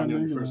going to Chattanooga.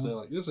 Chattanooga. First day,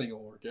 like this ain't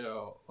gonna work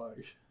out.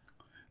 Like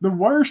the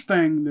worst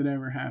thing that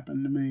ever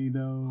happened to me,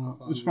 though,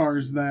 as far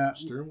as that,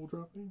 steering wheel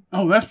dropping.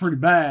 oh, that's pretty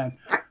bad.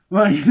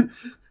 Like,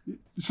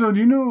 so do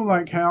you know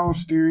like how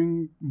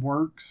steering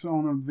works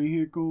on a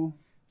vehicle?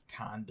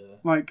 Kinda.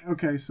 Like,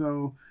 okay,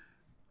 so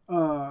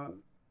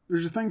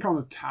there's a thing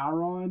called a tie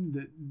rod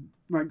that,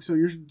 like, so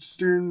your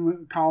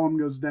steering column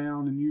goes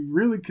down and you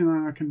really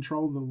can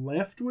control the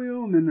left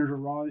wheel, and then there's a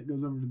rod that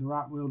goes over to the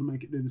right wheel to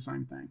make it do the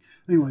same thing.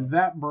 Anyway,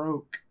 that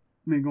broke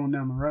me going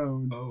down the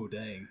road. Oh,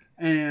 dang.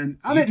 And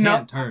So I didn't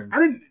know. turn. I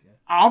didn't,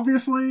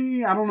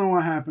 obviously, I don't know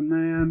what happened,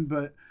 man,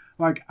 but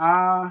like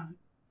I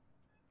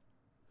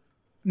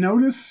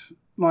notice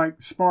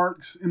like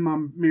sparks in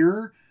my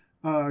mirror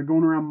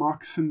going around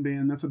Moccasin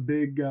Bend. That's a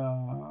big.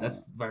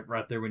 That's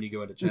right there when you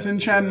go into Chattanooga. It's in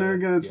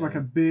Chattanooga. It's like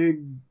a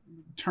big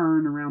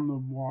turn around the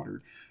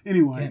water.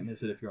 Anyway, You can't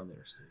miss it if you're on the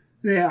interstate.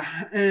 yeah,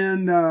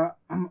 and I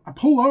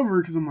pull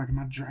over because I'm like,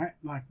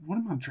 what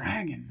am I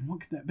dragging?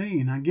 What could that be?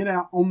 And I get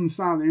out on the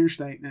side of the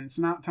interstate, and it's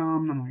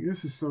nighttime, and I'm like,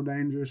 this is so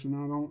dangerous,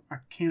 and I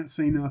can't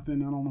see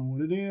nothing. I don't know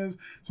what it is.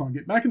 So I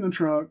get back in the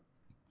truck,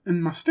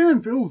 and my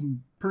steering feels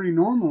pretty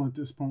normal at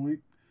this point.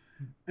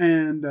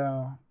 And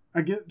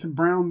I get to is it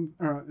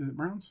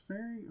Brown's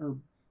Ferry or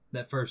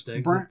That first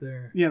exit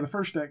there. yeah, the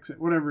first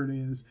exit, whatever it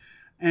is.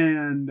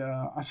 And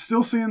I'm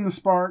still seeing the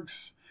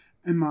sparks,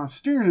 and my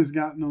steering has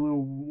gotten a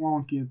little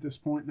wonky at this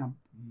point. And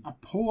I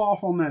pull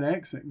off on that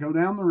exit, go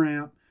down the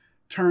ramp,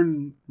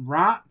 turn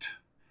right,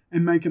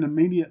 and make an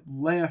immediate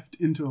left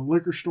into a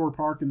liquor store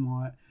parking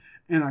lot.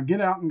 And I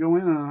get out and go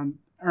in, and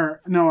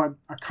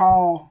I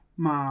call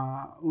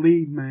my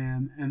lead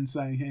man and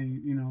say, hey,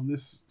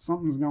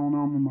 something's going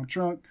on with my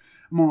truck.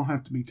 I'm gonna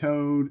have to be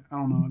towed. I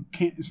don't know.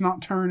 It's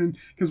not turning,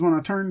 because when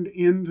I turned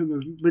into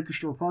the liquor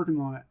store parking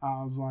lot,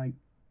 I was like,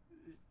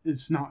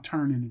 it's not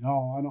turning at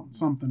all.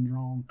 Something's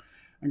wrong.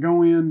 I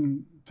go in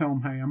and tell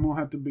him, hey, I'm gonna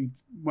have to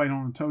wait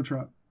on a tow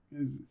truck.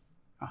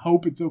 I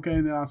hope it's okay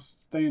that I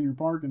stay in your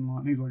parking lot.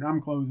 And he's like, I'm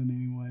closing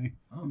anyway.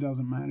 It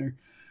doesn't matter.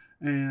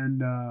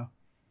 And a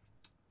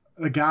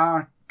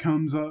guy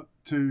comes up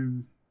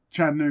to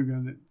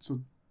Chattanooga that's a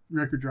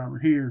record driver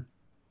here.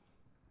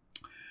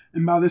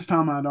 And by this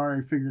time, I'd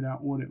already figured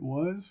out what it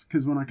was,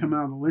 because when I come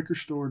out of the liquor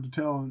store to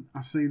tell him,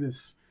 I see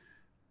this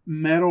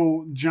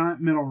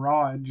giant metal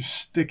rod just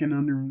sticking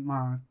under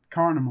my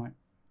car, and I'm like,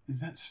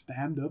 is that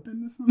stabbed up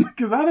into something?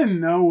 Because I didn't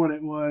know what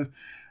it was.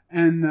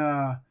 And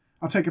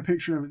I'll take a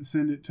picture of it and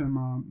send it to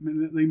my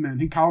lead man.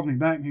 He calls me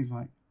back, and he's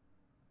like,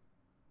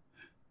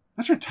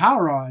 that's your tie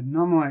rod. And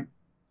I'm like,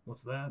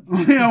 what's that?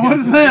 Yeah,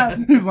 what's that?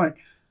 He's like,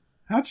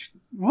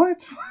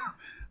 what?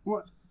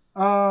 What?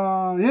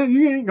 Yeah,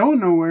 you ain't going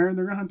nowhere.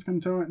 They're gonna have to come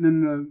tow it. And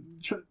then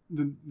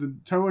the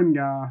towing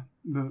guy,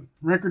 the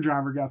record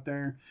driver, got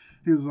there.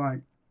 He was like,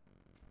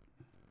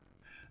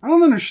 I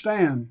don't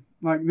understand.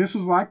 Like, this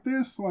was like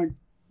this? Like,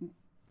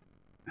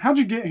 how'd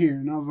you get here?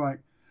 And I was like,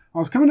 I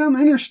was coming down the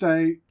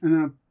interstate, and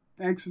then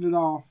I exited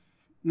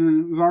off, and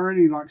then it was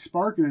already like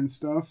sparking and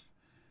stuff.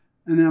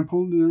 And then I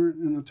pulled in,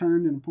 and I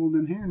turned and I pulled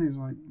in here, and he's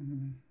like,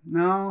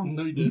 no,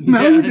 you didn't.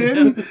 No, you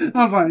didn't.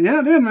 I was like, yeah,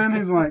 I did, man.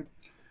 He's like,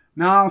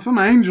 no, some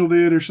angel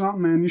did or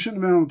something, man. You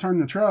shouldn't have been able to turn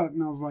the truck.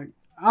 And I was like,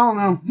 I don't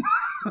know.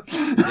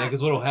 Yeah,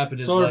 because what will happen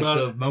is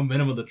the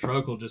momentum of the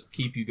truck will just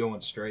keep you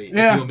going straight.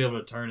 Yeah. You won't be able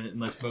to turn it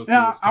unless both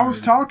Yeah, wheels turn. I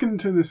was talking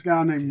to this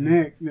guy named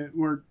Nick that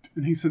worked,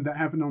 and he said that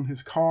happened on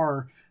his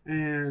car.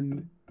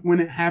 And when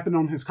it happened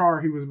on his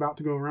car, he was about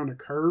to go around a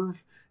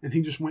curve, and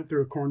he just went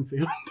through a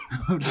cornfield.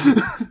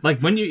 Like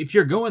if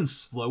you're going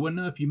slow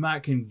enough, you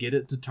might can get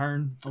it to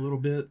turn a little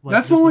bit. Like,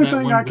 that's the only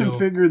thing I can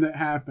figure that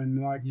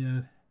happened. Like,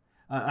 yeah,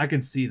 I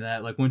can see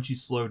that. Like once you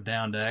slowed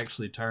down to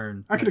actually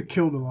turn, I could have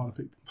killed a lot of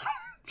people.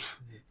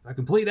 a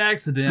complete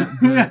accident.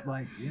 But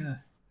like, yeah.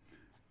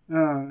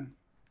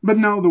 But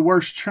no, the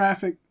worst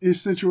traffic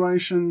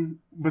situation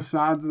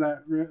besides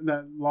that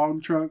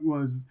log truck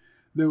was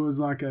there was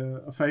like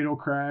a fatal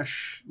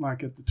crash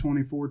like at the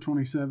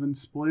 24-27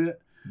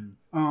 split.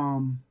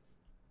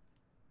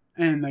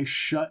 And they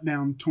shut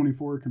down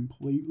 24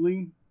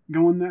 completely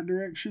going that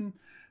direction.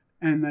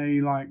 And they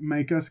like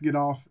make us get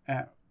off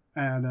at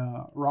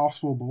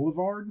Rossville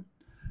Boulevard.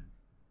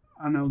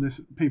 I know this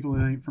people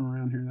that ain't from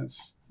around here.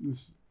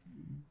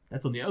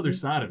 That's on the other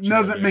side of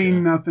doesn't Chattanooga.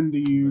 mean nothing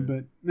to you, Right.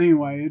 but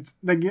anyway,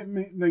 they get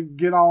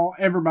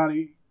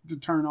everybody to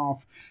turn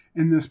off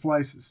in this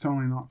place that's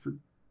totally not for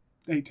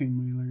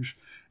 18-wheelers.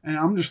 And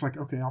I'm just like,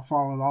 okay, I'll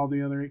follow all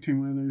the other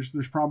 18-wheelers.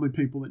 There's probably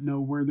people that know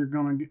where they're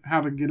going to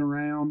how to get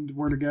around,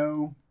 where to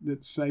go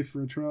that's safe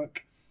for a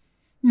truck.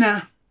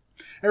 Nah.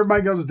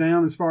 Everybody goes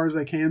down as far as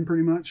they can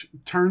pretty much,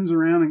 turns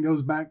around and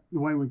goes back the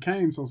way we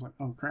came. So I was like,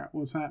 oh crap,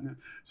 what's happening?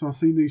 So I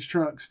see these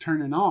trucks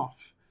turning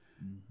off.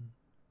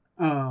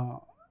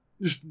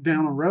 Just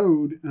down a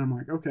road, and I'm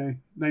like, okay,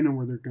 they know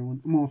where they're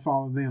going. I'm gonna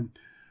follow them.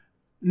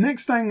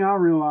 Next thing I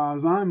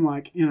realize, I'm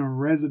like in a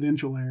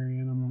residential area,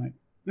 and I'm like,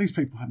 these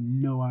people have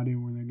no idea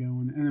where they're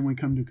going. And then we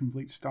come to a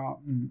complete stop,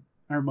 and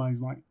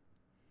everybody's like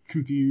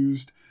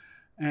confused,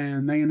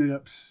 and they ended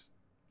up.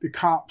 The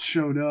cops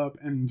showed up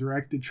and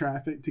directed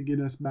traffic to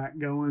get us back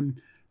going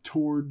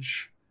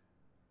towards.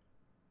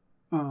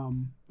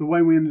 The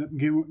way we ended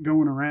up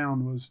going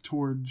around was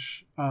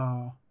towards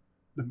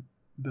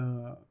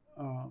the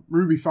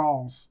Ruby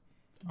Falls.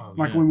 Oh,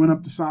 Like yeah. we went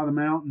up the side of the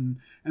mountain,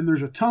 and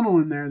there's a tunnel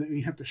in there that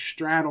you have to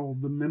straddle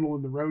the middle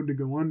of the road to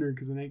go under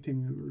because an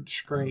 18-wheeler would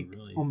scrape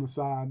really? on the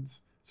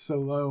sides so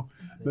low.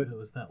 I didn't but- know it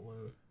was that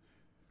low.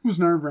 It was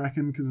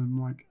nerve-wracking because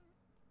I'm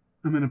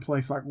in a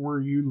place like where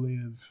you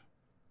live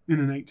in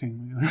an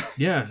 18-wheeler.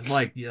 Yeah,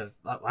 like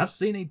I've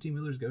seen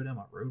 18-wheelers go down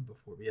my road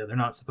before. But yeah, they're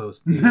not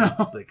supposed to.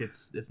 No. Like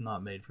it's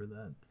not made for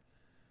that.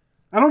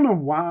 I don't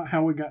know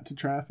how we got to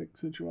traffic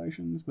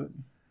situations, but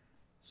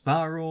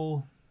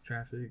Spiral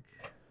traffic.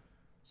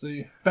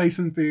 See,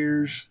 facing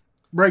fears,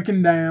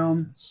 breaking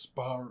down,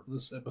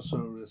 this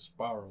episode is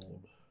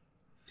spiraled.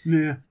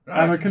 yeah,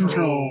 out of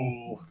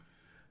control.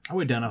 I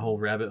went down a whole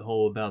rabbit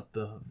hole about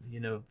the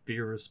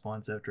fear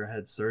response after I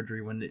had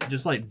surgery when it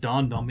just like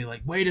dawned on me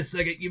like, wait a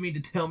second, you mean to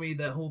tell me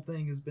that whole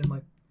thing has been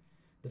like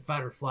the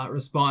fight or flight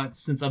response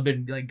since I've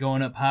been like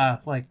going up high?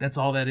 Like that's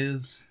all that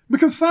is.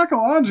 Because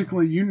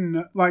psychologically,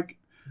 like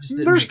It just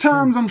didn't there's make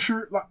times sense. I'm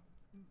sure like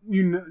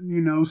you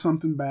know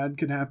something bad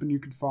could happen, you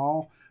could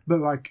fall, but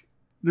like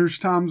there's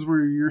times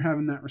where you're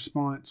having that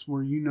response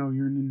where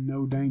you're in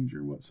no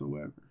danger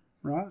whatsoever,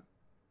 right?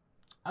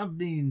 I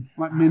mean,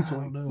 Like I mentally.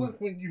 don't know. Look,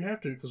 when you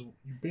have to, because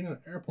you've been in an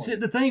airplane. See,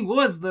 the thing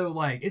was though,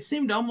 like it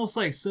seemed almost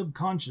like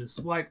subconscious.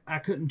 Like I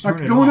couldn't turn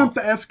Like it going off. up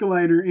the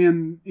escalator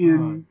in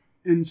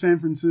San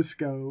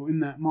Francisco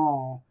in that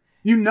mall,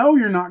 you're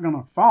not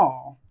gonna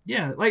fall.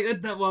 Yeah,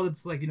 like that. Well,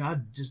 it's like I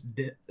just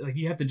did. Like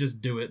you have to just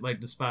do it,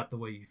 like despite the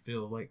way you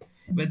feel. Like,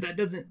 but that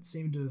doesn't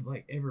seem to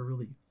like ever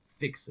really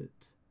fix it,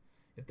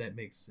 if that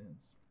makes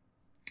sense.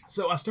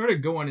 So I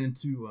started going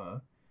into.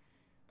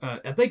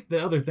 I think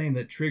the other thing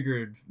that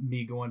triggered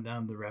me going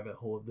down the rabbit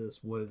hole of this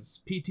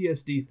was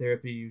PTSD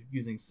therapy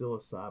using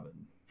psilocybin.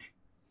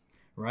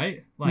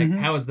 Right? Like, Mhm.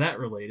 how is that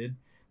related?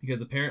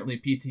 Because apparently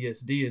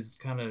PTSD is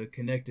kind of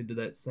connected to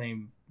that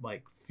same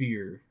like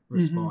fear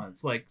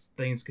response. Like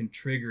things can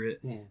trigger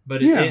it,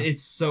 but Yeah.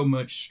 it's so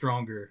much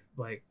stronger.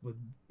 Like with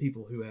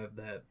people who have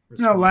that.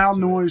 Response Loud to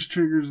it. noise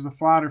triggers the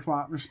fight or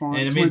flight response,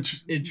 And I mean,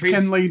 which it treats-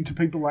 can lead to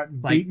people like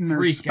Like beating their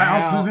freak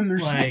spouses out, in their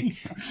like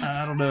sleep.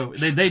 I don't know.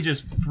 They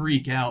just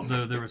freak out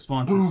though. The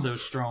response is so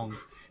strong,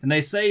 and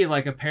they say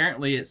like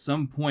apparently at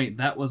some point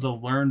that was a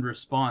learned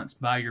response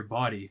by your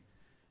body.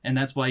 And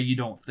that's why you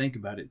don't think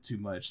about it too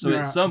much. So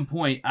Right. at some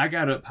point, I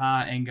got up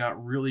high and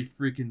got really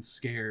freaking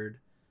scared.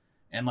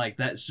 And, like,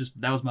 that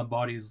was my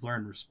body's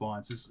learned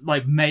response. It's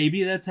like,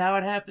 maybe that's how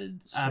it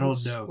happened. I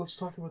don't know. Let's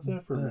talk about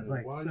that for a But, minute.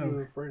 like, Why so- are you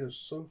afraid of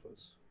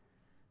sofas?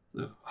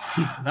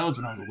 That was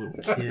when I was a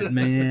little kid,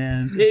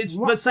 man. It's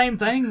the same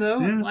thing, though.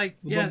 Yeah. Like,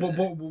 yeah. What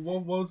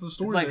was the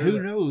story? Like, there? who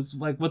knows?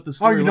 Like, what the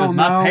story you was. don't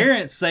My know?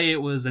 parents say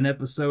it was an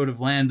episode of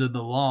Land of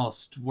the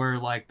Lost where,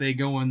 like, they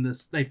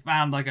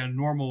find, like, a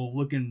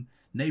normal-looking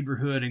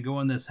neighborhood and go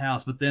in this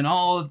house, but then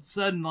all of a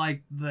sudden,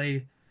 like,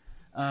 they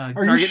start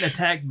you getting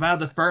attacked by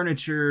the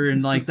furniture,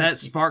 and, like, that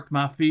sparked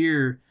my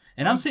fear.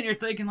 And I'm sitting here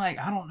thinking, like,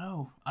 I don't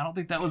know. I don't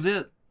think that was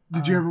it.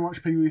 Did you ever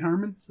watch Pee Wee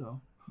Herman? So,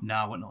 no,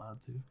 I wasn't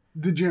allowed to.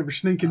 Did you ever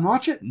sneak and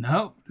watch it?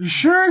 No. You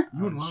sure?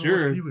 You wouldn't I'm wanna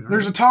sure. watch Pee-wee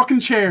There's a Herman. talking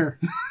chair.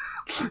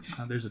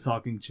 There's a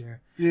talking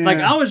chair. Yeah. Like,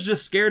 I was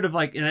just scared of,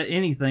 like, that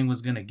anything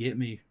was going to get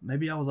me.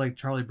 Maybe I was like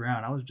Charlie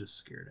Brown. I was just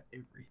scared of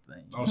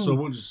everything. Oh, so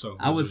what just so?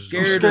 I was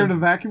You scared scared of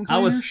vacuum I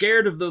cleaners? was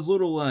scared of those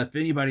little, if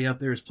anybody out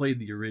there has played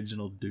the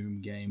original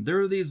Doom game,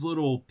 there are these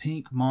little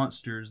pink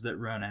monsters that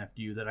run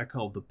after you that I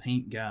call the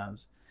pink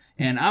guys.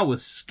 and I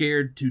was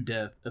scared to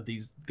death of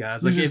these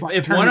guys. You Like just,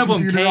 if turn one the of them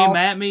computer came off?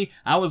 at me,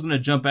 I was gonna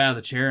jump out of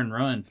the chair and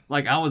run.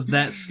 Like I was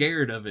that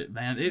scared of it,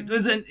 man. It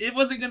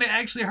wasn't gonna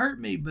actually hurt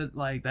me, but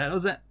like that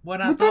wasn't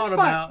what I But thought that's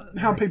about. like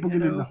how Like, people you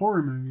get know, into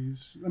horror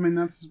movies. I mean,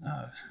 that's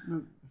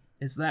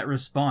It's that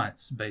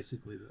response,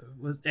 basically,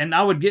 though. And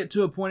I would get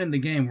to a point in the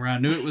game where I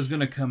knew it was going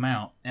to come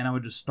out, and I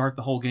would just start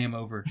the whole game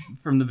over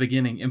from the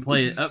beginning and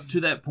play it up to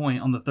that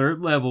point on the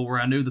third level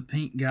where I knew the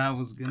pink guy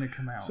was going to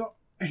come out. so.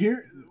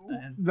 Here,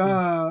 And-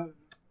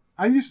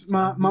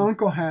 my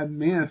uncle had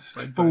Myst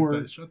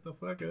for. Shut the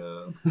fuck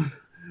up.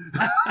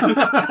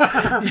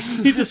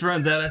 He just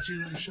runs out at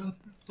you like, shut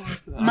the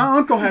fuck up. My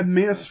uncle had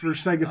Myst for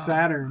Sega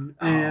Saturn,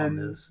 and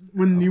Myst.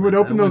 when you would That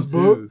open one those too.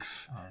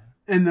 books, Oh.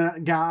 and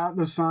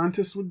the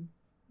scientist would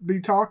be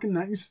talking,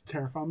 that used to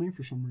terrify me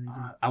for some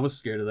reason. I was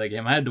scared of that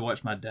game. I had to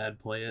watch my dad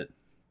play it.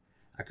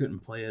 I couldn't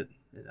play it.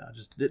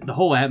 The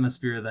whole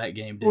atmosphere of that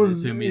game did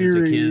Was it to me as a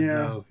eerie, kid, yeah.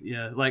 though.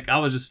 Yeah, like I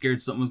was just scared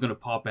something was going to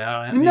pop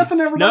out at And me. nothing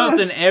ever does.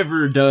 Nothing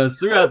ever does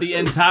throughout the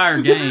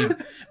entire game,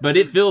 but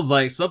it feels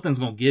like something's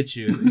going to get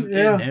you.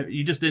 Yeah. And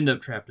you just end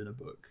up trapped in a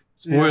book.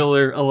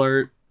 Spoiler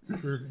alert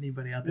for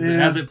anybody out there that Yeah.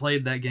 hasn't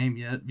played that game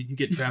yet. You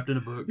get trapped in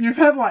a book. You've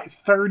had like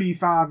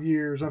 35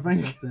 years, I think.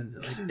 Something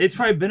like, it's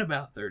probably been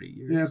about 30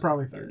 years. Yeah,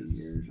 probably 30 Yes.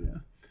 years, yeah.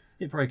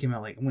 It probably came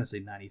out like, I'm going to say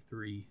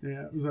 93.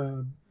 Yeah, it was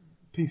a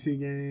PC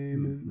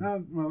game, and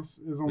it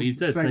was on Well, you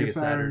said Sega Sega Saturn,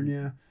 Saturn.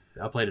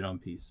 yeah. I played it on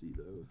PC,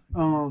 though.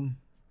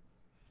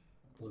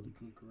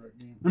 Politically correct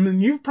game. I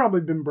mean, you've probably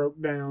been broke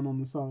down on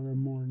the side of the road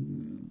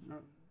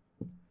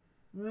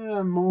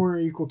more. More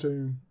equal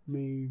to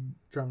me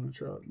driving a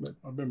truck, but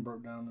I've been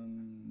broke down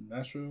in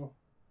Nashville.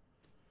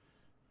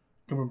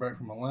 Coming back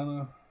from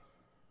Atlanta.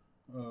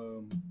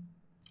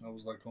 I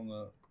was like on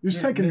the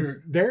just near- taking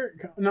near-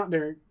 Derek, not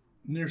Derek.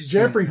 near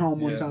Jeffrey center. home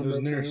one Yeah, time It was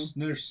broke near down.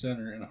 near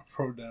center, and I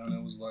broke down.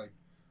 It was like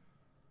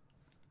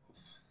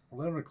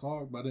 11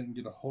 o'clock, but I didn't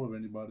get a hold of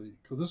anybody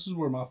because this is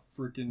where my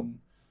freaking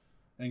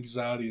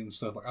anxiety and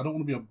stuff. Like I don't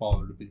want to be a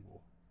bother to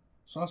people,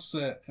 so I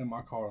sat in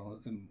my car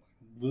and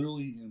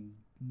literally in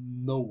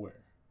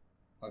nowhere.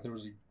 Like there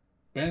was a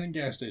abandoned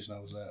gas station I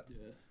was at.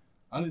 Yeah.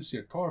 I didn't see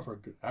a car for a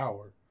good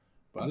hour,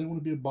 but I didn't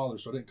want to be a bother,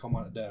 so I didn't call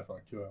my dad for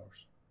like 2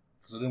 hours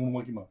because I didn't want to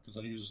wake him up because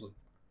I knew he was asleep.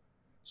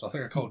 So I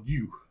think I called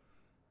you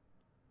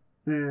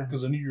Yeah,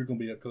 because I knew you were gonna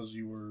be up because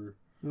you were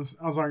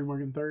I was already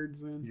working thirds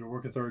then.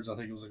 working thirds. I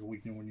think it was like a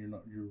weekend when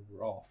you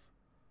were off.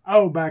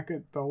 Oh, back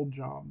at the old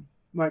job,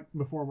 like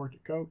before I worked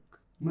at Coke,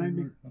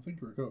 maybe. I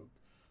think you were at Coke.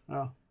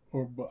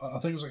 Oh, But I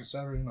think it was like a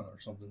Saturday night or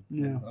something.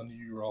 Yeah. And I knew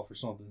you were off or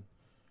something.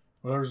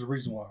 Well, there's a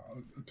reason why,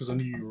 because I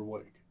knew you were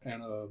awake,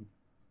 and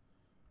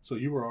so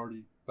you were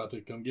already about to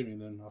come get me.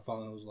 And then I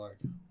finally was like,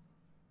 I'm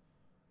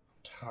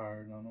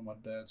tired. And I know my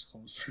dad's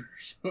closer,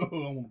 so I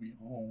want to be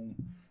home.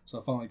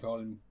 So I finally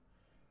called him,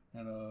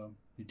 and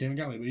he came and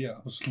got me. But yeah,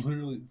 I was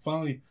literally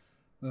finally.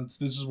 This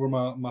is where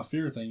my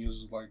fear thing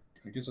is. Like,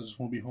 I guess I just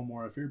want to be home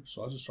more out of fear.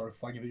 So I just started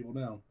flagging people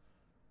down,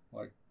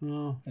 like,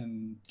 oh.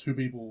 and 2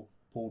 people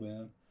pulled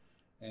in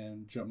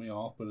and jumped me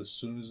off. But as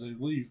soon as they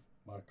leave,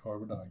 my car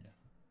would die again.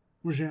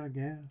 Was you out of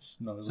gas?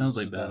 No, it Sounds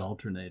was like bad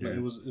alternator. It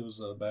was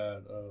a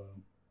bad.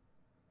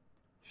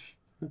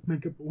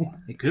 Make up a word.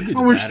 It could be the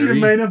I wish you'd have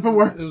battery. made up a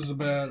word. It was a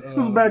bad. It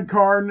was a bad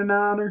car in the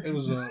Niner. It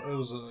was a.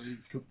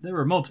 There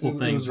were multiple It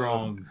things was,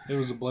 wrong. It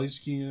was a blaze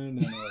skin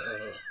and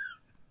a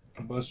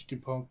combustion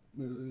punk.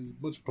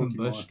 Bunch of Pokemon.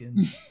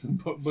 Combustion.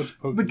 Bunch of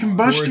Pokemon. The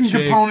combustion Or a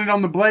chick. component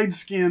on the blade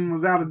skin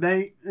was out of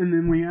date, and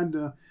then we had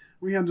to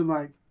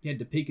like, You had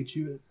to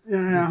Pikachu it.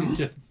 yeah,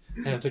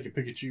 I had to take a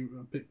Pikachu.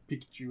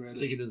 Pikachu.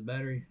 Stick it to the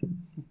battery.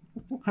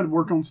 had to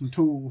work on some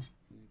tools.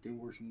 Go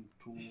work some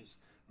tools.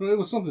 But it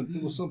was something.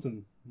 It was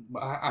something.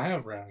 I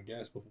have ran out of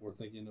gas before,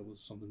 thinking it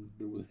was something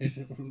to do with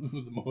it,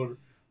 with the motor.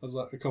 I was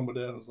like, I come down.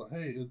 I was like,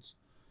 hey, it's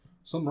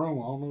something wrong.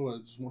 I don't know.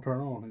 It just won't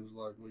turn on. He was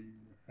like, well, you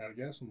out of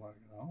gas? I'm like,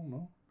 I don't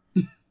know.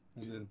 And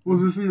then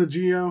Was this in the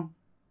Geo?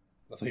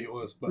 I think it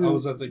was, but I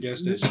was at the gas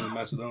station in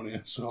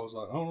Macedonia, so I was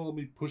like, I don't know. Let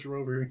me push her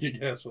over here and get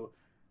gas. So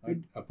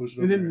I pushed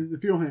it It over didn't. here.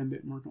 The fuel hand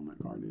didn't work on that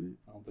car, did it?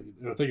 I don't think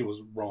it. I think it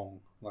was wrong.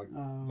 Like I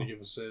Oh. think it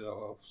was said I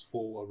was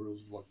full. It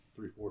was like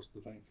 3/4 of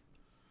the tank.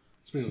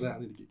 Speaking of that, I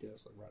need to get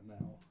gas like right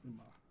now in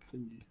my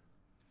thingy.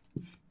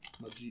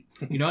 My Jeep.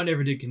 You know, I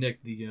never did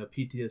connect the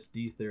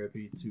PTSD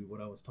therapy to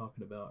what I was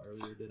talking about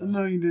earlier, did I?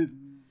 No, you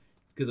didn't.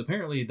 Because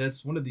apparently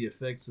that's one of the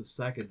effects of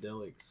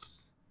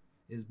psychedelics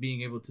is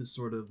being able to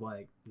sort of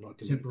like Not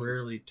connected.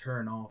 temporarily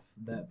turn off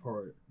that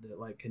part that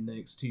like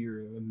connects to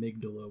your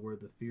amygdala where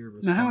the fear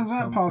response Now, how is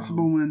that come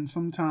possible from. when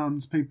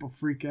sometimes people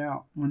freak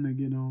out when they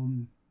get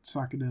on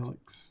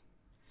psychedelics?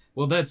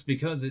 Well, that's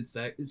because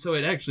so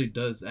it actually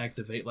does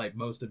activate like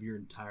most of your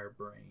entire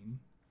brain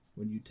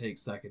when you take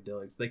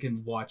psychedelics. They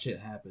can watch it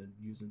happen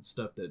using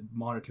stuff that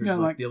monitors Yeah,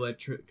 like like the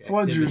electric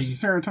Floods your activity.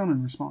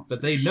 serotonin response.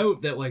 But they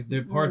note that like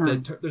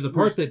there's a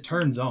part that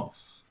turns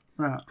off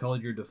Right.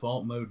 called your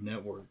default mode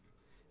network,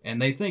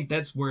 and they think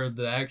that's where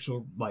the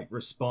actual like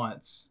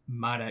response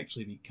might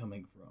actually be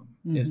coming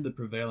from. Is Mhm. the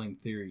prevailing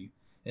theory.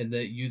 and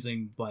that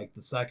using like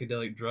the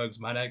psychedelic drugs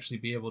might actually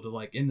be able to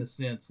like in a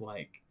sense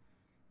like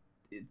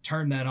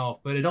turn that off.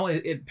 But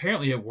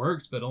apparently it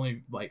works, but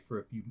only like for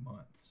a few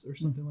months or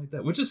something like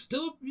that, which is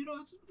still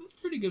it's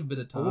a pretty good bit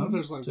of I wonder time if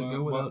there's, like, to why-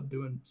 go why- without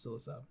doing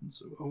psilocybin.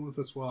 So I wonder if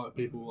that's why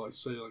people like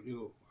say like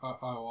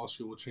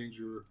ayahuasca will change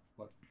your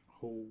like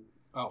whole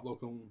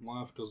outlook on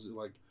life because it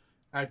like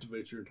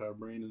activates your entire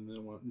brain, and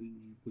then when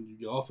you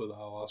get off of the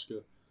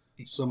ayahuasca,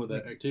 some of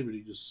that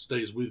activity just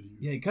stays with you.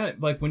 yeah, kind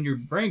of like when your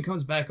brain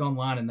comes back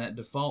online and that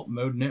default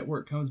mode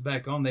network comes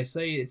back on, they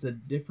say it's a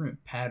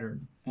different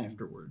pattern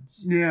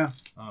afterwards. Yeah.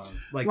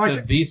 Like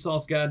Like- the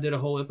Vsauce guy did a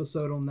whole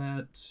episode on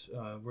that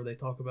where they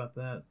talk about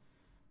that.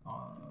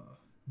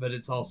 But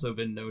it's also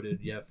been noted,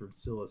 for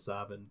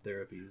psilocybin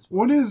therapy as well.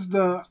 What is the?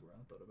 That's where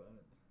I thought about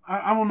it.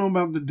 I don't know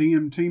about the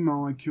DMT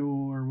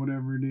molecule or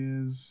whatever it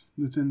is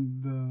that's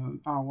in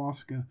the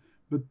ayahuasca,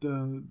 but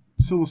the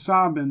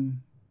psilocybin,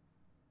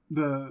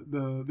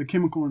 the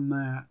chemical in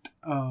that,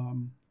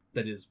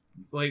 That is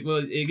like, well,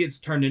 it gets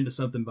turned into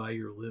something by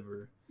your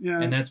liver,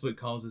 and that's what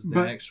causes the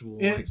but actual.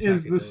 it like,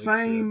 is the psychedelic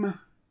same trip.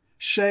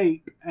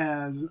 shape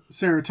as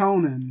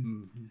serotonin,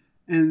 Mhm.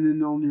 and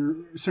then on your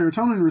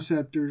serotonin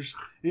receptors,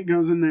 it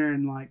goes in there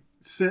and like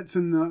sits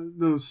in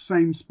those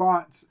same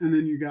spots, and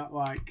then you got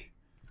like.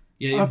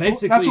 Yeah,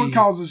 basically, that's what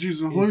causes you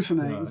to it's,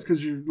 hallucinate,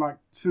 because your like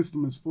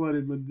system is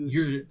flooded with this.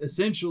 you're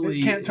essentially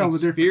It can't tell the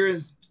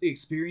difference.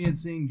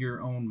 experiencing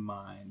your own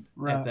mind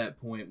Right. at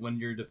that point. When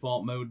your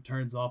default mode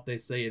turns off, they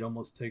say it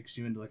almost takes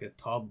you into like a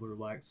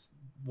toddler-like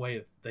way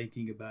of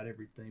thinking about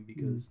everything,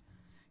 because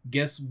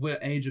guess what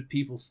age of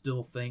people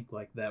still think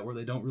like that, where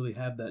they don't really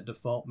have that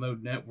default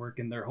mode network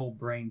and their whole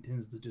brain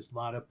tends to just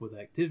light up with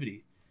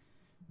activity,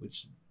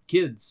 which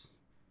kids.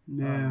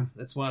 Yeah.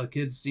 That's why the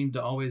kids seem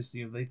to always,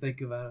 they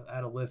think of out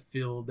of left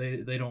field. They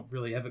don't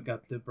really haven't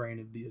got the brain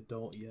of the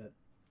adult yet,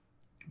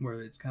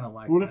 where it's kind of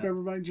like. What if that.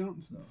 everybody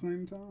jumps at the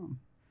same time?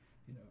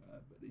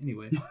 But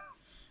anyway,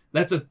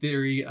 that's a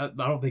theory. I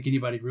don't think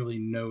anybody really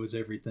knows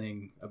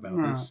everything about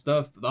Right. this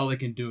stuff. All they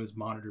can do is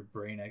monitor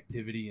brain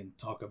activity and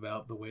talk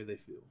about the way they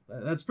feel.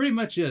 That's pretty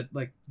much it.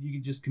 Like, you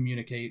can just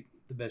communicate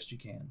the best you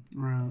can,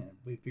 Right. and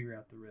we figure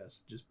out the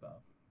rest just by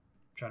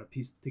trying to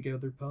piece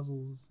together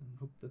puzzles and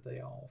hope that they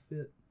all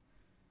fit.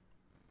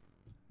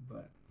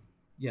 But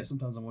yeah,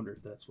 sometimes I wonder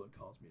if that's what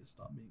caused me to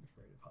stop being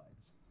afraid of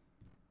heights.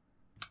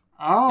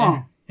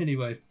 Oh.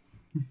 Anyway.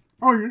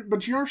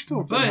 But you are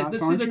still afraid of But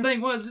heights, aren't the you?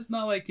 thing was, it's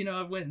not like,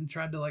 I went and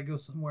tried to like go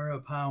somewhere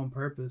up high on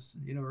purpose,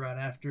 right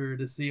after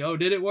to see,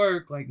 did it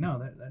work? Like, no,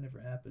 that never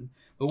happened.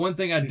 But one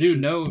thing I do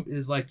know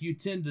is like you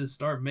tend to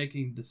start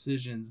making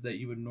decisions that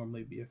you would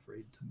normally be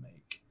afraid to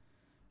make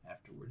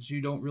afterwards.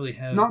 You don't really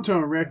have Not to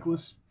a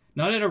reckless.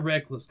 not in a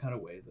reckless kind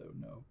of way though.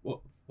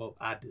 No. Well,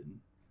 I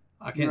didn't.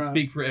 I can't Right.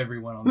 speak for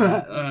everyone on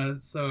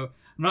that. So I'm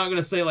not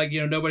gonna say like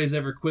nobody's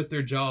ever quit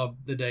their job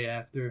the day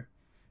after.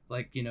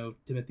 Like,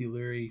 Timothy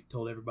Leary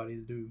told everybody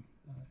to do.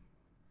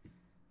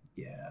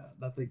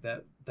 I think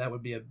that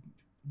would be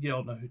you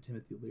all know who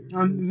Timothy Leary is.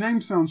 The name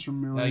sounds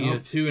familiar.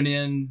 Tune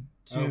in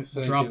to I'm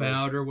thinking drop of-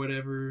 out or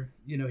whatever.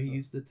 He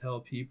used to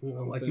tell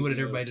people like he wanted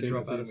everybody to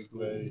drop out of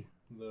school. McVeigh,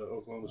 the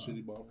Oklahoma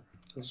City bomber.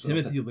 That's what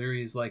Timothy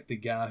Leary is like the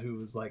guy who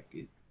was like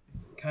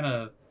kind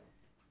of,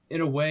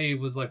 in a way,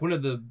 was like one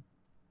of the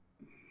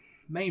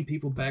main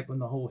people back when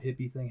the whole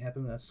hippie thing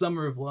happened.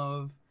 Summer of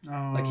Love.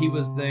 Like he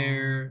was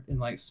there and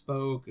like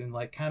spoke and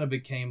like kind of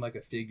became like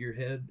a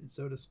figurehead,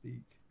 so to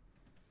speak,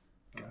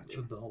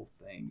 of the whole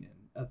thing.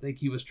 And I think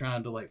he was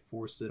trying to like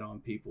force it on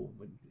people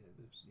when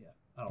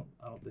I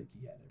don't think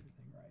he had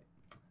everything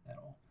right at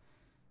all.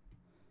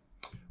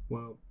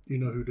 Well, you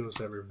know who does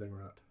have everything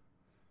right?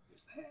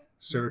 Who's that?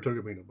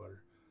 Saratoga peanut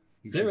butter.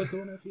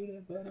 Serotonin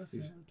peanut butter.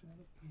 Serotonin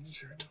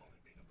peanut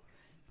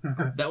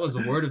butter. That was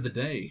the word of the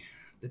day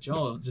that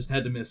y'all just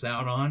had to miss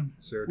out on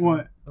Serotonin.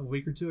 What? a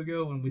week or two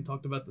ago when we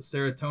talked about the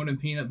serotonin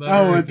peanut butter.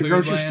 Oh, in at the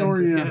grocery Foodland.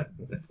 store, yeah.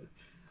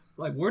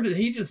 Like, where did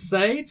he just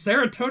say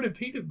serotonin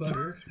peanut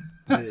butter?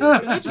 Hey,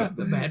 Can I just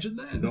imagine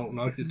that? don't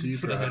knock it till you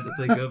That's what I try. had to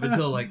think of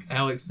until like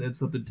Alex said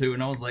something too,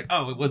 and I was like,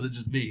 oh, it wasn't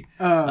just me.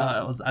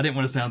 I didn't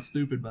want to sound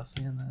stupid by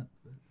saying that.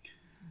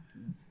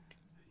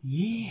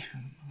 Yeah.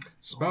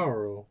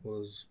 Spiral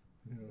was,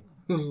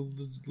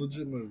 was a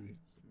legit movie.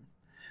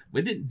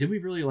 Did we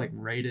really like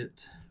rate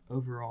it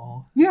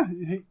overall? Yeah.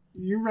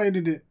 You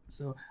rated it.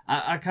 So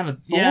I kind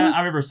of 4? I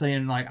remember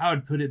saying like I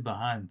would put it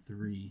behind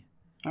 3.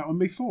 That would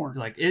be 4.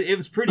 Like it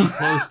was pretty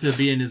close to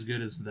being as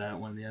good as that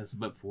one, yes,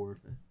 but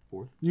fourth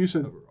You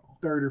said overall.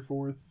 3rd or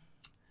 4th.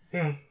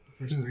 Yeah.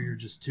 The first 3 are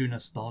just too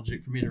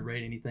nostalgic for me to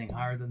rate anything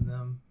higher than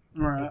them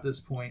Right. at this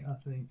point. I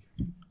think.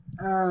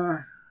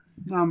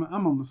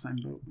 I'm on the same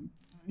boat.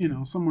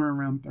 Somewhere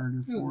around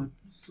 3rd or 4th.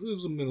 It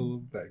was a middle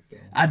of the back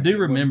film. I do It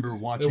wasn't- remember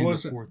watching the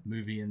wasn't- 4th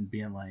movie and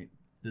being like,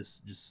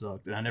 "This just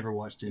sucked," and I never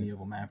watched any of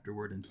them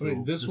afterward I until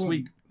mean, this one,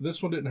 week.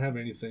 This one didn't have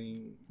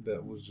anything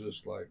that was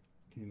just like,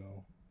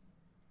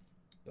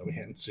 that we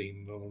hadn't seen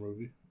in another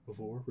movie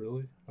before,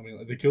 really. I mean,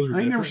 like, the kills were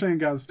I ain't never different.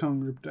 seen a guy's tongue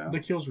ripped out. The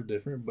kills were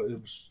different, but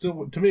it was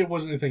still, to me, it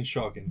wasn't anything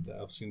shocking that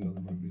I've seen in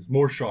other movies.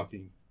 More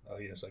shocking,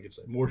 I guess I could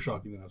say, more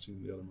shocking than I've seen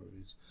in the other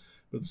movies.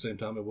 But at the same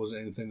time, it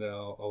wasn't anything that I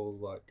was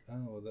like,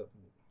 oh, that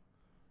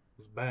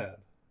was bad.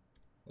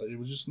 Like, it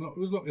was just it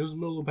was a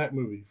middle of the pack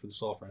movie for the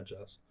Saw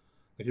franchise.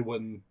 Like, it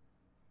wasn't.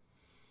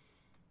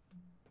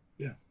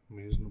 Yeah, I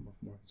mean, there's no more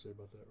I can say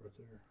about that right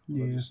there.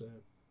 What I just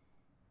said.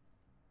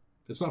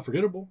 It's not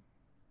forgettable,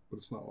 but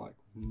it's not like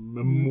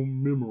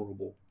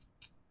memorable.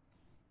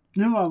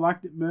 You know, I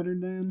liked it better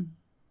than.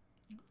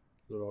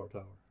 The Dark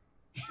Tower.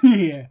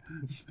 Yeah.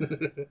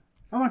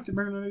 I liked it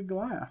better than I did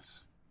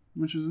Glass,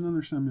 which is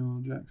another Samuel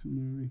L. Jackson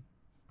movie.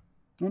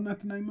 Wasn't that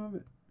the name of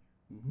it?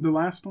 Mm-hmm. The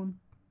last one?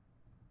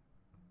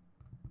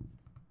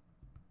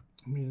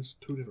 I mean, it's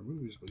two different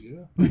movies, but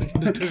yeah. I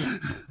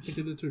think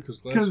they did too, because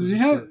Glass Because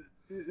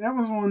that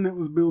was one that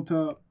was built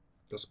up.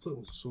 The Split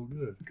was so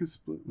good. Because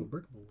Split.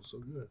 Unbreakable was so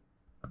good.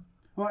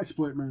 I like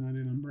Split more than I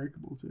did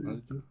Unbreakable, too. I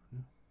did too, yeah.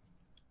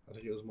 I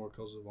think it was more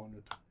because of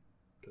Anya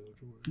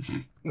Taylor-Joy.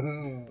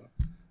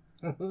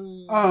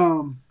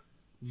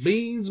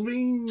 Beans.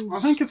 I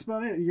think it's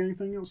about it. You got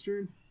anything else,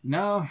 Jared?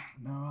 No, I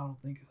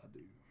don't think I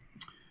do.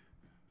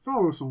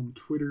 Follow us on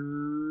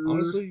Twitter.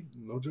 Honestly,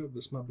 no joke,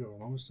 this might be our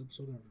longest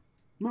episode ever.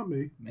 Might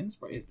be. Man, it's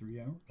probably 3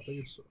 hours. I think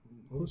it's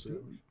close to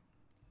it.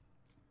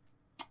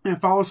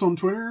 And follow us on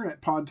Twitter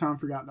at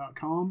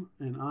podtimeforgot.com.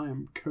 And I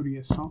am Cody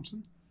S.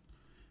 Thompson.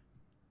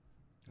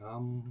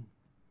 I'm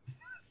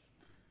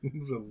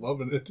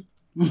loving it.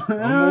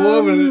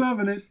 I'm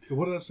loving it.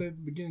 What did I say at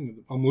the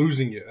beginning? I'm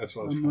losing it. That's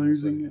what I was trying to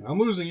say. I'm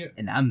losing it.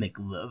 And I'm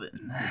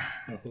McLovin.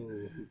 Oh,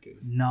 okay.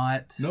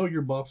 Not. No,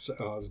 you're Bob.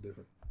 Oh, that's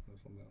different.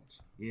 That's something else.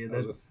 Yeah,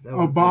 that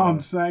was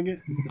Bob Saget.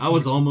 I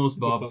was almost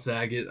Bob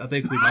Saget. I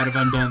think we might have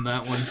undone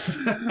that one.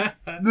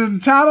 The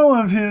title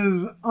of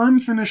his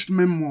unfinished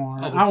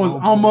memoir, I was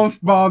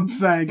almost Bob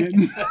Saget.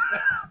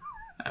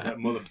 That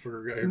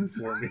motherfucker got here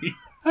before me.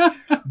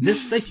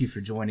 Thank you for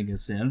joining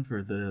us in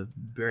for the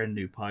brand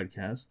new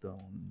podcast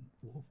on,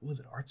 what was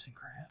it, Arts and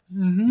Crafts?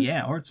 Mm-hmm.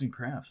 Yeah, Arts and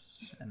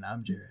Crafts. And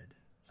I'm Jared,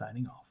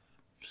 signing off.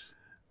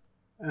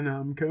 And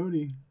I'm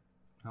Cody.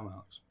 I'm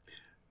Alex.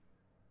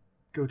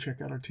 Go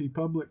check out our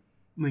TeePublic.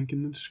 Link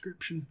in the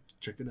description.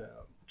 Check it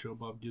out. Joe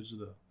Bob gives it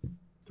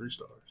 3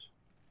 stars.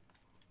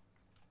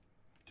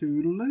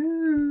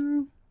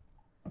 Toodaloo.